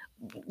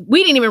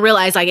we didn't even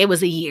realize like it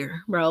was a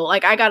year, bro.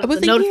 Like, I got a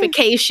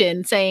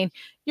notification saying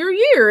your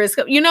year is,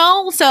 so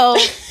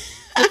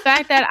the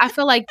fact that I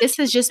feel like this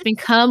has just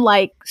become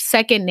like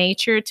second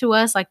nature to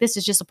us. Like, this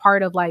is just a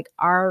part of like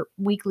our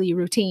weekly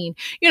routine.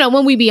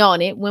 When we be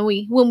on it, when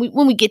we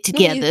get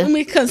together, when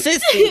we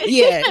consistent,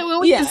 yeah,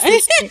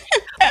 consistent.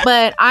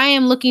 But I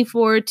am looking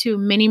forward to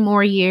many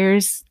more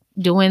years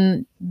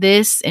doing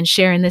this and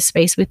sharing this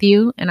space with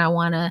you. And I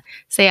want to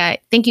say I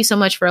thank you so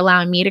much for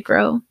allowing me to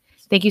grow.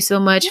 Thank you so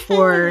much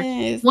for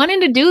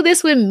wanting to do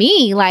this with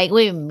me. Like,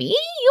 with me?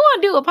 You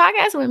want to do a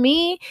podcast with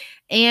me?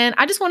 And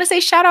I just want to say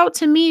shout out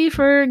to me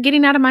for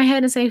getting out of my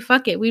head and saying,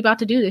 fuck it, we about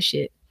to do this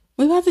shit.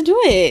 We about to do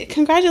it.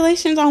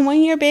 Congratulations on 1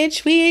 year,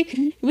 bitch.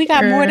 We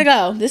got more to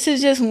go. This is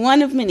just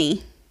one of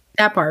many.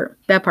 That part.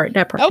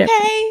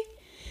 Okay.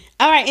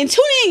 All right, and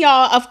tune in,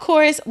 y'all. Of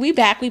course, we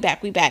back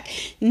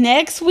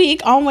next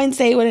week on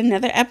Wednesday with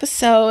another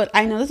episode.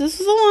 I know this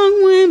was a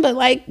long one, but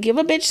like, give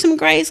a bitch some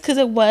grace because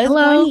it was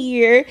 1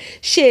 year.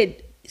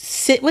 Shit,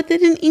 sit with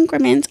it in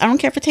increments. I don't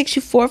care if it takes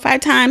you 4 or 5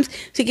 times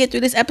to get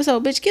through this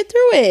episode, bitch. Get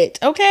through it,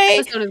 okay?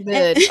 This episode is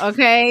good,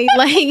 okay?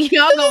 Like,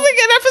 y'all this is a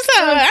good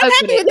episode. I'm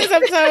happy with this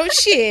episode.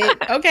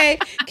 Shit, okay?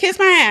 Kiss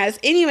my ass.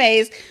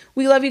 Anyways,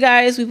 we love you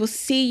guys. We will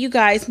see you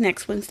guys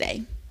next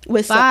Wednesday.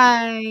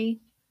 Bye.